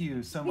thank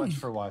you so much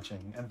for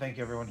watching, and thank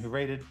you everyone who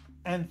rated,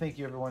 and thank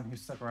you everyone who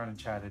stuck around and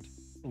chatted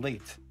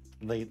late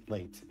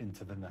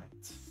into the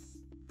night.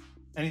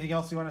 Anything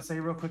else you want to say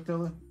real quick,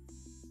 Dylan?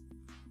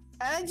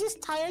 I'm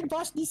just tired,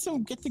 boss. Need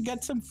some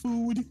get some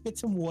food, get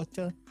some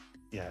water.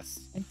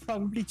 Yes. And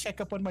probably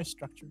check up on my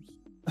structures.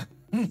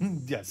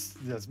 yes.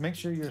 Make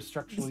sure you're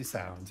structurally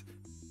sound.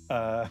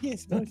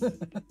 Yes, boss.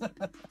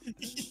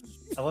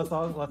 Let's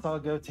all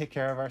go take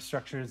care of our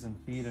structures and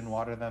feed and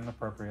water them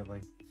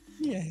appropriately.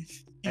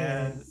 Yes.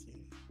 And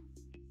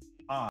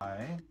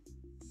I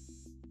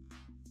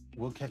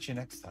will catch you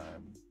next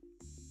time.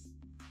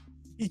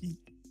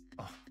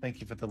 Oh, thank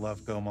you for the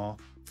love, Gomal.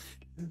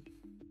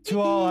 To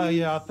all of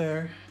you out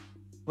there,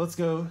 let's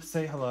go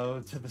say hello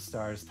to the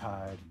Stars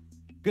Tide.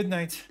 Good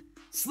night,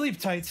 sleep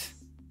tight,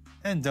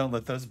 and don't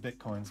let those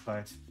bitcoins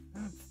bite.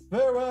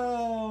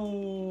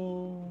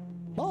 Farewell!